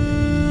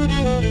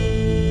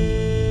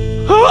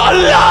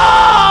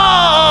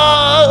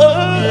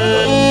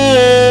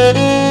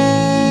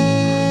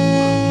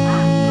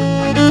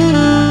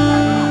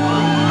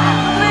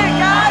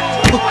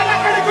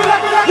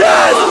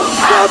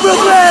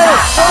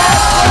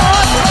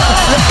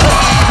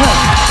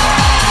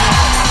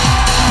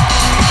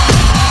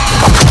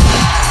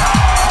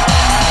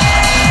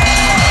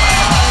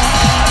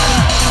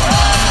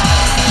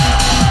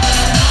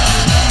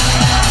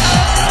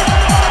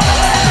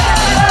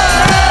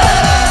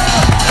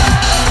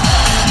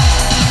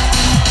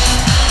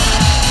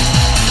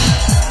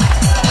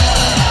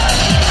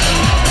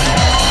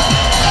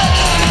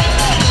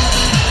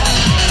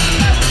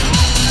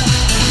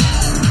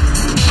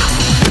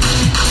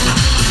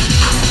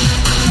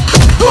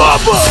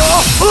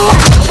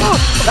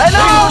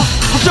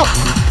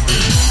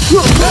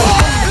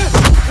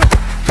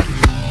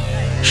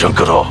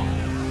శంకరా,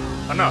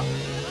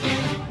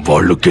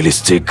 వాళ్ళు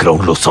గెలిస్తే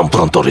గ్రౌండ్ లో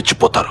సంబరంతో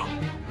రెచ్చిపోతారు.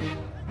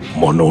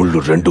 మనోళ్ళు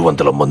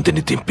 200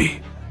 మందిని దింపి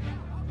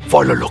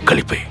వాళ్ళలో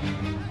కలిపి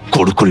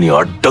కొడుకుల్ని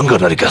అడ్డంగా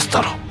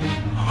నరికేస్తారు.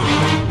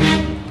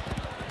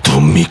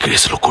 తొమ్మిది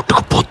కేసులు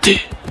కొట్టుకుపోతే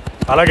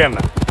అలాగే అన్న.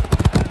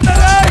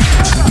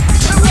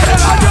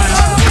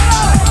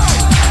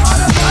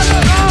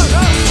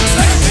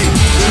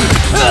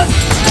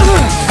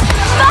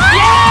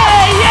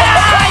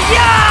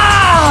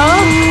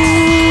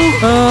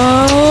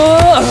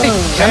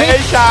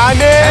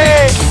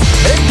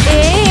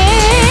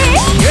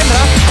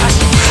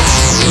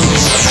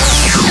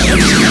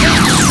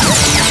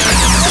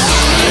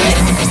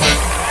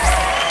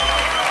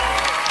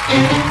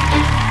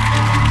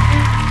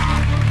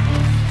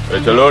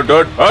 చలో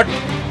డట్ హట్.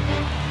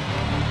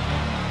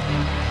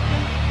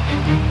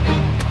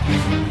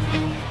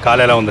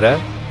 కాలు ఎలా ఉందిరా?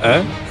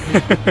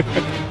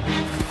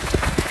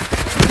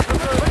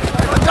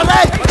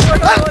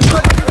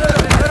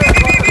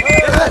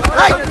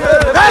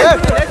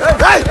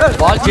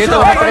 బాల్ చేతిలో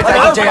ఉన్నప్పుడే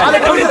ట్యాకిల్ చేయాలి.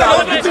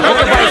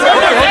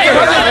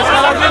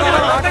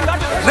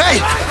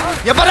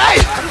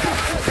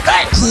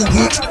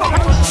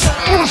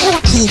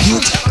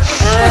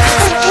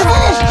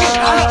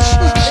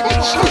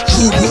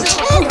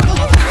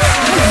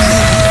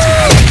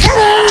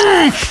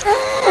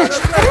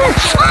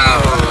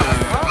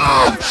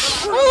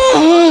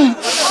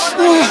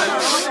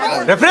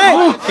 రెఫరీ,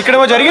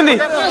 ఇక్కడేమో జరిగింది.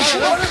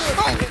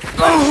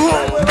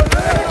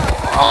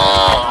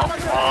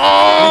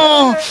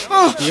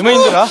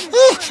 ఏమైందిరా?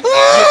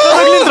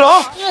 తగిలిందిరా?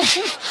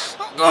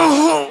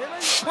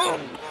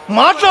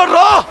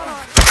 మాట్లాడరా.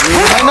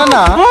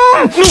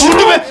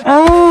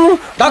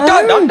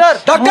 డాక్టర్ డాక్టర్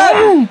డాక్టర్,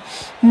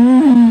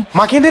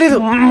 మాకేం తెలీదు.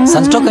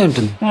 సన్ స్ట్రోక్ అయి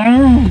ఉంటుంది.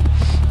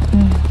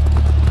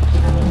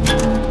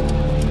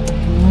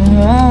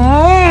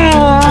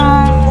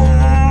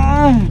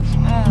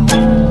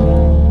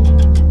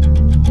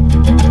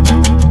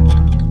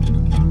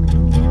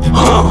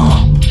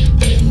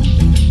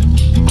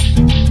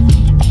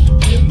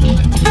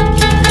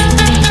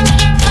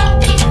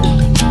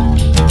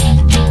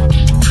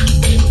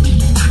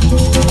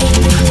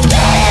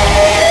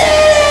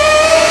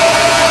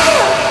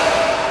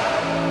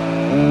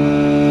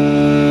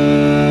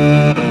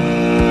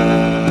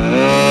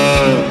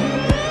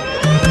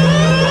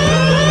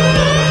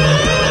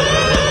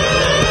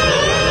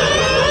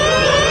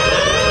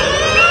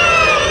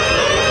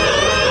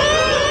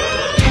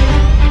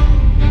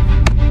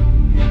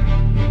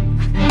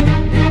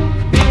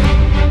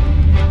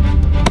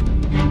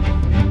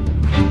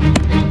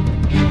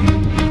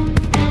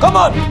 Come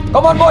on!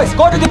 Come on, boys!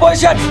 Go to the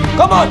positions!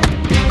 Come on!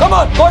 Come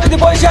on! Go to the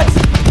positions!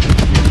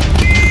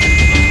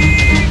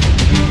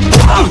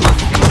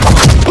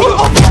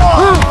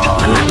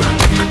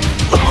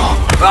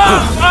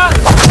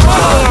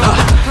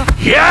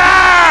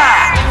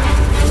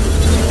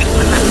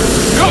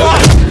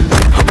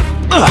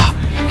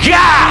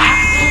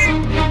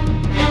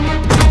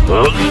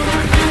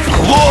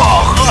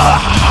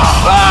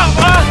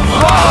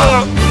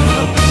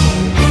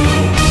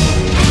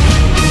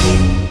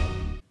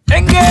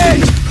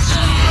 Engage!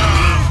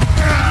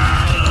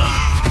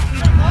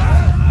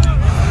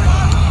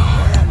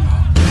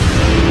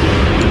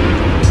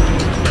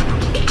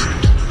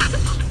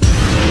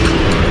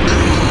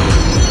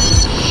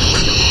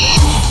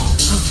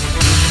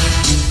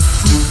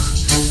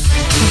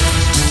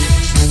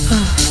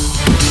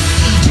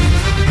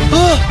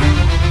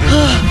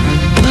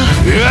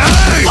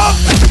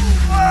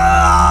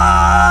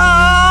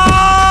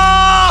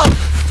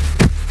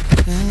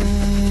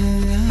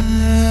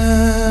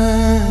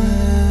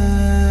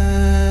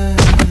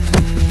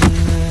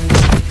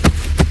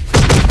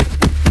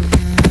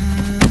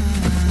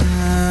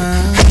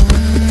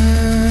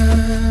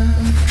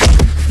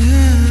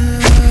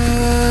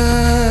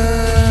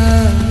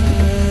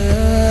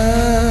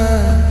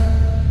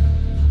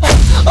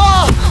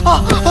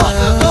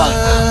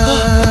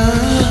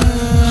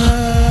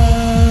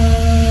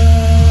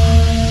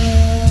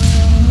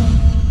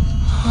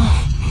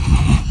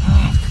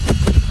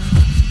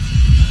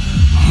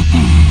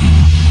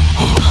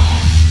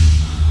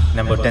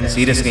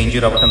 సీరియస్గా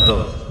ఇంజ్యూర్ అవ్వడంతో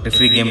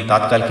రిఫరీ గేమ్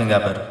తాత్కాలికంగా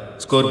ఆపారు.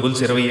 Score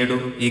bulls 27,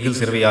 eagles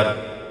 26.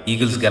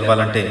 ఈగిల్స్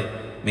గెలవాలంటే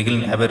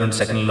మిగిలిన 52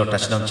 సెకండ్లలో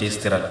టచ్ డౌన్ చేసి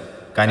తీరాలి.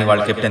 కానీ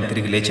వాళ్ళ కెప్టెన్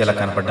తిరిగి లేచేలా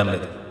కనపడడం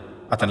లేదు.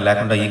 అతను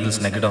లేకుండా ఈగిల్స్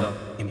నెగ్గడం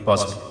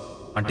ఇంపాసిబుల్.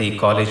 అంటే ఈ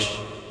కాలేజ్,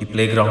 ఈ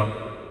ప్లే గ్రౌండ్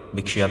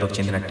భిక్షు యాదవ్కి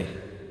చెందినట్టే.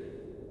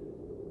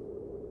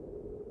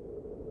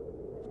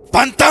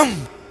 పంతం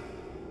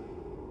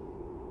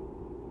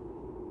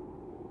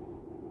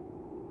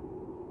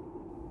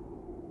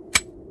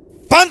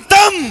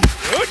పంతం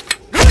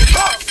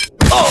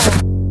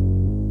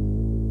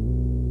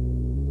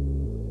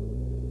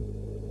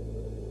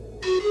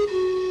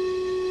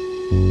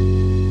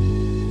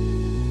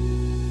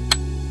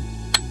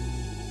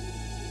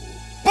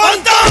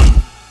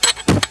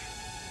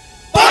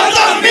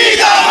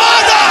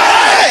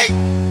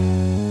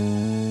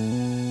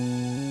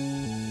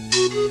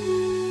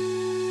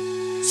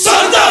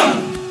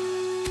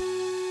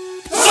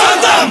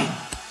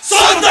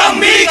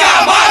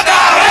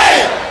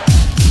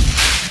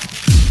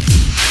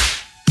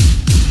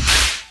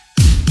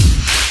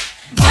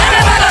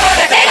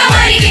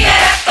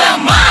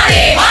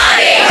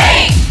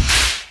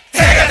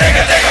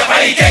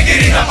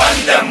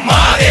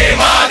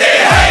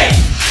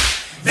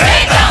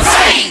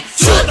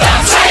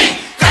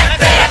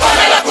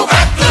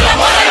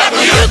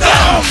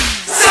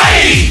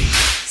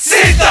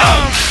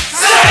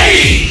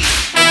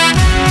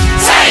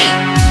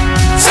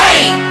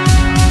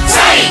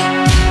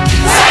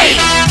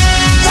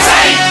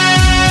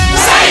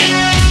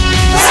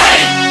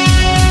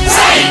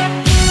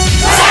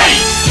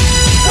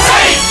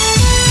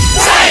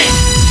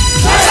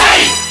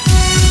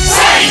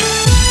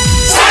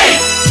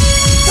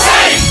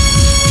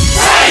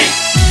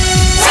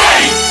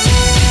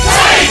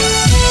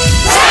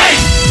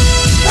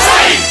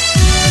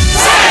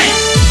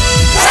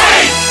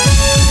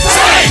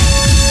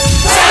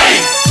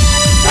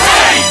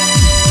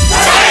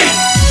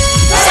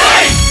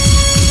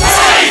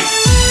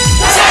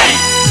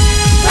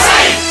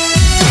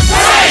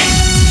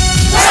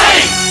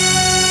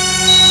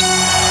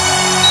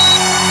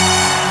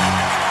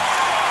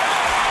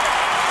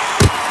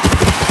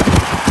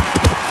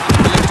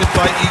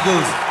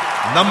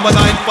Number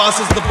 9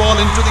 passes the ball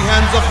into the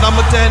hands of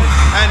number 10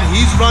 and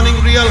he's running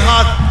real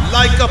hard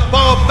like a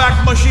power pack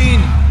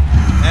machine.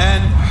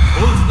 And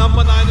Bulls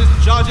number 9 is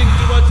charging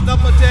towards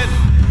number 10.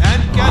 And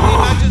can he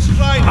match his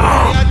stride?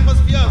 The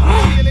atmosphere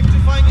really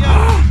electrifying here.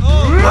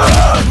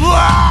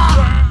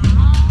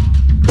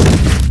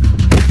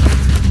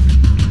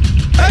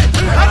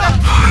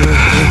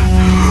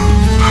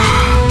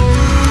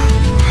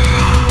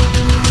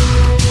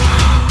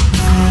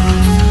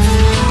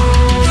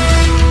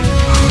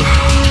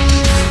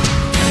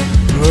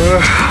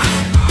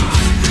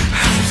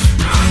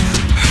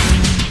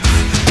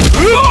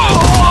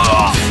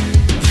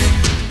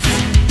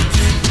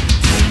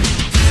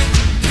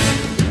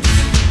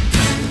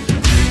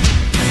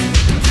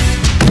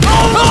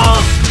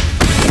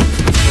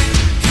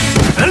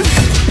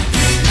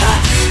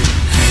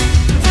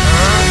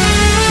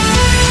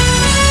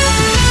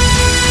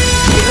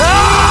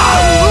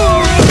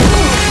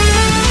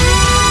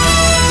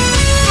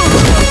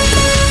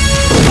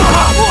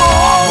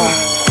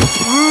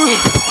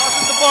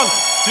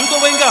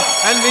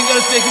 And Winger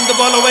is taking the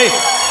ball away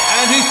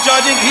and he's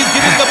charging, he's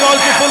giving the ball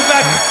to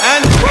fullback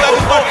and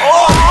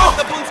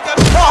the Bulls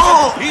captain,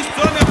 he's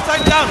thrown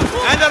upside down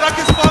and a ruck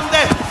is formed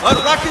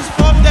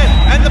there,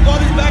 and the ball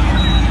is back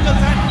into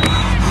Eagles' hand.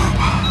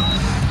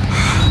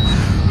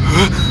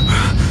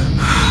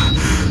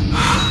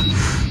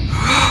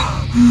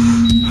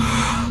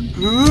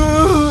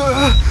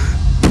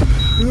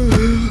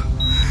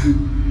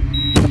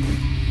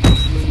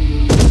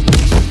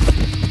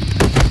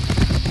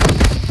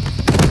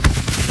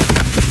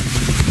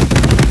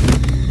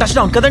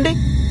 అవును కదండి?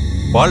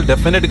 Ball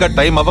definite గా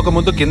time అవ్వక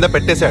ముందు కింద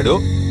పెట్టేశాడు,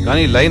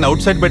 కానీ line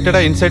out side పెట్టాడా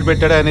inside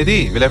పెట్టాడా అనేది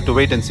will have to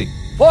wait and see.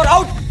 4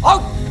 out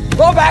out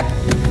go back.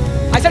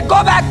 I said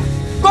go back.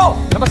 Go.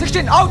 Number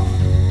 16 out.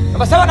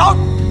 Number 7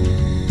 out.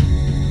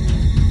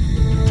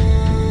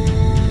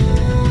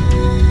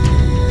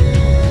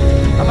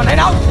 Number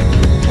 9 out.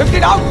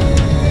 15 out.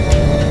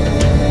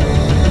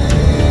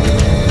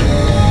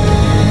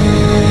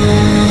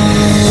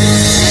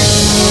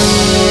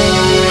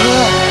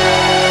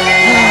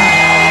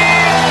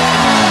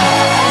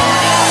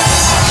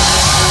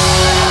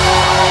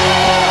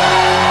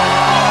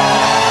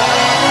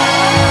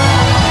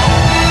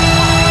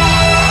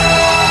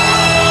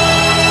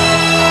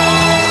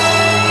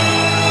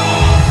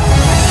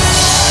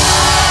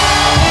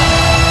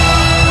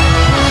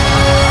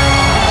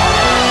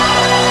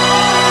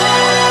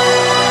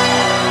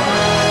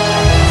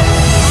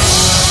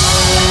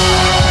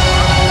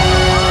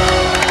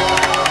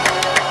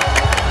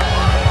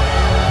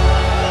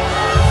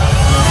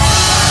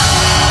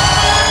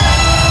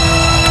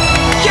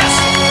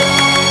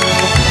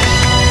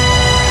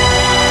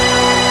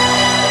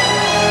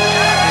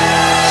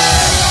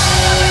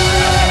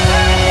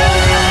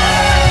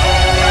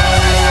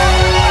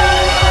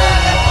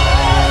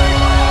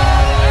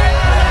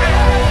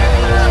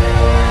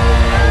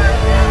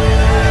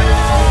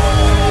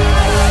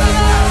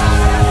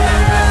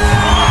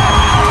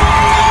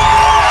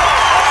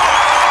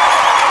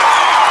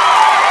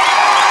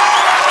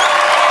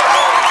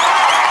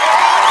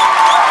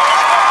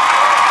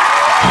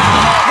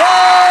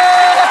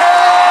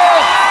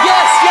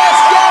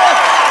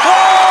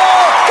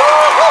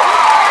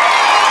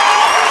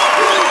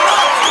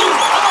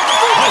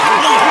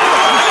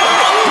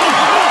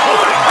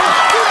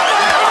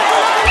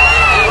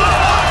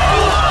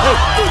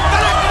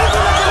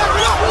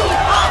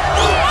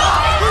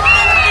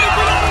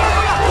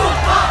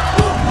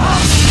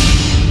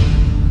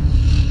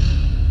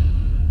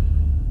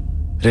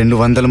 రెండు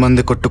 100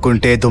 మంది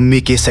కొట్టుకుంటే దొమ్మి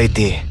కేసు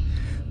అయితే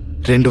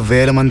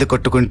 2000 మంది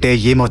కొట్టుకుంటే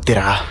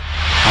ఏమవుతారా?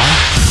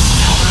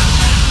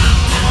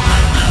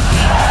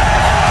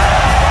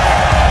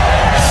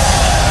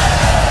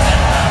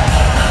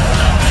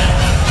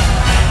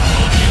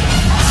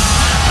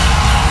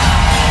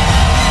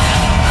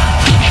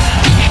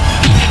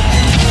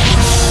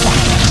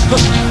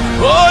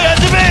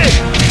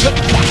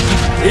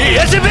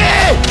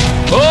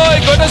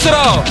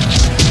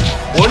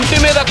 ఒంటి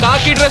మీద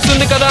కాకి డ్రెస్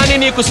ఉంది కదా అని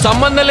నీకు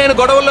సంబంధం లేని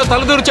గొడవల్లో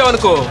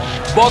తలదూర్చావనుకో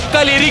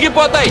బొక్కలు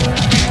ఇరిగిపోతాయి.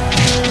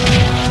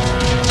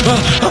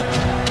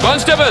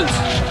 Constables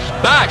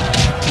back.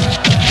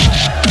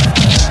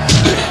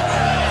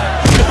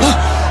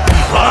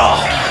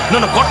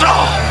 నన్ను కొట్రా,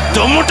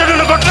 దమ్ముంటే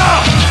నన్ను కొట్రా.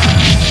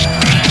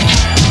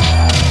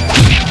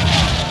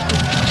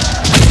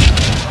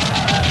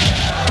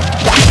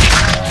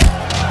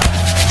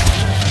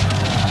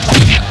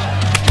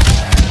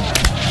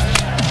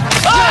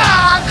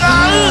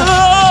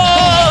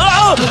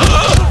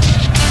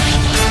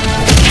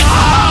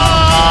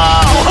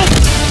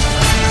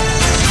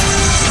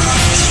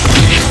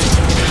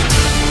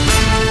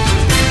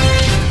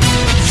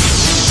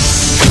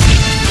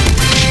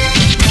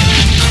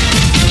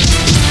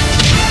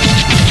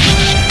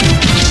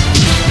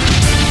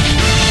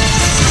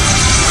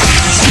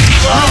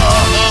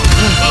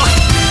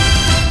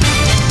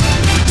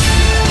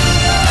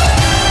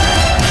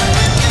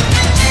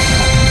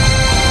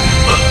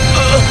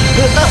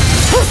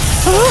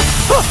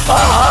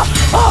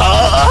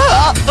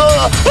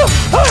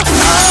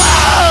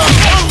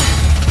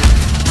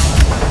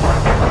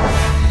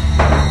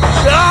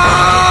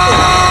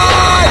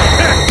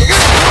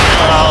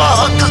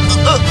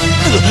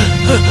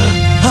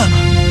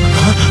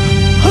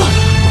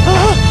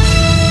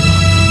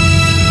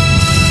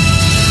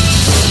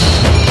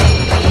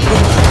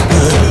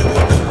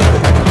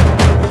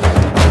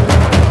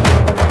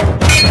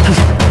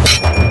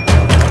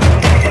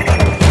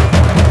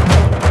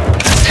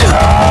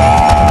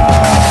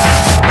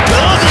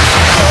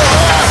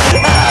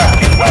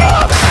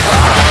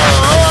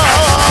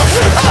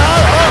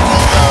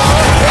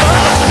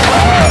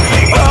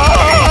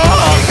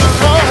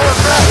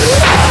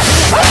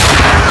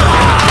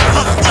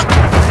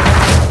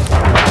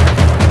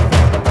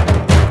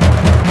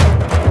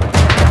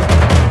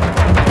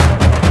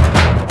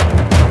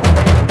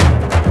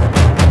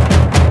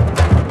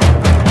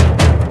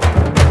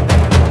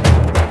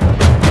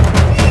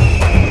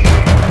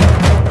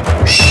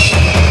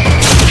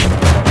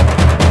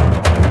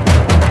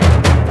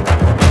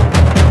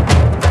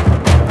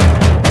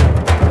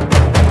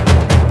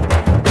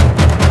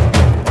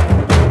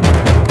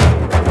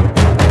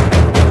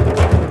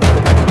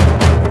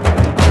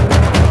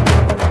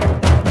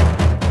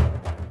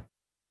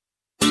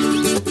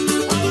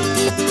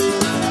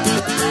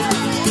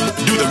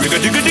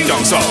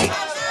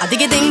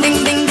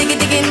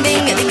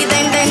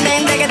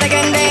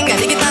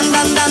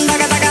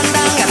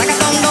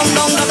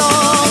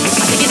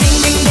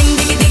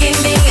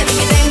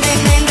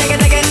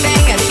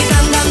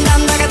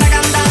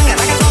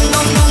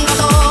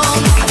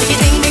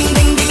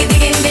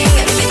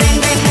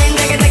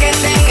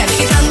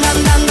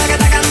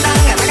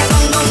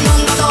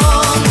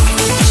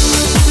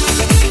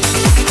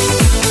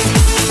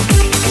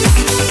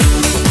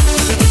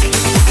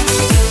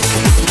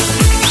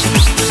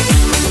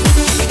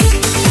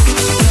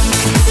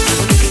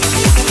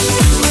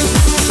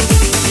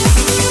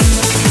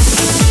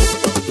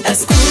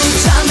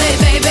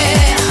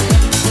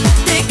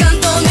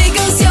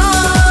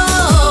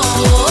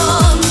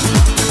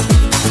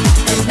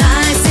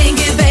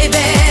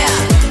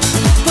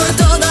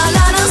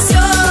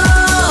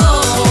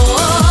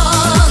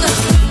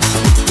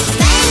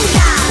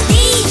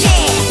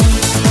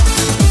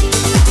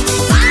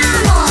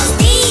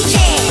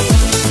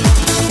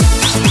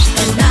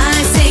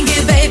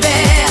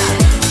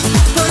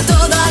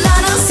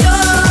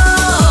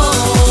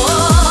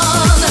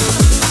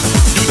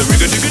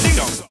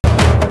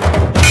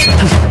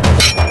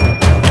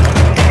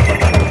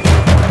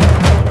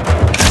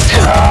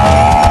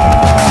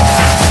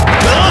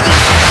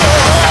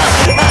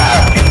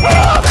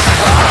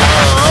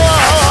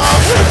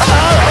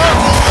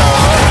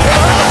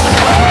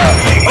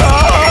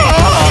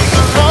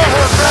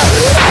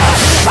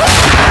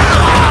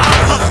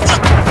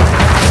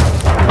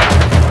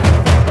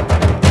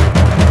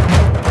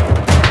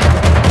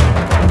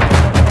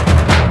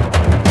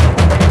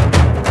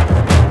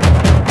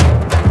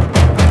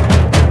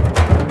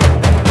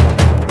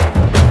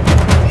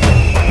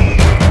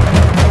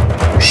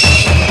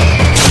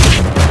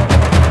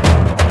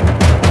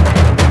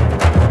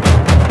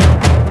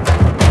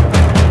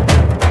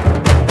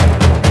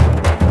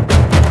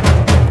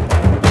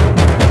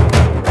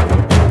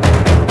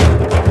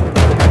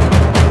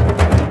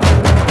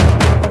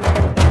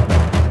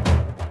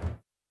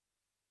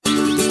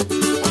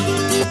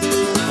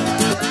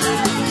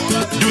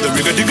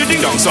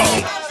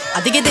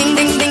 Adigi ding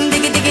ding ding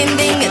digi ding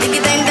ding, adigi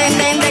ding ding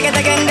ding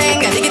ding ding ding,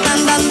 adigi dan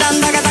dan dan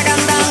daga daga.